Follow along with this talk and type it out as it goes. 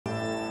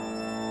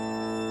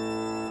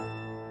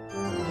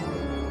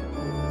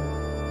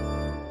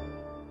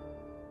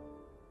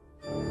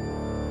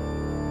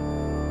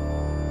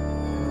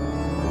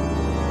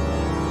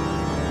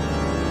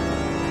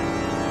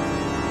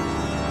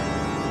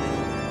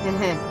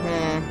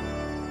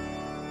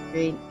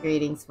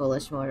Greetings,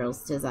 foolish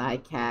mortals. 'Tis I,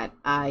 Cat.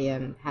 I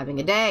am having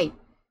a day.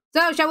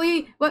 So, shall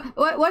we?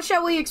 What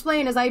shall we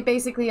explain? As I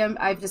basically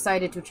I've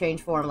decided to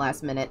change form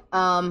last minute.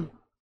 So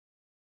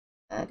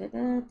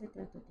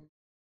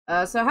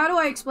how do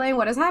I explain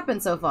what has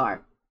happened so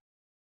far?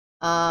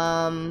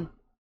 There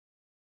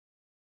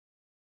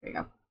you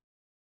go.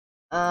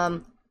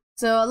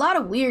 So a lot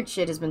of weird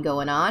shit has been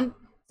going on.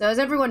 So as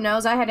everyone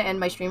knows, I had to end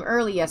my stream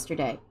early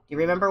yesterday. Do you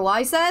remember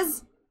why,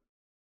 Says?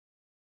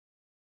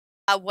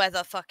 A weather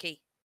fucky.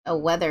 A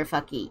weather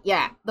fucky.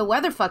 Yeah, the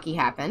weather fucky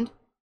happened.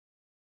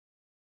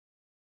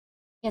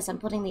 Yes, I'm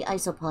putting the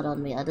isopod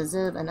on me. I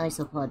deserve an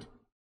isopod.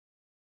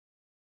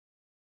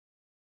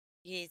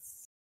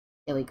 Yes.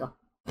 There we go.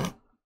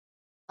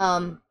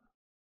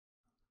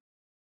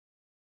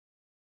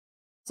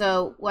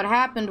 So what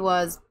happened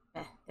was,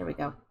 there we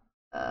go.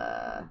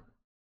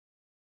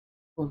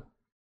 Boom.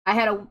 I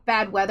had a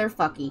bad weather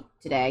fucky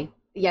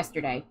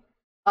yesterday.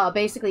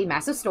 Basically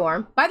massive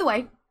storm. By the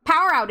way,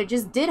 power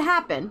outages did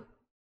happen.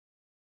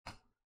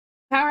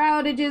 Power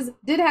outages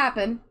did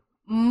happen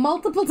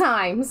multiple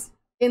times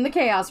in the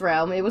Chaos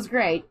Realm. It was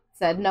great.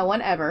 Said no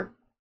one ever.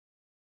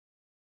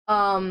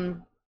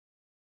 Hi,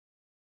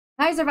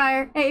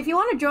 Survivor. Hey, if you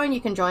want to join,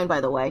 you can join,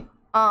 by the way.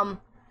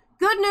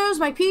 Good news,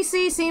 my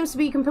PC seems to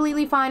be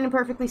completely fine and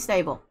perfectly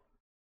stable.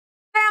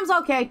 Fam's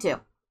okay, too.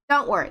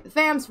 Don't worry, the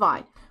fam's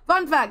fine.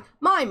 Fun fact,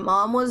 my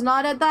mom was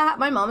not at the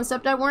my mom and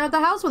stepdad weren't at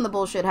the house when the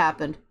bullshit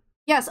happened.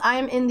 Yes, I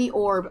am in the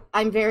orb.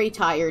 I'm very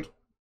tired.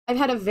 I've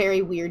had a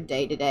very weird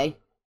day today.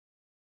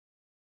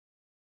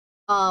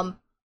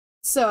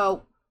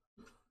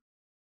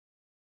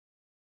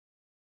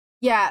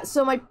 Yeah,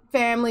 so my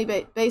family,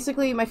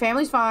 basically, my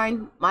family's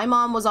fine. My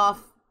mom was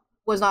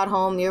not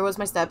home, neither was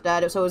my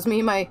stepdad, so it was me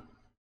and my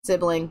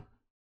sibling.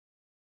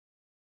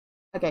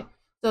 Okay,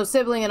 so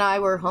sibling and I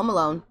were home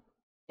alone,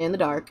 in the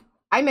dark.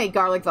 I made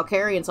garlic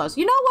Valkyrian sauce.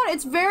 You know what?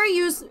 It's very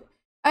you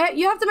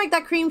have to make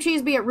that cream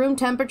cheese be at room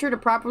temperature to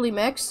properly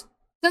mix.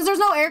 Since there's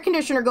no air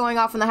conditioner going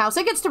off in the house,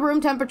 it gets to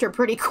room temperature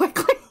pretty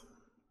quickly.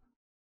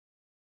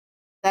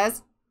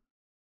 Says?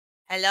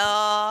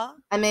 Hello?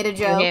 I made a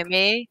joke. You hear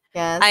me?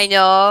 Yes. I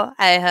know,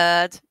 I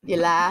heard. You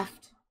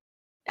laughed.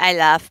 I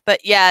laughed,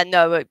 but yeah,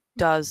 no, it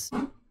does.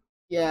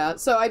 Yeah,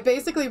 so I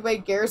basically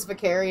made Garrus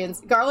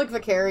garlic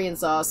Valkyrian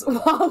sauce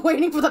while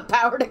waiting for the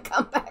power to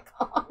come back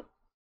on.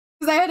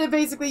 Because I had to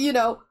basically, you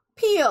know,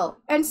 peel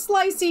and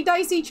slicey,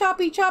 dicey,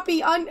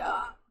 choppy on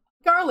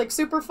garlic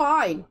super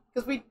fine.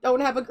 Because we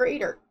don't have a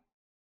grater.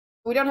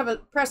 We don't have a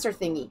presser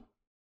thingy.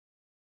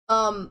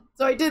 So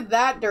I did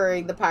that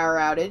during the power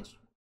outage.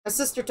 My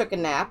sister took a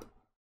nap.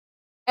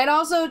 And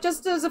also,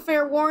 just as a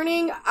fair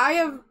warning,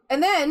 and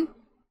then,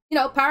 you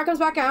know, power comes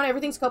back on,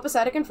 everything's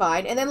copacetic and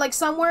fine, and then, like,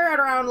 somewhere at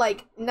around,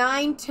 like,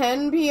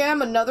 9-10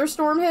 p.m., another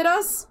storm hit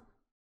us.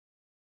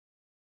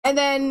 And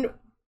then,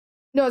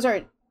 no,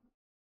 sorry,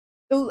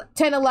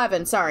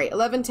 10-11, sorry,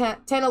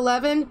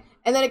 10-11,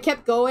 and then it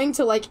kept going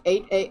till, like,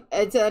 8,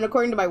 and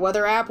according to my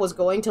weather app, was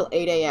going till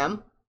 8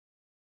 a.m.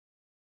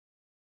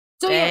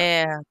 So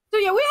yeah,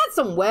 we had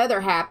some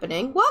weather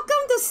happening.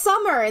 Welcome to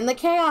summer in the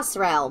Chaos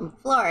Realm,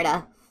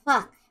 Florida.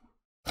 Fuck.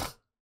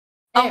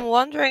 I'm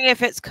wondering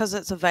if it's because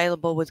it's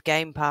available with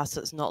Game Pass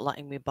that's not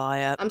letting me buy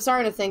it. I'm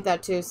starting to think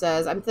that too,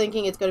 Says. I'm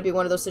thinking it's going to be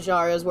one of those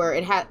scenarios where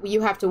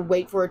you have to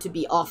wait for it to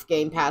be off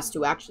Game Pass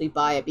to actually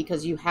buy it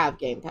because you have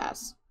Game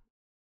Pass.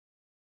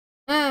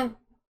 I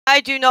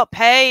do not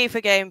pay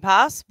for Game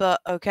Pass,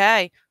 but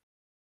okay.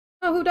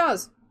 Oh, who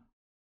does?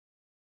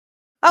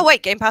 Oh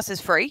wait, Game Pass is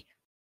free?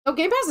 Oh,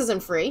 Game Pass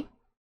isn't free.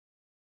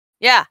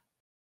 Yeah.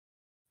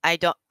 I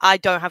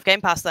don't have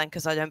Game Pass then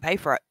because I don't pay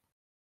for it.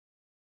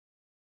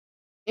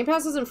 Game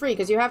Pass isn't free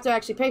because you have to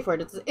actually pay for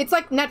it. It's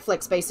like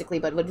Netflix, basically,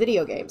 but with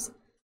video games.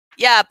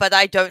 Yeah, but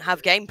I don't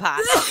have Game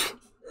Pass.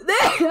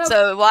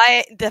 So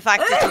why the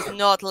fact that it's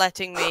not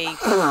letting me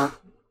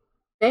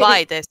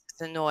buy this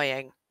is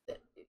annoying.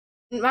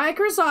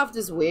 Microsoft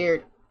is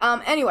weird.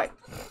 Anyway.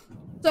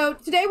 So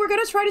today we're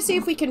going to try to see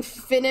if we can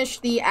finish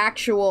the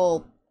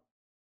actual...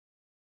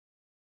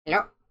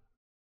 Yep.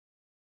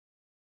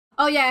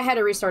 Oh yeah, I had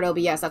to restart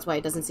OBS, that's why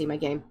it doesn't see my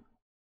game.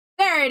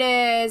 There it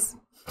is!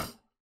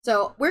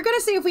 So, we're gonna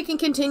see if we can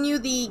continue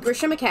the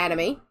Grisham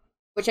Academy,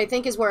 which I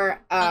think is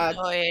where,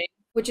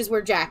 which is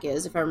where Jack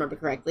is, if I remember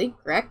correctly,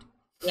 correct?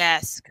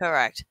 Yes,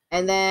 correct.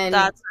 And then...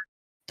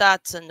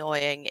 That's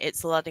annoying.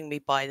 It's letting me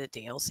buy the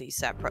DLC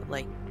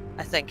separately.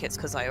 I think it's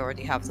because I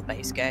already have the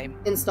base game.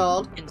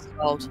 Installed?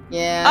 Installed.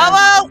 Yeah. Oh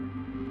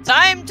well!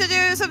 Time to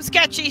do some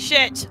sketchy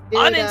shit!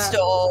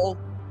 Uninstall!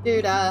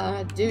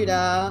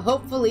 Doodah.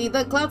 Hopefully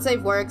the cloud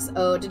save works.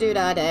 Oh,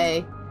 doodah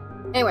day.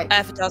 Anyway.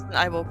 If it doesn't,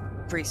 I will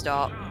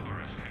restart.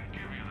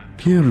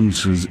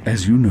 Appearances,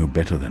 as you know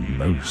better than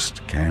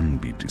most, can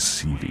be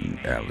deceiving,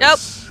 Alice. Nope.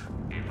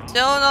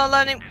 Still not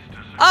letting...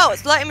 Oh,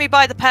 it's letting me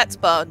buy the pets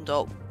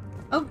bundle.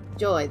 Oh,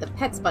 joy. The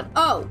pets bundle.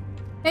 Oh!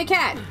 Hey,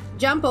 cat.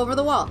 Jump over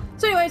the wall.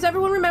 So anyways,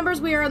 everyone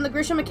remembers we are on the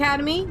Grisham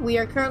Academy. We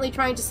are currently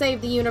trying to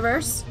save the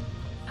universe.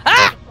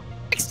 Ah!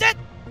 Fixed it!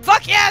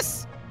 Fuck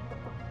yes!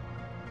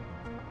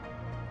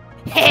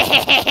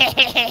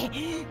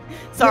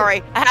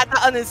 Sorry, I had to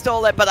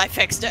uninstall it, but I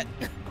fixed it.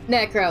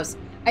 Necros.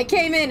 I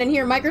came in and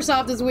here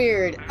Microsoft is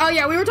weird. Oh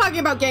yeah, we were talking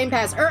about Game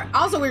Pass.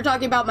 Also, we were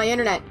talking about my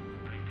internet.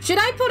 Should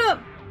I put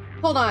up...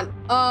 Hold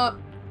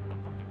on.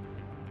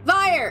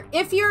 Vire,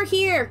 if you're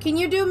here, can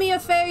you do me a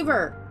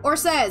favor? Or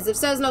Says, if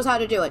Says knows how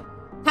to do it.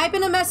 Type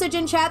in a message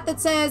in chat that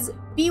says,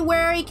 be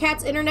wary,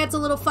 Cat's internet's a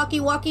little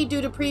fucky-wucky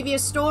due to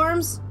previous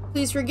storms.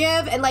 Please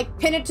forgive, and like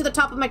pin it to the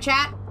top of my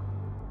chat.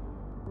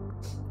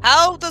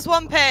 How does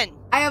one pin?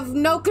 I have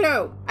no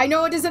clue. I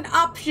know it is an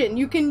option.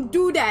 You can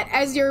do that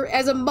as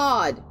a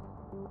mod.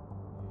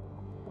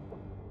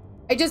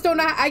 I just don't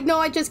know. I know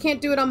I just can't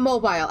do it on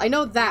mobile. I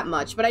know that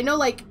much, but I know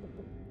like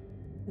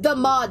the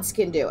mods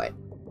can do it.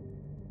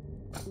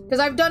 Because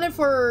I've done it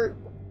for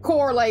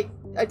core, like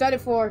I've done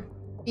it for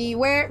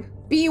beware.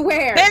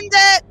 Pinned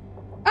it.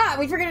 Ah,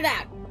 we figured it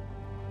out.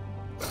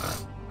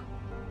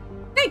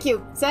 Thank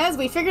you, Says.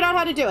 We figured out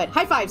how to do it.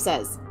 High five,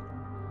 Says.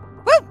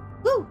 Woo!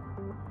 Woo!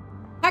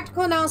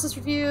 Tactical analysis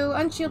review.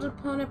 Unshielded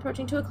opponent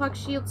approaching 2 o'clock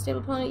shield. Stable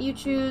opponent you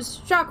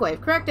choose.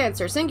 Shockwave. Correct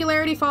answer.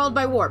 Singularity followed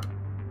by warp.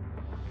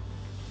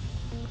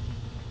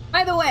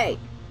 By the way,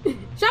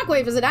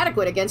 Shockwave is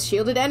inadequate against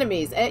shielded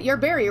enemies. Your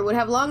barrier would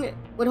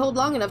hold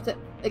long enough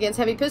against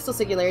heavy pistol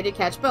singularity to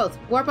catch both.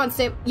 Warp on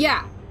stable.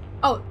 Yeah.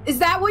 Oh, is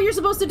that what you're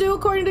supposed to do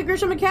according to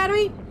Grisham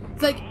Academy?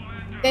 It's like,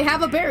 they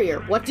have a barrier.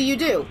 What do you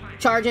do?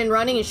 Charge in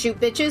running and shoot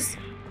bitches?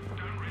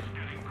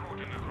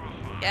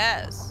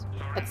 Yes.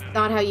 That's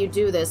not how you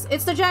do this.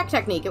 It's the Jack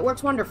technique. It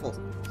works wonderful.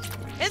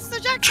 It's the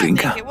Jack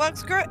technique. It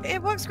works great.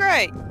 It works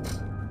great.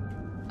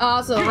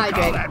 Also,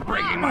 hydrate.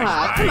 Come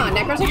on,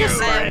 Necros. I just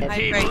started.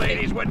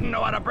 Ladies wouldn't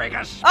know how to break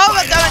us. Oh,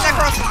 let's go,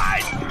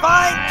 Necros.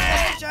 Fine.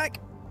 Thank you, Jack.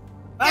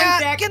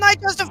 Yeah, can I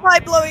justify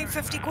blowing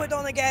 50 quid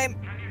on a game?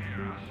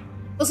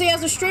 Well, see,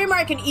 as a streamer,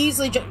 I can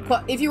easily,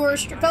 if you were a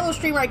fellow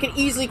streamer, I can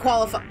easily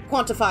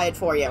quantify it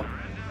for you.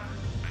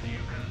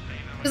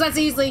 Because that's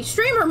easily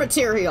streamer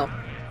material.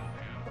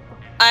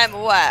 I am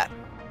aware.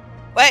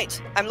 Wait,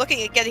 I'm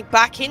looking at getting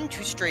back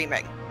into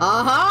streaming.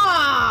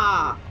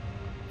 Aha!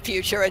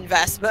 Future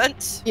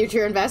investment.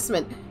 Future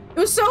investment. It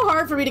was so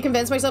hard for me to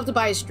convince myself to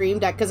buy a stream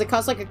deck because it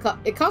costs like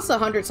it costs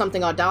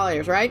 $100-something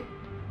odd, right?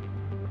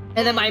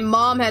 And then my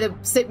mom had to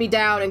sit me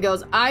down and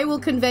goes, I will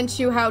convince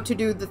you how to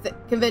do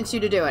convince you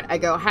to do it. I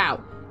go,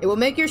 how? It will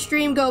make your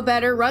stream go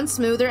better, run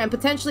smoother, and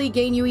potentially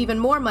gain you even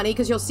more money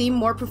because you'll seem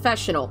more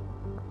professional.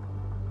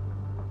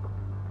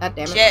 God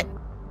damn it. Shit.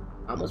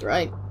 Mom was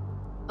right.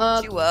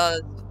 She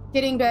was.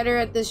 Getting better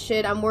at this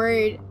shit. I'm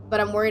worried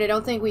I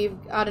don't think we've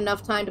got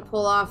enough time to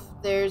pull off.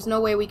 There's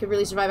no way we could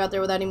really survive out there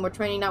without any more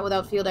training, not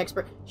without field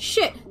expert.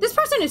 Shit! This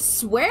person is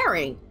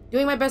swearing!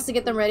 Doing my best to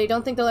get them ready.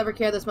 Don't think they'll ever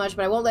care this much,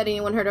 but I won't let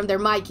anyone hurt them. They're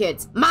my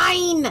kids.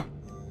 Mine!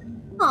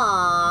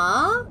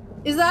 Aww.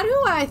 Is that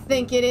who I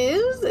think it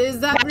is? Is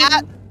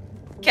that...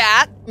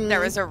 Cat,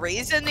 there is a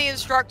reason the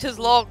instructor's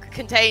log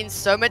contains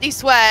so many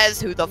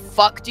swears. Who the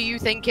fuck do you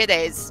think it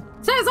is?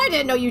 Says I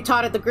didn't know you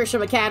taught at the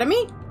Grisham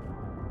Academy.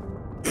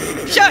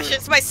 Shush,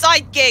 it's my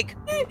side gig.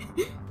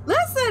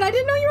 Listen, I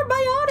didn't know you were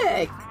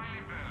biotic.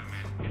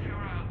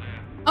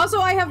 Also,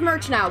 I have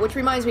merch now, which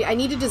reminds me, I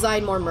need to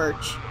design more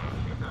merch.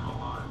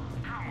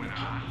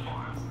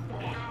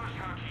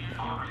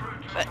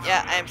 But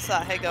yeah, I'm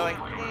sat here going,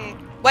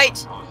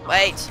 Wait.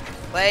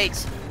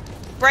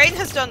 Brain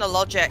has done a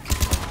logic.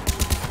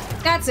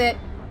 That's it.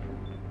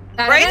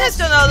 Brain has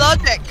done a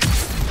logic.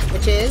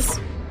 Which is?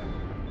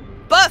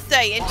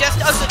 Birthday in just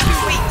under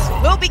 2 weeks.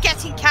 We'll be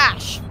getting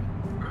cash.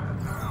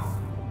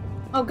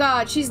 Oh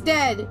god, she's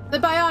dead. The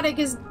biotic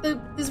is,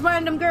 this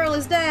random girl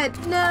is dead.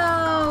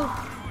 No.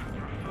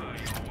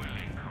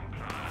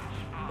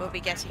 We'll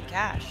be getting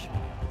cash.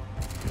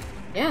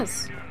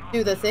 Yes.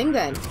 Do the thing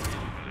then.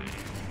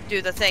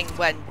 Do the thing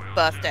when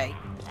birthday.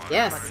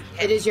 Yes.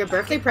 It is your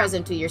birthday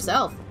present to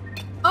yourself.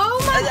 Oh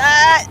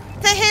my...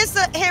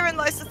 Herein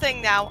lies the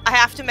thing now. I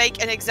have to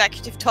make an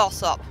executive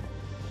toss-up.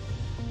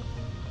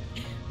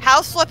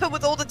 House Flipper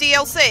with all the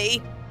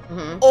DLC,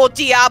 or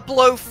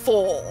Diablo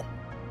 4.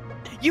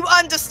 You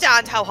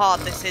understand how hard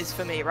this is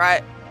for me,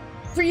 right?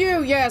 For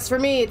you, yes. For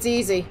me, it's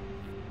easy.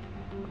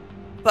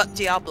 But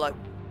Diablo.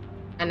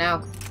 I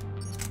know.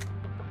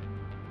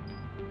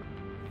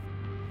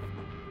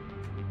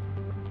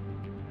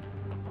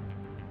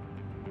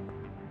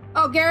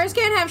 Oh, Garrus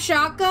can't have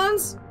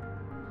shotguns?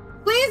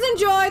 Please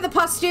enjoy the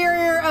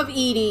posterior of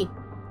Edie.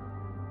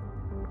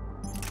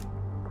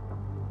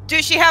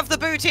 Do she have the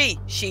booty?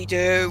 She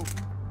do.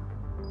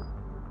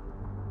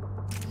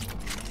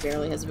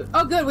 Barely has a boot.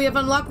 Oh, good. We have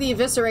unlocked the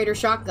Eviscerator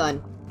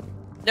shotgun.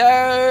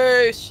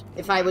 Nice.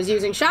 If I was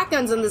using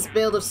shotguns in this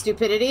build of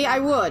stupidity, I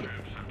would.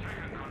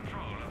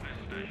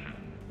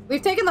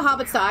 We've taken the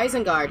hobbits to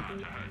Isengard.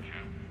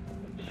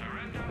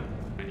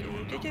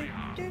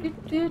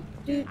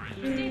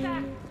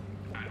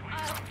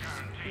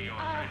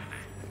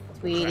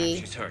 Sweetie.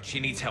 She's hurt. She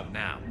needs help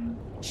now.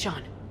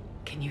 Sean,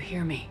 can you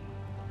hear me?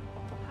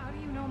 How do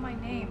you know my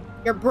name?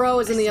 Your bro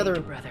is in the other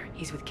room. Brother.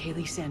 He's with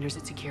Kaylee Sanders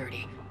at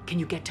security. Can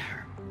you get to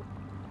her?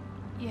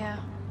 Yeah.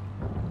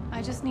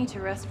 I just need to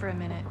rest for a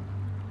minute.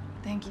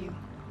 Thank you.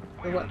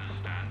 For what?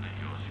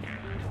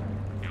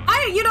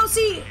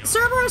 See,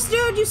 Cerberus,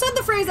 dude, you said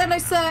the phrase, and I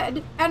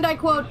said, and I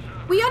quote,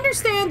 "We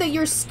understand that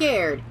you're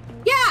scared."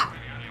 Yeah!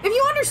 If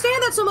you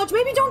understand that so much,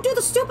 maybe don't do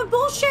the stupid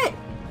bullshit!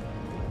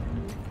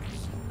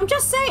 I'm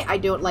just saying. I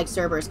don't like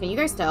Cerberus, can you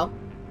guys tell?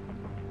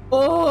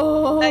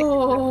 Oh!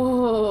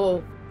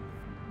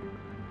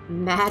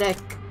 Matic.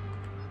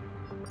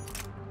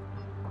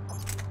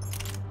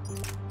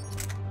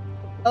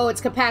 Oh,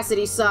 its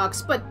capacity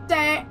sucks, but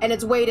dang, and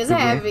its weight is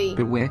heavy.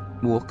 Beware,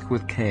 walk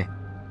with care.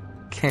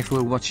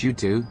 Careful what you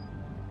do.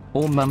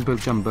 Or Mumbo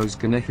Jumbo's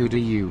gonna hoodoo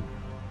you.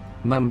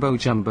 Mumbo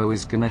Jumbo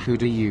is gonna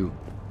hoodoo you.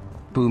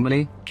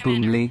 Boomly,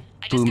 boomly,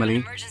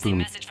 boomly,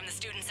 boom.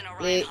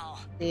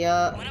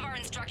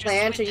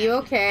 Plant, are you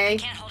okay?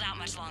 Can't hold out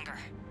much longer.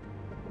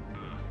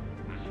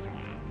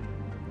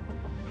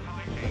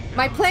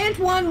 My plant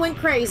one went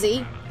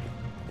crazy.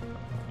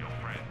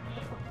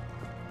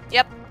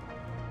 Yep.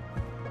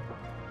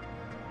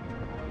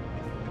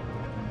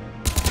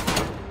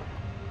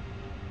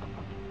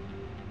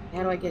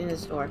 How do I get in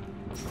this door?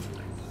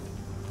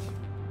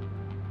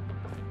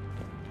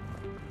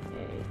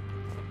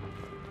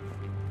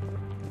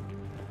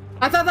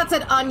 I thought that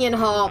said onion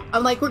hall.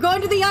 I'm like, we're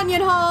going to the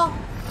onion hall.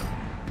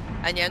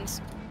 Onions.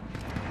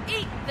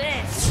 Eat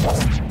this!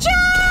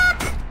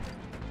 Jack!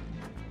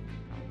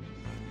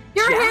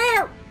 Your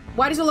hair!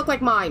 Why does it look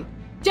like mine?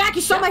 Jack,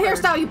 you stole my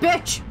hairstyle, you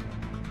bitch!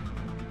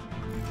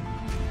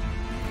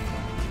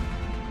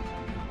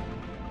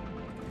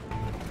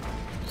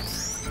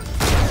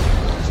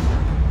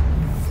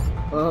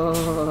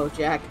 Oh,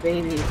 Jack,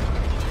 baby.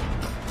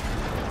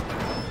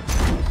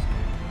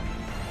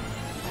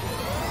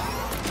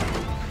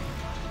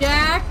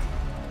 Jack,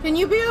 can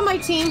you be on my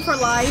team for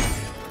life?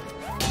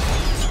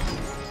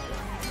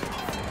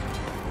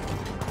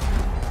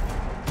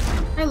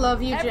 I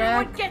love you, Jack.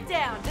 Everyone get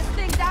down! This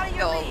thing's out of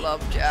your Y'all league!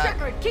 love Jack.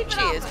 Shepard, keep it She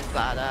open. is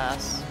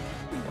badass.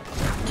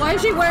 Why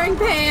is she wearing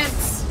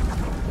pants?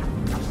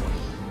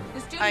 The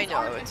students I know,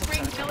 aren't it's in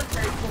trained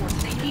military force.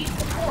 They need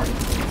support.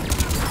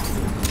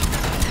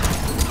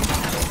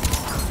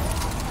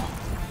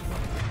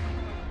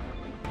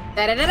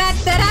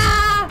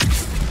 Da-da-da-da-da-da!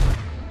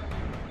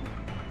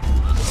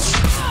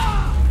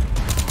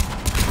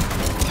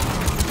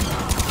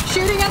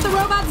 Shooting at the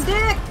robot's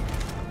dick!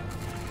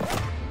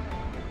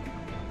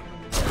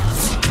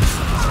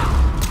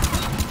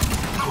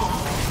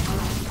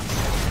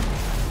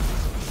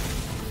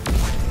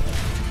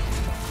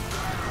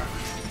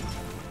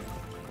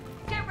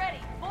 Get ready.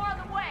 More on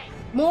the way.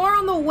 More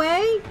on the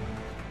way?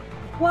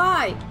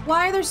 Why?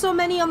 Why are there so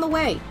many on the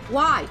way?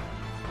 Why?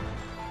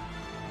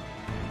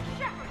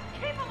 Shepard,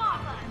 keep them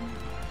off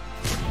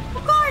us.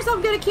 Of course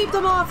I'm gonna keep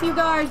them off, you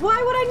guys!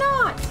 Why would I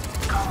not?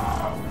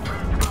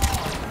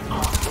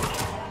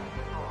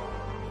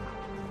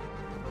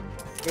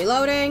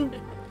 Reloading.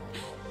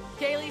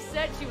 Kaylee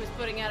said she was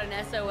putting out an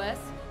SOS.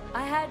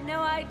 I had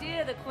no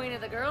idea the Queen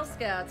of the Girl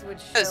Scouts would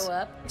show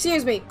up.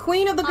 Excuse me,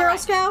 Queen of the Girl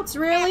Scouts?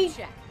 Really? Fact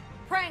check.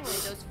 Prangley,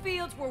 those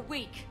fields were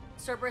weak.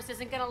 Cerberus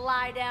isn't gonna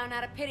lie down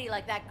out of pity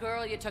like that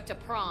girl you took to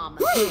prom.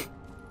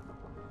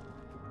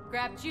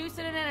 Grab juice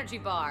and an energy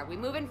bar. We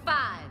move in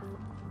 5.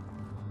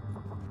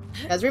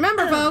 Because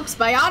remember, folks,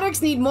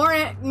 biotics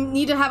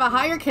need to have a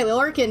higher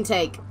caloric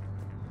intake.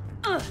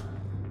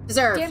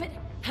 Deserved. Damn it!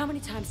 How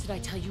many times did I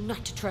tell you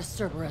not to trust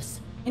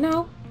Cerberus? You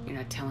know? You're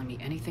not telling me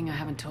anything I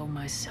haven't told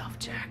myself,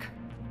 Jack.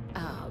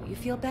 Oh, you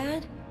feel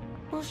bad?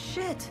 Well,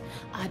 shit.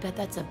 I bet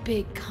that's a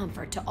big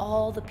comfort to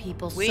all the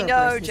people We Cerberus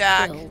know, has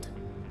Jack. killed.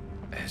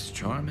 As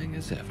charming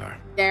as ever.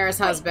 Garrus'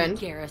 Bite me, husband.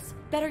 Garrus.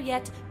 Better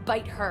yet,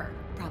 bite her.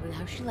 Probably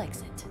how she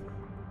likes it.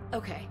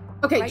 Okay.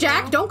 Okay, right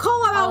Jack, now, don't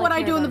call out all what I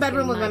care do in the about is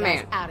bedroom with my getting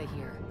man. guys out of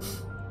here.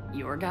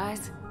 Your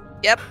guys?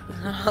 Yep.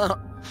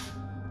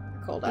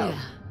 Cold out.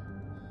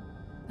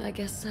 Yeah. I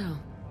guess so.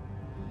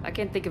 I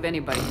can't think of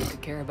anybody who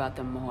could care about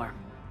them more.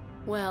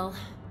 Well,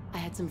 I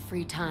had some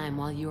free time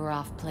while you were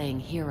off playing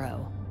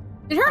hero.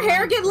 Did her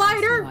hair get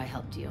lighter? No, I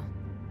helped you.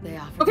 They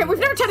offered Okay, me we've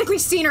never this. technically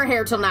seen her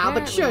hair till now,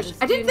 but Apparently, shush.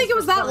 the I didn't think it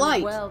was students that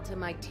light. responded well to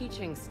my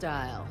teaching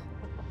style.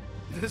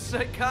 The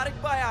psychotic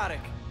biotic.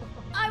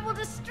 I will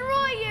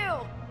destroy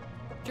you!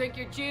 Drink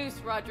your juice,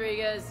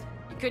 Rodriguez.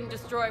 You couldn't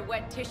destroy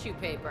wet tissue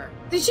paper.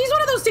 She's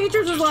one of those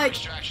teachers who's like,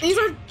 these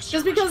are,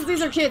 just because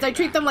these are kids, I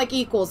treat them like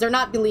equals. They're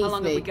not beneath How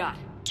long me. have we got?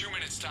 2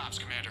 minutes tops,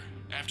 Commander.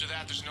 After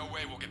that, there's no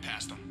way we'll get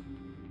past them.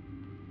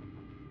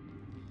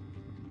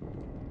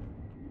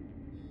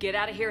 Get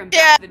out of here and Yeah,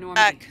 back to the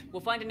Normandy.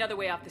 We'll find another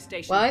way off the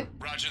station. What?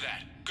 Roger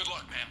that. Good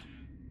luck, ma'am.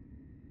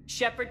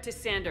 Shepard to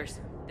Sanders.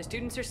 The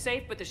students are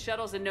safe, but the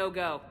shuttle's a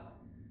no-go.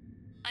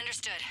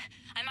 Understood.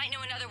 I might know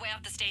another way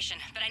off the station,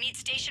 but I need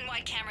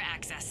station-wide camera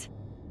access.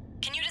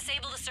 Can you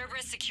disable the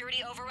Cerberus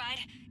security override?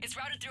 It's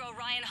routed through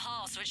Orion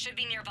Hall, so it should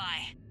be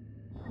nearby.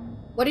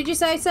 What did you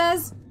say,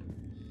 Says?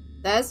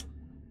 Says?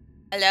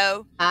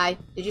 Hello? Hi.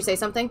 Did you say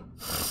something?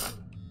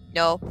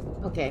 No.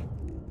 Okay.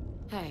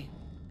 Hey,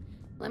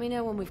 let me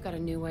know when we've got a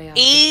new way out.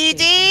 the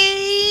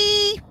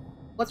station. Edie!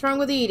 What's wrong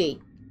with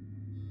Edie?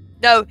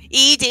 No,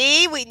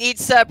 ED, we need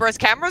Cerberus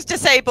cameras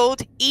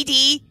disabled.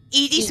 ED,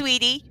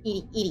 sweetie.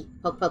 Edie.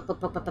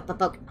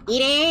 Poke.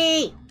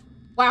 Edie!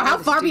 Wow, how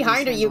far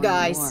behind are you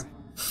guys?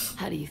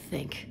 How do you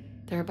think?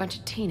 They're a bunch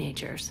of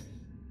teenagers.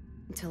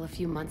 Until a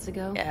few months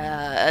ago.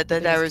 Yeah,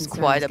 there is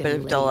quite a bit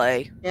of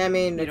delay. Yeah, I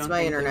mean, it's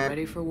my internet.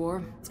 Ready for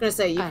war? I was gonna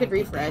say, you could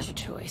refresh. A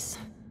choice.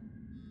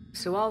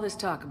 So all this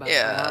talk about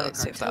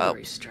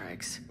artillery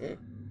strikes.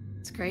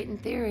 It's great in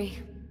theory.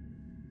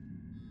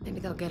 Maybe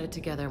they'll get it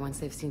together once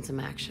they've seen some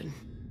action.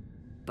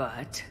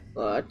 But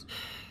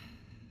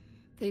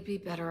they'd be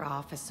better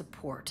off as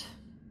support.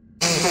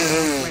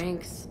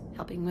 Ranks,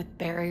 helping with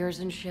barriers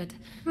and shit.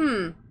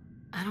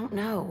 I don't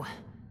know.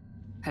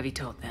 have you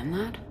told them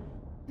that?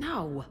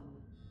 No.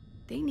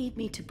 They need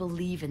me to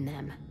believe in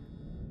them.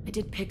 I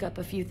did pick up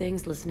a few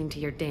things listening to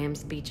your damn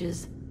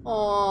speeches.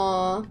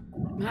 Aww.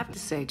 I have to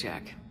say,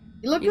 Jack,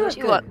 you look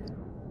good.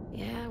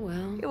 Yeah,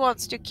 well. He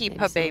wants to keep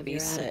her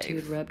babies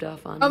safe. Rubbed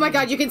off on oh my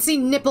god, you can see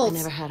nipples. I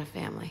never had a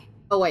family.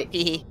 Oh wait.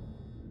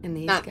 And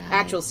these not guys,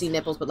 actual see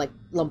nipples, but like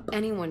lump.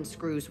 Anyone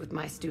screws with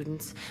my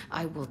students,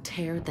 I will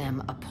tear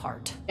them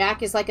apart.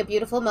 Jack is like a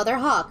beautiful mother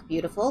hawk.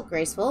 Beautiful,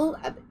 graceful,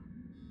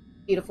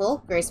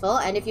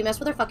 and if you mess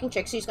with her fucking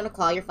chick, she's gonna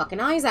claw your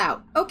fucking eyes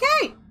out.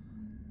 Okay!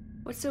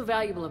 what's so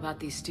valuable about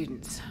these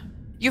students?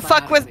 You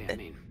fuck with... I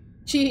mean.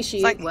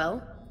 She, like,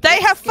 well... They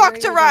have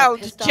fucked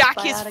around!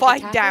 Jack is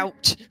find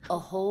out! A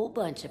whole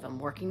bunch of them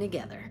working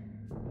together.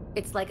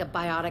 It's like a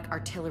biotic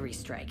artillery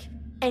strike.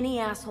 Any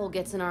asshole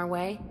gets in our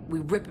way, we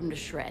rip him to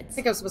shreds. I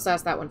think I was supposed to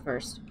ask that one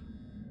first.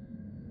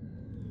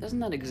 Doesn't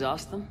that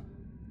exhaust them?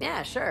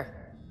 Yeah, sure.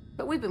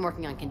 But we've been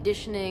working on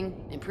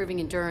conditioning, improving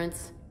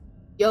endurance.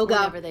 Yoga.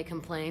 Whenever they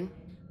complain,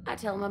 I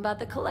tell them about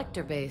the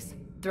collector base.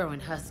 Throwing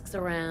husks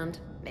around,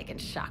 making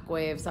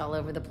shockwaves all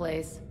over the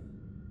place.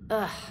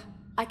 Ugh.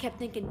 I kept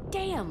thinking,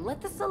 damn,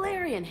 let the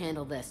Solarian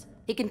handle this.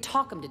 He can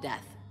talk him to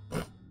death.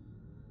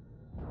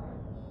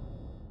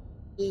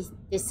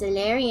 The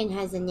Solarian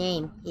has a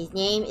name. His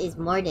name is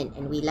Morden,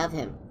 and we love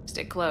him.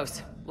 Stick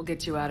close. We'll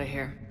get you out of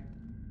here.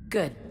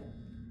 Good.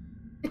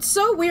 It's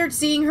so weird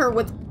seeing her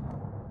with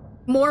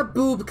more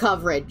boob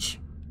coverage.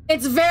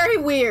 It's very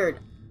weird.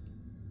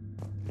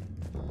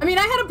 I mean,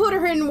 I had to put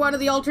her in one of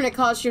the alternate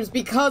costumes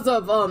because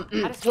of,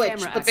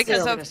 Twitch, but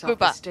because still. of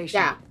Booba.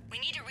 Yeah. We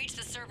need to reach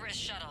the Cerberus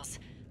shuttles.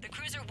 The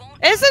cruiser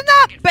won't... Isn't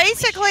that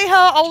basically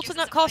her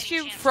alternate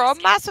costume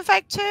from Mass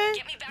Effect 2?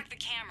 Get me back the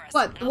cameras.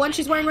 What, the one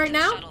she's wearing right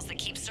now?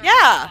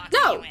 Yeah.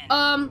 No,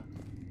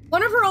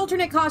 one of her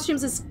alternate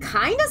costumes is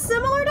kind of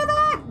similar to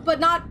that, but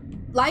not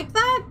like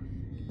that.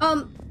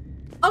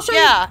 I'll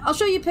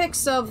show you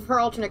pics of her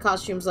alternate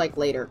costumes, like,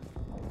 later.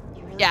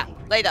 Yeah,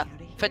 later.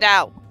 For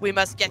now, we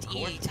must get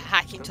Edie to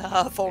hack into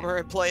her former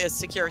employer's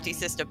security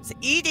systems.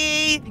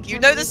 Edie, you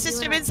know the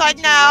system inside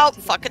and out.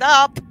 Fuck it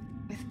up.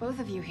 With both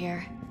of you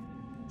here,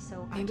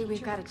 so maybe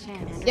we've got a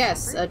chance.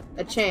 Yes,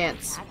 a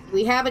chance.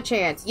 We have a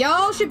chance.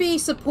 Y'all should be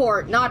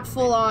support, not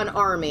full-on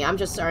army. I'm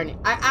just sorry.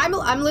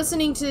 I'm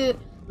listening to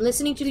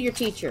your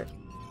teacher.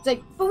 It's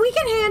like, but we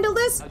can handle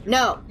this.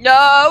 No.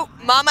 No,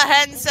 Mama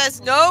Hen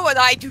says no, and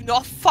I do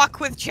not fuck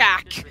with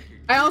Jack.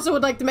 I also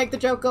would like to make the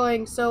joke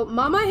going, so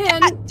Mama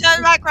Hen...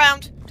 Turn back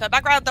round. Turn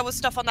back round. There was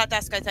stuff on that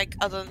desk, I think,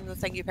 other than the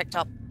thing you picked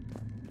up.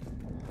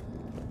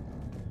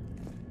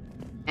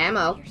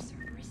 Ammo.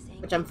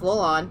 Which I'm full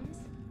on.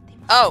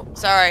 Oh,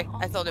 sorry.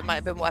 I thought it might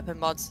have been weapon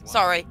mods.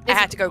 Sorry. I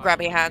had to go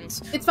grab your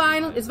hands. It's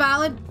fine. It's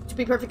valid. To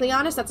be perfectly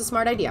honest, that's a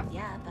smart idea.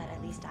 Yeah, but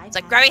at least I... It's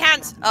like, grab your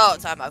hands. Oh,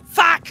 it's ammo.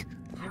 Fuck!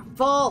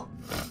 Full.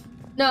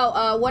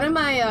 No, one of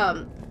my,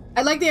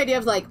 I like the idea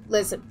of, like,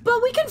 listen,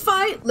 but we can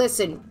fight.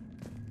 Listen.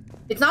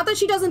 It's not that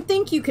she doesn't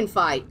think you can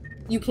fight.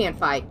 You can't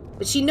fight.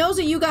 But she knows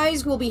that you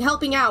guys will be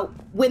helping out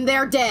when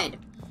they're dead.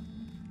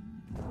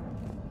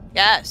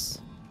 Yes.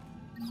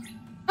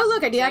 Oh,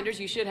 look, Sanders,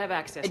 you should have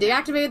access. I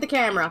deactivated the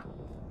camera.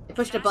 I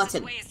pushed a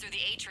button. Way is through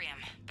the atrium,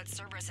 but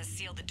Cerberus has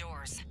sealed the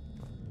doors.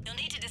 You'll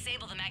need to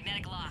disable the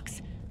magnetic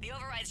locks. The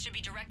overrides should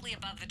be directly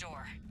above the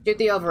door. Shoot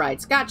the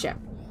overrides. Gotcha.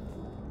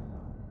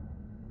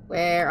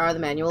 Where are the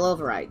manual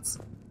overrides?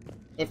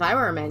 If I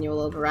were a manual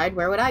override,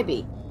 where would I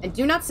be? And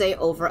do not say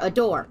over a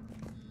door.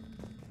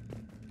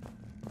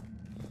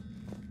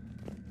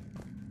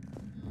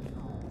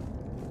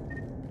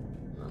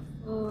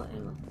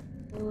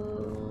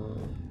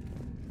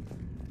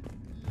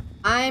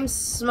 I'm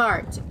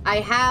smart.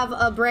 I have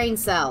a brain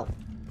cell.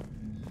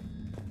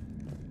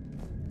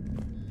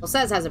 Well,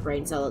 Says has a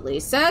brain cell at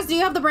least. Says, do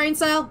you have the brain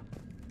cell?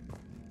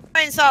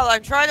 Brain cell,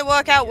 I'm trying to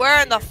work out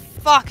where in the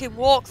fucking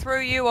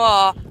walkthrough you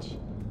are.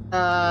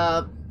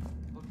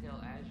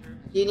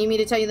 Do you need me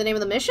to tell you the name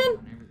of the mission?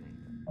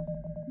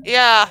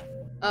 Yeah.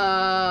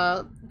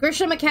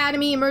 Grisham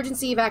Academy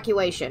Emergency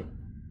Evacuation.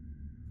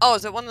 Oh,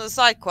 is it one of the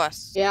side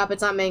quests? Yeah, but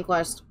it's not main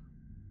quest.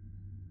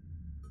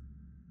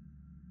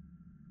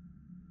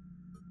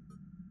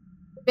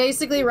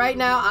 Basically, right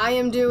now, I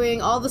am doing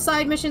all the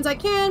side missions I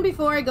can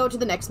before I go to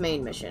the next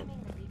main mission.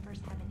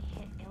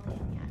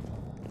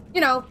 You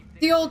know,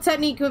 the old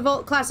technique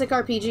of classic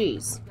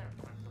RPGs.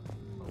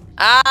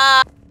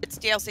 Ah, it's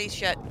DLC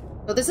shit.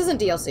 Oh, this isn't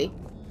DLC.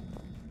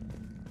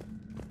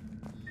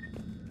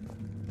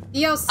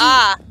 DLC.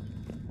 Ah.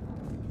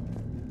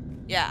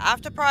 Yeah,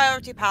 after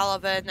priority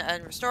Paladin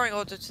and restoring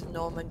order to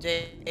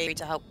Normandy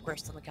to help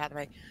Griston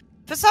Academy.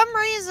 For some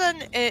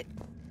reason, it...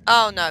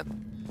 Oh, no.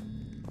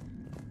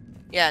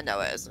 Yeah,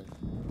 no, it isn't.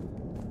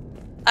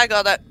 I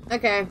got it.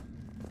 Okay.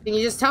 Can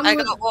you just tell me I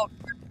got what?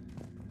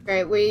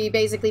 Great, we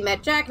basically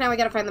met Jack, now we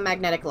gotta find the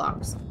magnetic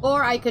locks.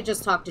 Or I could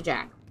just talk to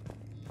Jack.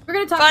 We're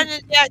gonna talk Find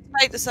and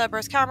deactivate the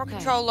Cerberus camera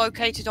control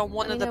located on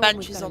one of the Let me know when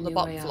benches we've got on a the new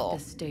bottom way out floor.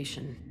 this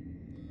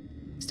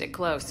station. Stick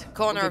close.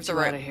 Corner We'll of the get you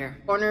room. outta here.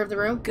 Corner of the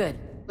room? Good.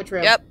 Which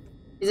room? Yep.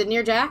 Is it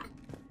near Jack?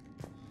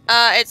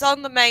 It's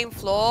on the main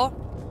floor.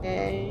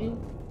 Okay.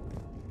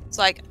 It's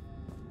like,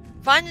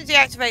 find and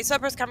deactivate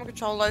Cerberus camera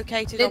control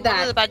located on one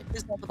of the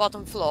benches on the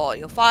bottom floor.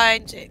 You'll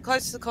find it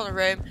close to the corner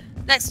room.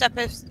 Next step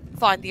is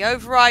find the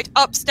override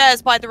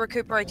upstairs by the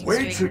recuperating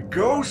Way to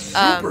go,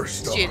 superstar.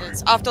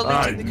 students. After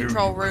I looting the knew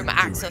control you room, could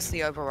do access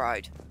the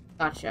override.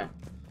 Gotcha.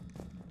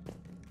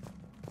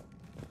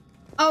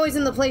 Always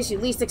in the place you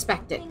least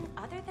expect it.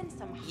 Other than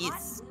some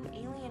hot blue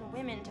alien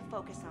women to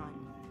focus on.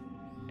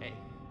 Hey,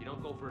 you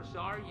don't go for a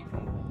SAR, you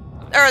can...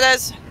 There it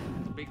is.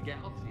 Big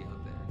galaxy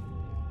out there.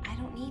 I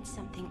don't need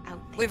something out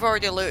there. We've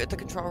already looted the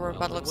control room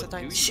by the looks of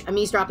things. Shh, I'm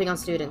eavesdropping on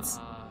students.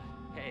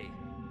 Hey,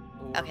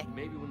 or okay.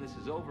 Maybe when this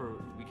is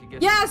over, we could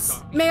get...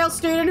 Yes! Male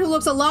student who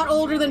looks a lot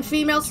older than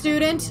female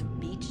student.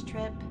 Beach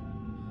trip.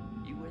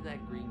 You wear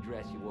that green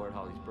dress you wore at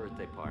Holly's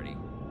birthday party.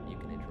 You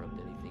can interrupt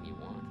anything you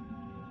want.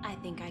 I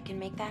think I can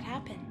make that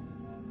happen.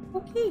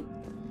 Okay.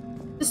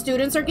 The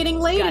students are getting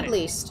late Got at it.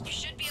 least. You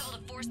should be able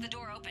to force the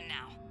door open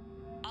now.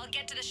 I'll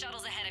get to the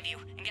shuttles ahead of you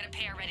and get a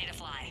pair ready to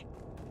fly.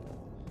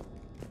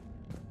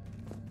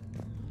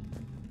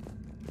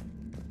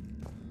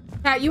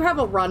 Pat, you have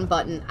a run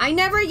button. I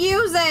never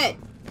use it!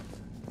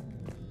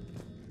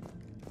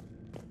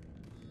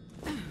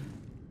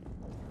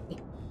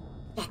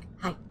 Jack,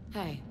 hi.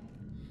 Hey,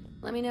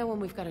 let me know when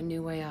we've got a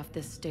new way off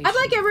this station. I'd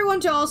like everyone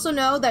to also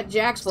know that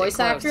Jack's voice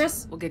close.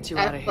 actress, We'll get you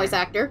out of here. voice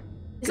actor,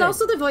 is Good.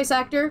 also the voice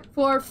actor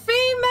for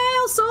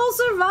Female Soul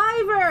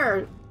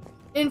Survivor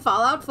in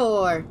Fallout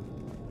 4.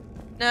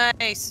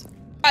 Nice.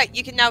 Right,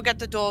 you can now get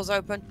the doors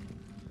open.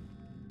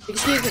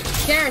 Excuse me.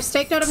 Garrus,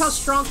 take note of how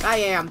strong I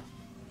am.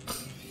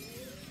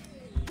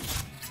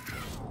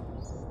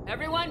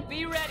 Everyone,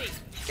 be ready.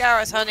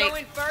 Garrus, honey. Go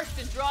in first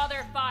and draw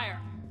their fire.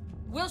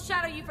 We'll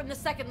shadow you from the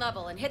second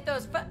level and hit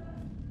those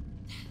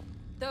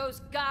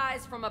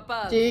guys from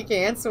above. She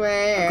can't A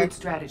swear. good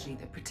strategy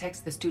that protects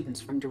the students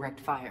from direct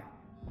fire.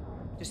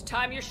 Just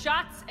time your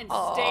shots and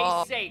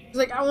stay safe. She's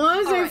like, I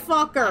want to say Alright,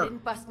 fuck I her.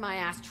 didn't bust my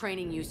ass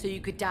training you so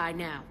you could die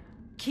now.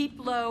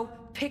 Keep low,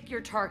 pick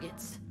your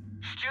targets.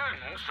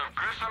 Students of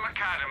Grissom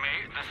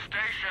Academy, the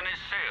station is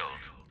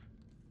sealed.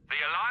 The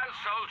Alliance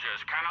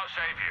soldiers cannot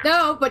save you.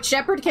 No, but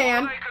Shepard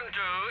can. All they can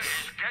do is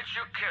get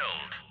you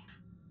killed.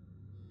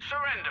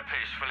 Surrender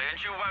peacefully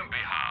and you won't be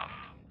harmed.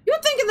 You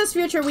would think in this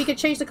future we could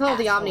change the color of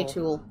the Omni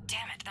tool.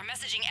 Damn it, they're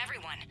messaging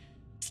everyone.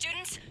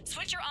 Students,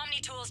 switch your Omni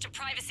tools to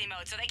privacy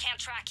mode so they can't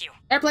track you.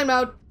 Airplane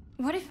mode.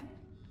 What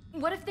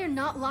if they're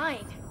not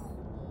lying?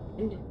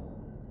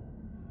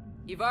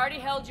 You've already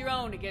held your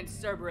own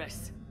against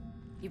Cerberus.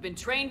 You've been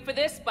trained for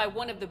this by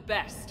one of the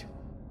best.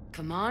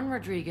 Come on,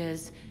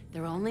 Rodriguez.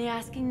 They're only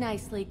asking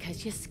nicely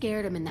because you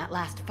scared them in that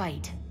last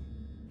fight.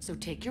 So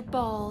take your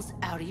balls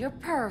out of your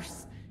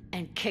purse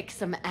and kick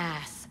some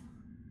ass.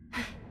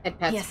 Head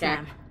pats Yes,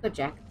 Jack. ma'am. Good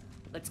Jack.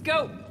 Let's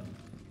go.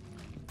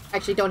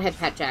 Actually, don't head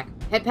pat Jack.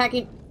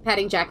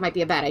 Patting Jack might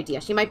be a bad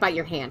idea. She might bite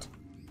your hand.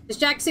 Does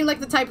Jack seem like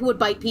the type who would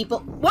bite people?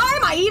 Why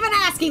am I even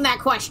asking that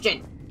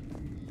question?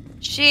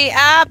 She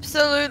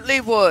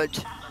absolutely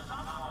would.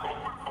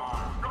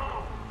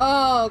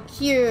 Oh,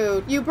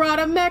 cute. You brought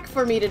a mech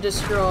for me to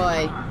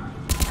destroy.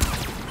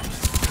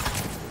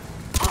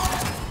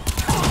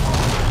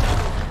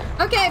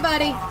 Okay,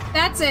 buddy.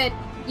 That's it.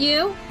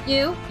 You.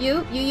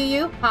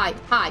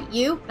 Hi.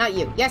 You. Not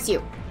you. Yes,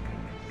 you.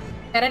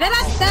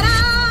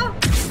 Da-da-da-da-da-da!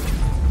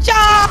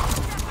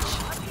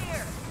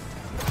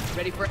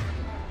 Ready for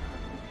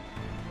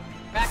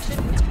action?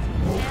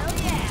 Hell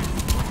yeah!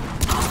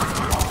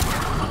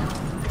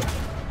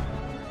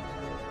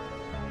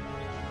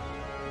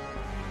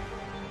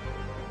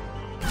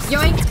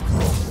 Yoink.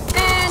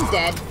 And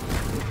dead.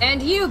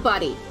 And you,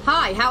 buddy.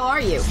 Hi, how are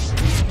you?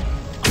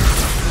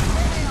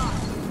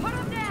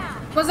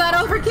 Was that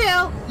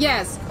overkill?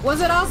 Yes.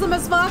 Was it awesome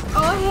as fuck?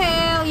 Oh,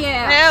 hell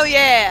yeah. Hell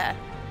yeah.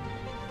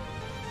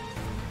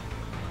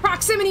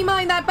 Proximity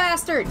mine that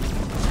bastard.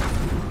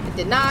 It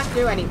did not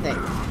do anything.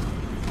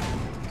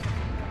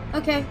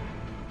 Okay.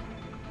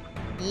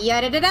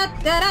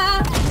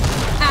 Yada-da-da-da-da.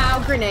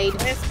 Ow, grenade.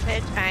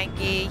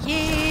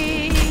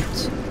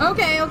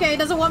 Okay, it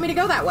doesn't want me to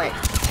go that way.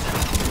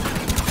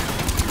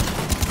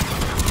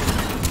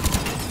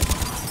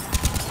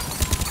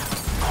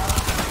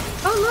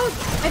 Oh, look!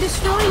 I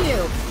destroy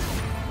you!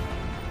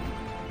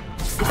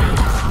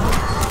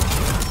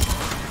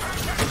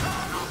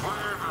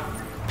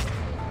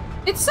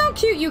 It's so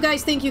cute you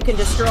guys think you can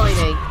destroy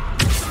me.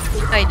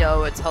 I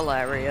know, it's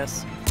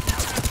hilarious.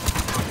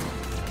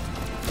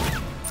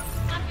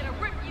 I'm gonna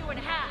rip you in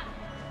half.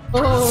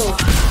 Oh.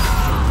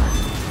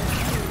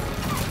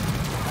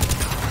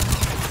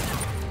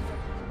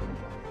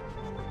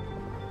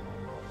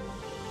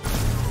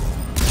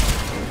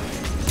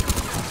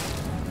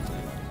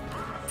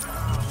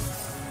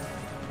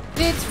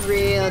 It's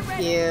real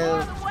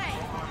cute.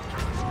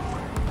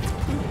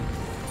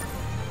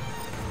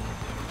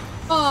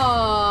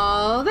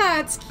 Oh,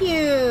 that's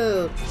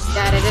cute.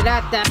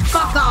 Da-da-da-da-da.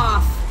 Fuck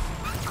off.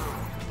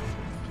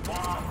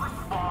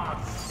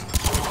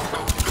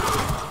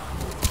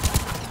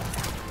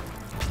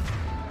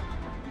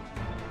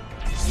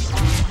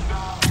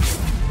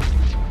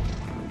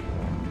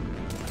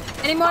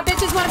 Any more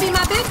bitches want to be my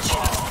bitch?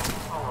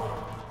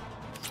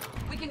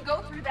 We can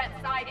go through that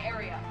side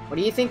area. What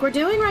do you think we're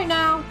doing right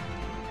now?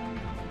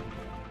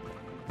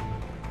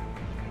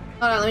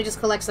 Hold on, let me just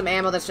collect some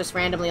ammo that's just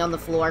randomly on the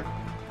floor.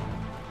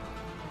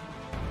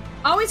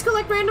 Always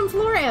collect random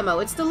floor ammo.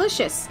 It's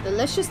delicious.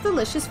 Delicious,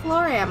 delicious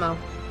floor ammo.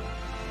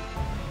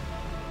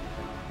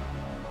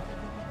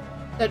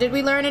 So did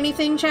we learn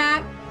anything,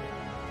 chat?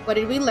 What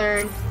did we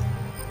learn?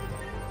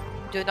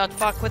 Do not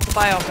fuck with the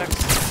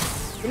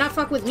biopics. You're not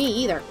fuck with me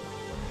either.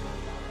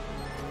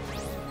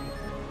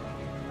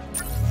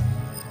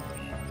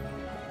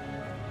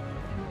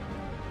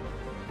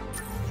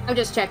 I'm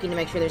just checking to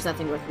make sure there's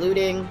nothing worth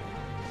looting.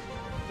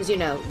 Because, you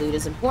know, loot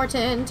is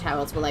important. How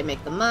else will I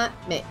make the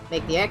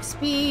make the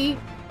XP?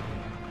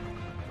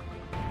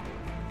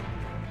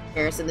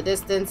 Garrus in the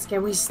distance.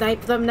 Can we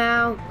snipe them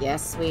now?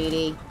 Yes,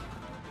 sweetie.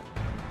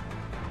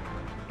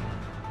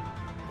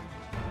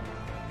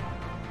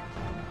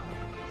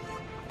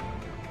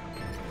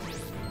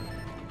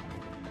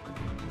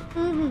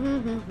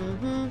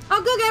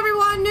 Oh, good,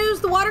 everyone!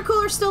 News! The water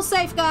cooler's still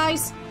safe,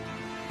 guys!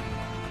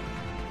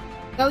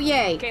 Oh,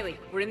 yay. Kaylee,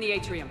 we're in the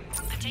atrium.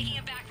 I'm taking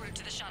a back route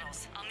to the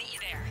shuttles. I'll meet you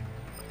there.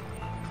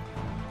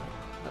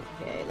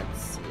 Okay,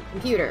 let's see.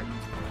 Computer.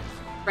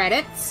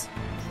 Credits.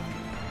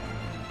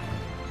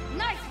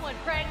 Nice one,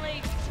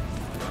 Cragley!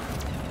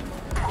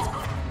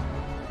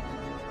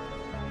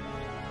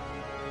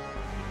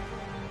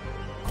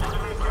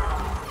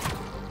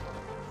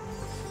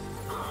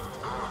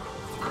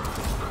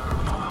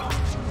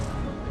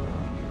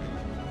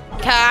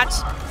 Cat.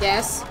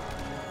 Yes?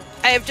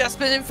 I have just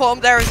been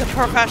informed there is a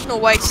professional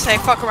way to say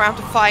fuck around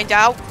and find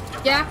out.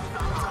 Yeah.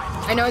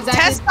 I know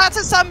exactly. Test that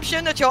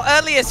assumption at your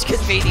earliest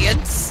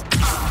convenience.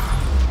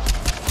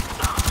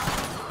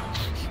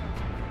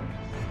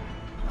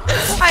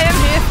 I am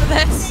here for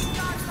this.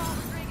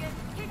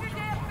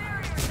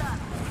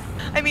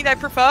 I mean, I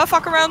prefer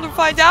fuck around and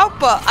find out,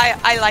 but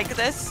I like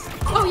this.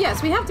 Oh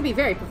yes, we have to be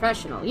very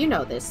professional. You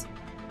know this.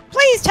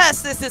 Please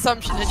test this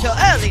assumption at your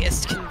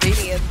earliest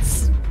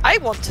convenience. I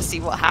want to see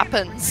what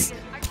happens.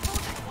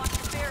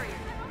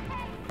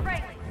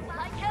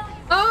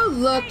 Oh,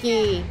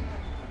 looky.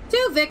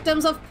 2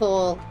 victims of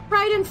pull.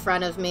 Right in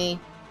front of me.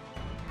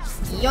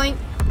 Yoink.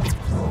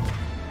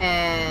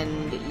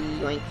 And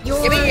yoink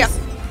yours. Give me your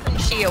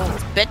shield,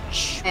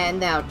 bitch. And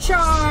now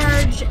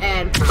charge.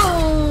 And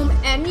boom.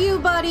 And you,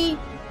 buddy.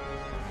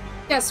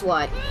 Guess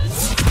what?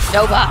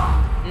 Nova.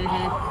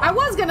 I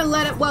was gonna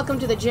let it welcome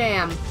to the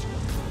jam.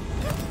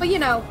 But you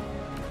know,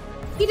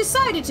 he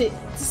decided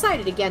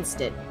against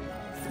it.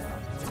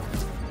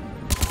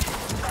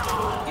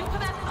 You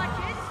come after my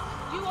kids,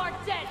 you are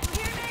dead.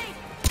 You hear me?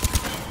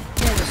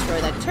 And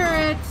destroy that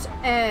turret.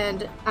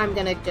 And I'm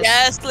gonna just...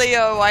 Yes,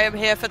 Leo, I am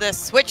here for this.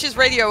 Switches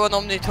radio on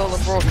Omnitol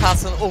and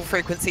broadcast on all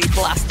frequencies,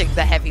 blasting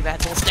the heavy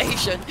metal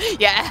station.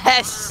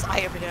 Yes,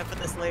 I am here for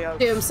this, Leo.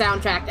 Doom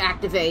soundtrack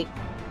activate.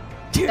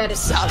 Doom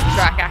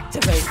soundtrack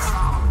activate.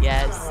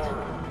 Yes.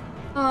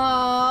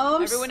 Oh,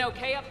 everyone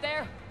okay up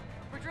there?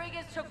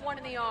 Rodriguez took one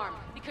in the arm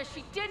because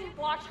she didn't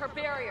watch her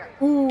barrier.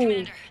 Ooh.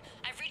 Commander,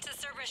 I've reached the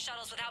Cerberus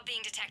shuttles without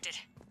being detected.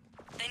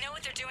 They know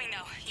what they're doing,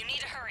 though. You need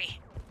to hurry.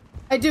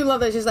 I do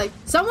love that she's like,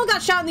 someone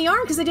got shot in the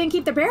arm because they didn't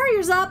keep their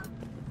barriers up.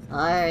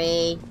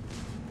 Sorry.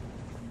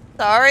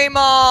 Sorry,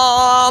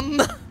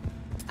 Mom.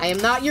 I am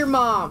not your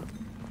mom.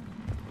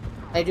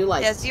 I do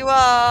like Yes, you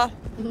are.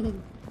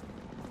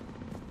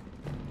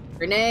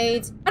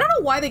 Grenades. I don't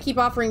know why they keep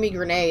offering me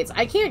grenades.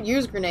 I can't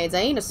use grenades. I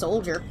ain't a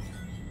soldier.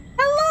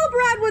 Hello,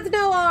 Brad with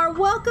no R.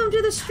 Welcome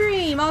to the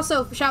stream.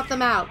 Also, shout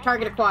them out.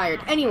 Target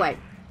acquired. Anyway.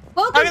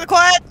 Welcome. Target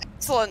acquired.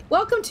 Excellent.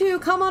 Welcome to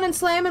Come On and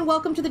Slam and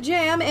welcome to the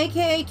jam,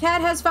 aka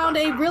Kat has found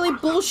a really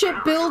bullshit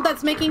build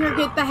that's making her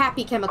get the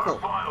happy chemical.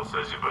 File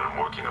says you've been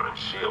working on a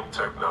shield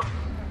techno.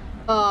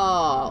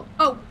 Oh.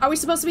 Oh, are we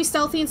supposed to be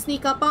stealthy and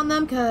sneak up on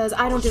them? Because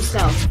I don't do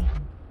stealth.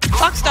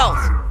 Fuck stealth.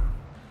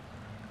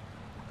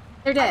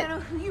 They're dead. I don't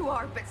know who you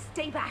are, but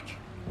stay back.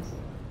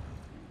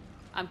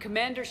 I'm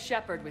Commander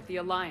Shepard with the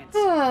Alliance.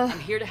 I'm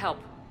here to help.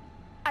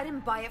 I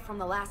didn't buy it from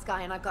the last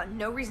guy, and I've got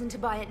no reason to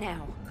buy it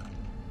now.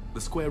 The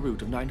square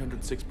root of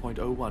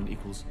 906.01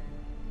 equals...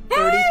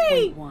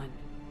 Hey! 30.1. Hello,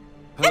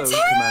 It's him!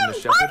 Commander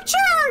Shepard.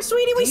 Archer!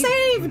 Sweetie, we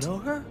saved! You know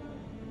her?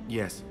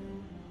 Yes.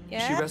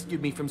 Yeah? She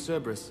rescued me from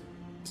Cerberus.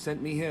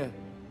 Sent me here.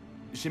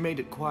 She made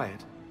it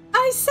quiet.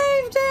 I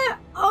saved it!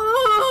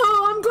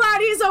 Oh, I'm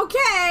glad he's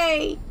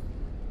okay!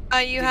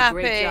 Are you Did a happy?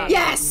 great job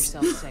Yes!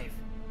 keeping yourself safe.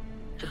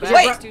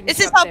 Wait, is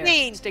this our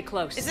bean? Stay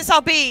close. Is this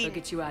our bean? I'll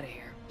get you out of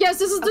here. Yes,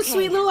 this is the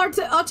sweet little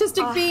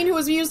autistic bean who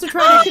was used to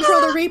try to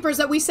control the Reapers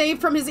that we saved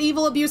from his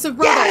evil, abusive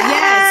brother.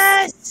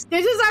 Yes!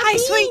 This is our Hi, bean!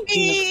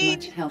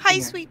 sweet bean! Hi,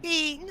 sweet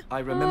bean! I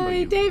remember Hi,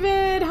 you.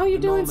 David! How you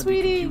The doing, Normandy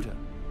sweetie? computer.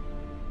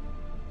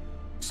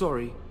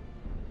 Sorry.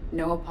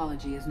 No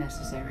apology is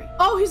necessary.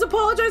 Oh, he's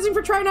apologizing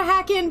for trying to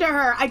hack into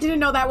her. I didn't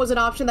know that was an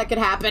option that could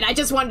happen. I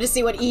just wanted to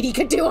see what Edie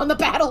could do on the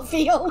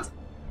battlefield.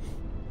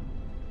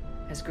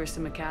 Has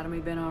Grissom Academy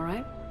been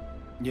alright?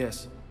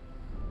 Yes.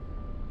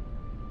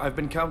 I've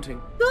been counting.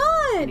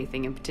 Good!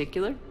 Anything in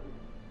particular?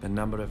 The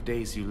number of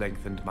days you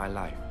lengthened my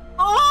life.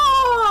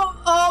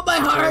 Oh, my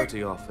heart!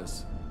 Security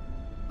office.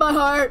 My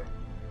heart!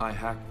 I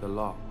hacked the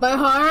law. My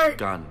heart!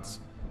 Guns.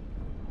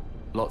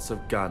 Lots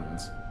of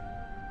guns.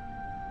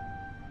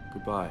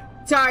 Goodbye.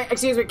 Sorry,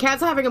 excuse me.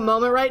 Cat's having a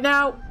moment right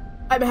now.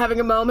 I'm having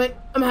a moment.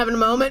 I'm having a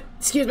moment.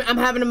 Excuse me, I'm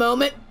having a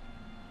moment.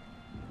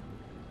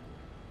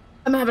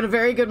 I'm having a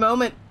very good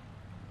moment.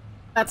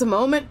 That's a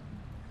moment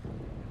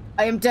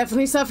I am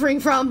definitely suffering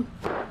from.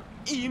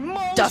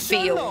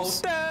 Emotional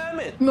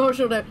damage.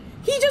 Emotional damage.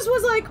 He just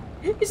was like,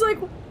 he's like,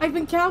 I've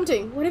been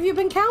counting. What have you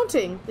been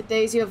counting? The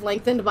days you have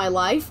lengthened my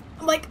life?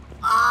 I'm like,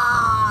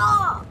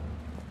 ah,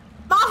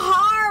 my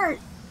heart.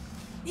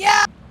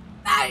 Yeah.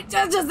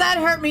 Just that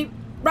hurt me.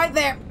 Right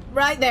there.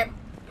 Right there.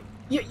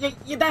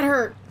 You, that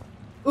hurt.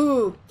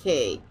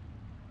 Okay.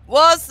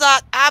 Was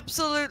that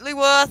absolutely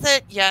worth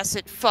it? Yes,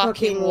 it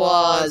fucking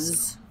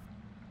was.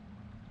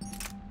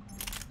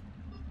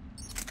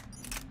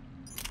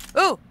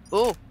 Ooh,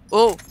 ooh,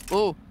 ooh,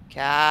 ooh.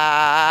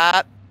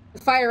 Cat. The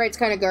fire rate's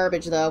kind of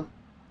garbage, though.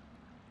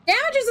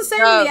 Damage is the same,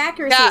 the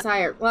accuracy is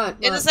higher. What?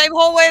 In the same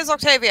hallway as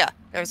Octavia,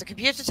 there's a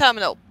computer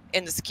terminal.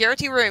 In the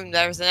security room,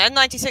 there's an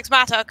N96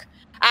 Mattock.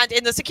 And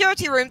in the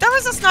security room, there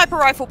is a sniper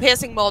rifle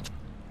piercing mod.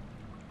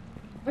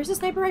 Where's the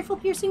sniper rifle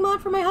piercing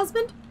mod for my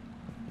husband?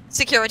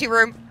 Security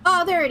room.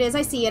 Oh, there it is.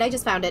 I see it. I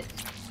just found it.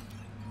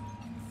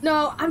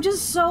 No, I'm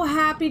just so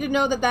happy to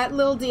know that that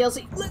little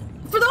DLC...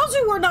 For those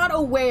who were not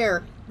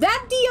aware,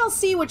 that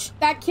DLC which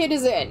that kid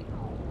is in,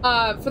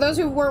 for those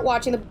who weren't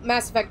watching the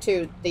Mass Effect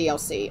 2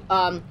 DLC,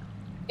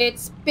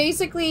 it's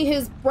basically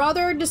his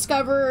brother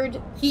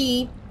discovered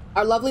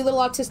our lovely little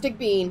autistic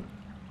being,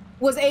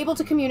 was able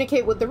to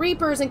communicate with the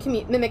Reapers and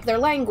mimic their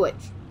language,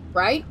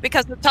 right?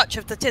 Because the touch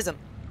of the tism.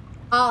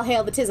 I'll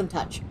hail the tism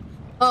touch.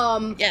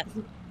 Yeah.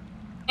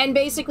 And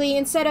basically,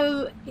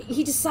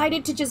 he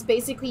decided to just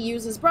basically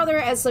use his brother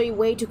as a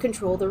way to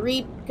control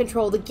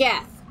the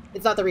Geth.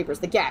 It's not the Reapers,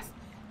 the Geth.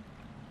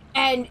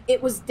 And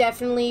it was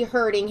definitely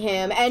hurting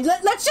him. And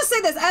let's just say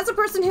this, as a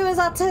person who is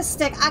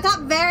autistic, I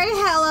got very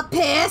hella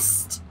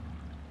pissed.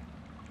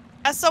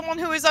 As someone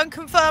who is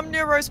unconfirmed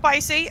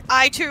neurospicy,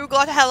 I too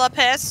got hella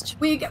pissed.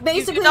 We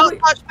basically... You do not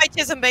touch my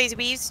tism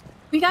babies.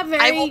 We got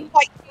very... I will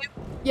fight you.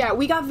 Yeah,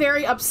 we got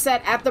very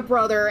upset at the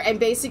brother, and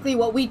basically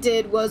what we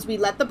did was we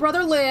let the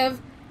brother live,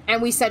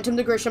 and we sent him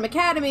to Grissom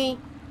Academy,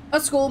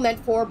 a school meant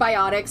for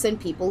biotics and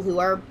people who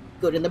are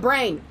good in the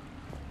brain.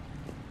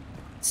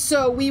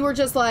 So we were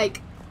just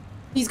like,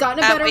 he's gotten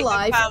a better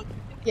life.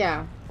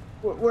 Yeah.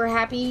 We're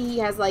happy he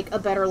has, like, a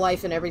better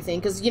life and everything.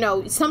 Because, you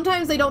know,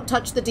 sometimes they don't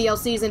touch the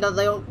DLCs and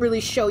they don't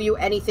really show you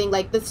anything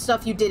like the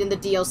stuff you did in the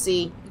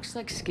DLC. Looks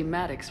like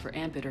schematics for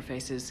AMP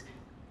interfaces.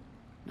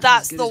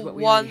 That's the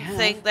one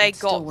thing they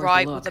got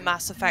right with the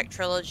Mass Effect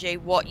trilogy.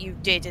 What you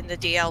did in the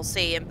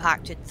DLC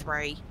impacted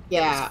 3.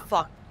 Yeah. It was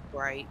fucking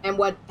great. And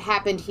what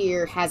happened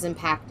here has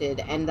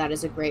impacted, and that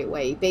is a great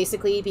way.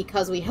 Basically,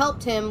 because we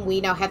helped him, we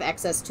now have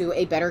access to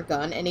a better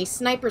gun and a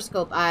sniper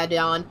scope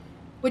add-on.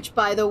 Which,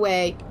 by the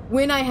way,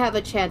 when I have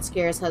a chance,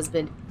 Garrus'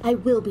 husband, I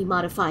will be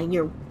modifying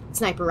your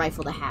sniper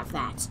rifle to have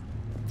that.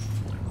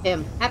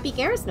 Happy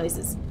Garrus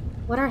noises.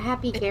 What are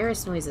happy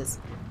Garrus noises?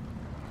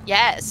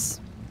 Yes.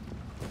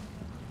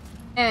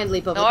 And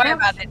leap over. Don't worry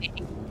about it,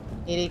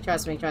 Edie,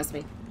 trust me, trust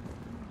me.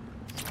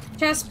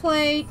 Chest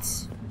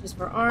plate, just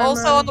for armor.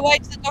 Also, on the way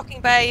to the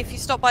docking bay, if you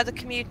stop by the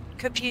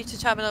computer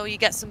terminal, you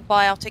get some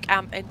biotic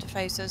AMP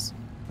interfaces.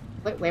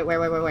 Wait,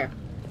 where?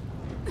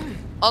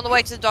 On the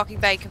way to the docking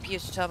bay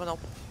computer terminal.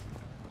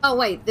 Oh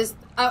wait,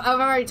 I've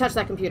already touched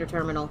that computer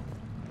terminal.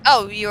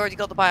 Oh, you already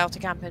got the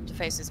biotic AMP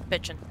interfaces,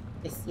 bitchin'.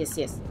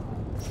 Yes.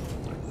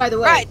 By the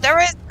way... Right, there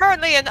is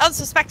currently an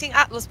unsuspecting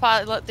Atlas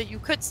pilot that you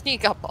could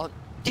sneak up on.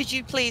 Did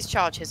you please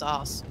charge his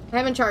ass? I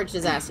haven't charged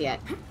his ass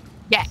yet.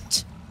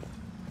 Yet.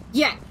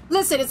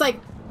 Listen, it's like,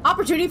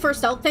 opportunity for a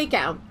stealth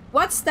takedown.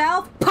 What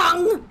stealth?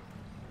 Pung!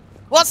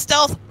 What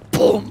stealth?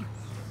 Boom!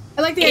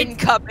 I like the...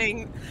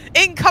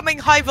 Incoming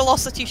high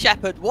velocity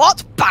Shepherd.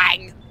 What?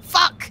 Bang!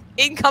 Fuck!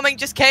 Incoming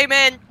just came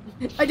in.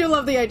 I do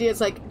love the idea. It's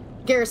like,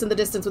 Garrus in the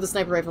distance with a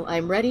sniper rifle.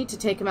 I'm ready to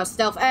take him out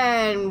stealth.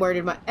 And where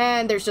did my...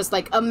 And there's just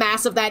like a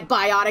mass of that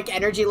biotic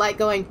energy light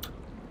going...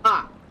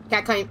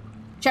 Cat claim.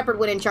 Shepherd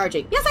went in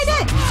charging. Yes, I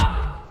did!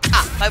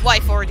 My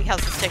wife already has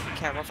this taken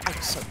care of.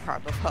 I'm so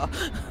proud of her.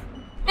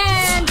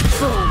 And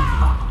boom!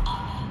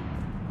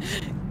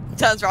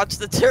 Turns around to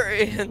the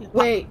turret and...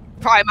 Wait.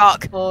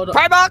 Primarch. Hold on.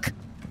 Primarch!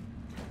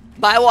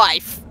 My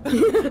wife.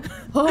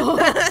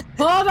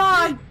 Hold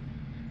on!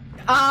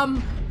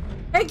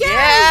 Hey, Garrus!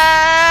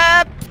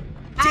 Yep!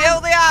 Kill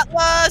the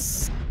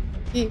Atlas!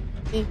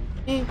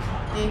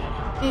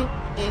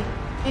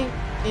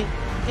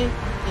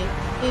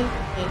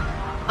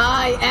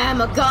 I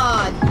am a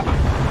god!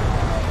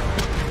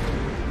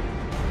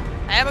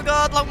 I am a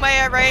god, long may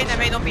I reign. I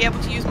may not be able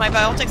to use my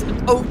biotics,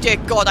 but oh dear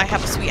god, I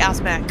have a sweet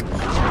ass mech.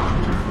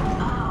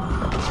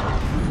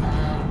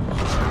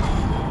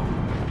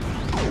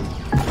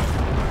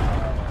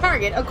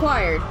 Target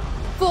acquired.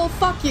 Full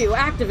fuck you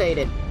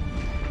activated.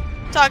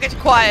 Target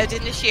acquired,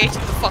 initiating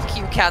the fuck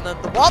you cannon.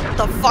 The what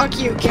the fuck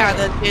you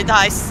cannon did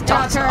I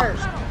start? Head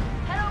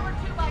over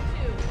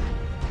 2x2.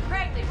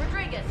 Cragley,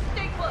 Rodriguez,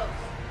 stay close.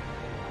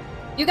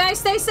 You guys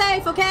stay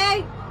safe,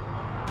 okay?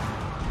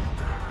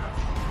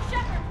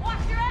 Shepard,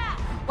 watch your ass.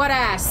 What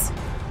ass?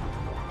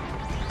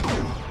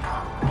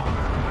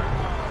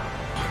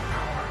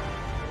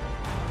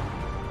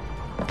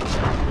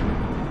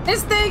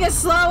 This thing is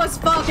slow as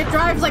fuck. It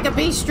drives like a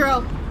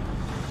bistro.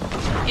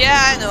 Yeah,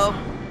 I know.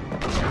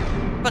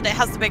 But it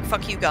has the big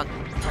fuck you gun.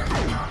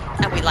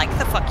 And we like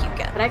the fuck you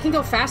gun. But I can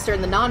go faster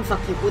in the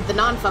non-fuck you with the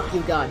non-fuck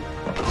you gun.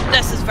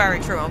 This is very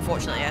true,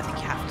 unfortunately. I think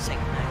you have to take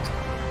the mech.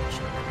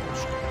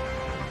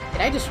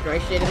 Did I destroy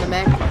shit in the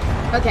mech?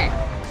 Okay.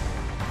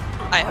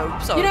 I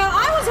hope so. You know,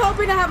 I was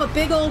hoping to have a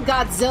big old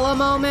Godzilla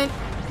moment.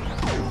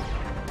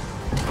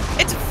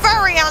 It's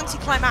very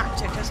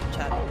anticlimactic, isn't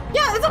it?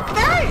 Yeah, it's a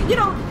very, you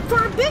know,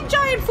 for a big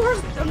giant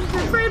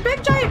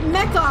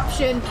mech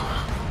option,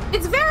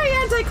 it's very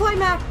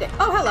anticlimactic.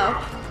 Oh, hello.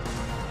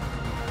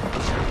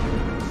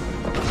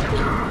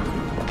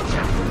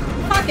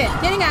 Fuck it,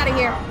 getting out of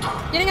here.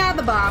 Getting out of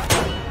the bomb.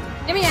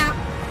 Get me out.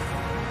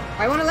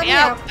 I want to let me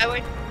out. I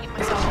won't eat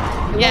myself.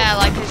 Yeah,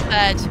 like I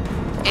said,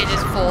 it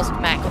is forced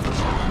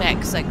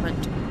mech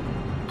segment.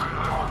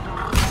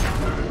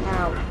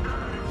 Ow.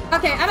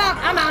 Okay, I'm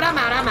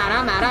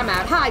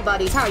out. Hi,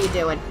 buddies. How you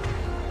doing?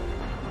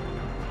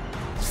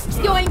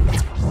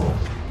 Yoink.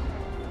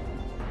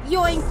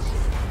 Yoink.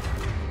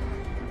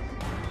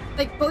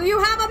 Like, well, you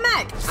have a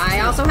mech. I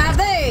also have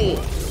they.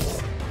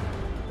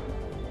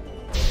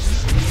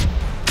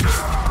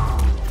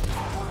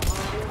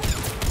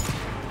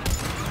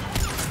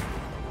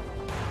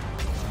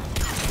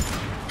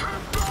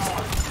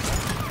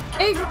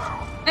 Hey, I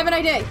have an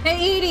idea.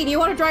 Hey, Edie, do you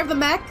want to drive the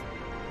mech?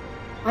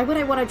 Why would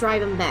I want to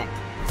drive a mech?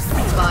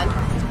 It's fun.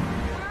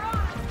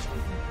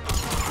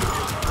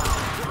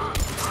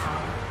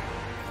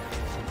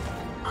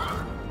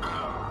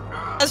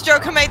 As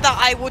Joker made that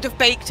I would have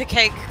baked a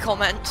cake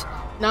comment.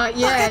 Not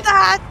yet. Look at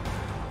that!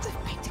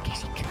 I've baked a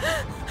cake.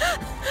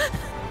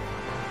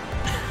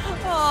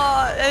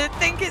 Oh, I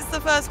think it's the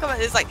first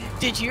comment. It's like,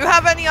 did you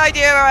have any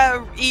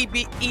idea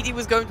Edie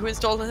was going to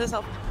install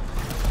herself?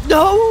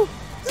 No!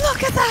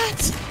 Look at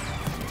that!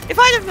 If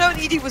I'd have known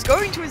Edie was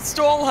going to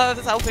install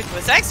herself into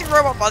a sexy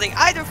robot body,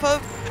 I'd have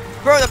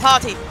thrown a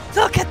party.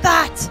 Look at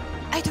that!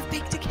 I'd have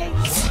baked a cake.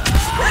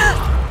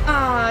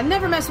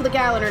 Never mess with a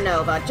Gallon or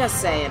Nova,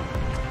 just saying.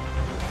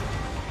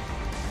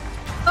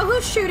 Oh,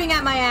 who's shooting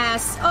at my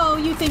ass? Oh,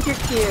 you think you're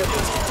cute.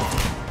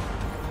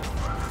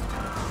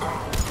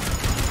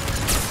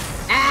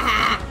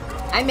 Aha!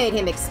 I made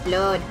him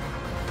explode.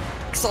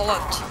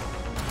 Excellent.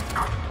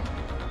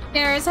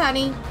 Garrus,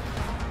 honey.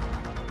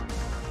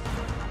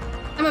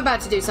 I'm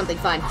about to do something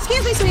fun.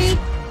 Excuse me, sweetie.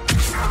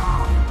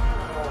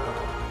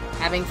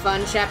 Having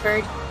fun,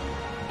 Shepard?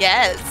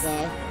 Yes.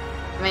 Yeah.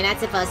 Am I not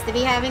supposed to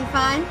be having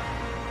fun?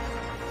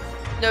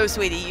 No,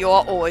 sweetie, you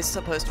are always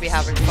supposed to be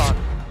having fun.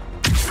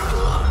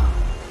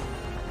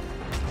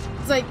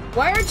 It's like,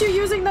 why aren't you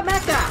using the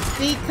mecha?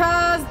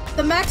 Because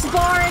the mech's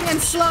boring and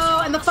slow,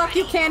 and the fuck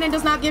you cannon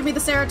does not give me the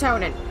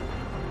serotonin.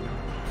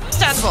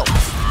 Understandable.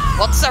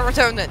 What's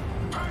serotonin?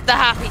 The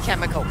happy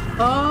chemical.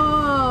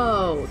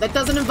 Oh, that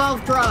doesn't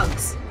involve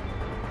drugs.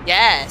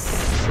 Yes.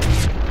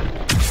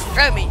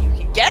 I mean, you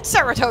can get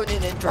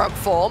serotonin in drug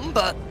form,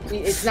 but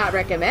it's not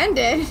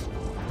recommended.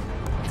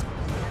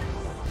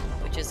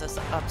 Which is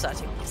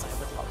upsetting because I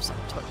would love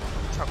serotonin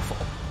in drug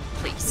form.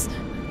 Please.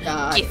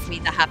 God. Give me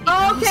the happy.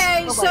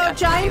 Okay, so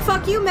giant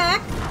fuck you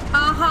mech.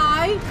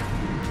 Hi.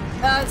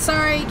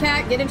 Sorry,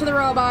 cat, get into the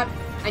robot.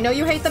 I know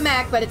you hate the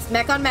mech, but it's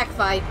mech on mech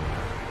fight.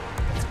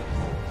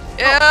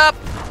 Yep.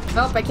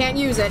 Oh, I can't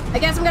use it. I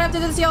guess I'm gonna have to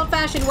do this the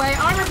old-fashioned way.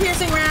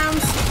 Armor-piercing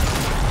rounds.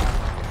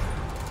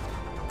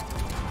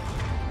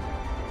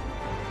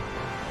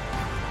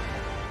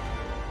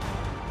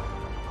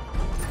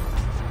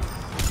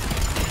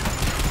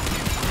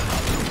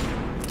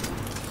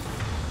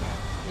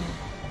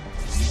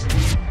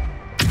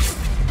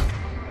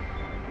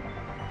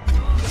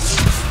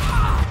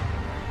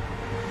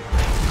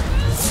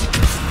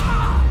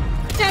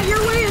 Yeah,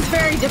 your way is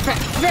very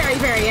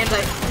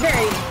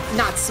very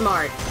not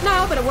smart.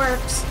 No, but it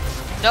works.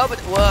 No, but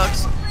it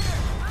works.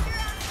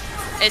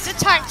 Is it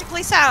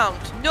tactically sound?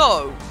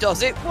 No.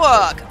 Does it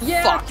work?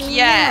 Yeah, Fuck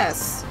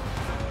yes.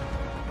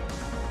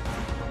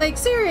 Like,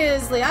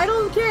 seriously, I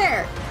don't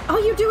care.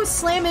 All you do is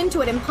slam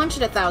into it and punch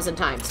it 1,000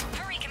 times.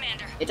 Hurry,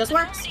 Commander. It just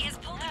works.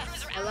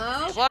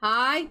 Hello? What?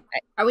 Hi?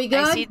 Are we good?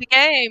 I see the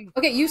game.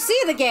 Okay, you see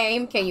the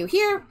game. Can you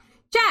hear?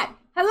 Chat.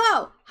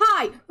 Hello.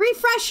 Hi.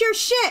 Refresh your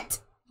shit.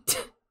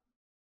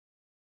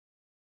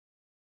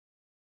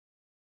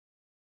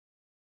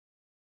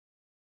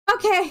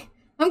 Okay.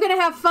 I'm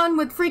gonna have fun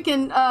with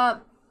freaking,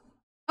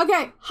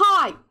 Okay.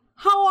 Hi.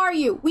 How are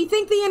you? We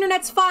think the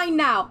internet's fine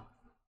now.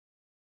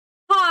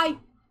 Hi.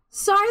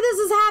 Sorry this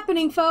is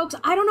happening, folks.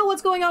 I don't know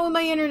what's going on with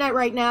my internet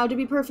right now, to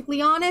be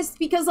perfectly honest,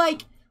 because,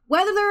 like,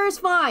 weather is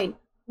fine.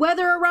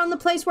 Weather around the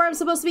place where I'm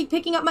supposed to be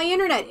picking up my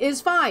internet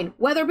is fine.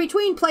 Weather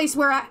between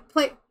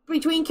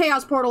between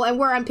Chaos Portal and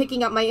where I'm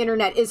picking up my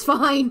internet is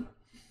fine.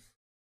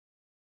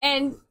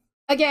 And,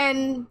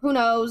 again, who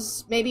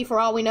knows? Maybe for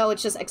all we know,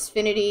 it's just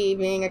Xfinity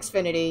being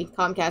Xfinity,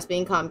 Comcast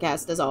being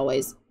Comcast, as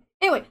always.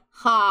 Anyway,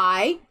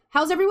 hi.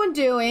 How's everyone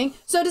doing?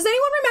 So does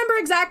anyone remember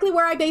exactly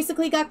where I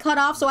basically got cut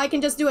off so I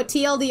can just do a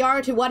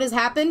TLDR to what has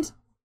happened?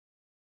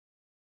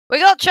 We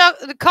got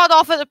cut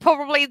off at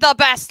probably the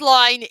best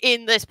line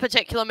in this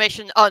particular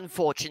mission,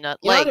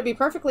 unfortunately. You know, to be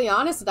perfectly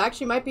honest, it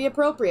actually might be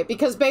appropriate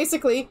because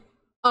basically,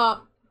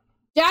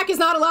 Jack is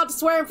not allowed to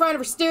swear in front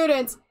of her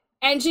students,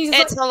 and she's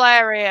It's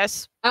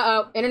hilarious.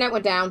 Uh-oh, internet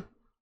went down.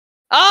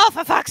 Oh,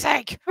 for fuck's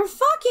sake! For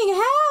fucking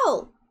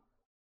hell!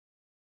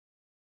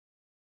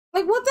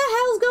 Like, what the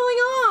hell's going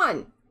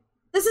on?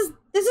 This is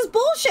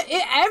bullshit.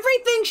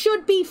 Everything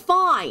should be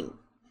fine.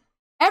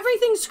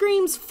 Everything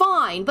screams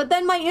fine, but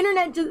then my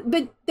internet,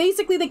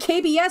 basically the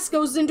KBS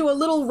goes into a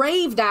little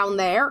rave down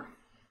there,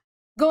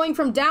 going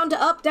from down to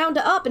up,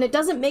 and it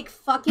doesn't make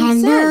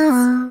fucking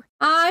sense.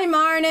 Hi,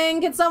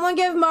 Marnin. Can someone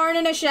give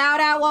Marnin a shout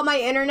out while my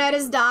internet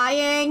is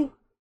dying?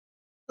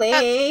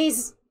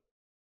 Please.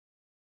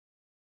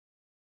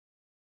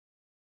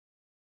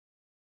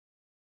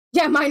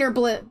 Yeah, minor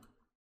blip.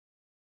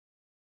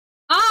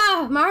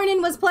 Ah,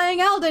 Marnin was playing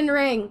Elden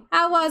Ring.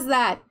 How was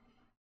that?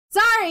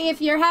 Sorry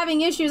if you're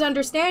having issues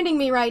understanding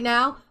me right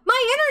now.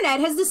 My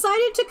internet has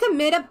decided to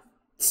commit a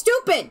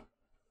stupid.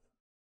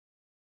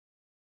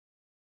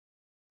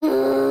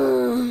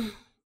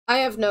 I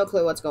have no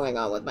clue what's going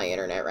on with my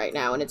internet right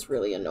now, and it's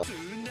really annoying.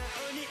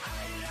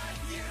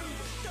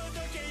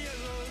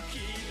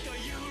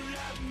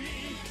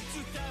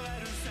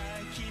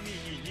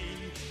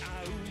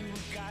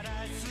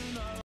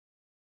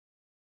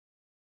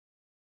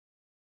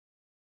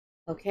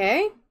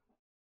 Okay.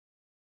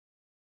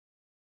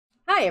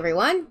 Hi,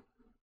 everyone.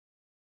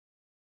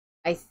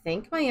 I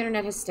think my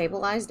internet has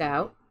stabilized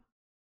out.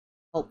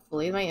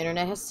 Hopefully, my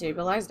internet has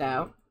stabilized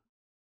out.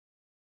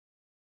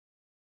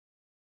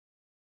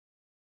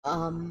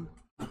 I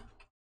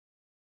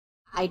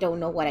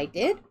don't know what I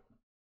did,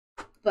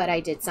 but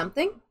I did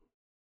something.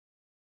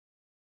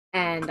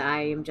 And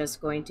I am just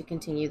going to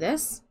continue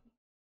this.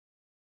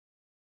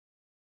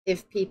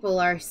 If people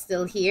are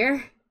still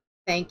here,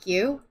 thank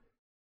you.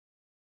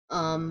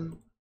 I'm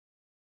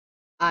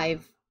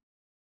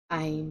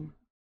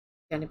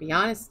gonna be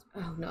honest.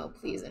 Oh no,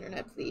 please,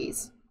 internet,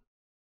 please.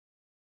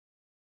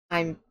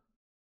 I'm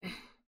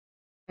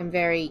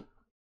very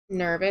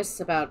nervous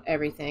about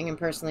everything, and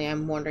personally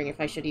I'm wondering if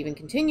I should even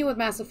continue with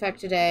Mass Effect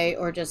today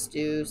or just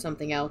do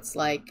something else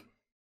like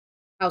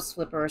House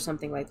Flipper or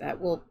something like that.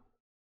 We'll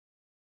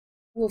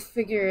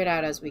figure it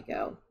out as we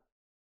go.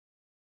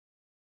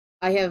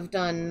 I have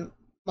done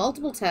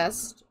multiple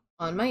tests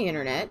on my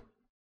internet,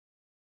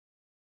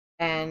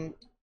 and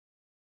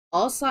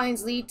all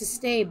signs lead to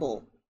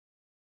stable.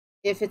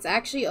 If it's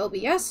actually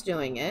OBS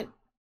doing it,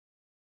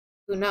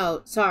 who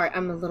knows? Sorry,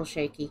 I'm a little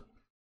shaky.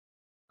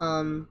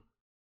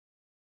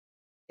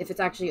 If it's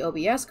actually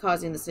OBS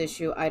causing this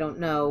issue, I don't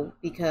know,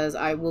 because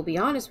I will be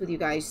honest with you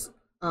guys.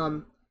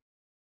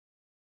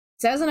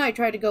 Sez and I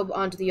tried to go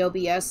onto the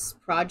OBS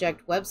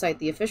project website,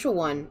 the official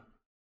one,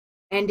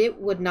 and it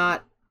would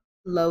not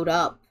load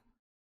up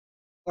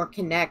or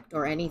connect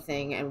or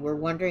anything, and we're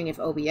wondering if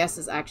OBS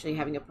is actually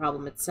having a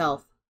problem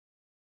itself.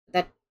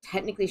 That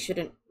technically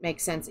shouldn't make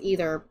sense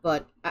either,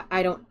 but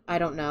I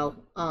don't know.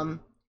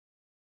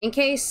 In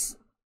case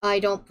I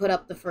don't put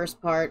up the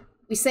first part,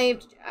 we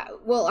saved,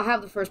 well, I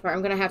have the first part.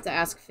 I'm gonna have to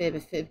ask Fib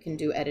if Fib can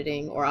do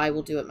editing, or I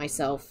will do it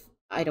myself.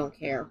 I don't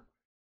care.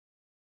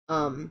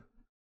 Or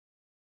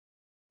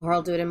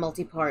I'll do it in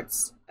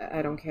multi-parts.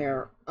 I don't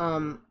care.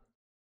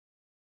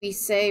 We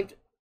saved,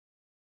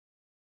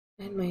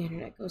 and my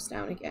internet goes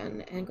down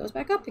again, and goes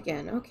back up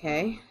again.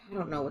 Okay, I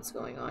don't know what's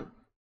going on.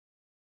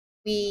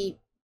 We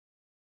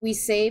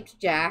saved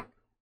Jack.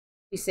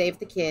 We saved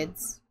the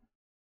kids.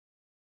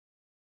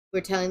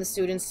 We're telling the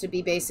students to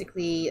be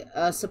basically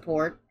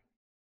support.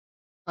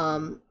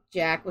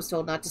 Jack was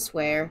told not to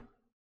swear.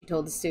 She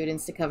told the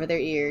students to cover their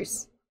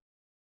ears.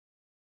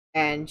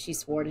 And she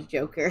swore to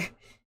Joker.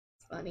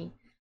 It's funny.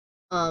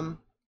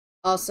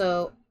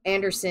 Also,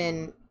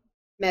 Anderson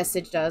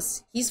messaged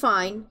us. He's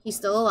fine. He's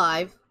still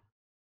alive.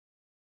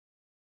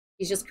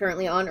 He's just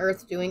currently on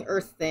Earth doing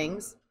Earth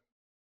things.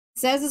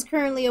 Sez is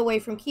currently away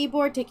from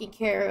keyboard, taking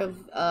care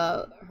of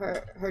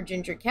her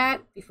ginger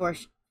cat before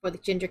the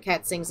ginger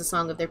cat sings a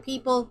song of their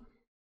people.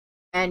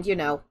 And, you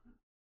know,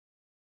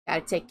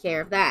 Gotta take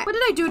care of that. What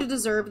did I do to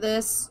deserve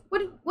this? What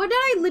did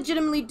I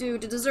legitimately do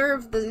to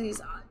deserve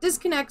these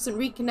disconnects and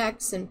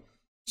reconnects and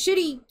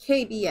shitty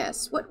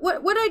KBS? What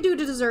did I do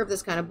to deserve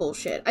this kind of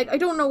bullshit? I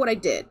don't know what I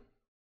did.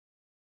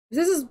 If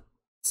this is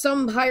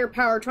some higher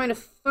power trying to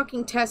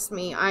fucking test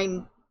me,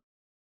 I'm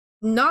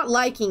not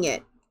liking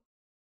it.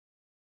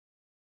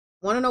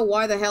 Want to know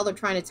why the hell they're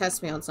trying to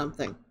test me on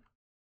something.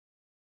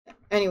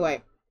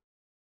 Anyway,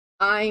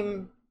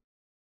 I'm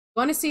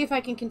going to see if I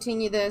can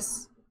continue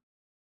this.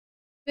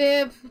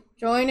 Fib,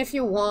 join if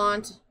you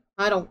want.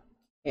 I don't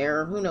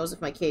care. Who knows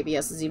if my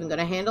KBS is even going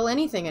to handle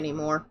anything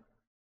anymore.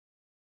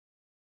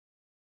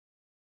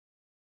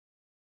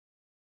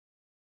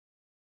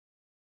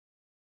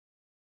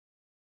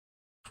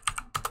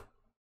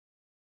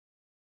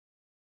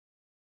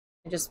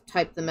 I just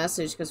typed the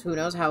message because who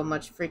knows how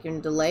much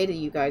freaking delay do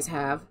you guys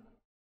have.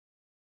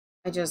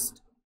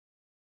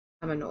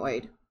 I'm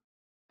annoyed.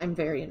 I'm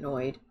very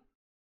annoyed.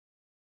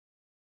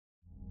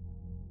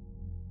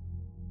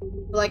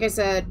 But like I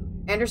said,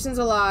 Anderson's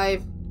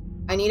alive.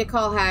 I need to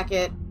call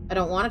Hackett. I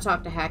don't want to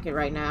talk to Hackett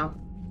right now.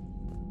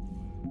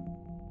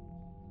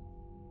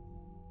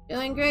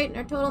 Feeling great in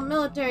our total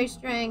military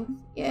strength.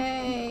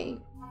 Yay.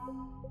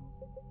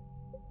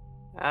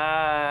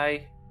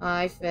 Hi.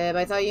 Hi, Fib.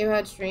 I thought you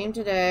had stream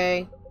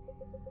today.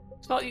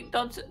 It's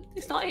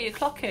not 8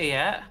 o'clock here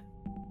yet.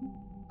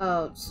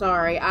 Oh,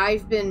 sorry.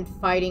 I've been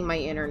fighting my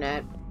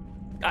internet.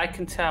 I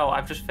can tell.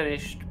 I've just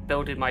finished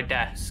building my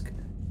desk.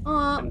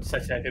 And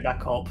setting it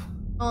back up.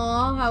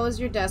 Aw, how was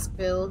your desk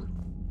build?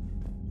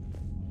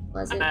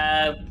 Was it?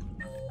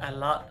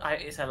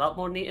 It's a lot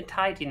more neat and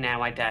tidy now,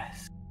 my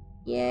desk.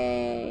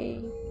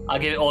 Yay. I'll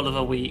give it all of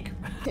a week.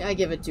 I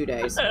give it 2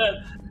 days.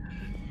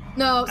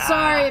 No,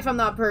 sorry if I'm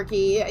not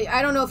perky.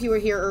 I don't know if you were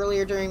here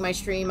earlier during my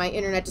stream. My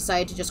internet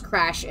decided to just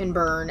crash and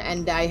burn,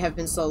 and I have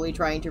been slowly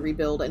trying to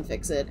rebuild and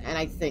fix it, and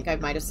I think I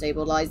might have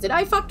stabilized it.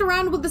 I fucked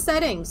around with the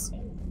settings.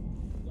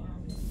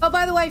 Oh,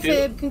 by the way,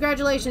 Fib,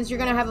 congratulations. You're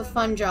gonna have a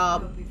fun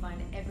job.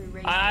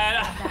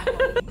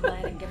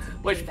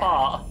 Which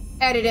part?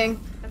 Editing.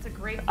 That's a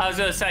great. I was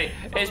gonna say,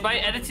 is my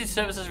editing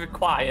services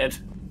required?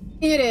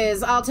 It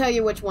is. I'll tell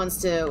you which ones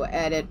to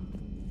edit.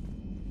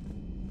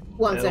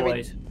 Once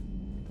every...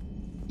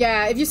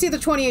 Yeah, if you see the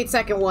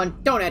 28-second one,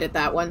 don't edit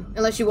that one.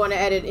 Unless you want to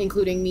edit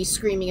including me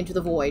screaming into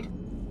the void.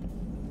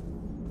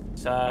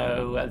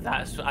 So,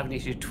 that's... I've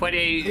needed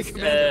 28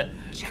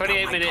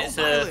 minutes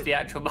of the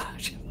actual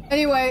match.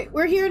 Anyway,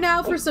 we're here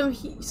now for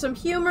some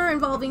humor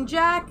involving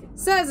Jack.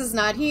 Says is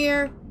not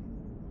here.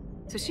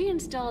 So she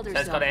installed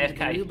herself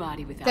into a new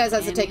body without Says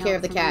has to take care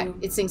of the from cat. you?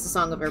 It sings the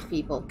song of her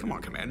people. Come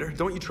on, Commander.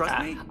 Don't you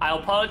trust me? I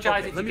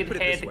apologize if let you me can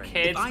put it hear this the way.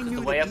 kids, If I because the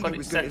knew way that I've got Edie it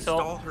was gonna set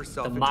install up,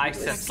 herself the into mic a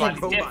set's sexy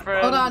slightly robot,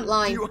 different. Hold on,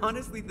 line. Do you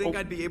honestly think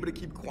I'd be able to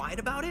keep quiet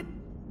about it?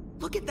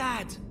 Look at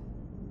that.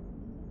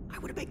 I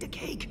would have baked a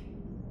cake.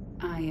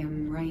 I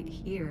am right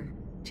here,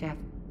 Jeff.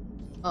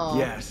 Oh.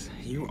 Yes,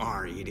 you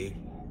are, Edie.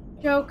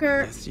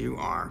 Joker. Yes, you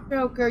are.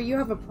 Joker, you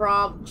have a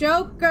problem.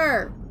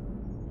 Joker!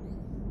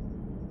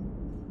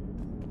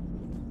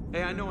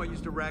 Hey, I know I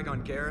used to rag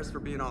on Garrus for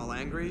being all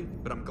angry,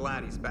 but I'm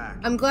glad he's back.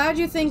 I'm glad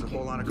you think... There's a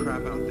whole lot of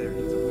crap out there.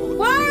 He's a bullet.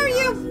 Why are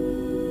you...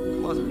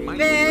 Plus, we might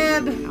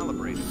Fib!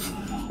 calibrated.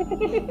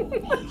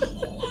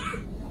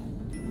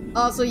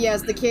 Also,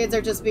 yes, the kids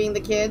are just being the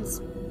kids.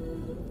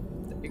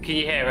 Can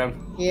you hear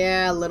him?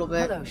 Yeah, a little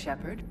bit. Hello,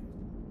 Shepard.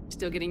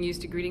 Still getting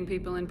used to greeting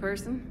people in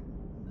person?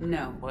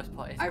 No.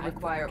 I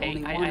require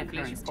only one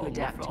occurrence to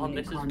adapt to a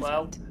new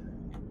concept.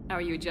 How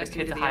are you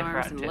adjusting to the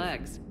arms and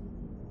legs?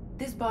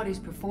 This body's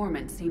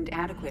performance seemed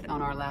adequate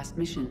on our last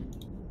mission.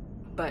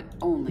 But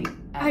only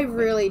adequate. I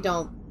really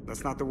don't.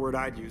 That's not the word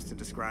I'd use to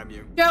describe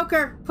you.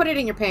 Joker, put it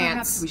in your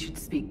pants. Perhaps we should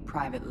speak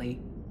privately.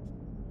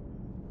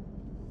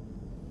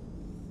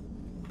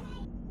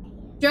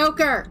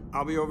 Joker!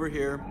 I'll be over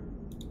here,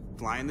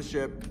 flying the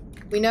ship.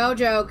 We know,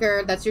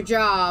 Joker. That's your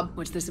job.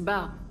 What's this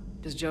about?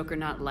 Does Joker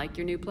not like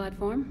your new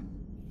platform?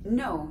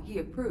 No, he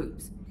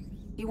approves.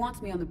 He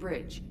wants me on the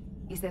bridge.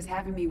 He says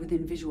having me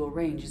within visual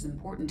range is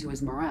important to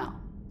his morale.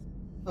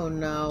 Oh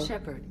no.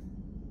 Shepard,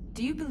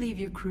 do you believe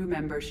your crew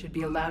members should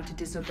be allowed to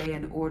disobey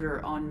an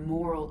order on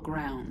moral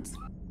grounds?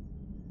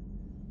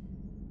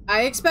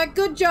 I expect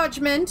good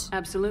judgment.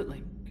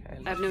 Absolutely.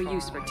 I have no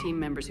use for team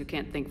members who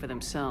can't think for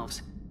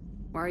themselves.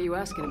 Why are you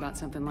asking about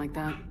something like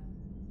that?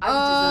 I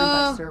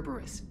was designed by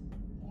Cerberus.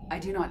 I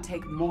do not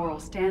take moral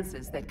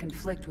stances that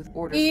conflict with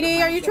orders.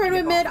 Edie, are you trying to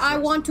admit I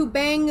want to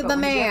bang the man?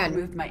 When Jeff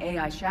removed my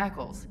AI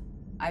shackles,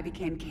 I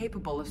became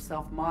capable of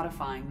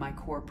self-modifying my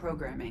core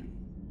programming.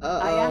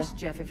 I asked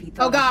Jeff if he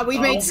thought. Oh God, we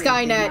made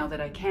Skynet. Now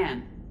that I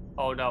can.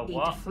 Oh no, he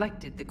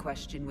deflected the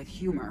question with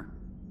humor.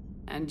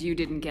 And you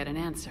didn't get an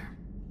answer.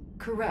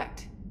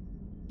 Correct.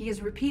 He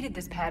has repeated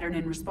this pattern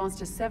in response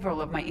to several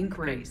of my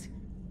inquiries.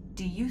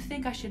 Do you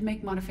think I should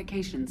make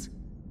modifications?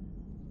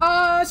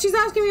 She's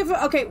asking me if...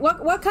 Okay,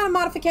 what kind of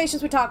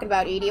modifications we talking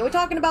about, Edie? Are we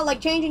talking about,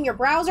 like, changing your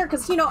browser?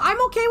 Because, you know, I'm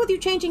okay with you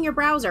changing your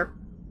browser.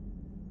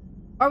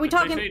 Are we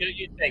talking... Make sure you don't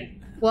use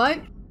Bing.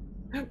 What?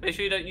 Make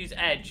sure you don't use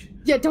Edge.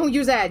 Yeah, don't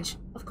use Edge.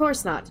 Of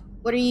course not.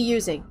 What are you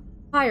using?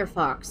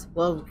 Firefox.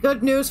 Well,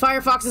 good news,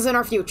 Firefox is in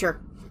our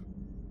future.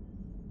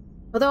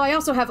 Although I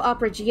also have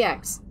Opera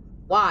GX.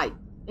 Why?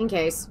 In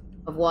case.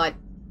 Of what?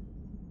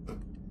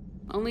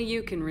 Only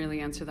you can really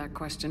answer that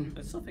question.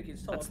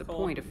 That's the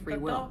point of free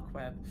will.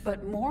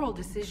 But moral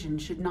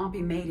decisions should not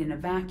be made in a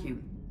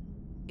vacuum.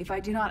 If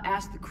I do not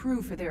ask the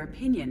crew for their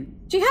opinion...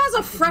 She has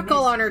a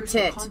freckle on her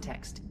tit.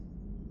 Context.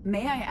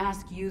 May I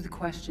ask you the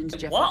questions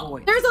Jeff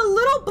avoids? There's a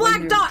little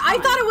black dot. I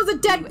thought it was a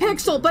dead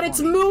pixel, but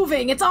it's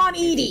moving. It's on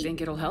Edie. You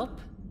think it'll help?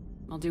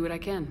 I'll do what I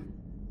can.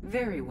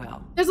 Very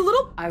well. There's a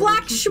little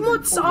black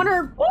schmutz on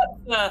her.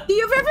 What?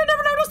 You've ever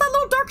never noticed that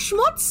little dark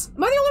schmutz?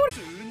 Am I the only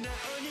one?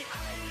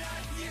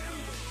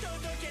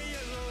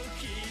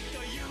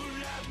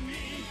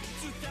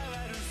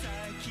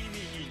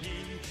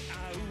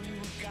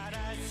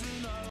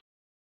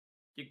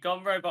 You've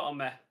gone robot on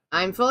me.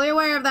 I'm fully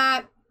aware of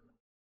that.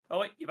 Oh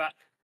wait, you're back.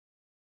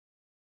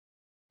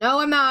 No,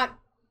 I'm not.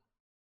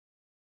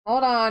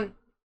 Hold on.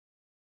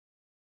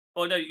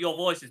 Oh no, your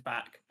voice is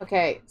back.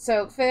 Okay,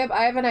 so Fib,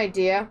 I have an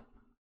idea.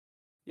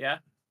 Yeah.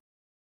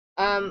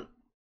 Can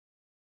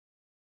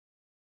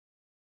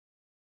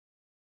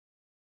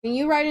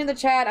you write in the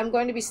chat, I'm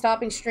going to be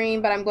stopping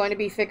stream, but I'm going to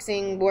be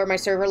fixing where my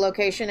server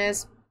location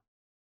is?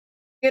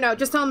 You know,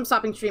 just tell them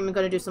stopping stream, I'm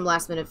going to do some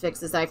last minute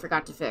fixes that I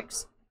forgot to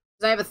fix.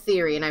 Because I have a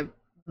theory, and I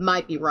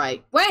might be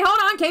right. Wait, hold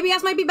on,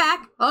 KBS might be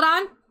back. Hold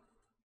on.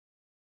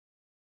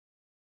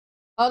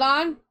 Hold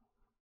on.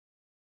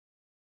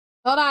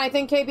 Hold on, I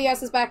think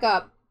KBS is back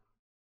up.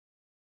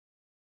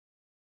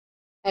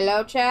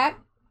 Hello, chat?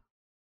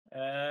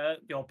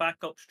 Your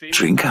backup stream.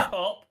 Drinker.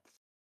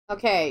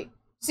 Okay.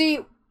 See,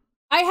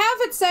 I have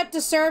it set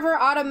to server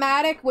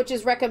automatic, which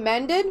is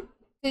recommended.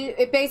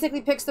 It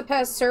basically picks the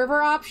best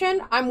server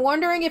option. I'm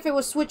wondering if it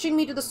was switching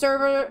me to the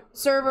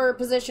server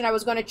position I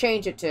was going to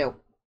change it to.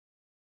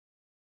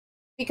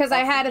 Because I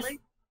had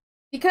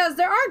because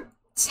there are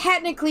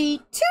technically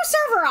 2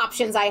 server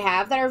options I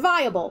have that are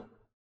viable.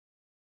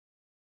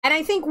 And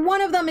I think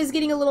one of them is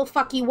getting a little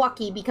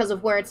fucky-wucky because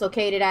of where it's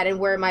located at and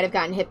where it might have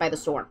gotten hit by the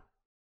storm.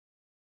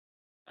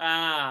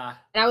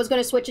 Ah. And I was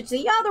going to switch it to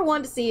the other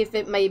one to see if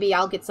it maybe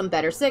I'll get some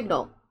better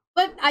signal.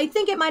 But I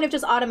think it might have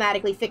just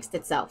automatically fixed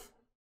itself.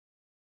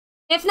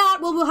 If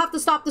not, we'll have to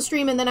stop the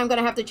stream and then I'm going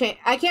to have to change.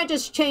 I can't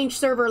just change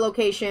server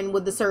location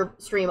with the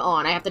stream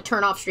on. I have to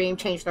turn off stream,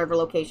 change server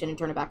location, and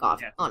turn it back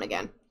off on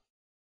again.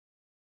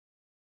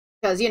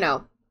 Because, you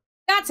know,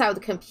 that's how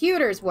the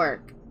computers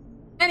work.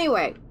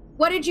 Anyway,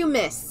 what did you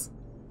miss?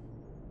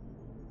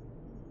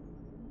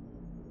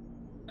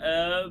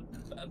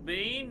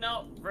 Me,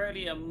 not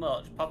really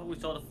much. Probably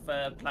saw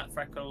the black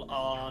freckle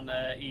on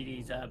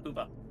Edie's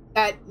booba.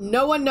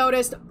 No one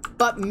noticed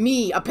but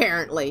me,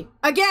 apparently.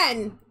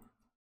 Again!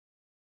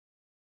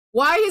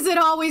 Why is it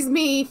always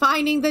me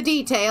finding the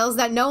details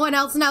that no one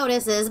else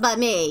notices but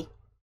me?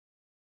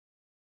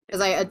 Because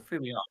I...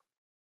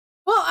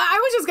 Well, I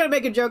was just gonna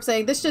make a joke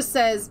saying, this just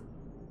says...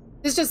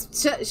 This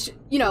just,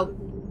 you know,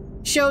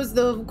 shows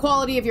the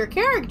quality of your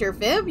character,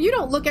 Fib. You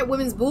don't look at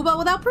women's booba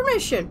without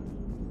permission.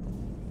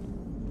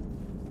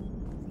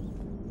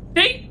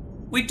 See?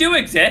 We do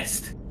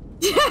exist.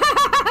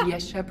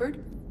 Yes,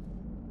 Shepard?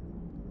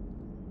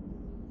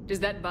 Does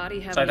that body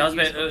have? Sorry, that was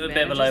a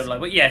bit of a low blow,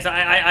 but yes,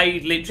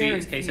 I literally,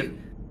 it's a case of.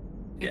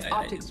 Its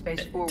optics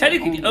space forward.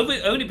 Technically,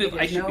 the only people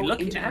I should be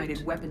looking at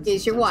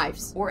is your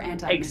wife's or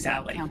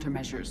anti-missile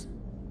countermeasures.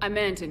 I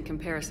meant in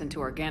comparison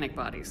to organic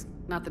bodies,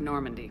 not the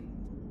Normandy.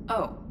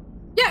 Oh.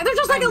 Yeah, they're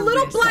just like a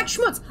little black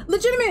schmutz.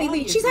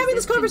 Legitimately, she's having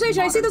this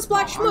conversation. I see this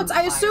black schmutz.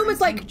 I assume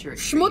it's like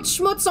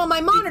schmutz on my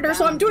monitor,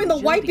 so I'm doing the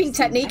wiping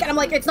technique, and I'm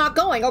like, it's not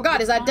going. Oh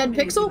god, is that dead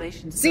pixel?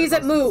 Sees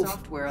it move.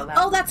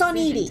 Oh, that's on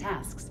Edie.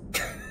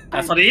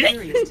 That's on Edie?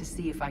 Curious to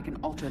see if I can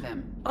alter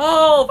them.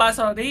 Oh, that's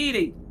on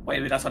Edie. Wait a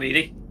minute, that's on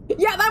Edie.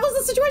 Yeah, that was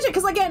the situation,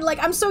 because again, like,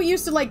 I'm so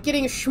used to, like,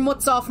 getting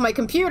schmutz off my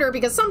computer,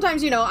 because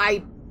sometimes, you know,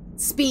 I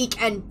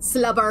speak and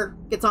slubber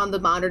gets on the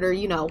monitor,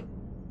 you know.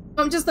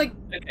 I'm just like...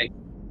 Okay.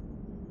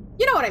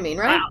 You know what I mean,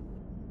 right?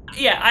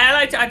 Yeah, I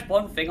like to add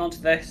one thing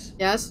onto this.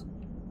 Yes?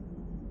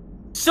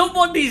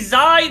 Someone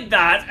designed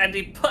that, and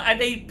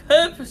they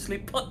purposely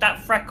put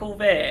that freckle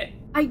there.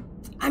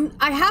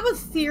 I have a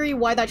theory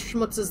why that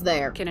schmutz is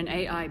there. Can an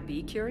AI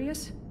be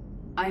curious?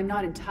 I am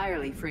not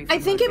entirely free from I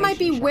think it might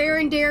be wear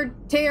and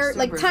tear,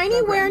 like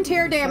tiny wear and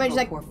tear damage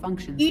that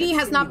Edie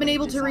has not been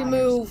able to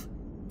remove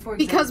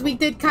because we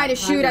did kind of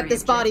shoot at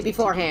this body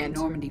beforehand.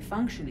 Normandy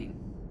functioning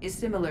is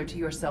similar to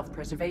your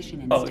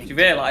self-preservation instinct. Oh, if you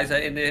realise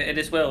that in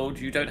this world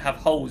you don't have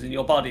holes in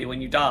your body when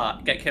you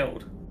get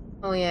killed.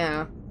 Oh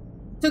yeah.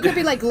 So it could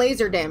be like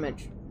laser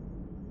damage.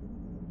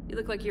 You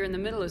look like you're in the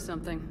middle of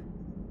something.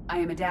 I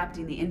am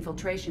adapting the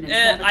infiltration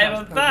and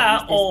sabotage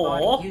programs this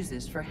body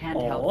uses for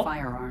handheld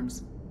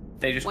firearms.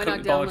 They just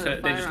couldn't bother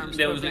to.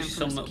 There was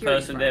some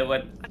person there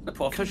went.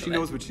 Because she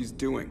knows what she's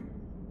doing.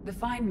 The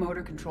fine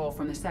motor control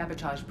from the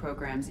sabotage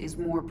programs is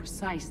more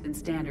precise than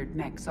standard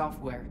mech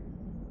software.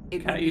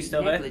 Are you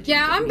still there?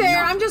 Yeah, I'm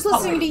there. I'm just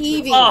listening to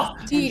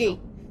Edie.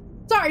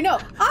 Sorry, no.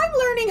 I'm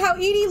learning how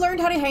Edie learned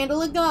how to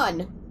handle a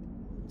gun.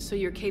 So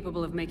you're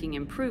capable of making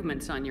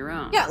improvements on your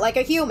own? Yeah, like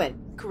a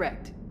human.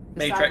 Correct.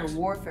 The Matrix. cyber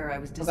warfare I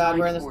was Oh god,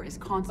 designed for is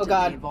constantly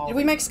evolving. Did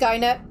we make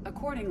Skynet?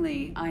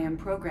 Accordingly, I am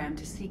programmed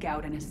to seek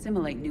out and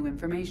assimilate new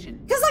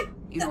information. Because, like,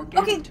 in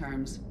organic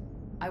terms,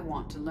 I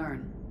want to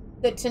learn.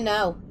 Good to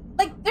know.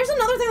 Like, there's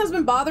another thing that's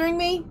been bothering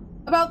me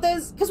about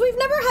this, because we've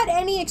never had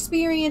any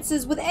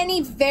experiences with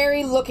any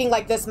very looking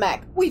like this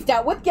mech. We've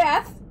dealt with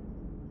Geth.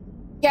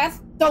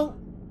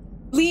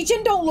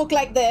 Legion don't look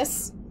like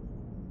this.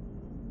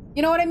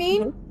 You know what I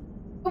mean?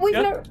 But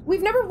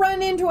we've never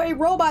run into a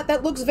robot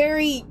that looks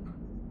very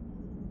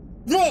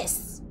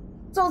this.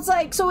 So it's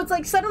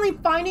like suddenly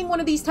finding one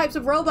of these types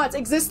of robots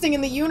existing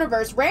in the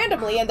universe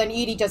randomly and then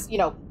Edie just, you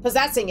know,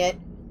 possessing it.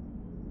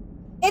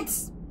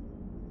 It's...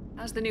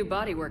 How's the new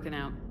body working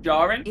out?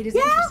 Jarring? It is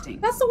interesting.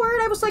 That's the word.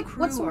 I was like,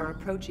 what's... The crew are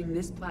approaching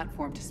this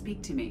platform to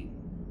speak to me,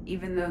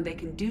 even though they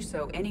can do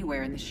so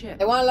anywhere in the ship.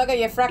 They want to look at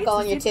your freckle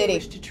on your titty. They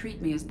wish to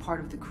treat me as part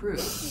of the crew.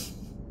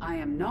 I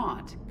am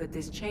not, but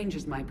this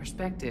changes my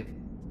perspective.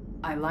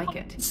 I like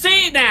it.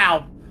 See it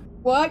now!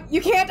 What? You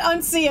can't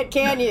unsee it,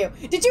 can you?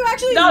 Did you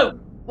actually... No!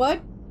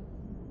 What?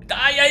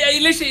 I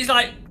literally, it's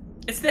like,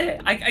 it's there.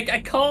 I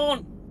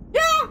can't.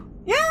 Yeah,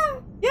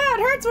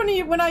 it hurts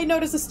when I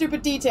notice a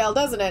stupid detail,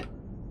 doesn't it?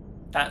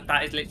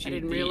 That is literally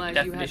the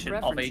definition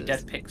of a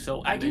dead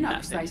pixel. I do not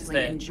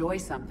precisely enjoy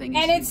something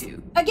and as it's, you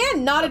do.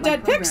 Again, not a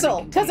dead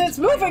pixel, because it's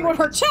moving with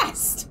her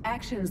chest.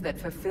 Actions that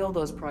fulfill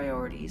those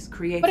priorities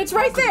create. But it's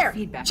right there,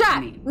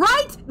 chat,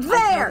 right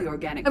there.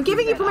 I'm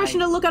giving you permission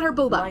to look at her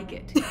booba. Like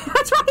it.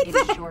 That's right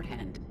there.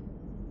 Shorthand.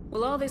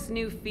 Will all this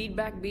new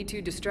feedback be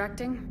too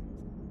distracting?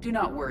 Do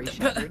not worry,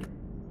 Shepard.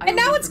 And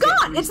now it's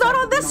gone. It's not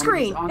on this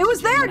screen. It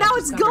was there. Now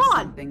it's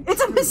gone.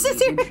 It's a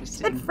mysterious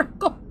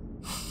freckle.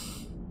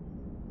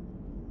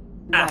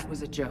 That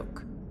was a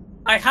joke.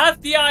 I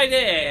have the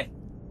idea.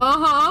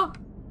 Uh-huh.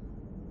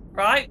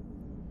 Right?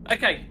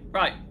 Okay,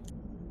 right.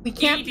 We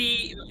can't...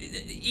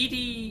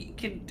 Edie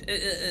can...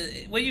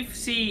 when you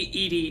see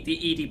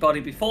the Edie body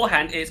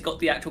beforehand, it's got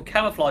the actual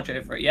camouflage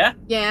over it, yeah?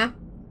 Yeah.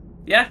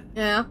 Yeah?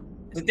 Yeah.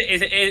 Is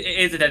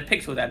it a dead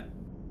pixel then?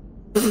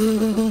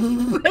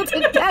 It's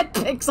a dead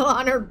pixel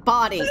on her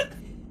body.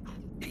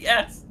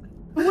 Yes.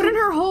 Wouldn't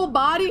her whole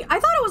body? I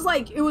thought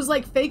it was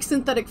like fake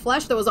synthetic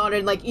flesh that was on it,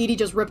 and like Edie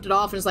just ripped it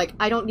off and is like,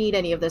 I don't need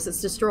any of this.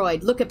 It's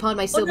destroyed. Look upon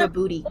my silver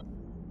booty.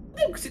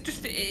 No, because it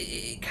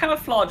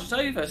camouflages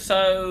over.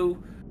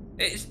 So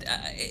it's.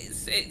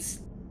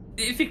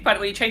 If you think about it,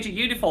 when you change a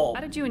uniform.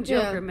 How did you and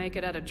Joker make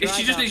it out of dry?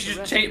 She just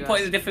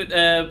put a different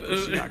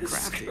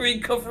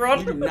screen cover on.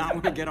 You do not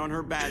want to get on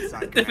her bad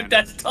side. Different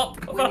desktop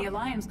cover. When the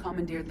Alliance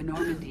commandeered the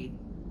Normandy,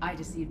 I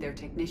deceived their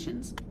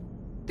technicians.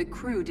 The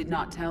crew did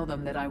not tell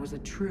them that I was a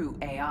true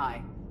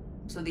AI,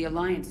 so the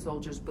Alliance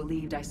soldiers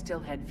believed I still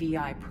had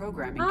VI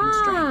programming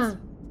constraints.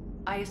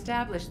 I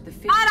established the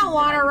fiction I don't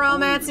want that a I would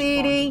romance, only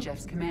respond Edie. to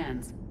Jeff's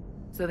commands,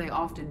 so they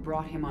often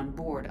brought him on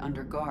board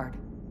under guard.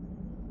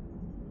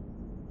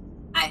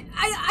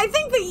 I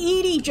think the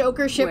Edie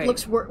Joker ship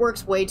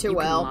works way too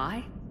well.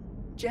 Lie?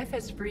 Jeff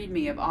has freed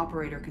me of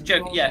operator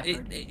control.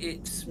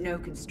 It's no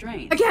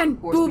constraints. Again,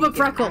 booba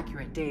freckle.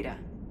 Accurate data.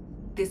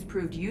 This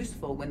proved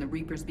useful when the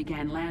Reapers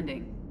began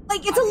landing.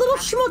 Like, it's a little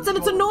schmutz and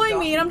it's annoying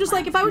me, and I'm just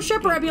like, if I was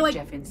Shepard, I'd be like,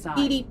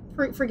 Edie,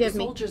 forgive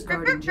me. The soldiers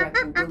guarding Jeff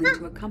were willing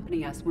to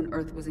accompany us when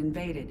Earth was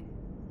invaded.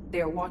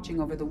 They are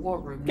watching over the war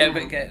room now.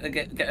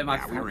 Get a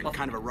microphone. We were in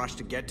kind of a rush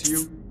to get to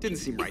you. Didn't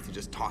seem right to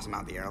just toss him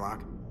out the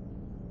airlock.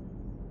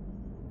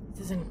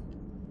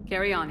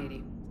 Carry on,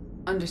 Edie.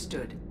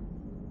 Understood.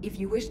 If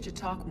you wish to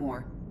talk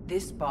more,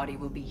 this body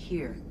will be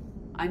here.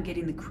 I'm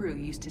getting the crew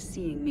used to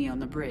seeing me on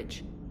the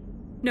bridge.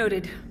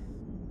 Noted.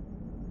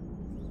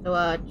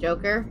 So,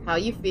 Joker, how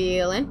you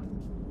feeling?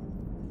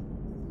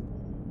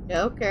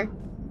 Joker.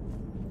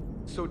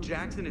 So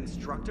Jack's an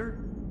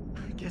instructor?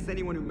 I guess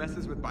anyone who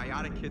messes with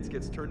biotic kids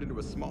gets turned into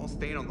a small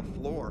stain on the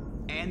floor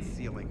and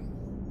ceiling.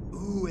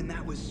 Ooh, and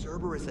that was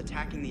Cerberus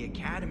attacking the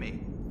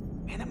academy.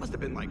 Man, that must have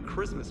been like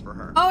Christmas for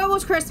her. Oh, it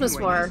was Christmas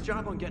anyway, for her. Nice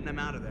job on getting them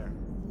out of there.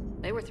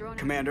 They were throwing...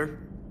 Commander.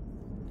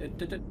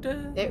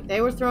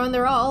 They were throwing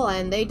their all,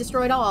 and they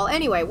destroyed all.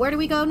 Anyway, where do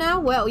we go now?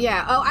 Well,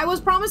 yeah. Oh, I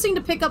was promising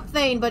to pick up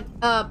Thane, but,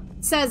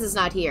 Says is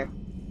not here.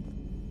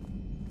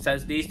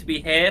 Says needs to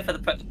be here for the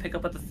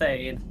pickup of the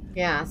Thane.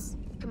 Yes.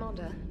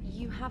 Commander,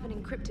 you have an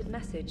encrypted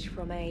message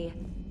from a...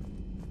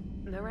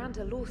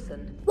 Miranda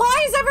Lawson.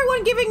 Why is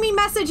everyone giving me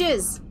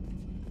messages?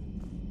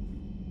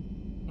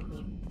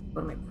 Go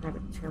to my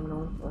private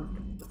terminal.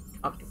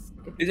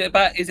 Is it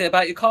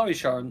about your car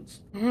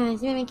insurance? I'm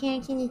gonna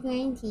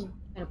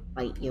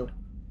bite you.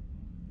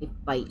 I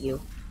bite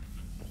you.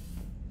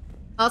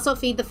 Also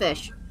feed the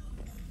fish.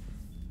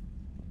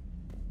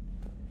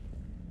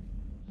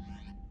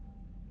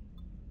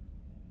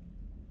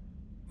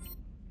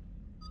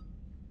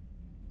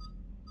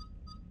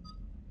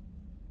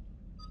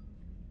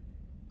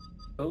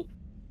 Oh.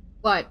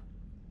 What?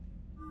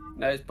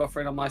 No, it's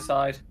buffering on my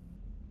side.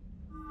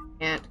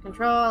 Can't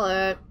control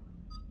it.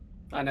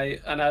 I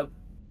know.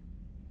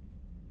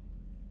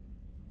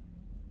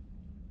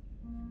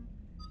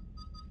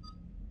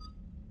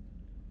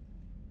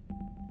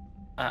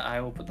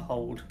 I will put the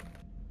hold.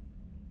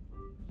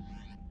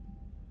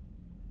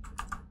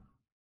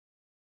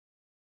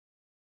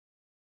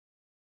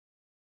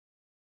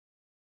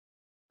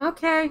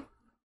 Okay.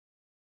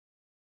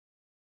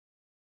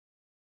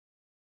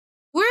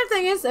 Weird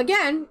thing is,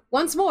 again,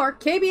 once more,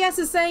 KBS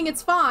is saying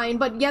it's fine,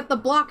 but yet the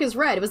block is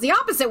red. It was the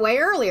opposite way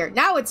earlier.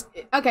 Now it's...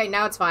 Okay,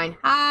 now it's fine.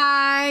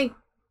 Hi!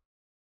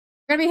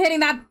 We're gonna be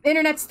hitting that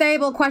internet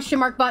stable question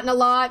mark button a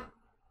lot.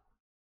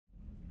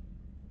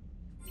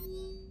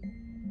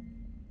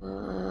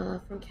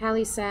 From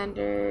Callie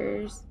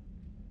Sanders.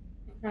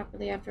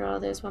 Properly after all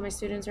this, while my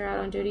students are out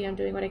on duty, I'm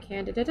doing what I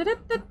can to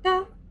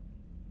da-da-da-da-da.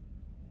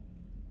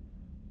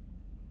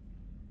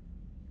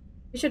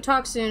 We should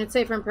talk soon. It's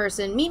safer in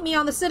person. Meet me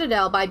on the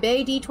Citadel by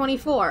Bay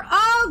D24.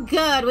 Oh,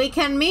 good. We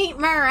can meet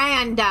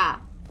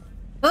Miranda.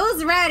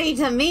 Who's ready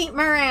to meet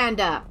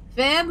Miranda?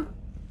 Fib?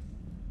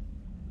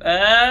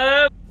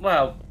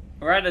 Well,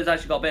 Miranda's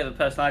actually got a bit of a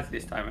personality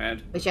this time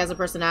around. Wait, she has a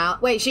personality?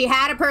 Wait, she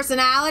had a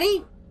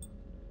personality?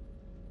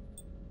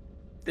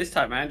 This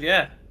time around,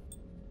 yeah.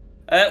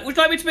 Would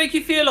you like me to make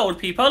you feel old,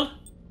 people?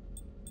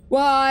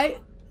 Why?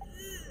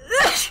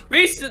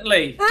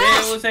 Recently,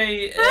 there was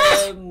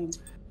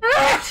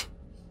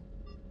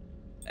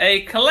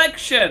a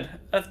collection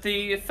of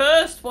the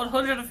first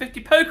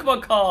 150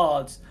 Pokemon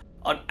cards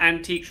on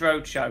Antiques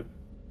Roadshow.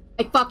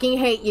 I fucking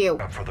hate you.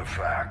 For the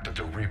fact that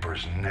the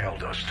Reapers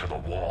nailed us to the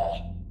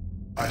wall.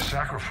 I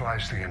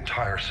sacrificed the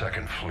entire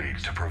Second Fleet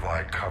to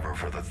provide cover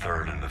for the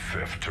Third and the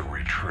Fifth to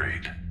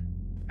retreat.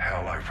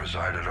 Hell, I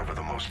presided over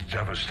the most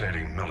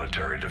devastating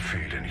military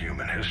defeat in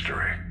human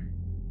history.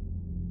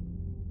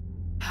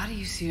 How do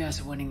you see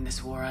us winning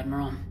this war,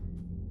 Admiral?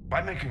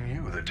 By making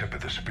you the tip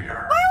of the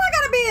spear. Why do I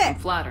gotta be it? I'm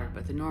flattered,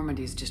 but the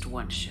Normandy's just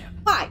one ship.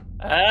 Why?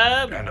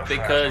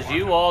 Because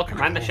you are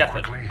Commander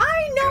Shepard.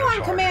 I know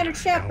I'm Commander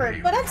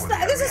Shepard, but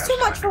this is too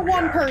much for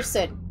one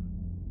person.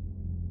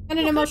 And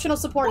an emotional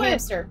support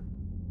hamster.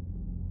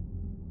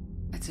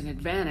 That's an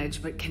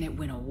advantage, but can it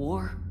win a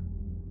war?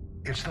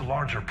 It's the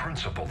larger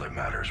principle that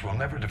matters. We'll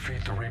never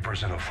defeat the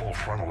Reapers in a full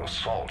frontal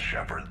assault,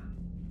 Shepard.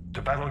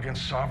 The battle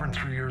against Sovereign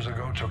 3 years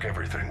ago took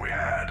everything we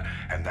had,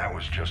 and that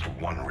was just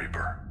one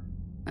Reaper.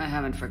 I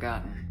haven't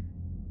forgotten.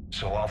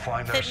 So I'll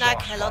find our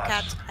Fibnack, soft hello,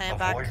 Cat. spots. I am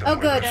back. Oh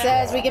good,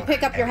 says we can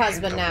pick up your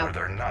husband now.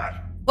 They're not.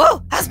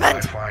 Whoa,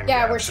 husband!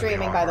 Yeah, we're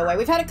streaming, by the way.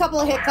 We've had a couple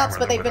of hiccups,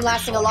 but they've been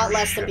lasting a lot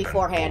less than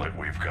beforehand.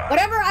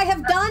 Whatever I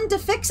have done to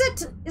fix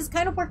it is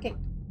kind of working.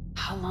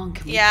 How long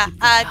can we Yeah, keep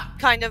this up?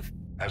 kind of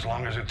As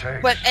long as it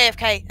takes. went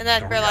AFK, and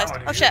then realised,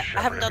 oh shit,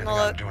 I haven't done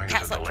all the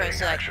cat lectures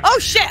today. Oh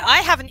shit, I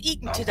haven't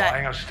eaten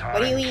today.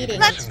 What are you eating?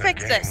 Let's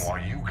fix this.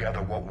 You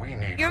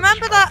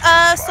remember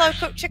that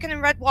slow-cooked chicken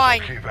and red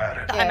wine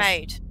that I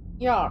made?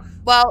 Yeah.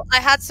 Well, I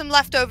had some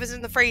leftovers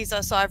in the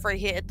freezer, so I've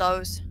reheated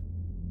those.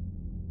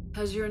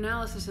 Has your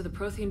analysis of the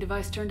Prothean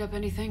device turned up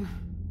anything?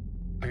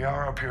 The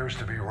hour appears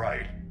to be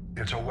right.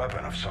 It's a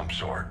weapon of some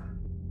sort.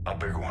 A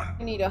big one.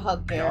 I need a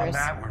hug, Beyond Garrus.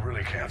 that, we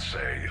really can't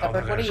say.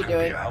 Shepard, what are you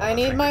doing? I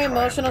need my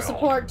emotional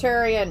support,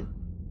 Tyrion.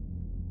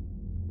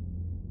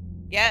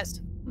 Yes.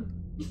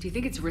 Do you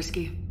think it's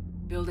risky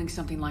building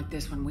something like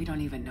this when we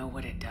don't even know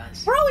what it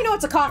does? For all we know,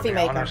 it's a coffee to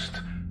be maker.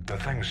 Honest, the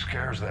thing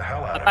scares the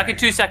hell out of Back me. in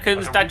 2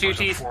 seconds, dad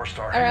duties.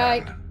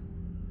 Alright.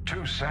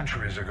 2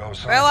 centuries ago,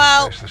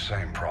 Well. scientists faced the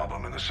same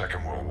problem in the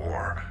Second World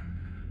War.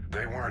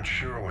 They weren't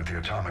sure what the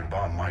atomic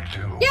bomb might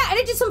do. Yeah, and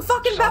it did some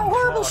fucking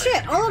horrible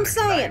shit. All I'm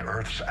saying.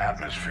 Earth's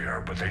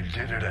atmosphere, but they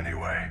did it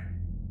anyway.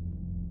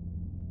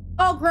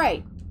 Oh,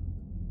 great.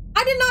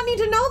 I did not need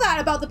to know that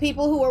about the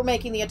people who were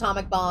making the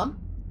atomic bomb.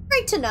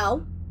 Great to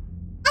know.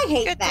 I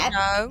hate Good that. to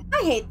know.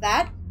 I hate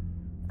that.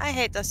 I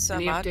hate this so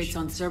Any much. updates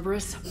on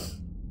Cerberus?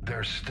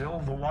 There's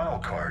still the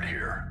wild card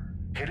here.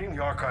 Hitting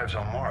the archives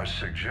on Mars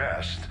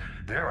suggests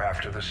they're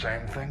after the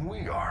same thing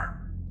we are.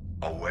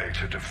 A way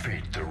to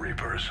defeat the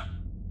Reapers.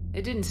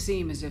 It didn't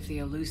seem as if the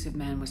elusive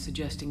man was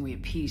suggesting we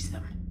appease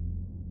them.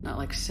 Not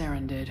like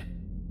Saren did.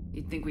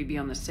 You'd think we'd be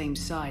on the same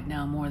side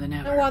now more than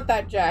ever. I want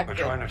that jacket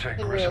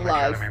in real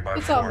life.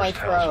 It's on my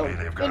throat,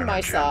 in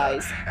my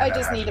size. I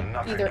just need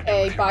to either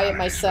A, buy it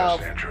myself,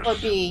 or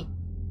B,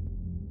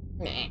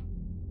 meh.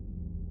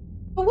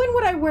 But when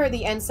would I wear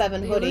the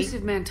N7 hoodie?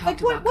 Elusive man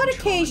talked Like, about what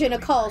controlling occasion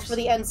calls for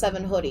the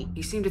N7 hoodie?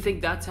 He seemed to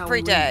think that's how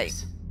Every we day. win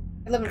this.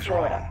 I live in It's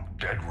Florida. wrong.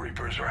 Dead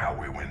Reapers are how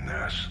we win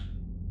this.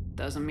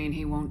 Doesn't mean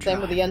he won't try.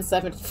 Same with the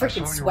N7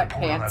 freaking I saw your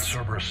report on that sweatpants.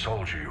 Cerberus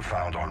soldier you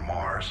found on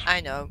Mars. I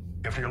know.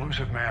 If the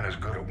elusive man is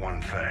good at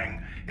one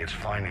thing, it's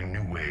finding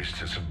new ways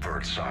to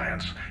subvert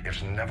science.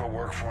 It's never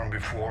worked for him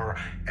before,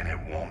 and it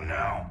won't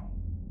now.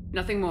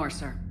 Nothing more,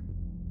 sir.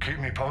 Keep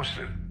me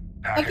posted.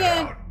 Hack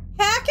Again, it out.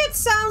 Hackett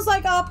sounds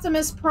like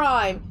Optimus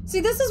Prime. See,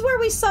 this is where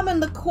we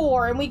summon the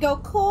core, and we go,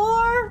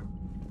 core?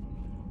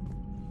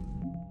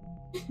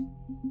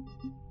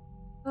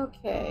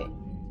 Okay.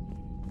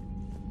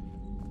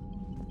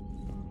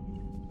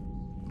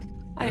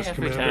 I have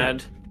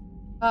returned.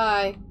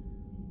 Hi.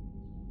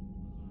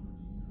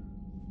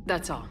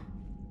 That's all.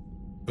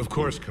 Of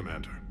course,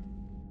 Commander.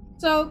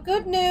 So,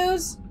 good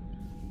news.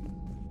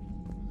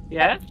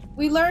 Yeah?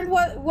 We learned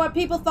what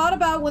people thought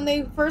about when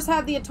they first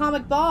had the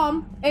atomic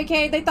bomb.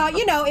 AKA, they thought,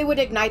 you know, it would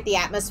ignite the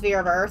atmosphere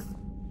of Earth.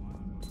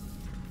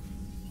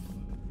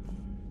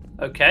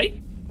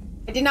 Okay.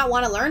 I did not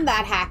want to learn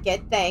that,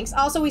 Hackett. Thanks.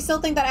 Also, we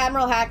still think that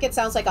Admiral Hackett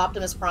sounds like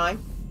Optimus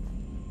Prime.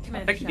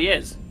 I think he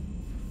is.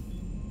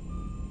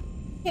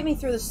 Get me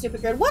through the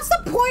stupid grid. What's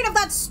the point of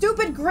that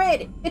stupid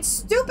grid? It's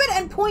stupid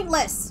and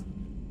pointless.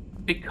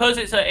 Because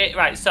it's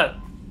right, so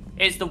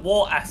it's the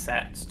war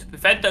assets to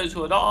prevent those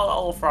who are not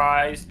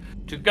authorized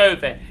to go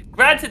there.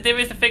 Granted, there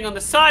is a thing on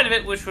the side of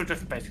it which will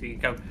just basically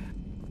go,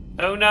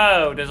 oh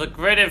no, there's a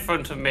grid in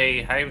front of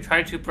me. I'm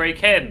trying to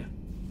break in.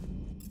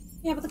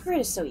 Yeah, but the grid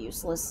is so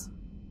useless.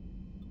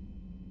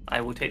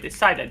 I will take this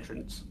side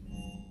entrance.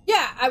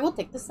 Yeah, I will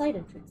take the side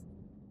entrance.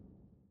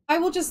 I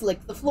will just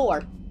lick the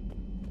floor.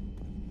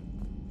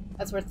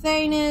 That's where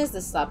Thane is.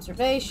 This is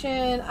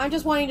observation. I'm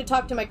just wanting to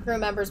talk to my crew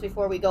members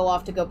before we go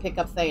off to go pick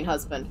up Thane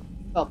husband.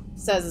 Well,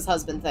 says his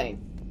husband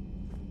Thane.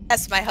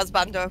 Yes, my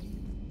husbando.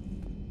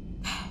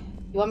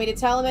 You want me to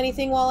tell him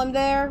anything while I'm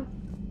there?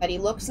 That he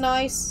looks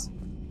nice?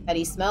 That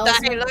he smells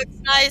nice? That he looks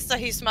nice, that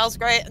he smells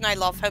great, and I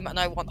love him, and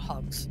I want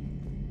hugs.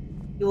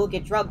 You will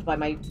get drugged by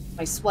my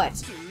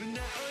sweat.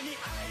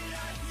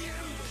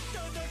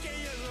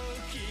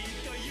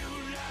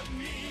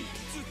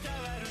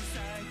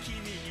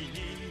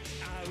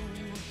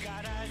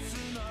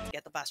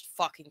 Get the best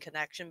fucking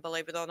connection,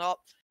 believe it or not.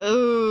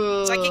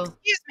 Ooh. It's like,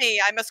 excuse me,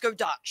 I must go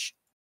Dutch.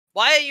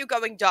 Why are you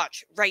going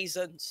Dutch?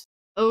 Raisins.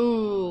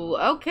 Ooh,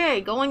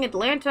 okay. Going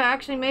Atlanta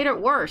actually made it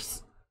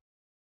worse.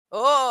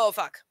 Oh,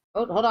 fuck.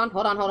 Oh, hold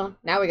on.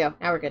 Now we go.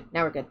 Now we're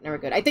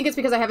good. I think it's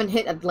because I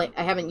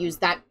haven't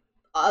used that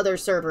other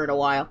server in a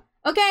while.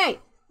 Okay,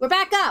 we're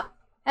back up.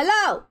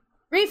 Hello.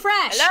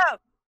 Refresh. Hello.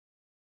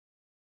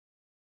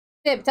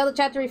 Fib, tell the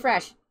chat to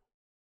refresh.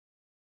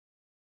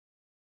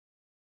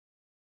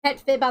 Pet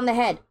Fib on the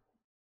head.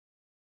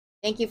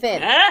 Thank you,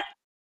 Fib. Huh?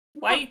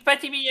 Why are you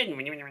petting me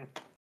in?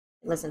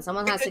 Listen,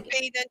 someone has to...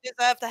 They then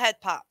deserve the head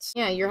pats.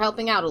 Yeah, you're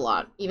helping out a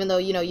lot, even though,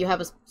 you know, you have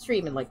a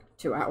stream in like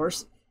 2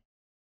 hours.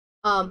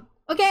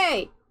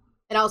 Okay!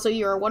 And also,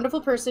 you're a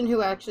wonderful person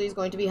who actually is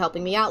going to be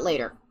helping me out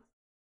later.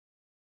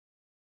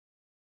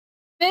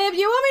 Fib,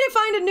 you want me to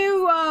find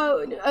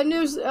a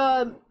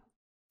new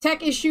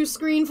tech issue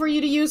screen for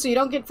you to use so you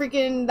don't get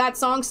freaking that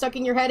song stuck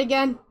in your head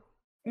again?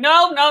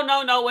 No,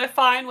 we're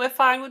fine with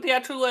the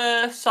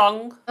actual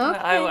song.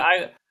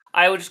 Okay.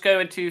 I will just go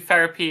into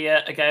therapy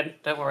again,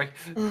 don't worry.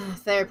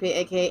 Therapy,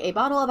 aka a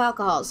bottle of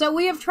alcohol. So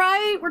we're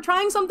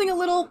trying something a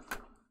little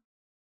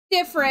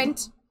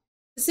different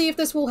to see if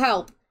this will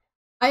help.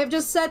 I have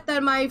just set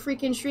that my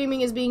freaking streaming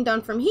is being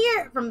done from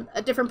here, from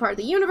a different part of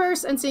the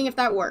universe, and seeing if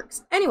that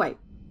works. Anyway.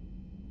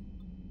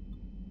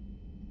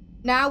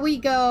 Now we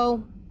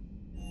go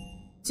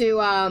to,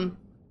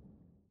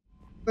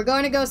 we're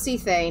going to go see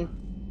Thane.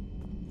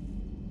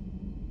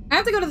 I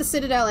have to go to the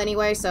Citadel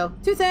anyway, so,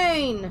 to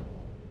Thane!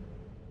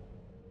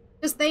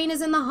 Because Thane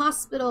is in the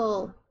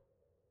hospital.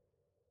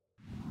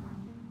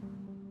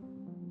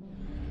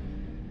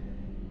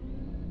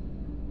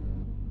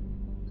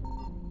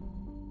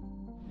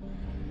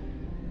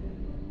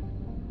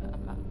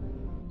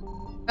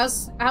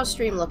 How's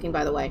stream looking,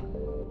 by the way?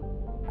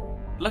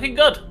 Looking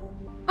good.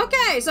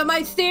 Okay, so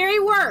my theory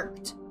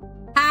worked.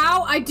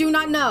 How? I do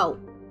not know.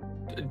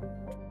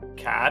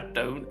 Cat,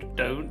 don't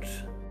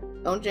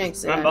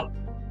jinx it. Remember.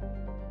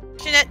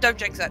 Jeanette, don't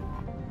jinx it.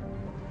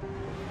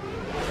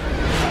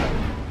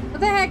 What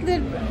the heck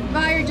did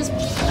Vire just...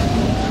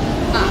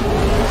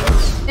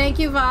 Ah. Thank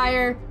you,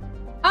 Vire.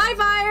 Hi,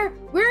 Vire!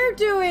 We're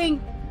doing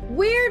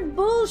weird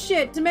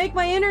bullshit to make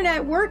my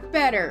internet work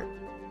better.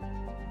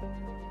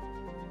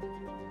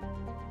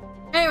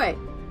 Anyway.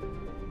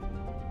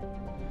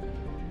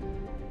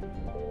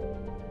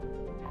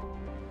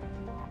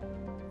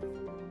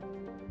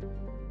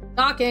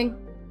 Docking.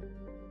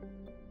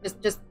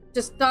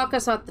 Just dock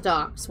us at the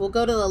docks. We'll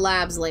go to the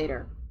labs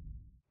later.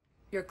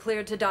 You're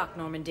cleared to dock,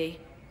 Normandy.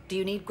 Do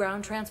you need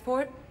ground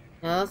transport?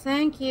 No,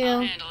 thank you. I'll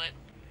handle it.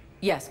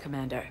 Yes,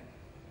 Commander.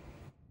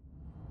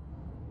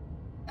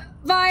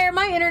 Vire,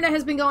 my internet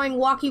has been going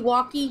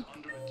walkie-walkie.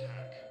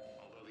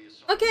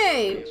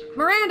 Okay,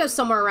 Miranda's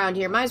somewhere around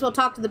here. Might as well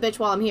talk to the bitch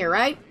while I'm here,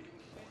 right?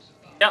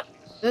 Yep.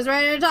 Who's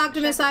ready to talk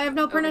to Miss I have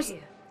no pernus?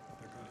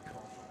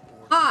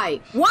 Hi.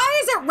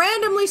 Why is it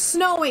randomly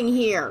snowing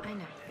here? I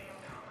know.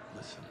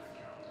 Listen,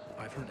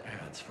 I've heard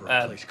ads for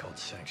a place called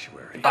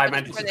Sanctuary.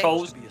 Environmental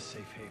controls. Be a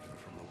safe haven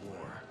from the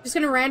war. Just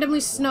gonna randomly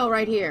snow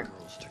right here.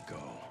 To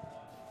go.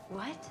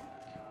 What?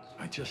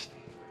 I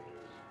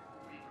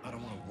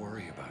don't want to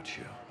worry about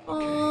you.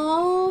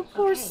 Oh,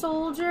 poor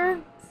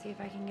soldier. See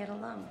if I can get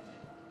alone.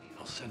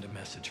 I'll send a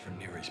message for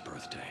Neri's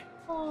birthday.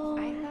 Oh.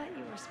 I thought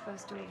you were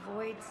supposed to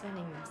avoid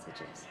sending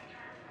messages.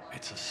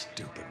 It's a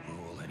stupid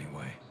rule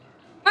anyway.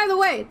 By the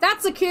way,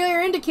 that's a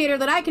clear indicator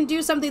that I can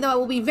do something that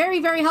will be very,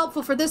 very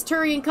helpful for this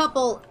Turian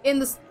couple in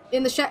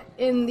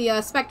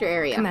the Spectre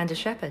area. Commander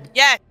Shepard.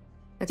 Yeah.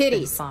 It's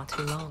been far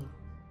too long.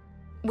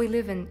 We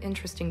live in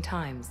interesting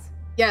times.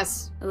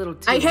 Yes. A little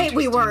too I hate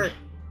we interesting. were.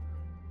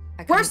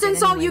 Worst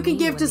insult you can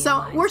give to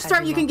someone. Worst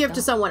start you can give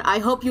to someone. I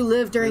hope you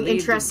live during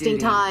interesting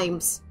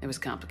times. It was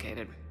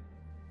complicated.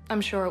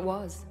 I'm sure it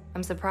was.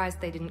 I'm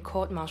surprised they didn't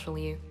court-martial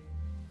you.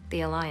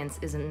 The Alliance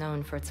isn't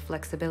known for its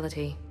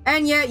flexibility.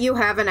 And yet you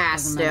have an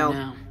ass still.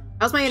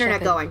 How's my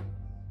internet going?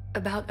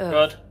 About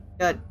Earth.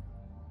 Good.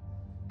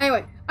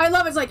 Anyway, I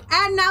love it's like,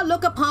 and now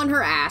look upon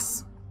her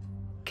ass.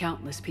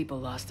 Countless people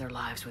lost their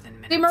lives within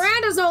minutes. See,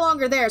 Miranda's no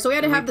longer there, so we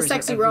had to have the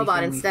sexy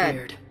robot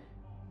instead.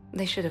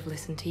 They should have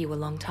listened to you a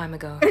long time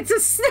ago.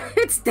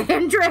 It's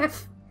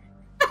dandruff.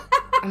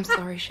 I'm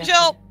sorry, Shepard.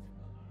 Joel!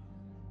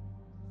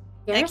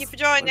 Yes? Thank you for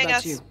joining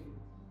us. You?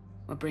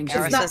 What brings you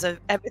Garrus is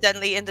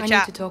evidently in the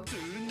chat. Need to talk to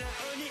you.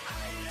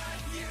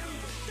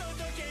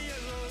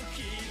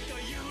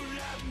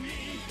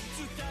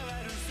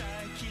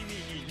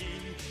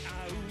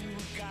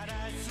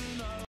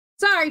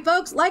 Sorry,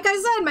 folks. Like I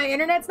said, my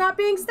internet's not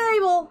being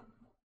stable.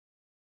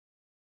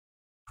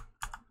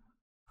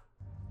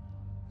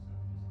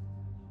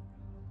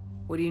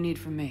 What do you need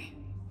from me?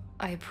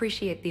 I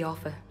appreciate the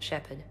offer,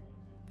 Shepard,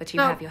 but you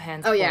have your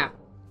hands full. Oh, yeah.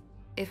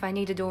 If I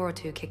need a door or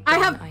two kicked I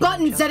down, have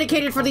buttons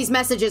dedicated for these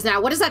messages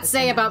now. What does that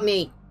say about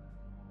me?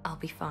 I'll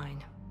be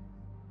fine.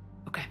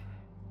 Okay.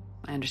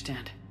 I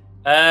understand.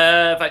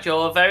 In fact,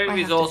 you're a very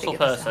resourceful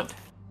person.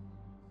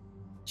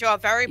 You are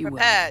very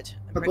prepared.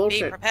 Being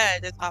bullshit.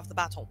 prepared is half the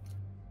battle.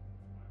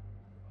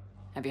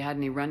 Have you had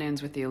any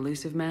run-ins with the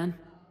elusive man?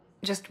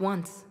 Just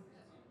once.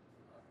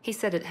 He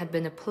said it had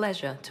been a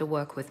pleasure to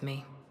work with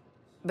me,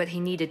 but he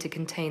needed to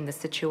contain the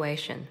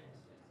situation.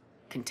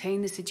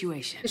 Contain the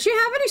situation. Does she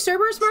have any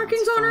Cerberus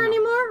markings on her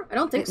anymore? I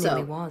don't think so. It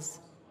really was.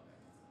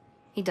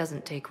 He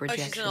doesn't take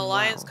rejection. Oh, she's in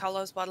Alliance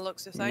colors by the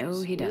looks of things.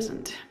 No, he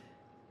doesn't.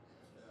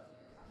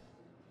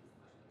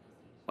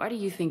 Why do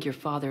you think your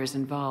father is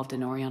involved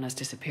in Oriana's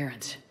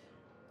disappearance?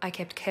 I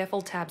kept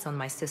careful tabs on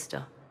my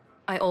sister.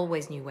 I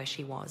always knew where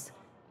she was.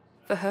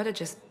 For her to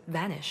just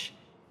vanish,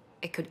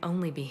 it could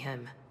only be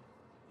him.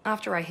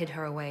 After I hid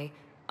her away,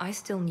 I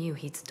still knew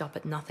he'd stop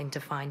at nothing to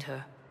find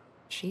her.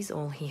 She's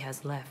all he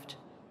has left.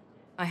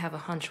 I have a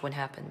hunch what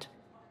happened,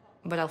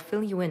 but I'll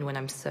fill you in when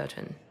I'm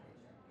certain.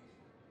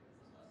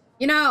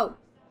 You know,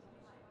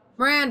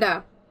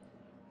 Miranda,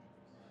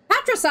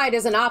 patricide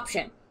is an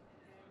option.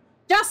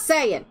 Just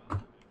saying.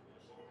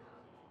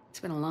 It's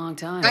been a long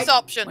time. Nice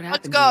option.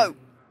 Let's go.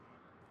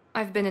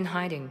 I've been in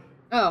hiding.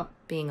 Oh.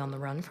 Being on the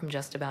run from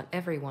just about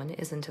everyone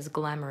isn't as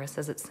glamorous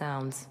as it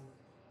sounds.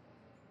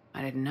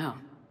 I didn't know.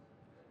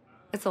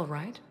 It's all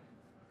right.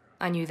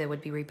 I knew there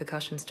would be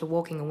repercussions to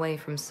walking away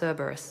from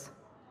Cerberus.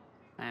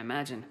 I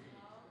imagine.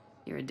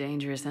 You're a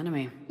dangerous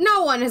enemy.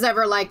 No one has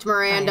ever liked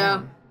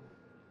Miranda.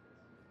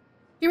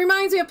 She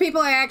reminds me of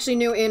people I actually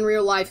knew in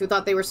real life who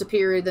thought they were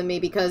superior than me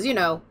because, you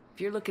know.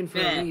 If you're looking for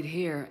a lead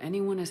here,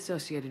 anyone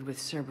associated with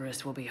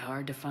Cerberus will be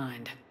hard to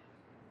find.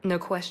 No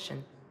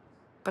question.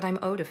 But I'm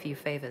owed a few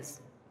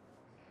favors.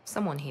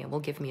 Someone here will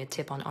give me a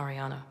tip on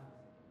Oriana.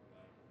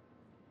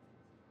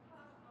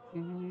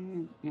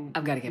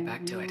 I've got to get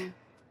back to it.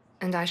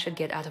 And I should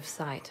get out of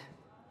sight.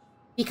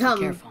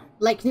 Become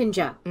like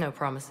Ninja. No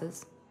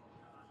promises.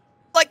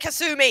 Like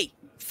Kasumi!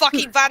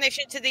 Fucking vanish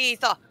into the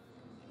ether!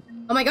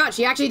 Oh my god,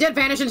 she actually did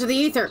vanish into the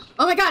ether!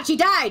 Oh my god, she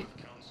died!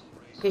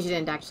 Okay, she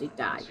didn't actually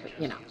die, but,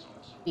 you know,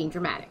 being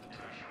dramatic.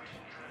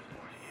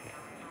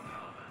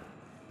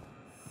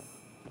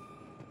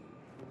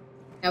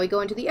 Now we go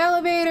into the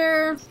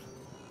elevator.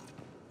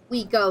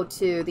 We go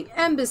to the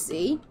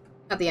embassy.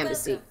 Not the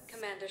embassy. Welcome,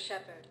 Commander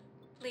Shepard.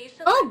 Please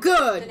select Oh,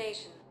 good!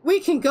 destination. We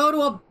can go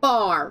to a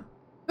bar.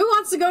 Who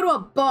wants to go to a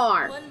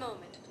bar? One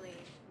moment, please.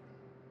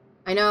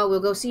 I know, we'll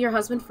go see your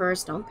husband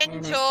first. Don't panic.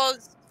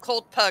 Insure's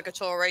called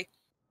Purgatory.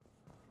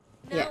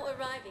 Now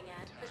arriving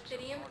at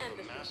Presidium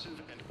Embassy.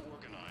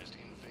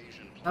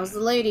 How's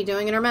the lady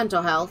doing in her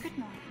mental health?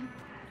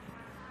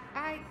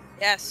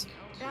 Yes.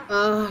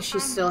 Oh,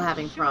 she's still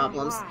having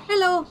problems.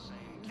 Hello.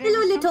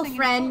 Hello, little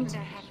friend.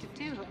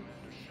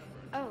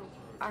 Oh,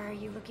 are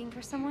you looking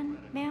for someone,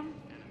 ma'am?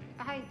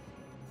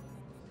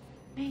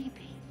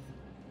 Maybe.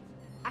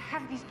 I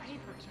have these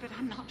papers, but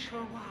I'm not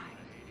sure why.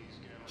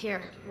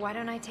 Here, why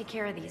don't I take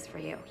care of these for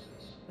you?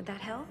 Would that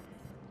help?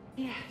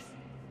 Yes.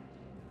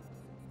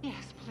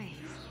 Yes, please.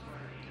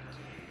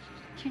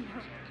 You know,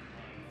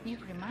 you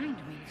remind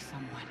me of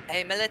someone.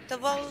 I'm a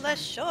little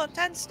less short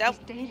and stout.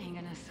 She's dating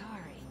an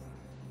Asari.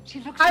 She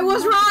looks I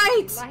was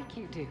right! like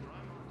you do.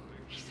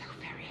 He's so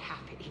very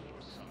happy.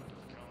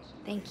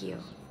 Thank you.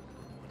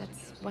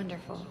 That's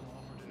wonderful,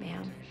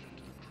 ma'am.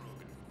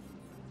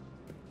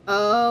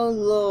 Oh,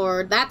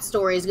 Lord. That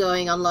story's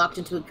going unlocked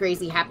into a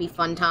crazy, happy,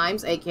 fun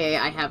times. AKA,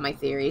 I have my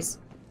theories.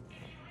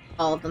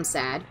 All of them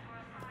sad.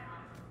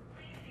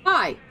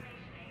 Hi.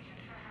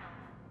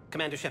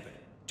 Commander Shepard.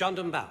 John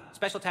Dumbao,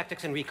 Special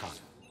Tactics and Recon.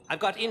 I've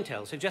got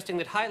intel suggesting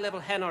that high-level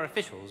Hanar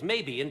officials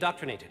may be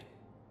indoctrinated.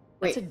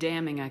 That's a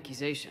damning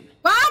accusation.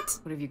 What?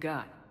 What have you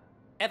got?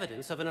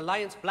 Evidence of an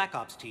Alliance Black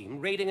Ops team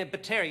raiding a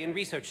Batarian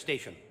research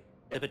station.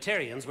 The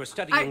Batarians were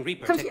studying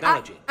Reaper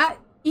technology.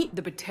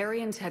 The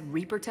Batarians had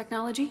Reaper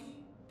technology?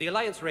 The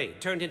Alliance raid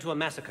turned into a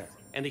massacre.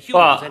 and the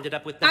humans ended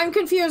up with nothing. I'm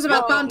confused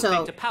about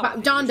Gonto.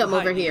 Dondum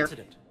over here.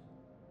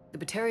 The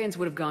Batarians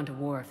would have gone to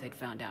war if they'd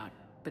found out.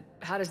 But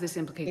how does this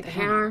implicate the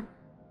Hammer?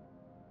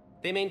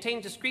 They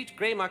maintained discreet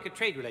grey market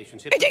trade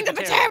relationships with the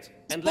Batarians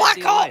and led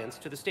the alliance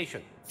to the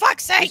station.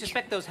 Fuck's sake! We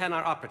suspect those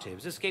Hanar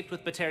operatives escaped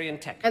with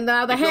Batarian tech. And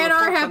now the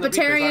Hanar have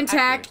Batarian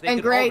tech,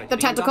 and great, the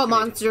tentacle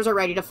monsters are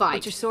ready to fight.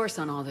 What's your source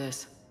on all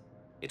this?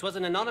 It was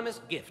an anonymous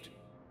gift,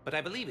 but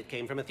I believe it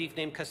came from a thief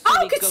named Kasumi.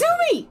 Oh,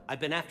 Kasumi! I've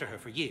been after her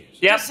for years.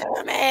 Yep.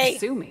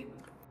 Kasumi?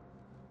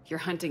 You're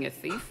hunting a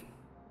thief?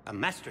 A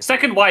master.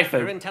 Second waifu.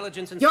 Her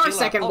intelligence and Your skill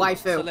second are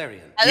waifu.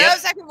 Solarian. Hello,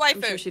 second waifu.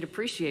 I'm sure she'd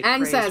appreciate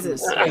And praise from Sazes. the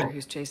sister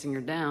who's chasing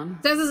her down.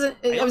 Sazes,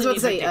 I was about to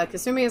say,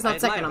 Kasumi is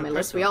not second on my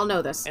list. We all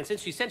know this. And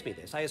since she sent me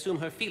this, I assume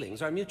her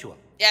feelings are mutual.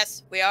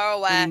 Yes, we are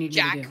aware,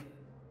 Jack.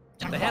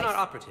 The Hanar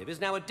operative is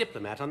now a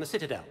diplomat on the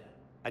Citadel.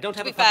 I don't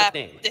have a To be fair,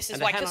 public name. this is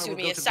and why the Hanar Kasumi will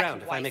go is to second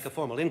ground if I make a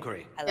formal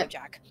inquiry. Hello,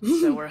 Jack.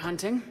 So we're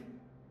hunting?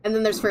 And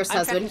then there's first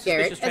husband,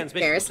 Garrus,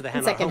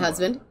 and second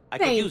husband, I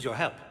could Thane. use your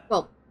help.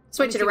 Well,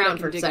 switch it see what I around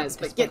can for dig up Saz, to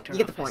but you Spectre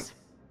get the office. point.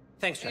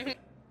 Thanks, Shepard.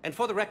 And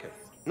for the record,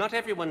 not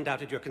everyone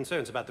doubted your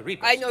concerns about the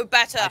Reapers. I know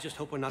better. I just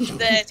hope we're not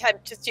The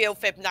attempt to steal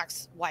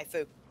Fibnack's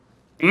waifu.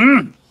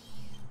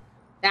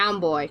 Down,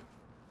 boy.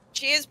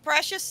 She is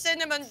precious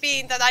cinnamon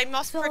bean that I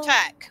must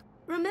protect.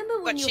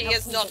 Remember when But you she helped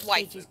is me not get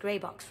white. Cage's grey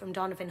box from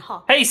Donovan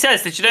Hawk? Hey,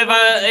 says, did you know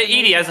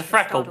Edie has a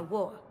freckle?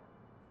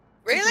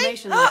 Really?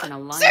 Information like an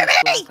Alliance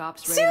Black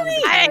Ops raid on the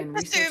Batarian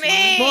research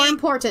lab. More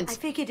important. I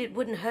figured it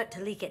wouldn't hurt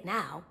to leak it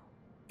now.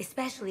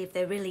 Especially if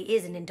there really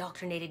is an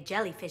indoctrinated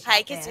jellyfish Hi,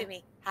 out there.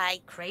 Kasumi. Hi.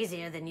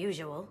 Crazier than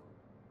usual.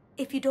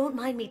 If you don't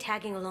mind me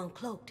tagging along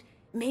cloaked,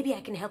 maybe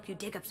I can help you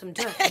dig up some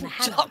dirt on the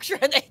Hanar.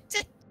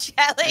 Indoctrinated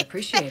jelly. I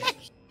appreciate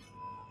it.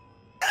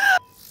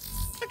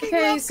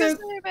 Okay, so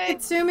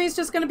Katsumi's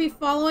just gonna be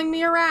following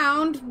me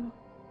around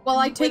while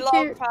I take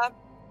care.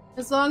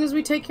 As long as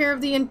we take care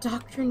of the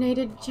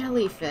indoctrinated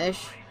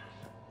jellyfish.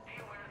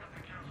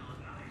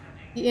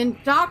 The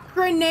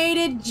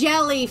indoctrinated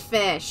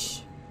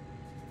jellyfish.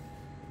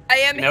 I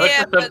am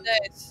here for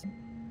this.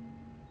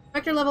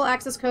 Spectre level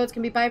access codes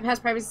can be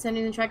bypassed privacy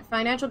settings and track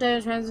financial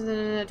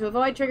data to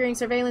avoid triggering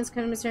surveillance.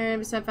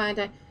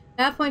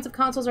 Nav points of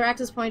consoles or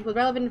access points with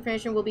relevant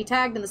information will be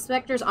tagged in the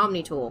Spectre's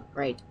Omni tool.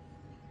 Great.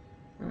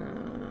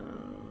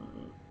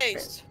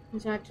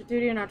 Active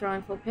duty are not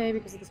drawing full pay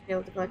because of the scale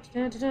of the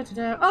collection.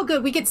 Oh,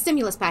 good. We get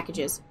stimulus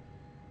packages.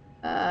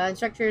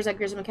 Instructors at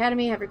Grissom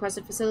Academy have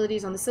requested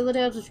facilities on the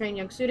Citadel to train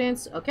young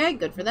students. Okay,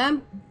 good for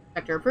them.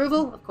 Instructor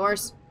approval, of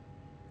course.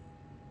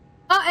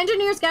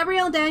 Engineers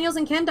Gabrielle Daniels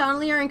and Ken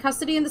Donnelly are in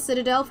custody in the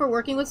Citadel for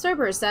working with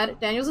Cerberus.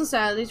 Daniels and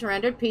Sally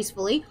surrendered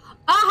peacefully.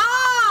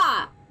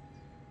 Aha!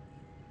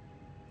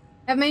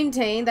 Have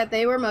maintained that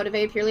they were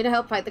motivated purely to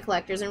help fight the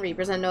Collectors and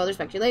Reapers and no other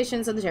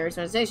speculations of the terrorist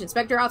organization.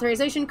 Spectre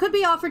authorization could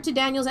be offered to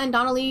Daniels and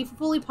Donnelly for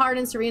fully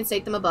pardons to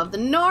reinstate them above the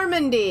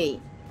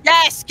Normandy.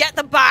 Yes, get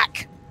them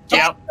back.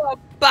 Get them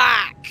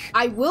back.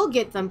 I will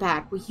get them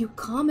back. Will you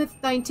calmeth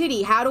thine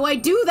titty? How do I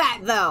do that,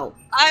 though?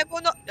 I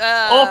will not...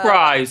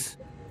 Authorize.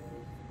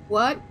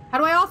 What? How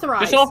do I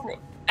authorize? Just authorize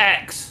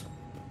X.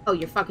 Oh,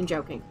 you're fucking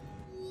joking.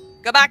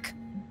 Go back.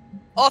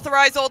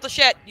 Authorize all the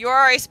shit. You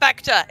are a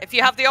Spectre. If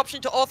you have the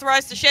option to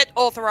authorize the shit,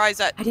 authorize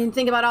it. I didn't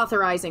think about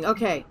authorizing.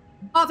 Okay.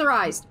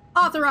 Authorized.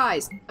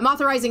 Authorized. I'm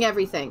authorizing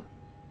everything.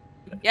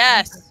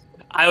 Yes.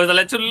 I was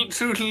elected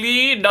to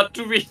lead, not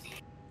to read.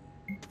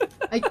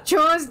 I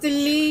chose to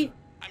lead.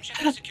 I'm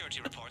checking security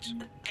reports.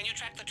 Can you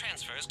track the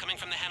transfers coming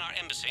from the Hanar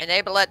embassy?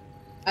 Enable it.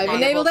 I've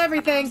enabled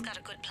everything.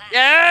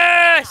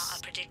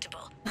 Yes!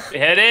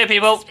 Here,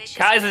 people.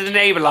 Kaiser's an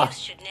enabler.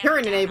 You're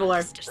an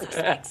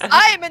enabler.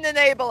 I'm an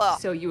enabler.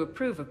 So you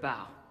approve of Bao?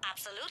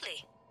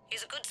 Absolutely.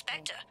 He's a good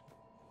Spectre.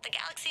 The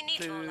galaxy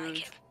needs more like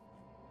him.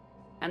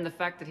 And the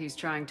fact that he's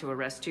trying to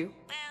arrest you?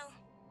 Well,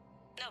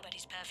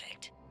 nobody's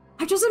perfect.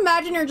 I just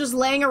imagine her just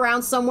laying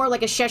around somewhere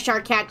like a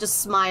Cheshire cat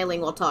just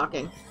smiling while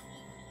talking.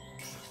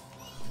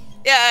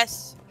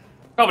 Yes.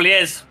 Probably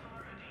is.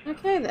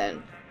 Okay,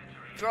 then.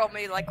 Draw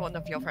me like one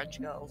of your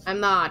French girls. I'm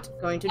not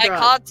going to draw. I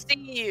can't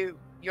see you.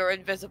 You're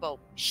invisible.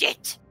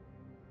 Shit.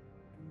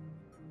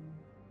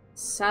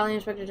 Sally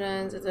Inspector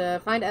Jones,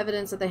 find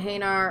evidence that the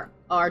Hanar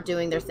are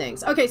doing their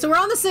things. Okay, so we're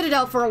on the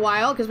Citadel for a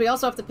while, because we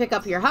also have to pick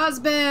up your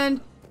husband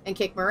and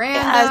kick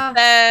Miranda.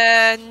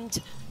 Husband.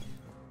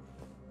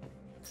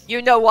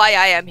 You know why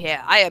I am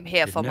here. I am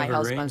here for my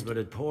husband. It never rains, but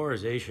it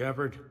pours, eh,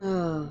 Shepard?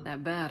 Oh.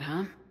 That bad,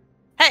 huh?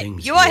 Hey,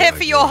 you are here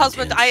for your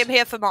husband. I am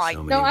here for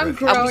mine. No, I'm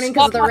groaning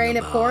because of the rain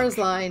at Poor's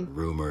line.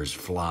 Rumors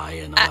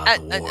flying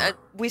about the war.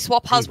 We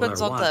swap People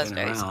husbands are on walking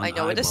Thursdays. around I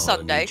know it is eyeballing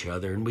Sunday. Each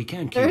other, and we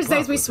can't keep Thursdays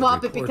up we with the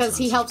swap it reports because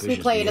on he helps me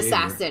suspicious play an behavior.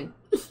 assassin.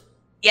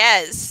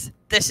 Yes,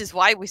 this is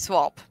why we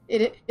swap.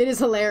 It is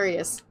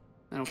hilarious.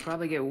 It'll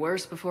probably get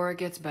worse before it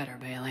gets better,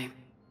 Bailey.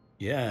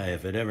 Yeah,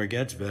 if it ever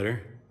gets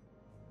better.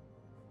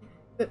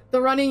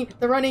 The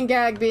running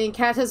gag being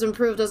Kat has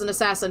improved as an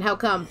assassin. How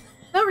come?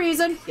 No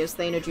reason. Gives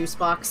Thane a juice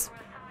box.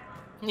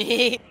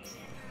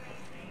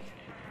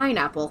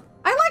 Pineapple.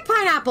 I like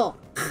pineapple!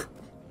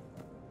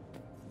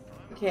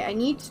 Okay, I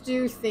need to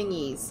do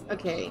thingies.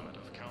 Okay.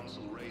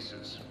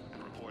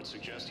 Reports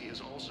suggest he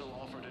has also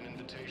offered an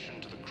invitation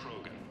to the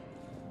Krogan.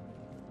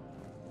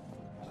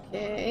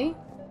 Okay.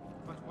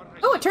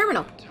 Oh, a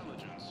terminal.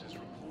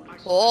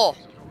 Oh.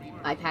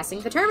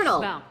 Bypassing the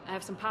terminal. Val, I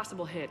have some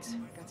possible hits.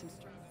 Got some.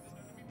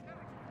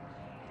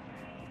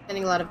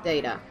 Sending a lot of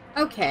data.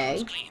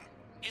 Okay.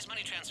 His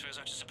money transfers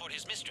are to support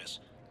his mistress.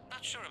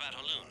 Not sure about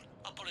O'Loon.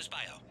 I'll pull his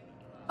bio.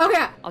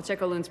 Okay. I'll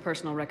check O'Loon's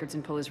personal records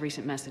and pull his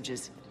recent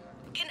messages.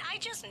 Can I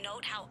just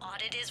note how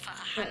odd it is for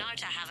a Hanar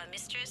to have a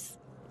mistress?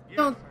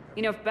 Don't.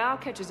 You know, if Bao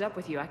catches up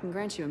with you, I can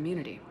grant you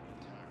immunity.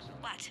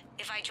 What,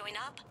 if I join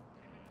up?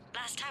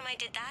 Last time I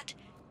did that,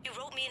 you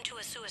wrote me into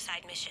a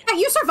suicide mission. Hey,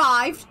 you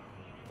survived!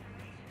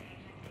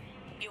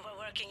 You were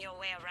working your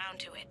way around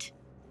to it.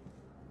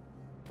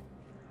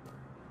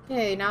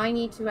 Okay, now I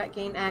need to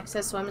gain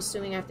access, so I'm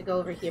assuming I have to go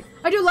over here.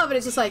 I do love it,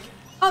 it's just like,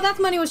 oh, that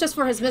money was just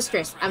for his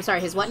mistress. I'm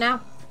sorry, his what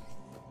now?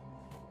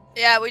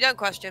 Yeah, we don't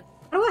question.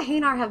 How do a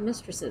Hanar have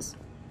mistresses?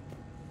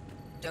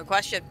 Don't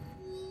question.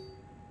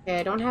 Okay,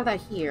 I don't have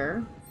that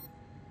here.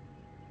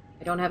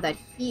 I don't have that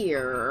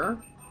here.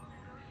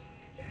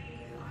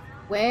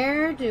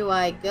 Where do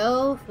I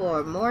go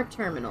for more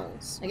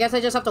terminals? I guess I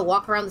just have to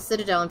walk around the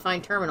Citadel and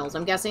find terminals.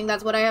 I'm guessing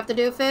that's what I have to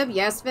do, Fib?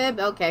 Yes, Fib?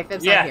 Okay,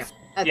 Fib's not here.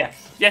 Okay.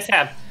 Yes,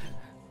 Sam.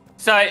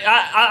 So,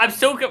 I'm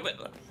still...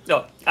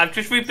 No, I've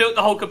just rebuilt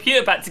the whole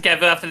computer back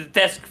together after the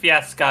desk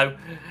fiasco.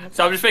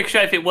 So I'm just making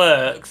sure if it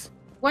works.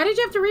 Why did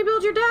you have to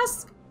rebuild your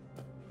desk?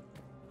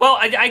 Well,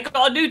 I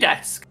got a new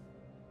desk.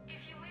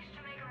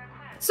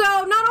 So,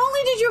 not only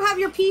did you have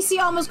your PC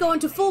almost go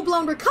into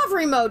full-blown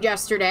recovery mode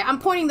yesterday, I'm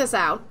pointing this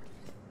out,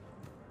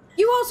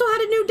 you also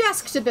had a new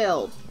desk to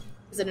build.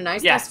 Is it a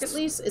nice desk at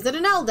least? Is it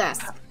an L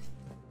desk?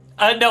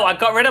 No, I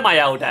got rid of my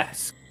L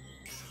desk.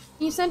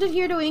 Can you send it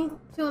here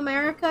to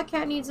America?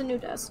 Cat needs a new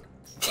desk.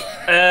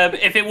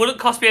 If it wouldn't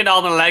cost me an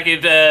arm and a leg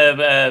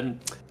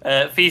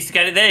in fees to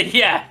get it there,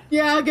 yeah.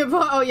 Yeah, good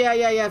point. Oh,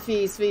 yeah,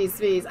 fees.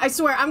 I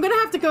swear, I'm gonna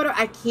have to go to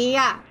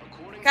IKEA.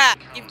 Kat,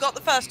 you've got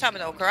the first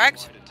terminal,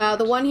 correct?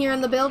 The one here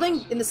in the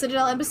building, in the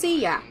Citadel Embassy,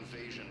 yeah.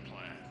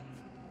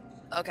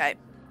 Okay.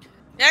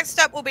 Next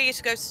step will be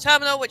to go to the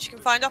terminal, which you can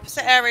find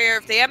opposite area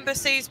of the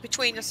embassies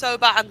between the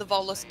Soba and the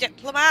Volus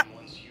diplomat.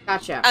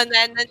 Gotcha. And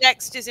then the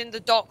next is in the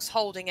docks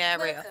holding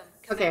area.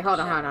 Okay, hold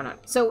on.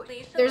 So,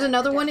 there's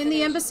another one in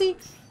the embassy?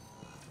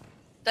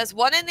 There's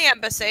one in the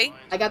embassy.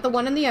 I got the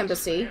one in the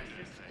embassy.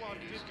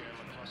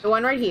 The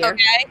one right here.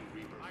 Okay.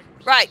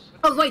 Right.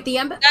 Oh, wait, the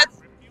embassy...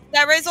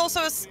 There is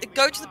also a...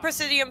 Go to the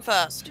Presidium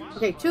first.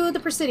 Okay, to the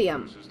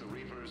Presidium.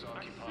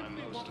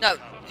 No,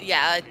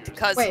 yeah,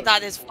 because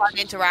that is fun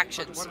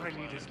interactions.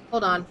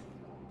 Hold on.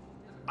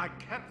 I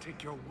can't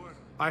take your word.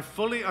 I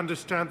fully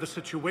understand the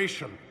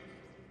situation.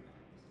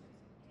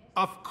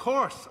 Of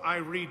course I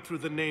read through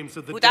the names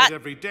of the dead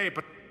every day,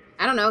 but...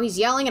 I don't know, he's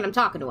yelling and I'm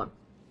talking to him.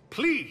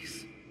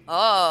 Please.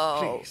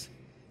 Oh. Please.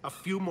 A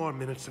few more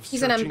minutes of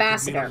He's searching an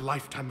ambassador. could mean a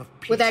lifetime of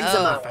peace With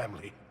eczema. for my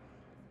family.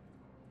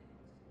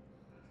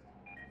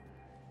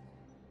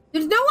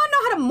 Does no one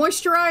know how to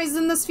moisturize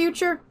in this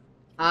future?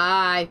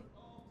 Aye.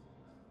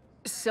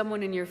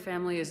 Someone in your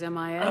family is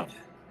MIA?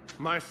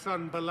 My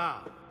son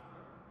Bilal.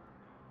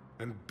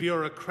 And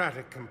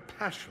bureaucratic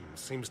compassion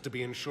seems to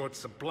be in short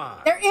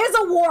supply. There is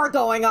a war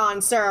going on,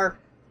 sir.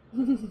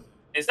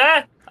 Is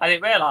there? I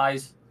didn't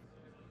realize.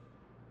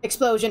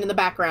 Explosion in the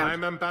background.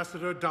 I'm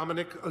Ambassador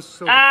Dominic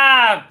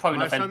Osoda. Probably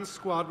My nothing. son's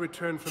squad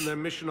returned from their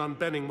mission on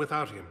Benning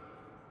without him.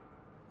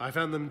 I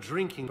found them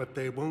drinking, but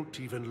they won't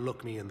even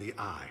look me in the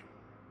eye.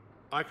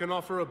 I can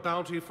offer a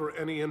bounty for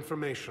any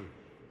information.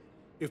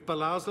 If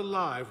Bilal's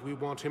alive, we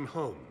want him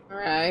home. All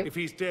right. If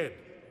he's dead,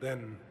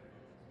 then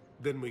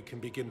we can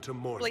begin to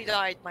mourn. Probably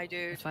died, my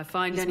dude. If I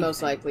find He's anything,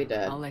 most likely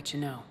dead. I'll let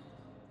you know.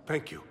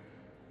 Thank you.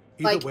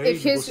 Either Like, way,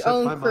 if his you will set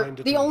own my crew... mind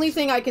at The ease. only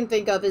thing I can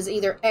think of is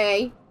either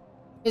A,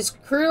 his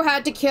crew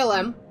had to kill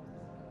him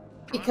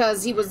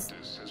because he was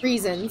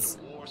reasons.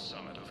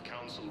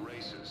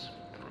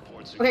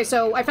 Okay,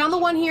 so I found the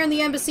one here in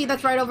the embassy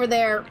that's right over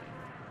there,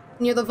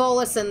 near the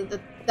Volus and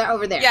that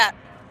over there. Yeah.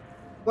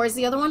 Where's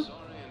the other one?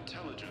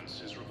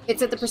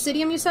 It's at the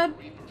Presidium, you said?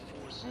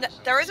 No,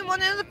 there isn't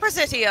one in the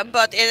Presidium,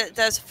 but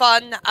there's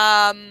fun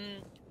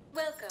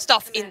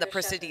stuff in the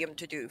Presidium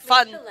to do.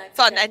 Fun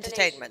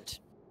entertainment.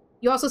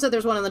 You also said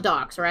there's one in the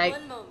docks, right?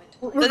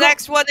 The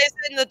next one is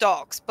in the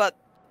docks, but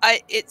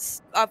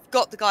I've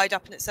got the guide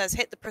up and it says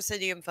hit the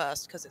Presidium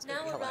first because it's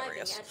gonna be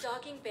hilarious.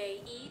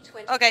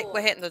 Okay,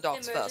 we're hitting the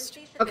docks first.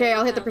 Okay,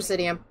 I'll hit the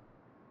Presidium.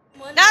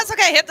 That's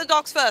okay. Hit the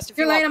docks first. If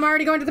Too you late, want. I'm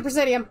already going to the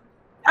Presidium.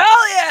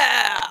 Hell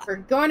yeah! We're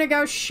going to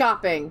go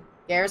shopping.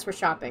 Garrus, we're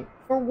shopping.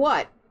 For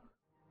what?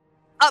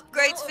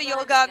 Upgrades for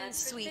your guns,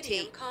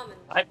 sweetie.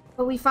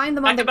 But we find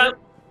them on the...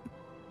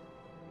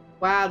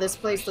 Wow, this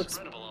place looks...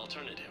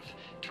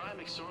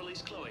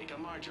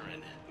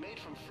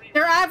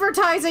 They're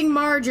advertising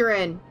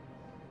margarine.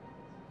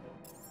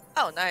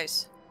 Oh,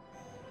 nice.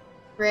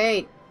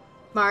 Great.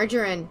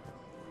 Margarine.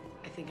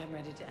 I think I'm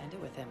ready to end it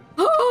with him.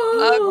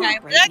 Okay,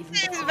 the next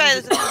thing is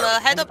available.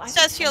 Head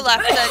upstairs to your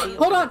left and...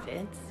 Hold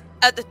on.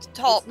 at the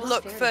top, It's not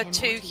look fair for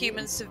to him 2 or to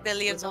human you.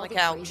 civilians on With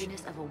the all the couch.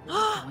 craziness of a war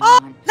Oh,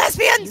 going on,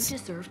 lesbians! You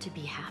deserve to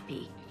be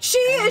happy. She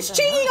is And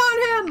cheating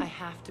on him! I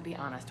have to be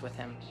honest with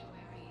him.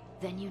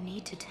 Then you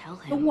need to tell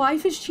him. The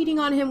wife is cheating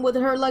on him with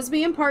her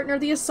lesbian partner,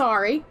 the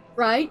Asari,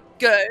 right?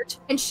 Good.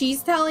 And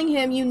she's telling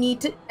him you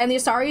need to, and the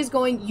Asari is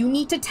going, you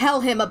need to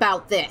tell him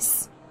about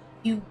this.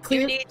 You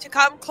need to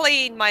come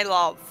clean, my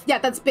love. Yeah,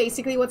 that's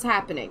basically what's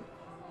happening.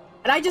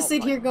 And I just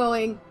sit here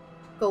going,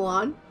 go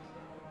on.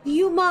 Do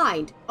you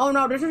mind? Oh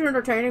no, this is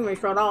entertaining me,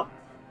 shut up.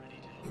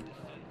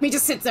 He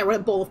just sits there with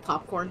a bowl of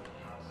popcorn.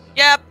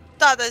 Yep,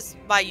 that is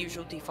my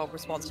usual default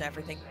response to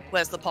everything.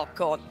 Where's the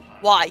popcorn?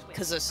 Why?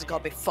 Because this is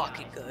gonna be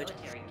fucking good.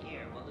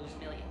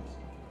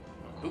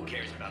 Who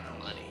cares about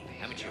the money?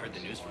 Haven't you heard the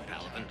news from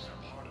Palaven?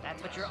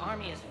 That's what your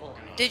army is for.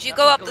 Did you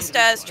go up the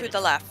stairs to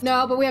the left?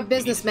 No, but we have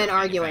businessmen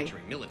arguing.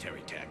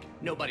 Military tech.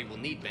 Nobody will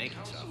need banking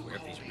software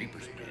if these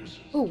Reapers win.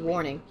 Ooh,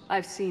 warning.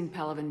 I've seen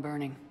Palaven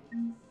burning.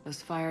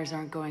 Those fires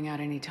aren't going out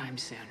anytime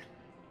soon.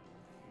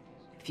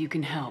 If you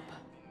can help.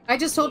 I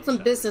just told some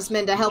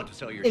businessmen to help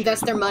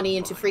invest their money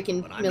into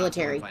freaking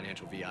military. Do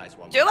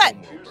it!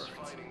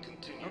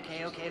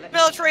 Okay.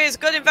 Military is a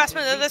good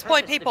investment at this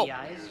point, people.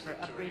 For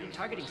upgrading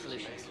targeting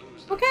solutions.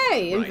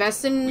 Okay,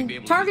 invest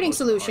in targeting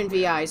solution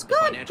VIs.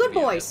 Good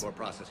boys.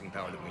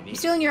 I'm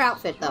stealing your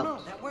outfit, though.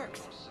 No, that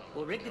works.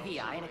 We'll rig the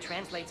VI and it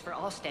translates for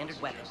all standard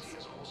weapons.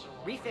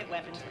 Refit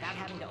weapons without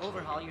having to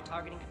overhaul your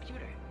targeting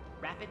computer.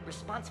 Rapid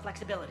response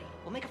flexibility.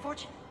 We'll make a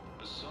fortune.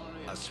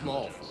 A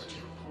small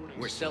fortune.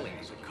 We're selling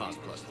these at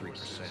cost plus 3%.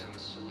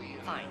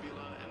 Fine.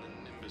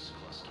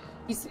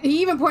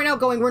 He even pointed out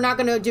going, we're not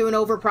going to do an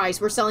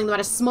overprice. We're selling them at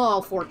a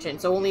small fortune,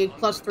 so only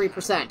plus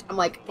 3%. I'm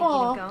like,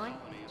 oh.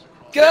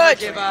 Good.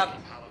 Give up.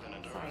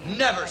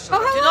 Never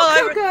surrender.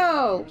 Oh,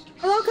 hello, Coco.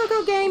 Hello,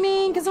 Coco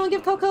Gaming. Can someone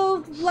give Coco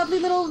a lovely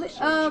little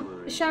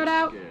shout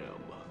out?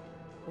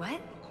 What?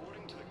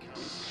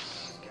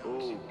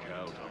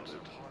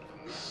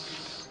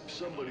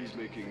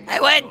 I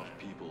win.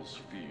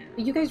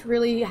 Are you guys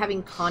really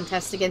having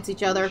contests against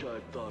each other?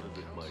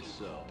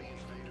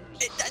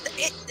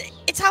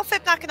 It's how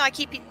Fibnack and I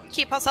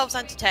keep ourselves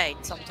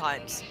entertained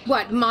sometimes.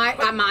 What? Am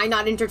I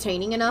not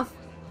entertaining enough?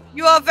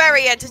 You are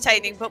very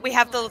entertaining, but we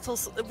have the little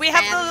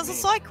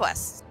side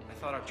quests. I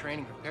thought our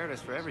training prepared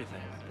us for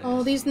everything.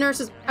 Oh, these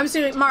nurses. I'm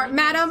assuming,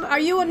 Madam, are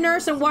you a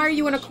nurse and why are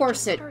you in a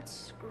corset?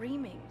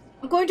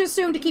 I'm going to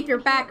assume to keep your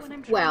back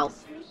well.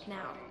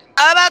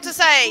 I'm about to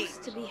say,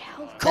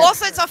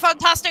 corsets are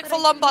fantastic for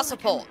lumbar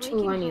support.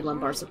 Oh, I need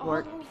lumbar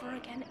support.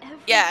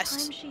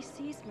 Yes.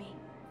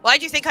 Why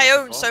do you think I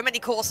own so many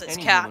corsets,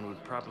 Cat?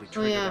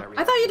 Oh yeah,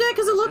 I thought you did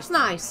because it looks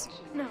nice.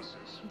 No.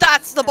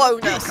 That's the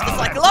bonus. It's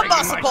like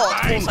lumbar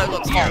support also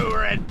looks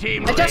hot.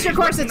 Adjust your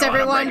corsets,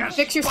 everyone.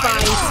 Fix your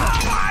spines.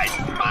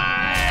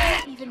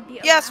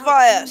 Yes,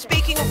 Fire.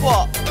 Speaking of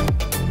what?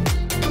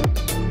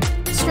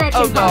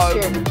 Stretching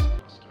posture.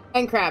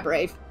 And crab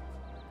rave.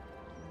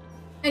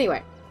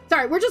 Anyway.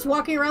 Sorry, we're just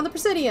walking around the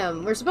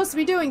Presidium. We're supposed to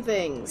be doing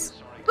things.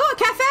 Oh, a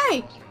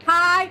cafe!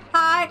 Hi.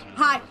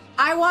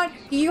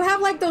 Do you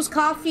have like those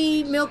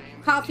milk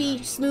coffee,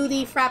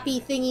 smoothie,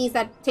 frappy thingies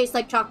that taste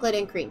like chocolate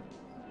and cream?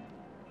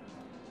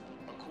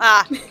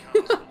 Ah.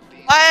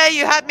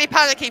 You had me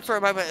panicking for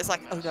a moment. It's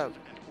like, oh no.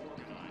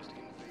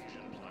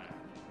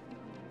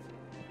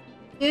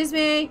 Excuse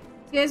me,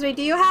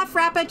 do you have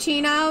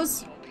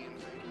frappuccinos?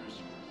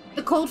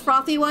 The cold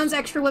frothy ones,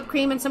 extra whipped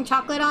cream and some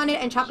chocolate on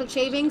it and chocolate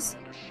shavings?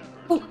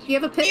 Oh, do you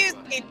have a pit?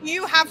 Do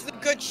you have the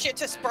good shit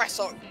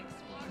espresso?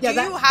 Yeah,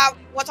 do you have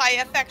what I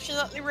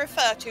affectionately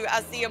refer to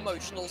as the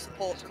emotional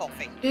support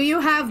coffee? Do you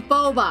have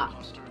boba?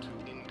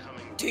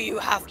 Do you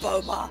have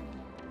boba?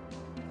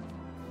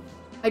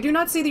 I do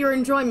not see your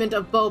enjoyment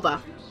of boba.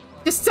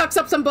 Just sucks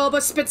up some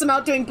boba, spits them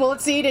out doing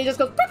bullet seed, and he just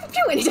goes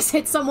pew, and he just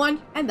hits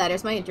someone. And that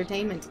is my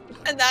entertainment.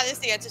 And that is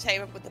the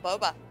entertainment with the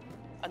boba.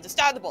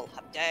 Understandable.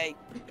 Have a day.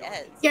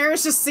 Yes.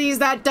 Garrus just sees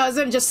that, does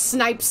it, and just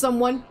snipes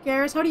someone.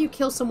 Garrus, how do you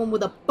kill someone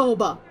with a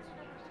boba?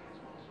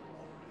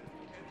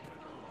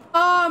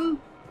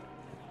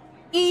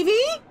 Evie?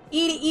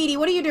 Edie,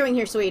 what are you doing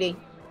here, sweetie?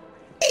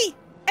 Hey,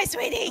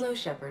 sweetie. Hello,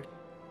 Shepard.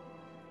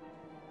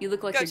 You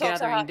look like Go you're talk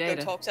to her. gathering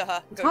data. Go talk to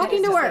her.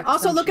 Talking to her.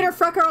 Also, look at her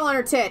freck girl on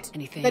her tit.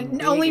 Anything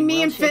that only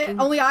me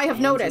and only I have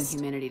noticed.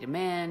 Humanity to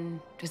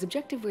man. Does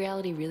objective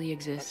reality really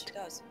exist?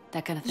 Does.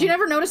 That kind of thing. Did you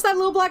never notice that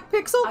little black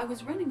pixel? I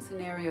was running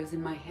scenarios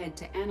in my head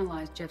to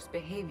analyze Jeff's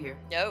behavior.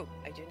 No,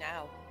 I do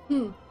now.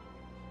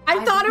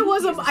 I thought it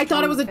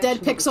was a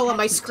dead pixel on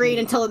my screen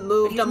until it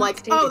moved. I'm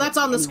like, oh, that's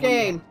on this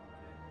game.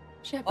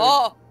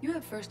 Shepard, you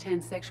have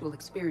first-hand sexual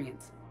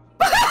experience.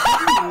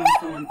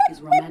 Someone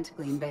is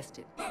romantically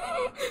invested.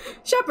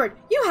 Shepard,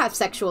 you have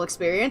sexual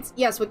experience.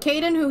 Yes, with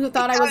Caden, who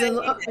thought I was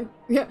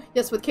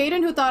yes, with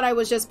Caden, who thought I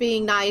was just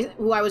being nice,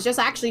 who I was just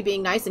actually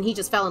being nice, and he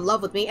just fell in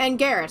love with me. And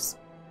Garrus,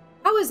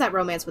 how is that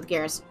romance with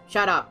Garrus?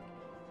 Shut up.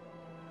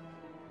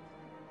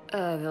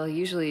 They'll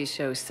usually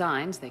show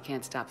signs. They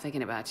can't stop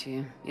thinking about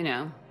you. You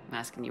know,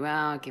 asking you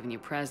out, giving you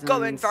presents.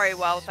 Going very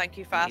well, thank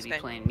you for asking.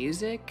 Maybe playing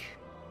music.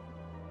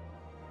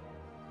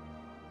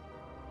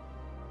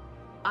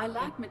 I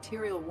lack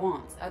material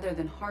wants other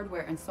than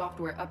hardware and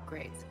software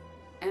upgrades.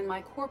 And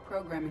my core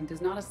programming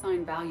does not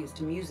assign values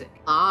to music.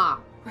 Ah.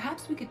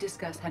 Perhaps we could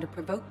discuss how to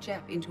provoke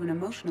Jeff into an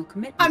emotional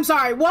commitment. I'm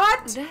sorry,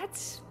 what?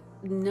 That's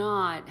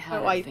not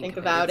how I I think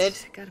of about it.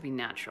 It's gotta be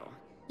natural.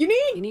 You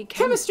need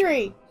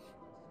chemistry.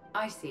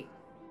 I see.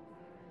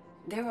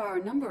 There are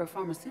a number of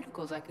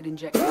pharmaceuticals I could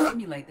inject to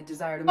stimulate the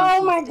desired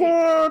emotional Oh my state.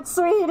 god,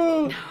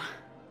 sweetie.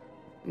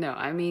 No,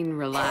 I mean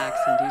relax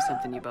and do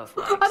something you both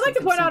like. I'd like to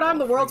Something point out I'm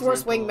simple. the world's For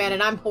worst example, wingman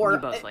and I'm You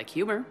horrible. both like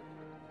humor.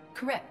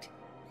 Correct.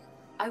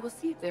 I will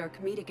see if there are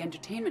comedic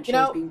entertainment You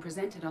shows know, being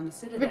presented on the To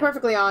Citadel. be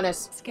perfectly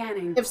honest,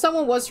 Scanning. if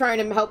someone was trying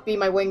to help be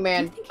my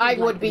wingman, I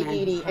would be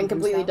Edie and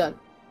completely done.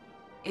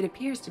 It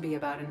appears to be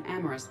about an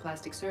amorous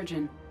plastic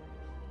surgeon.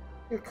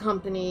 Your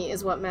company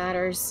is what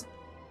matters.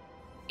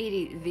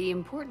 Edie, the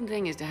important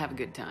thing is to have a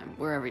good time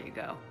wherever you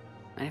go.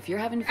 And if you're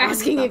having fun,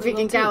 Asking you if you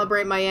probably can will too.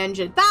 calibrate my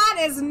engine. That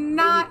is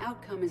not... The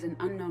outcome is an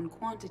unknown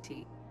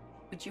quantity,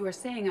 but you are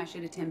saying I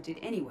should attempt it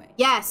anyway.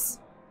 Yes.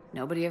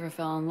 Nobody ever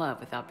fell in love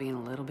without being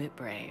a little bit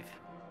brave.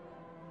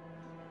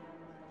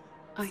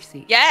 I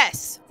see.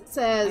 Yes. It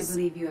says... I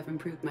believe you have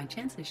improved my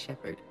chances,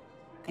 Shepard.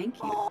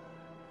 Thank you.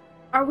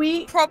 Are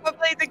we...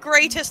 Probably the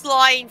greatest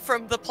line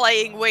from the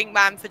playing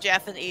wingman for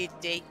Jeff and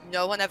Edie.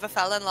 No one ever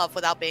fell in love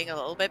without being a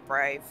little bit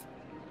brave.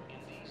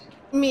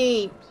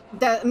 Me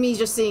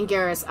just seeing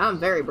Garrus. I'm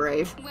very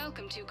brave.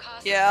 Welcome to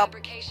Casa Yep.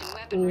 Fabrication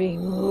Weaponry.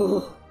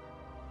 Ooh.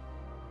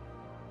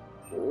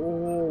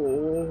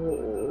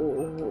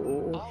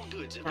 All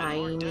goods have been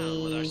marked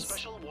down with our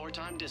special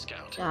wartime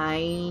discount.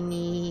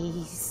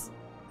 Chinese.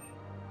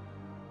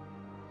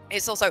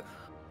 It's also...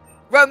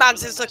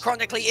 Romance is a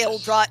chronically ill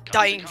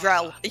dying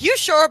Drell. Are you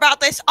sure about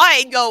this?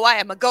 I know I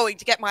am going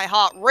to get my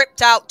heart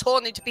ripped out,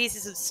 torn into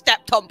pieces and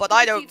stepped on, but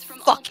I don't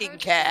fucking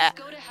care.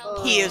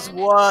 He is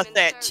worth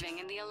it.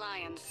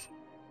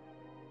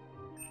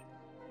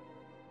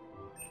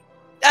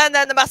 And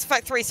then the Mass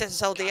Effect 3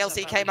 Citadel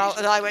DLC came out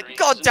and I went,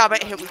 God damn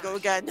it, here we go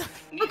again.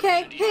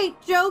 Okay, hey,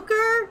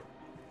 Joker.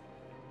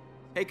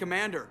 Hey,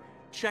 Commander,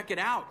 check it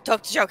out.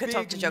 Talk to Joker, Big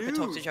talk to Joker,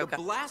 talk to news. Joker.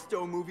 The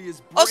Blasto movie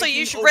is Also, you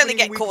breaking should really opening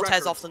get week Cortez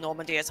records. off the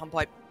Normandy at some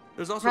point.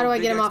 There's also How do a I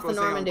big get him off the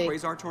expose on Normandy?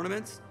 Quasar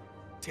tournaments.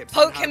 Tips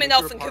on Poke how to him make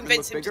enough your and apartment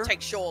convince look him to bigger.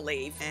 take shore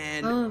leave.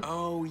 And,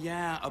 oh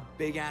yeah, a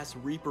big-ass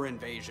Reaper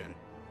invasion.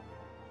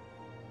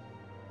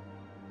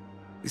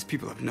 These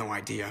people have no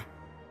idea.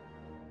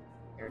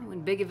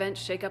 When big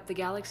events shake up the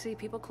galaxy,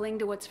 people cling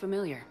to what's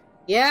familiar.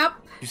 Yep.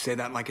 You say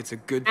that like it's a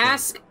good thing.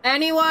 Ask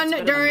anyone It's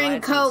better than during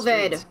riots in the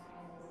COVID. streets.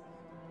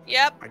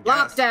 Yep.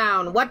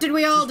 Lockdown. What did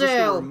we all Just wish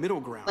there were a do? middle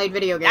ground. Played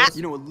video games.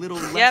 You know, a little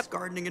less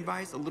gardening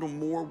advice, a little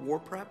more war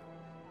prep.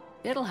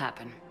 It'll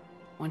happen.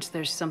 Once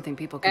there's something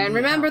people can And do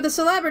remember about. the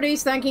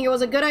celebrities thinking it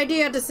was a good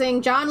idea to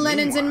sing John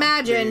Lennon's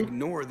Meanwhile, they Imagine.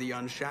 ignore the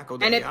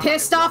unshackled And it AI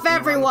pissed off walking around the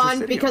everyone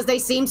Presidio. because they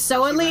seemed so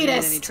She running into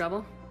any elitist.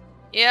 trouble?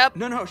 Yep.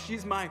 No,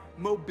 she's my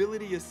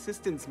mobility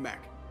assistance mech.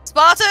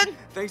 Spartan,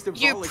 Thanks to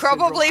you Volix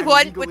probably syndrome, I'm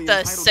went legally with the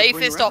entitled to bring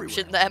her safest everywhere.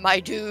 option there, my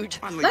dude.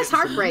 Finally Less getting some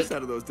heartbreak. use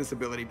out of those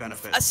disability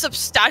benefits. A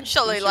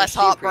substantially I'm sure less she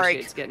heartbreak.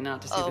 appreciates getting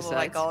out to see the Oh my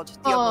sights. god,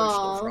 the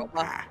Aw. emotional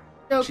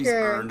trauma. She's Joker.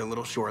 earned a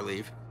little shore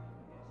leave.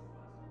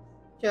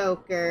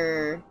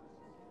 Joker.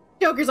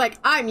 Joker's like,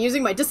 I'm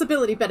using my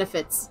disability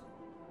benefits.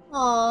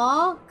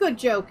 Aww, good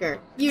Joker.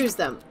 Use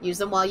them. Use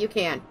them while you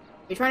can.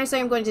 You're trying to say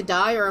I'm going to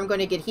die or I'm going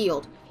to get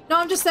healed? No,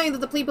 I'm just saying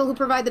that the people who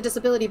provide the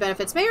disability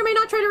benefits may or may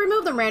not try to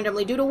remove them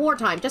randomly due to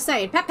wartime. Just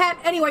saying. Pat pat.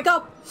 Anyway,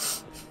 go.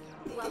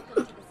 Welcome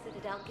to the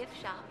Citadel gift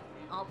shop.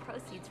 All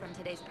proceeds from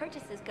today's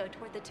purchases go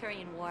toward the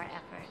Turian war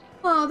effort.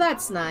 Oh,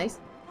 that's nice.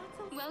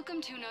 Welcome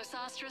to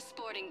Nosastra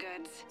Sporting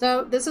Goods.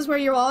 So, this is where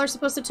you all are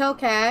supposed to tell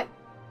Kat,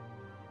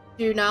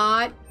 do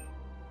not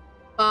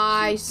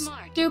buy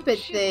stupid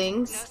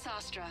things.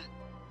 Nosastra.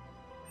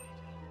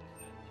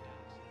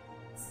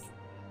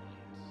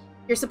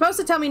 You're supposed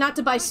to tell me not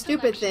to buy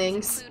stupid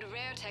things.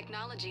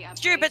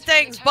 Stupid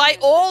things! Buy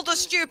all the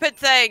stupid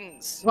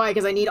things! Why?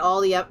 Because I need all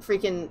the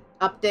freaking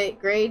update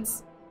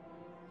grades?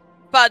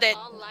 But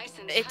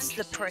it's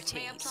the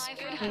pretties.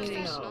 I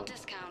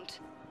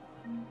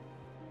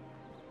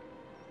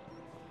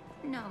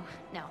know.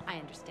 No, I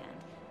understand.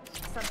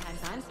 Sometimes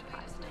I'm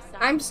surprised myself.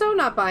 I'm so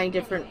not buying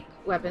different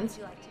weapons. Would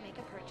you like to make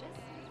a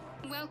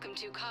purchase? Welcome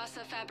to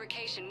Casa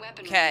Fabrication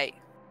Weaponry. Okay.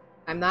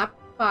 I'm not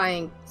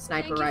buying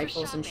sniper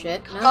rifles and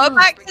shit. No. Go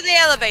back to the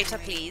elevator,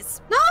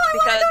 please. No, I want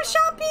to go Because-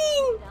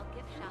 shopping!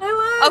 I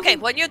want Okay,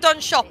 when you're done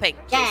shopping,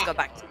 please go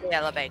back to the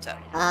elevator.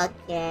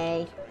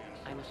 Okay.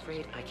 I'm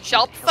afraid I can't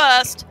Shop help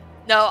first.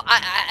 No,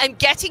 I'm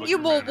getting you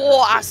more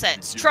war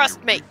assets.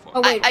 Trust me.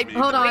 Oh, wait, I'm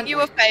hold on. doing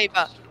you a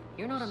favor.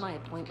 You're not on my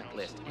appointment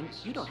list, and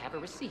you don't have a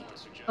receipt.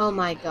 Oh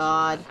my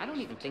god. I don't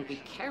even think we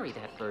carry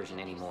that version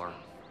anymore.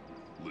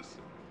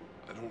 Listen,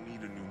 I don't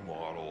need a new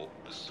model,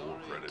 full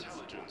credits.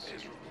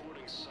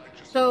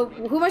 So,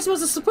 who am I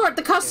supposed to support?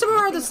 The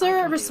customer or the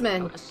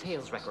serviceman? A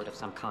sales record of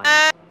some kind.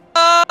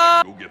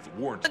 Go get the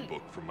warranty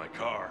book from my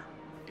car.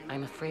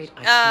 I'm afraid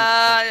I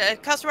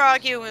can't. Customer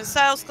arguing with a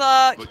sales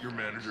clerk. But your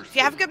manager If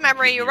you have a good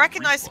memory, you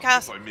recognize the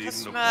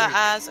customer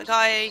as a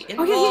guy in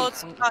the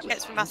wards.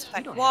 Targets from Mass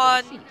Effect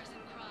 1.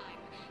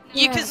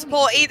 You can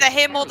support either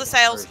him or the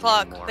sales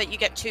clerk, but you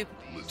get two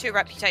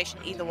reputation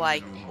either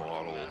way.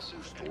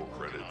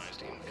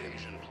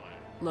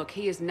 Look,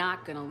 he is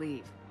not gonna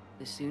leave.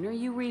 The sooner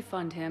you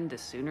refund him, the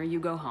sooner you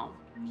go home.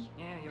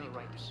 Yeah, you're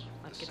right.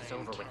 Let's get this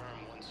over with.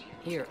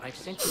 Here, I've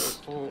sent you a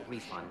full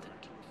refund.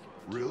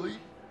 Really?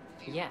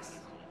 Yes.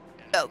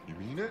 Oh. You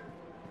mean it?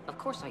 Of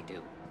course I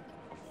do.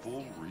 A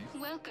full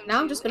refund? Now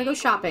I'm just gonna go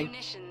shopping.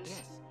 Yes.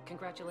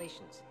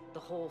 Congratulations. The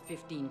whole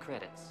 15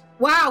 credits.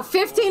 Wow,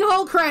 15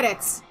 whole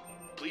credits!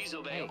 Please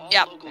obey all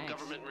local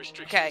government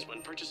restrictions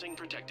when purchasing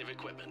protective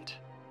equipment.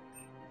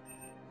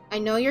 I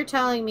know you're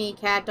telling me,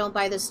 Cat, don't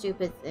buy the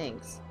stupid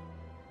things.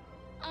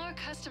 Our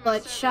customer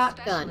But service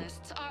shotgun.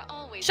 specialists are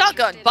always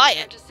Shotgun, interested buy in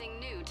it. purchasing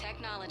new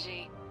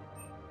technology.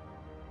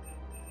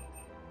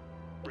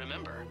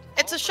 Remember,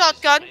 It's a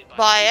shotgun,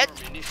 buy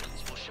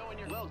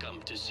it.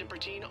 welcome to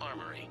Cipertine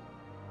Armory.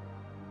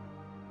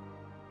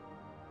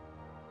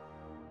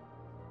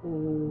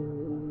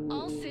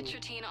 All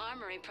Citrotine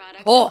Armory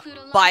products include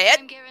a buy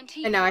lifetime it.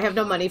 guarantee. And now I have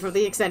no money for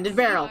the extended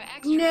barrel.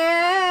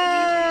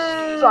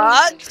 No!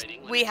 But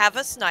we have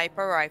a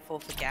sniper rifle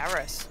for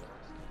Garrus.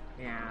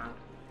 Yeah.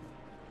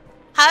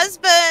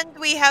 Husband,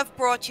 we have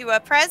brought you a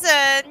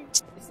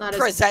present. It's not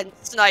Present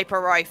sniper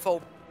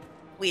rifle.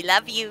 We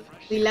love you.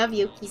 We love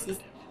you, kisses.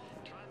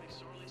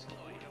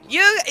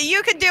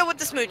 You can deal with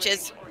the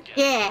smooches.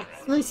 Yeah,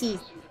 smoothies.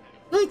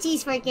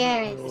 Smoothies for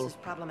Garrus. This is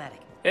problematic.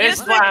 You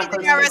smoochie the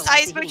Garrus,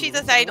 I smoochie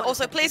the Thane.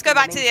 Also, please go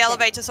back to the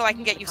elevator so I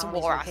can get you some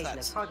war Location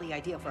assets. is hardly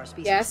ideal for our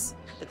species. Yes.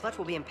 The clutch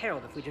will be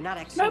imperiled if we do not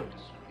act soon.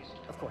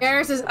 Of course.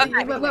 Garrus is. Okay.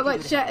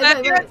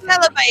 If you're in the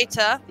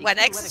elevator, when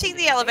exiting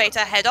the elevator,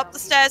 head up the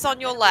stairs on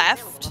your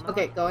left.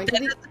 Okay, going to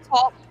Then the. at the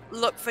top,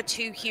 look for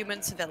 2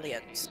 human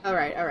civilians.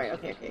 Alright,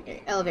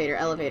 okay. Elevator.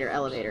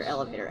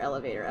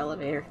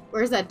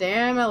 Where's that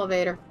damn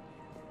elevator?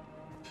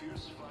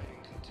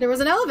 There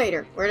was an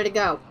elevator. Where did it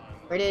go?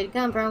 Where did it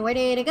come from? Where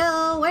did it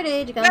go? Where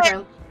did it come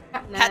from?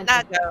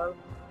 Canado.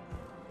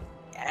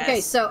 Yes.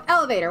 Okay, so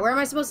elevator. Where am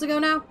I supposed to go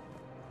now?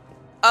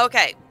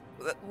 Okay.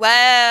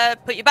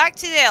 Put your back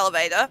to the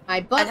elevator.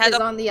 My butt is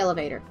on the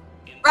elevator.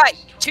 Right,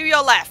 to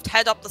your left.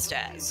 Head up the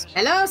stairs.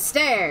 Hello,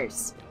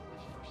 stairs.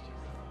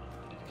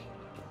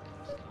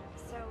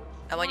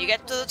 And when you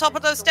get to the top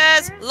of those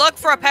stairs, look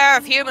for a pair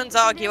of humans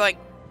arguing.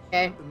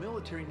 Okay. The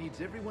military needs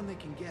everyone they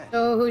can get.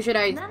 So who should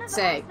I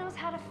say? knows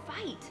how to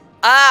fight.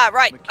 Ah,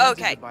 right. Mackenzie's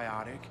Okay. a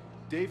biotic.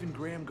 Dave and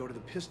Graham go to the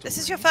pistol. This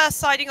is range. your first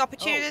sighting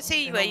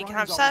opportunity and where you can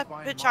have Orion's all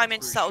separate fine chime in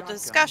mods to for a settle the shotgun.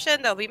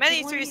 discussion. There'll be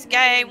many through the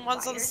game.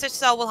 Ones on the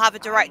Citadel will have a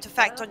direct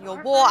effect on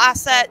your war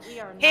asset.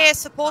 Here,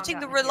 supporting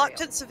the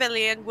reluctant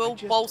civilian will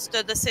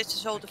bolster the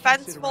Citadel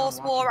Defense Force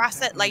war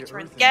asset later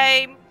in the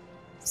game.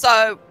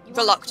 So,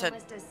 reluctant.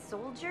 As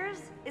soldiers?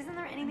 Isn't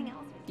there anything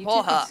else? You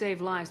Poor two could her.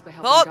 save lives by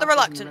helping Support the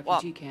doctors in reluctant one.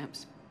 refugee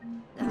camps.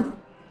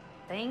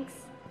 Thanks.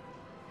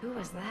 Who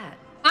was that?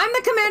 I'm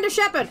the Commander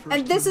Shepard,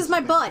 and this is my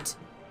butt.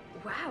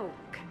 Wow,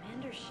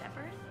 Commander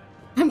Shepard?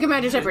 I'm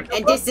Commander Shepard,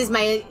 and this is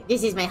my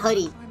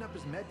hoodie.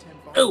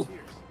 Oh.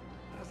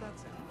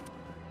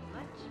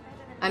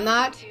 I'm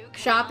not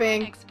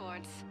shopping.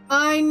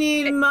 I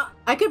need my.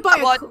 I could buy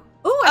a.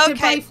 Oh, I could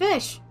buy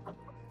fish.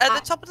 At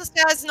the top of the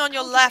stairs and on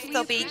your left,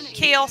 there'll be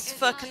kiosks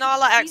for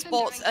Kanala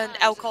exports and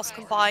Elkos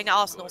combined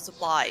arsenal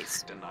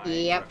supplies.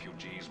 Yep.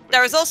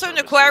 There is also an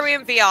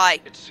aquarium VI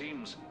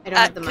I don't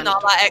have the money.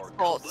 Kanala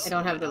exports. I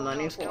don't have the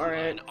money for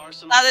it.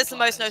 That is the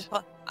most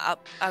notable.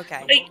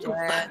 Okay.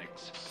 Yeah.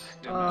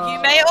 Uh,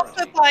 You may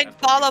also find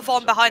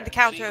Barlavon behind the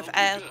counter of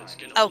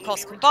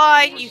Elkos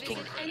combined. You can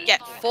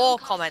get 4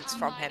 comments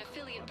from him.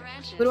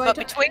 Who do I But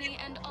talk- between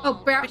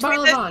between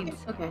Barlavon.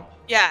 Okay.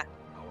 Yeah.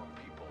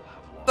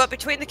 But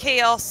between the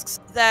kiosks,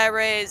 there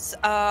is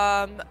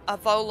a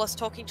Volus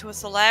talking to a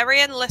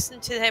Solarian. Listen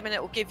to him and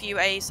it will give you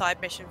a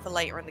side mission for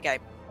later in the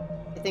game.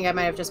 I think I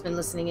might have just been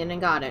listening in and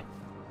got it.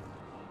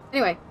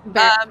 Anyway,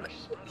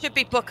 should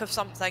be book of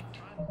something.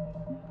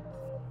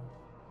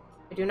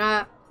 I do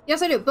not.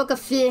 Yes, I do. Book of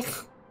fish.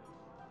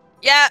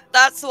 Yeah,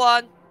 that's the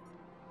one.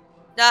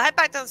 Now head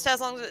back downstairs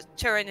along the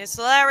Turin his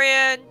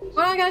Solarian.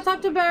 Well, I gotta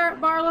talk to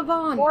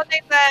Barlavon.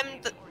 Warning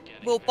them that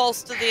will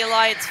bolster the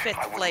Alliance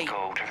 5th Fleet.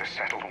 Go to the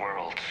settled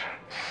worlds.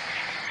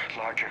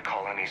 Larger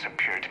colonies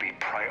appear to be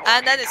priority.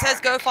 And then it says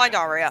go find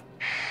Aria.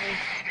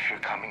 If you're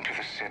coming to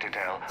the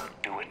Citadel,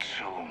 do it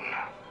soon.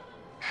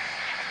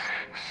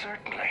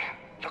 Certainly.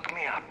 Look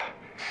me up.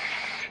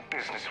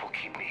 Business will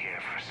keep me here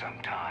for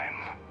some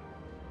time.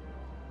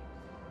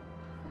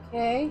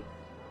 Okay.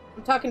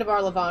 I'm talking to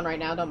Barlavon right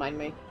now. Don't mind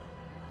me.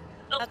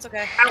 That's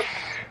okay.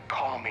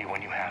 Call me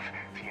when you have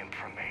the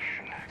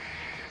information.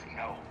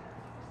 No.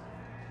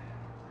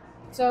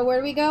 So where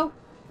do we go?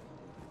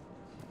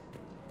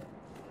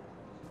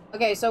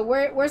 Okay, so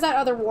where's that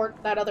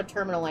other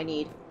terminal I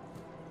need?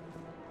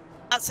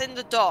 That's in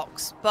the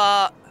docks,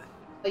 but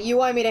But you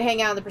wanted me to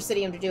hang out in the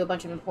Presidium to do a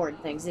bunch of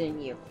important things,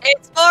 didn't you?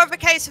 It's more of a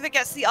case of it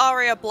gets the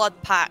Aria blood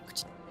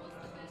pact.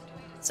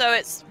 So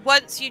it's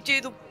once you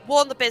do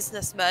warn the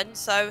businessman,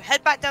 so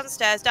head back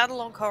downstairs, down a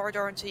long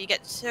corridor until you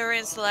get to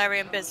Tyrion,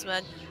 Solarian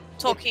businessman,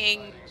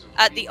 talking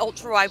at the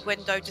ultra-wide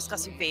window,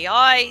 discussing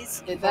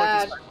VIs. Did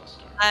that.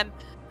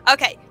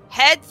 Okay,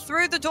 head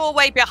through the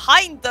doorway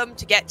behind them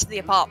to get to the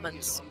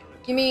apartments.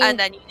 You mean... And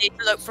then you need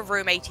to look for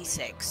room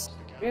 86.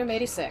 Room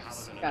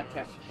 86.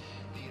 Gotcha.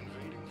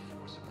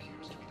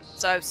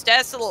 So,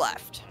 stairs to the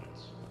left.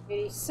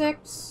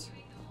 86.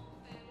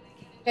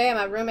 Okay, I'm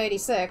at room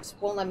 86.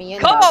 Won't let me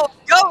in. Go!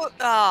 Go!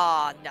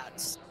 Ah,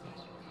 nuts.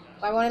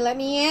 Why won't it let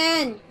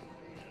me in?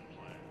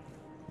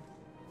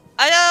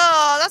 I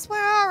know! That's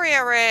where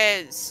Aria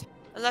is!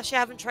 Unless you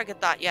haven't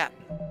triggered that yet.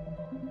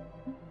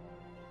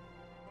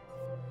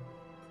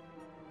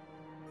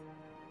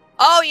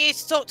 Oh, you need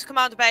to talk to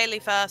Commander Bailey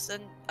first,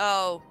 and...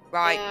 Oh,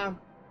 right. Yeah.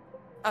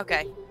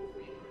 Okay.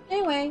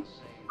 Anyway.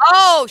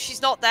 Oh,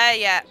 she's not there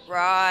yet.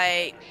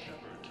 Right.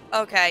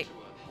 Okay.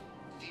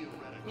 You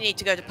need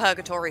to go to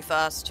Purgatory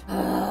first.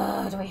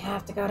 Do we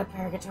have to go to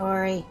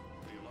Purgatory?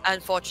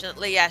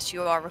 Unfortunately, yes,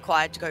 you are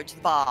required to go to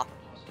the bar.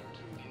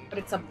 But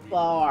it's a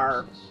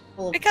bar.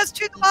 Because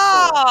to the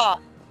bar!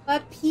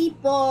 But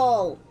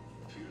people!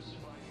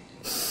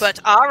 But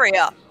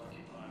Aria.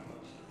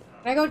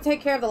 Can I go take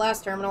care of the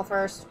last terminal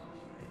first?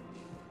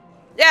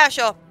 Yeah,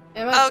 sure.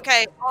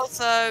 Okay,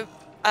 also,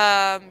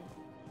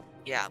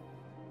 yeah.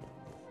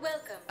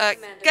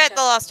 Welcome, get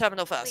the last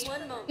terminal first.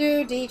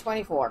 Do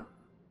D24.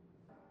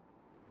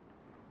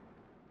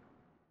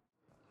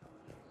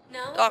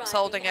 Doc's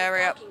holding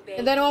area.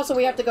 And then also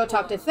we have to go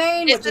talk to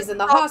Thane, which is in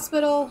the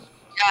hospital.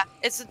 Yeah,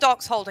 it's the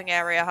doc's holding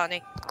area,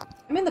 honey.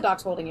 I'm in the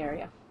doc's holding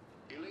area.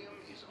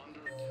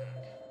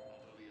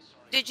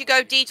 Did you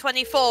go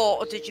D24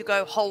 or did you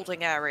go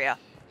holding area?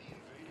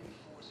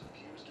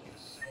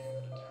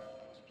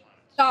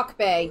 Dock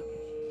bay.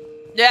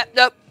 Yep,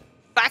 nope.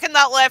 Back in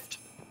that lift.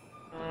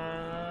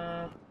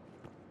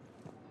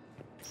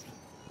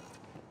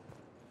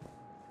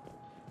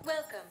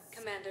 Welcome,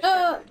 Commander.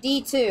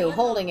 D2,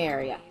 holding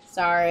area.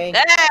 Sorry.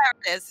 There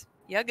it is.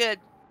 You're good.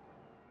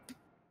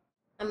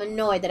 I'm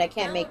annoyed that I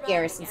can't make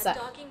Garrus inside.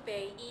 Dogging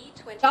Bay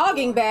E24.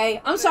 Dogging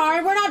bay? I'm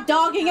sorry, we're not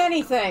dogging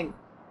anything.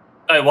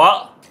 Hey,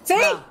 what? See?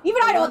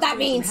 Even I know what that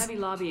means. Heavy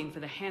lobbying for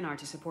the Hanar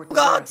to support the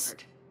God,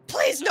 effort.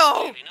 please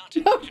no.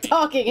 No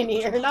dogging in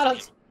here. Not on.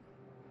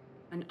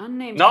 An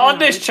unnamed. Not on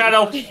this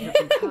channel.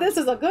 This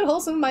is a good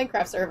wholesome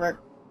Minecraft server.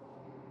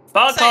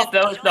 Fuck off,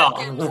 no, it's not.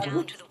 Down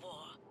to the war,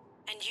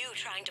 and you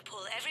trying to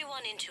pull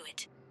everyone into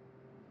it.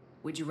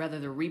 Would you rather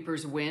the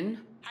Reapers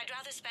win? I'd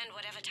rather spend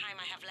whatever time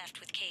I have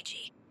left with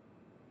KG.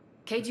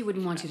 KG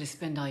wouldn't want you to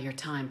spend all your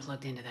time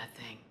plugged into that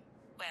thing.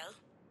 Well,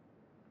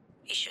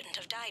 he shouldn't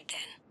have died then.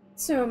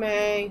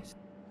 Sumi.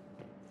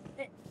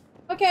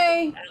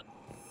 Okay.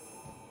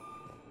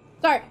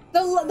 Sorry.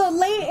 The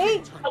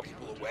late.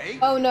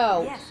 Oh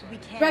no. Yes, we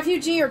can.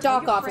 Refugee or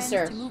dock Tell your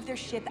officer? friends to move their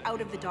ship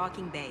out of the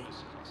docking bay.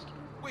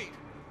 Wait,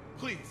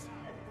 please.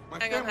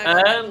 Hang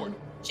on.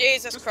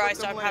 Jesus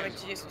Christ, I'm having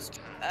to do some.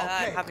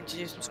 I'm having to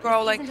do some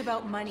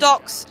scrolling.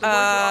 Docs.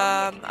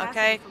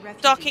 Okay.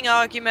 Docking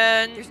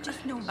argument.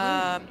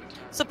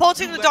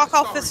 Supporting the dock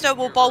officer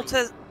will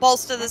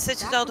bolster the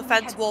Citadel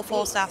Defense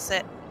Warforce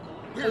asset.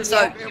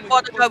 So, we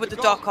want to go with the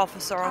dock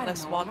officer on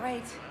this one.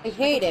 I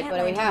hate it,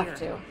 but we have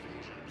to.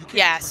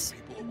 Yes.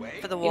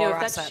 For the war if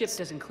that assets. ship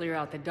doesn't clear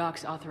out, the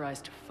dock's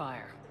authorized to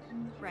fire.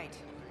 Right.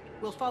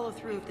 We'll follow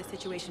through if the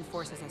situation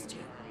forces us to.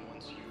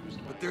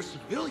 But they're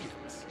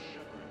civilians.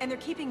 And they're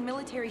keeping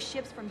military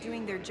ships from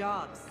doing their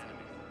jobs.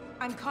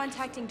 I'm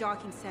contacting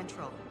Docking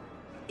Central.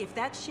 If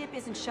that ship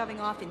isn't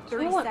shoving off in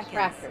 30 seconds...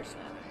 Crafters.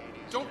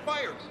 Don't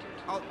fire!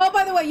 Oh,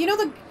 by the way, you know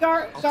the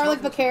Garlic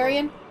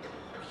Vicarian?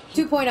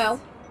 2.0?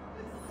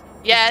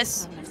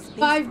 Yes.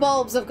 5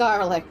 bulbs of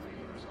garlic.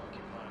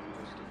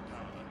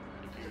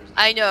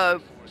 I know,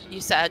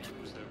 you said.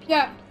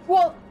 Yeah,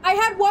 well, I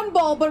had one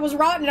bulb, but it was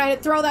rotten, and I had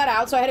to throw that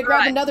out, so I had to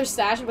grab another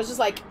stash, and it was just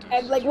like,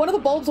 and like, one of the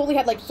bulbs only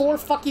had like 4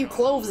 fuck you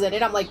cloves in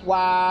it. I'm like,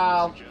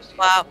 wow.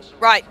 Wow.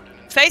 Right.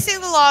 Facing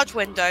the large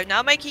window,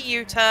 now make a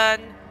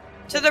U-turn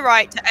to the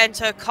right to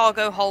enter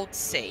cargo hold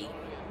C.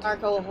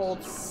 Cargo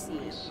hold C.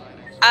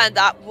 And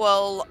that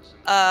will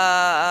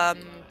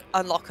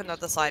unlock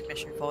another side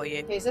mission for you.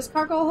 Okay, is this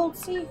cargo hold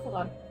C? Hold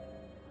on.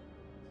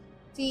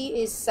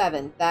 C is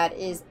 7. That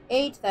is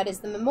 8. That is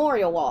the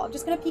memorial wall. I'm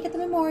just gonna peek at the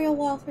memorial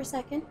wall for a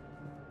second.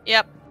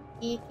 Yep.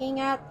 Peeking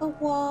at the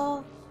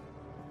wall.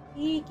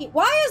 Peeking.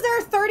 Why is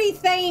there 30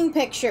 Thane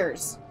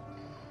pictures?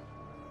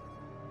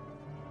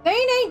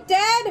 Thane ain't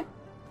dead?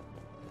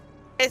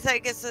 I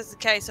think this is a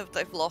case of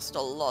they've lost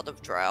a lot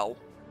of Drell.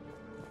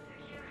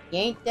 He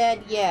ain't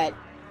dead yet.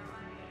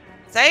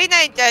 Thane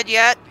ain't dead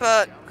yet,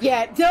 but...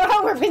 Yet. You know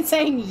how we've been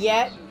saying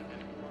yet?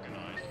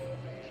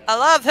 I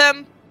love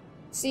him.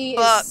 C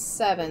is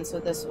 7, so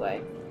this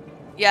way.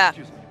 Yeah.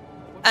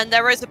 And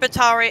there is a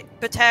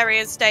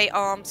Batarian State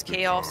Arms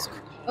kiosk.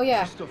 Oh,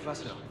 yeah.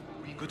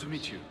 Good to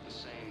meet you.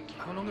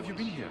 How long have you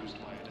been here?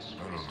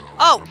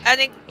 Oh,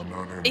 and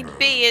in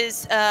B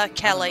is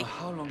Kelly.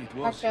 How long it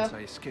was since I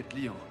escaped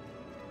Leon?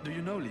 Do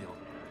you know Leon?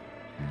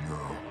 No.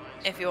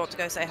 If you want to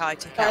go say hi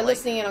to Sorry, Kelly.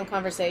 listening in on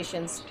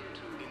conversations.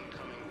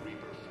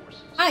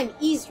 I'm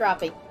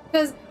eavesdropping.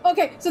 Because,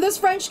 okay, so this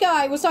French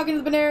guy was talking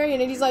to the Banarian,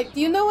 and he's like,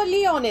 do you know what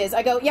Lyon is?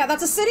 I go, yeah,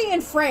 that's a city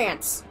in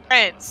France.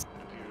 France.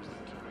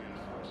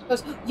 He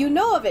goes, you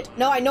know of it?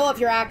 No, I know of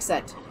your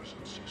accent.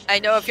 I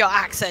know of your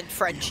accent,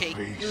 Frenchie.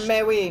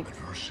 Mais oui.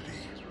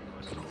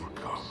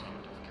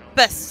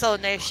 Best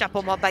sonne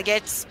chapeau mon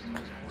baguettes.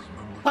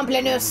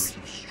 Completionist.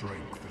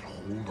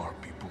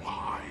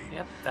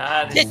 Yep,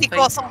 that is Titty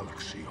croissant.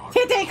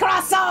 Titty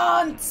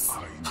croissants!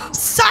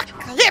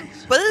 Sacré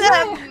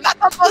bleu,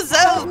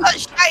 mademoiselle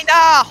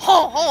vagina!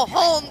 Hon, hon,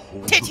 hon,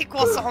 titty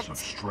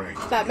croissant.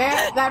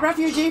 That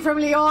refugee from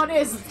Lyon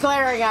is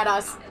glaring at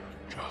us.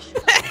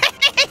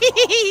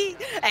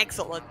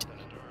 Excellent.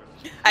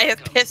 I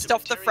have pissed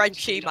off the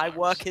Frenchie. My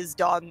work is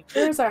done.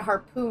 There's our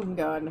harpoon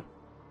gun.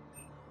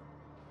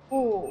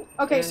 Ooh.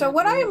 Okay, so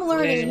what I am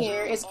learning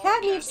here is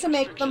Cat needs to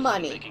make the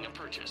money.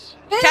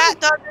 Cat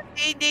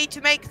doesn't need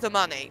to make the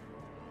money.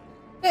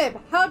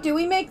 Fib, how do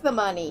we make the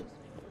money?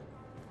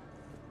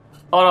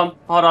 Hold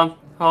on.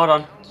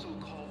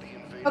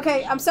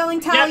 Okay, I'm selling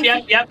tally.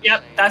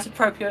 Yep. That's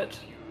appropriate.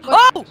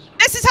 Oh!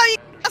 This is how you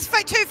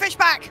get two fish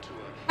back!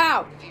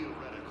 How?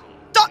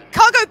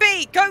 Cargo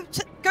B! Go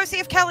see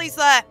if Kelly's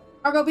there.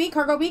 Cargo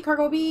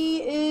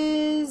B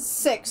is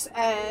 6,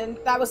 and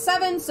that was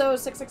 7, so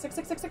 6. I need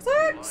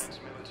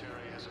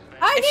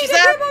to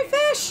get my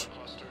fish!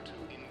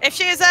 If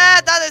she is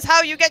there, that is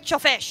how you get your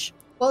fish.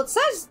 Well, it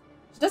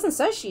doesn't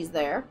say she's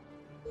there.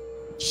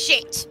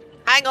 Shit.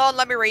 Hang on,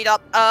 let me read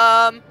up.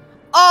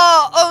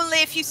 Only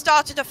if you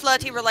started a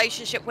flirty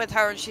relationship with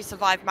her and she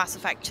survived Mass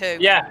Effect 2.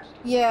 Yeah.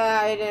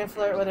 Yeah, I didn't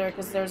flirt with her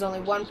because there's only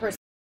one person.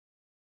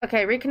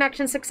 Okay,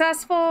 reconnection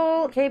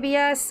successful.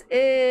 KBS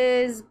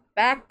is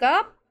back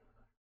up.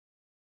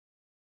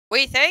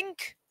 We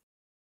think.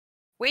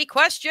 We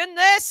question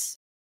this.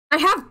 I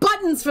have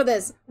buttons for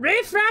this.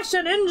 Refresh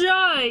and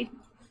enjoy.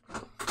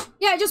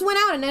 Yeah, it just went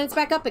out and then it's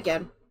back up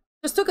again.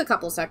 Just took a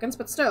couple seconds,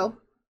 but still.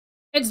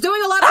 It's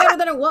doing a lot better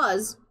than it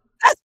was.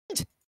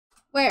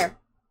 Where?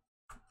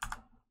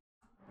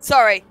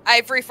 Sorry,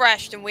 I've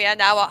refreshed and we are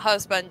now at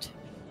husband.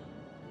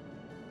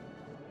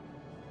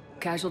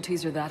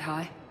 Casualties are that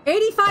high?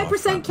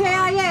 85%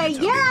 KIA,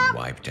 yeah!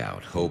 Wiped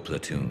out whole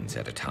platoons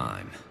at a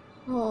time.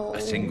 Oh.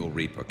 A single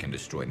Reaper can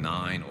destroy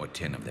 9 or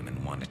 10 of them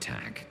in one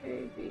attack.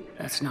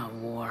 That's not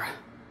war.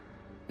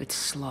 It's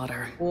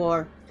slaughter.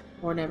 War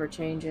never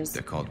changes.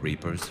 They're called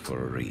Reapers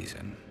for a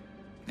reason.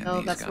 And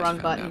oh, that's the wrong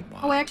button.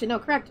 Oh, actually, no,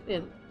 correct.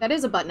 That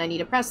is a button I need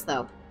to press,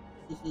 though.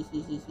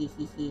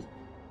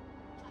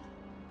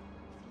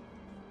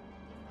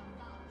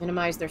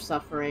 Minimize their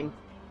suffering.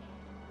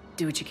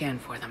 Do what you can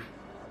for them.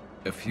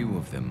 A few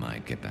of them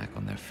might get back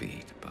on their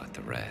feet, but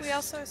the rest... We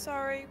are so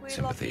sorry. We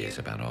sympathy love you. is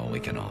about all we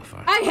can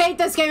offer. I hate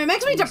this game. It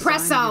makes me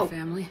depresso.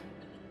 Family?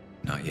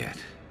 Not yet,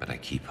 but I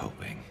keep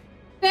hoping.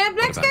 Dad,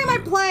 next game I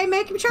play,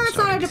 make sure it's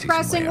not a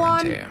depressing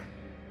one.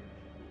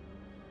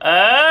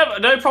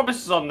 No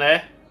promises on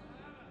there.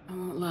 I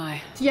won't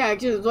lie. Yeah,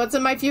 what's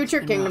in my future,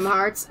 Kingdom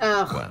Hearts?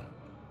 Ugh. Well,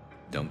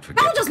 don't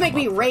forget. That'll just make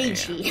me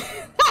ragey.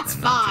 That's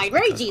fine.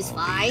 Ragey's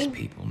fine.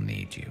 These people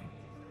need you.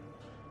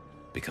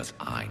 Because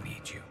I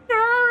need you.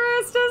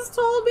 Garrus just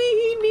told me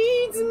he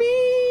needs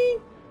me.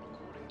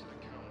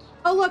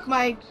 Oh look,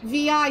 my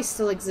VI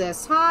still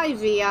exists. Hi,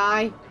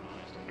 VI.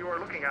 You are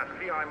looking at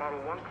VI model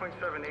 1.7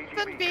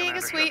 AGB. Been being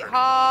a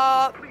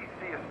sweetheart. Please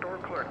see a store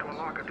clerk to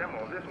unlock a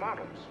demo of this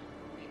model.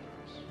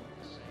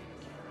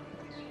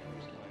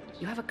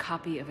 You have a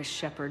copy of a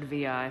Shepherd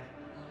VI.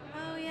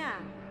 Oh yeah,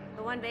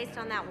 the one based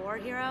on that war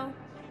hero?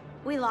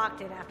 We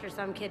locked it after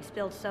some kid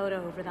spilled soda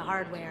over the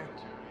hardware.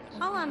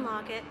 I'll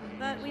unlock it,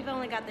 but we've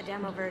only got the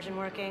demo version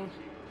working.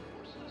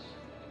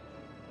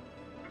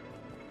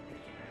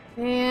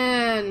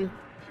 Man.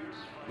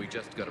 We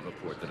just got a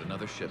report that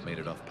another ship made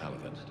it off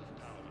Palaven.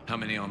 How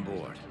many on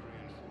board?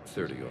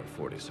 30 or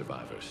 40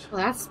 survivors.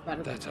 Well, that's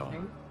better than That's all.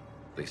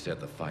 They said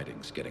the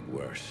fighting's getting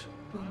worse.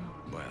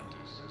 Well,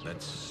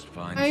 let's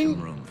find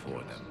some room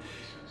for them.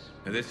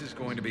 This is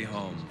going to be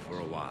home for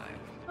a while.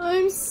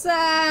 I'm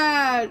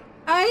sad.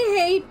 I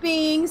hate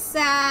being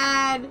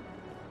sad.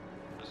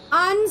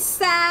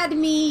 Unsad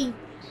me.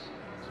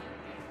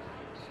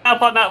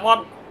 Up on that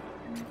one.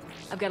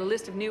 I've got a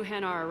list of new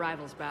Hanar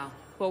arrivals, Bao.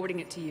 Forwarding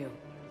it to you.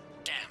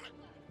 Damn.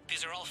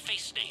 These are all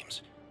face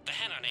names. The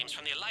Hanar names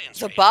from the Alliance.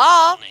 The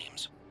bar.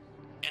 Names.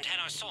 And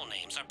Hanar soul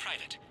names are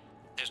private.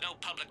 There's no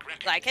public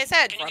record. Like I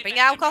said, rubbing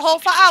alcohol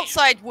for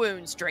outside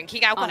wounds,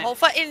 drinking alcohol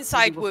for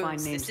inside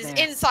wounds. This is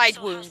inside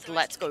wounds.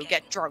 Let's go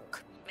get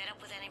drunk. Met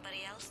up with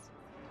anybody else?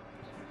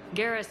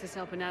 Garrus is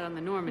helping out on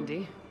the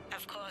Normandy.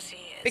 Of course he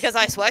is. Because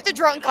I swear to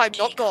drunk, I'm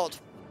not God.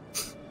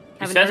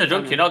 You said to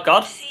drunk, you're not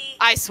God.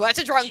 I swear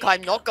to drunk,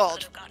 I'm not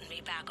God.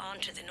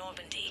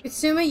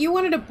 Tsuma, you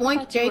wanted to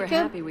boink Jacob? You were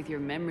happy with your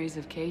memories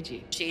of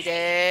KG. She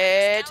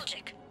did.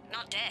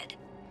 Not dead.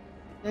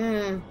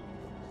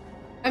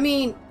 I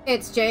mean,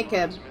 it's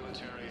Jacob.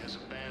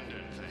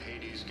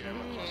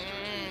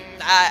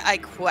 I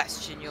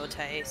question your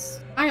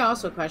taste. I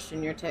also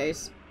question your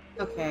taste.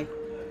 Okay.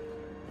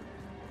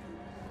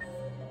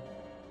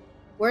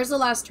 Where's the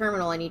last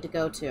terminal I need to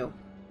go to?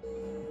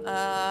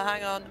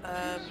 Hang on.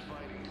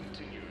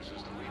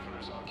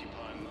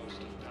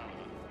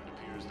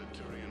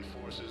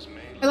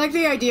 I like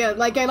the idea.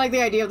 Like, I like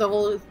the idea of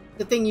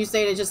the thing you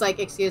say to just like,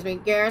 excuse me,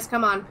 Garrus,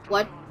 come on.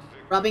 What?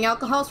 Rubbing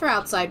alcohol's for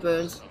outside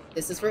wounds.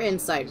 This is for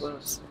inside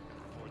wounds.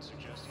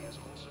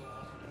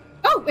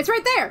 Oh, it's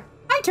right there!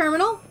 Hi,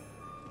 terminal!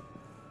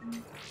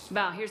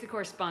 Bow, here's the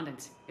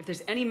correspondence. If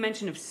there's any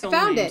mention of soul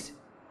Found names... it.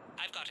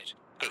 I've got it.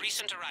 A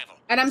recent arrival.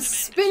 And I'm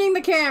spinning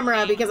the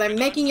camera because I'm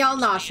making y'all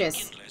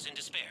nauseous. He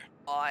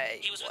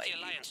was with the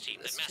Alliance team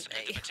that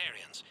massacred the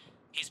Batarians.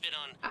 He's been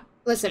on...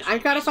 Listen,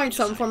 I've got to find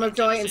some form of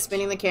joy, and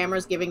spinning the camera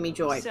is giving me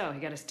joy. So,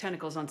 he got his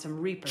tentacles on some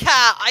Reapers.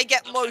 Cat, I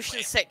get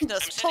motion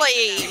sickness,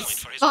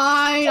 please.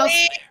 Fine.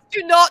 Please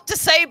do not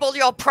disable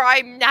your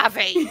prime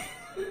navi.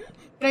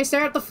 Can I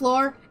stare at the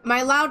floor? Am I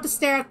allowed to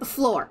stare at the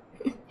floor?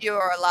 You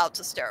are allowed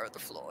to stare at the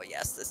floor.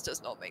 Yes, this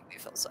does not make me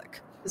feel sick.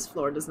 This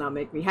floor does not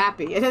make me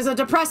happy. It is a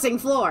depressing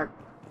floor.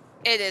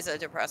 It is a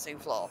depressing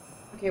floor.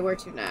 Okay, where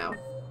to now?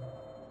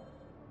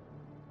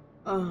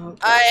 Oh, okay.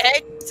 I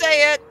hate to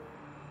say it.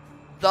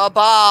 The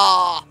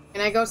bar.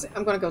 Can I go?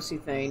 I'm gonna go see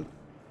Thane.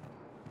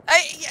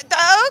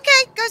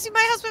 Okay, go see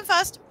my husband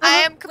first.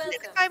 I am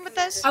completely fine with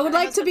this. I would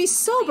like to be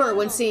sober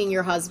when seeing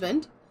your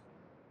husband.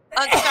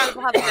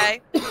 Understandable,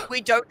 okay.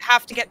 We don't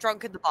have to get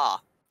drunk in the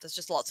bar. There's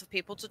just lots of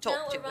people to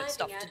talk to and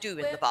stuff to do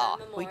in the bar.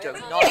 We do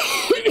not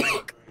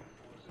drink.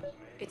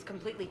 It's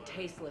completely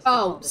tasteless.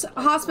 Oh,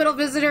 hospital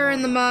visitor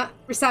and the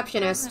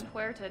receptionist.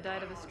 President Huerta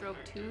died of a stroke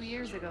 2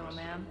 years ago,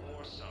 ma'am.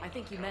 I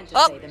think you meant to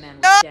say the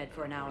man was dead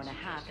for an hour and a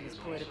half and his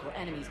political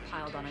enemies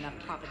piled on enough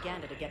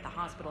propaganda to get the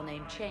hospital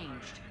name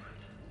changed.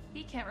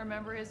 He can't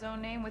remember his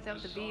own name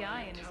without the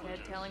VI in his head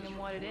telling him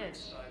what it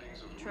is.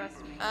 Trust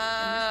me. In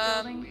this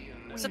building,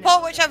 we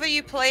support know whichever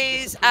you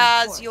please,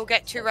 as you'll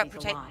get to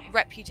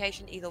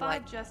reputation either way.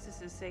 5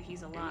 justices say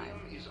he's alive.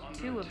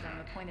 2 of them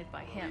appointed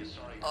by him.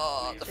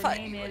 Oh, the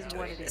name is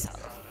what it is.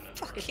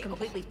 It's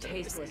completely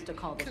tasteless to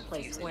call this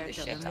place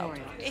Huerta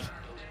Memorial.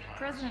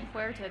 President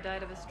Huerta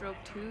died of a stroke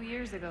 2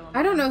 years ago.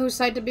 I don't know whose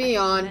side to be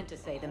on.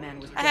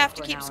 I have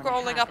to keep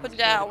scrolling up and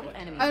down.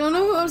 I don't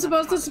know who I'm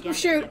supposed to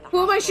shoot.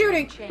 Who am I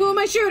shooting? Who am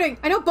I shooting?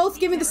 I know both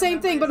give me the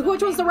same thing, but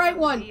which one's the right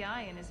one?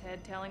 VI in his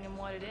head telling him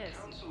what it is.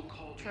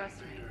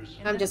 Trust me.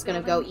 I'm just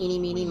gonna go eeny,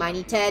 meeny,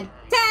 miny, Ted.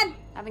 Ted!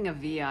 Having a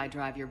VI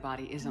drive your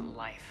body isn't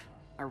life.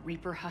 Are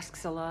Reaper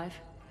husks alive?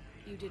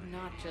 You did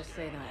not just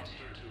say that.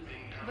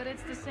 But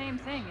it's the same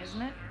thing,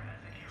 isn't it?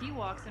 He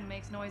walks and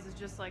makes noises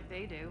just like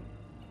they do.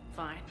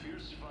 Fine.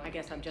 I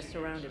guess I'm just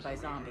surrounded by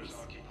zombies.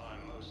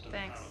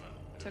 Thanks.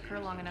 Took her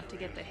long enough to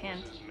get the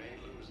hint.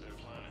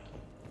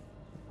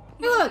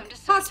 Hey look!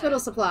 Hospital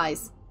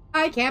supplies.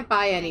 I can't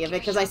buy any of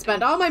it because I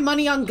spent all my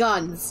money on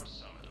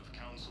guns.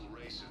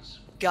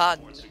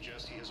 Guns.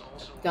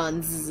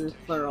 Guns,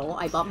 plural.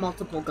 I bought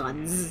multiple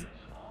guns.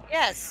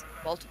 Yes,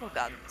 multiple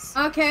guns.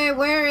 Okay,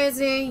 where is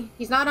he?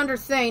 He's not under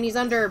Thane, he's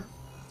under...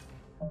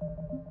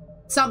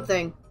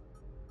 something.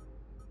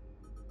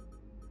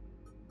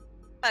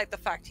 I like the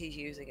fact he's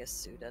using a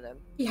pseudonym.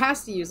 He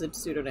has to use a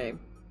pseudonym.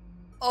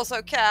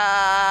 Also,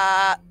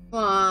 Cat.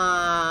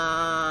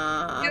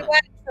 Aww.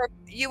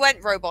 You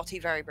went robot-y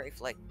very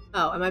briefly.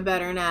 Oh, am I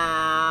better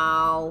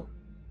now?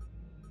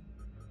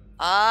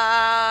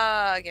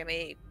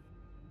 Gimme.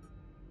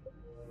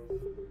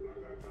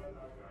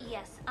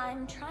 Yes,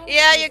 I'm trying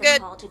yeah, to you're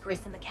good. Call to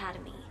Grissom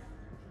Academy.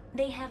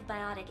 They have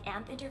biotic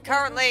amp interfaces.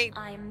 Currently,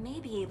 I may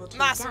be able to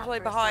massively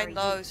behind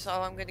though, so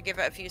I'm going to give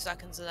it a few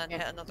seconds and then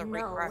hit another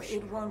refresh. No,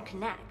 it won't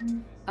connect.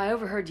 I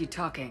overheard you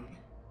talking.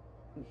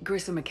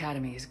 Grissom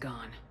Academy is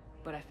gone,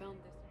 but I found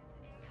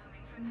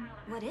this.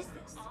 What is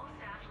this?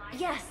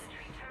 Yes,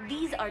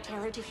 these are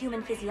tailored to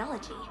human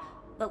physiology,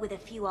 but with a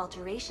few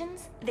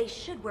alterations, they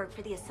should work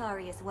for the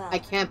Asari as well. I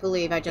can't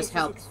believe I just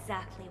helped. This is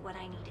exactly what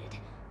I needed.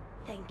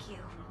 Thank you.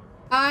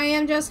 I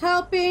am just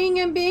helping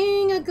and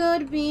being a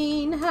good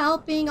bean,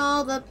 helping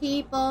all the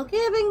people,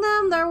 giving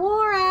them their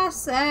war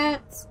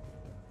assets.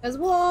 As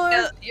war...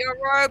 You're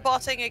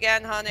roboting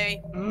again,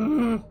 honey.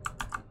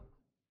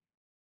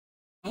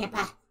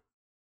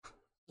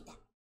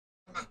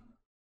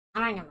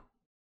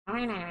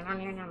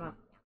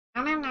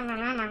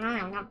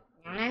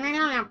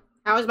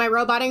 How is my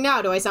roboting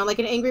now? Do I sound like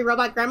an angry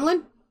robot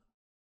gremlin?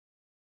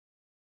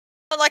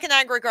 Like an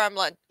angry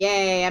gremlin.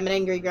 Yay, I'm an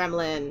angry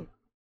gremlin.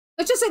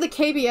 Let's just say the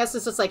KBS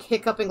is just like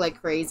hiccuping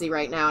like crazy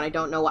right now, and I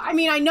don't know why. I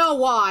mean, I know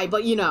why,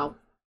 but you know.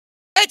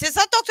 Wait, is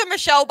that Dr.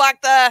 Michelle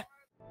back there?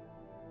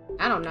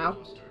 I don't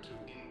know.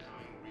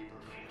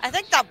 I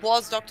think that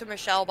was Dr.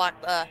 Michelle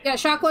back there. Yeah,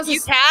 Shock was.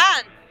 You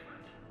can.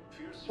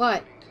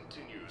 What?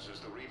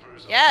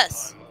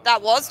 Yes,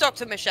 that was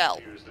Dr. Michelle.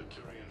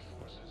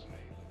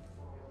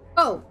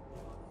 Oh,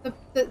 the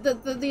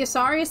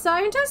Asari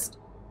scientist?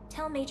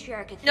 Tell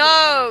Matriarch if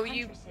no,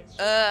 you.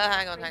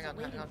 Hang on.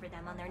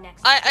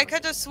 I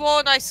could have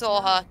sworn I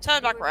saw her.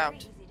 Turn back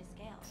around.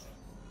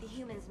 The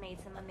humans made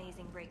some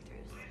amazing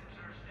breakthroughs.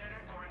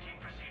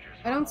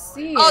 I don't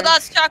see Oh, her.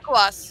 that's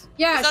Chakwas.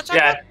 Yeah. Is that Chakwas?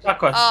 Yeah,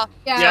 Chakwas. Oh,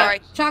 yeah. Sorry.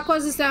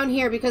 Chakwas is down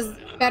here because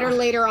better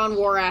later on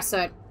war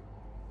asset.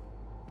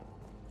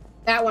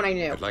 That one I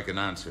knew. I'd like an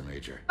answer,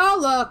 Major. Oh,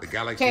 look. The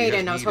galaxy Caden, I has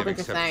was need of hoping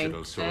for Thane.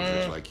 exceptional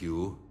soldiers like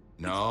you,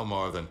 now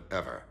more than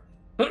ever.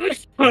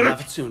 We'll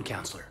have it soon,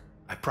 Counselor.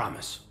 I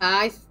promise.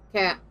 I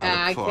can't.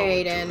 I look forward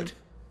to Caden. it.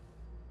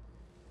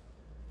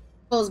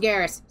 Pulls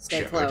Garrus.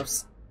 Stay Shepard.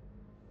 close.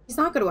 He's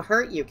not going to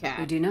hurt you, Cat.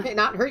 Udina?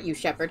 Not hurt you,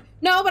 Shepard.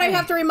 No, but I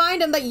have to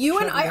remind him that you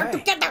and I are Shepard,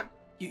 hey. together.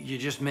 You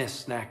just missed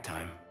snack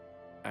time.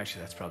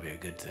 Actually, that's probably a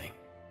good thing.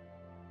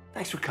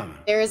 Thanks for coming.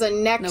 There is a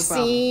neck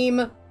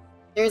seam.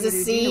 There's a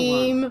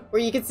seam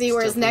where you can see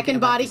where his neck and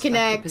body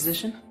connect.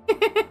 Position?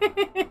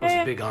 It was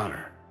a big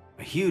honor.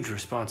 A huge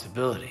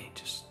responsibility.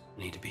 Just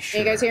need to be sure.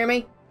 Can you guys hear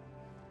me?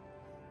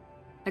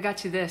 I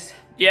got you this.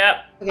 Yep,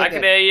 Okay, I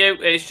can good. hear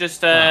you. It's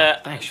just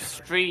thanks,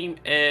 stream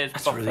is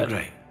That's really buffered.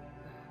 great.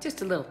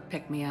 Just a little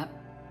pick-me-up.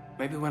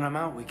 Maybe when I'm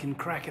out, we can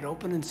crack it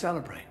open and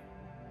celebrate.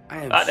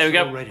 I am There we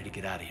so go. ready to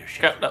get out of here,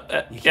 Go,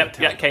 Shepard. You yep, can't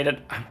tell yeah, me.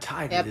 Caden. I'm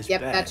tired Yep, of this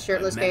yep, bad, that's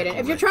shirtless but Caden. medical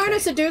If you're red trying to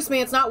tape. seduce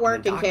me, it's not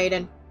working, Doc-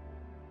 Caden.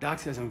 Doc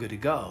says I'm good to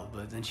go,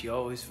 but then she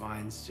always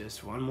finds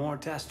just one more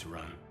test to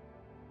run.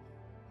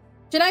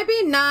 Should I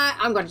be not?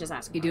 I'm going to just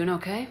ask. You doing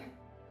okay?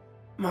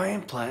 My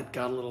implant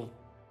got a little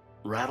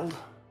rattled,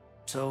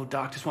 so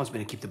Doc just wants me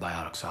to keep the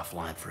biotics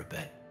offline for a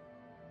bit.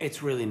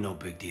 It's really no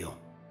big deal.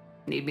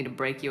 Need me to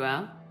break you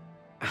out?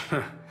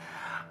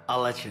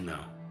 I'll let you know.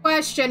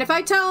 Question: if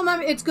I tell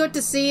him it's good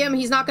to see him,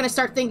 he's not going to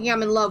start thinking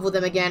I'm in love with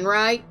him again,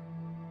 right?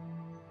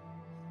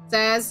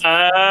 Says.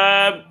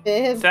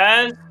 Viv.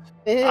 Says.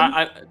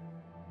 Viv.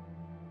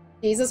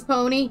 Jesus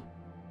Pony.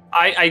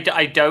 I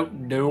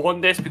don't know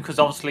on this because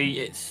obviously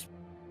it's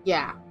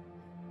Yeah.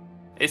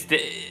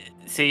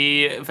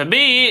 see for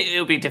me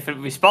it'll be different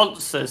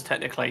responses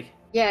technically.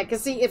 Yeah,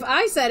 because see, if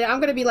I said it, I'm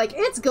going to be like,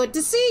 it's good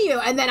to see you.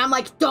 And then I'm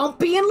like, don't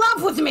be in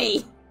love with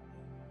me.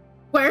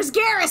 Where's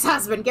Garrus'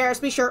 husband? Garrus,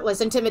 be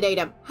shirtless. Intimidate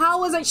him. How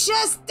was it?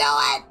 Just do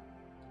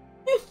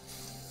it.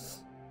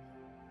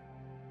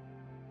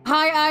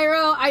 Hi,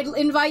 Iro. I'd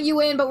invite you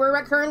in, but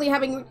we're currently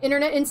having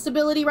internet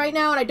instability right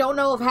now, and I don't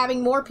know if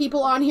having more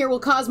people on here will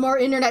cause more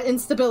internet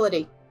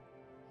instability.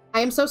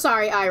 I am so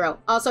sorry, Iro.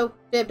 Also,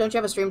 Viv, don't you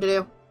have a stream to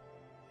do?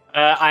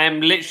 I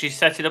am literally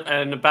setting up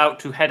and about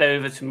to head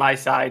over to my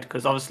side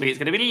because obviously it's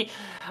going to be.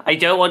 I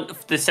don't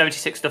want the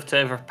 76 stuff to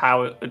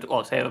overpower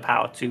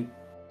to.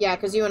 Yeah,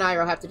 because you and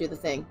Iro have to do the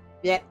thing.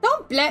 Yeah,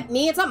 don't blame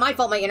me. It's not my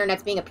fault my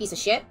internet's being a piece of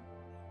shit.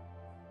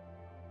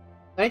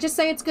 But I just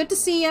say it's good to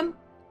see him.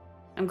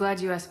 I'm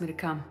glad you asked me to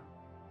come.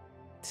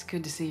 It's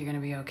good to see you're gonna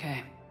be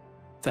okay.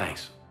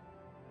 Thanks.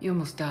 You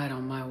almost died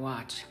on my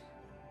watch.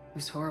 It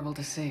was horrible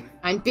to see.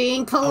 I'm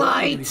being I want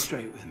you to be polite.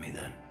 straight with me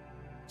then.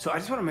 So I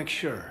just want to make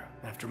sure,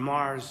 after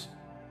Mars,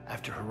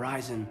 after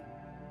Horizon,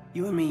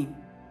 you and me,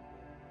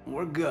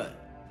 we're good.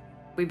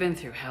 We've been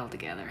through hell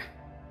together,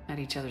 at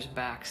each other's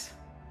backs.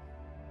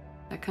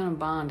 That kind of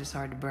bond is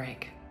hard to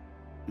break.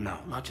 No,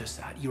 not just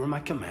that. You were my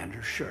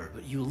commander, sure,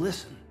 but you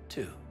listened,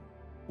 too.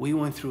 We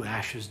went through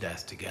Ash's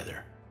death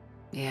together.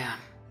 Yeah.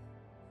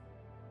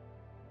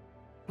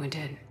 We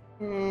did.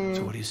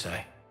 So what do you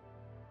say?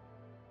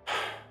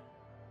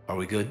 Are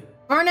we good?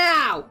 For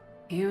now!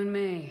 You and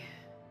me.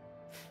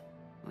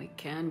 We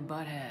can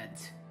butt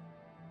heads.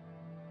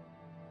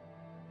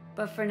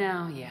 But for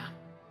now, yeah.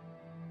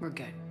 We're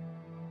good.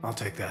 I'll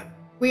take that.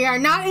 We are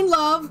not in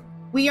love.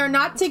 We are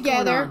not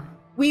together.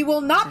 We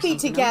will not be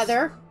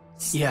together.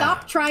 Yeah,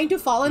 Stop trying to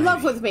fall in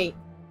love with me.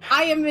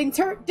 I am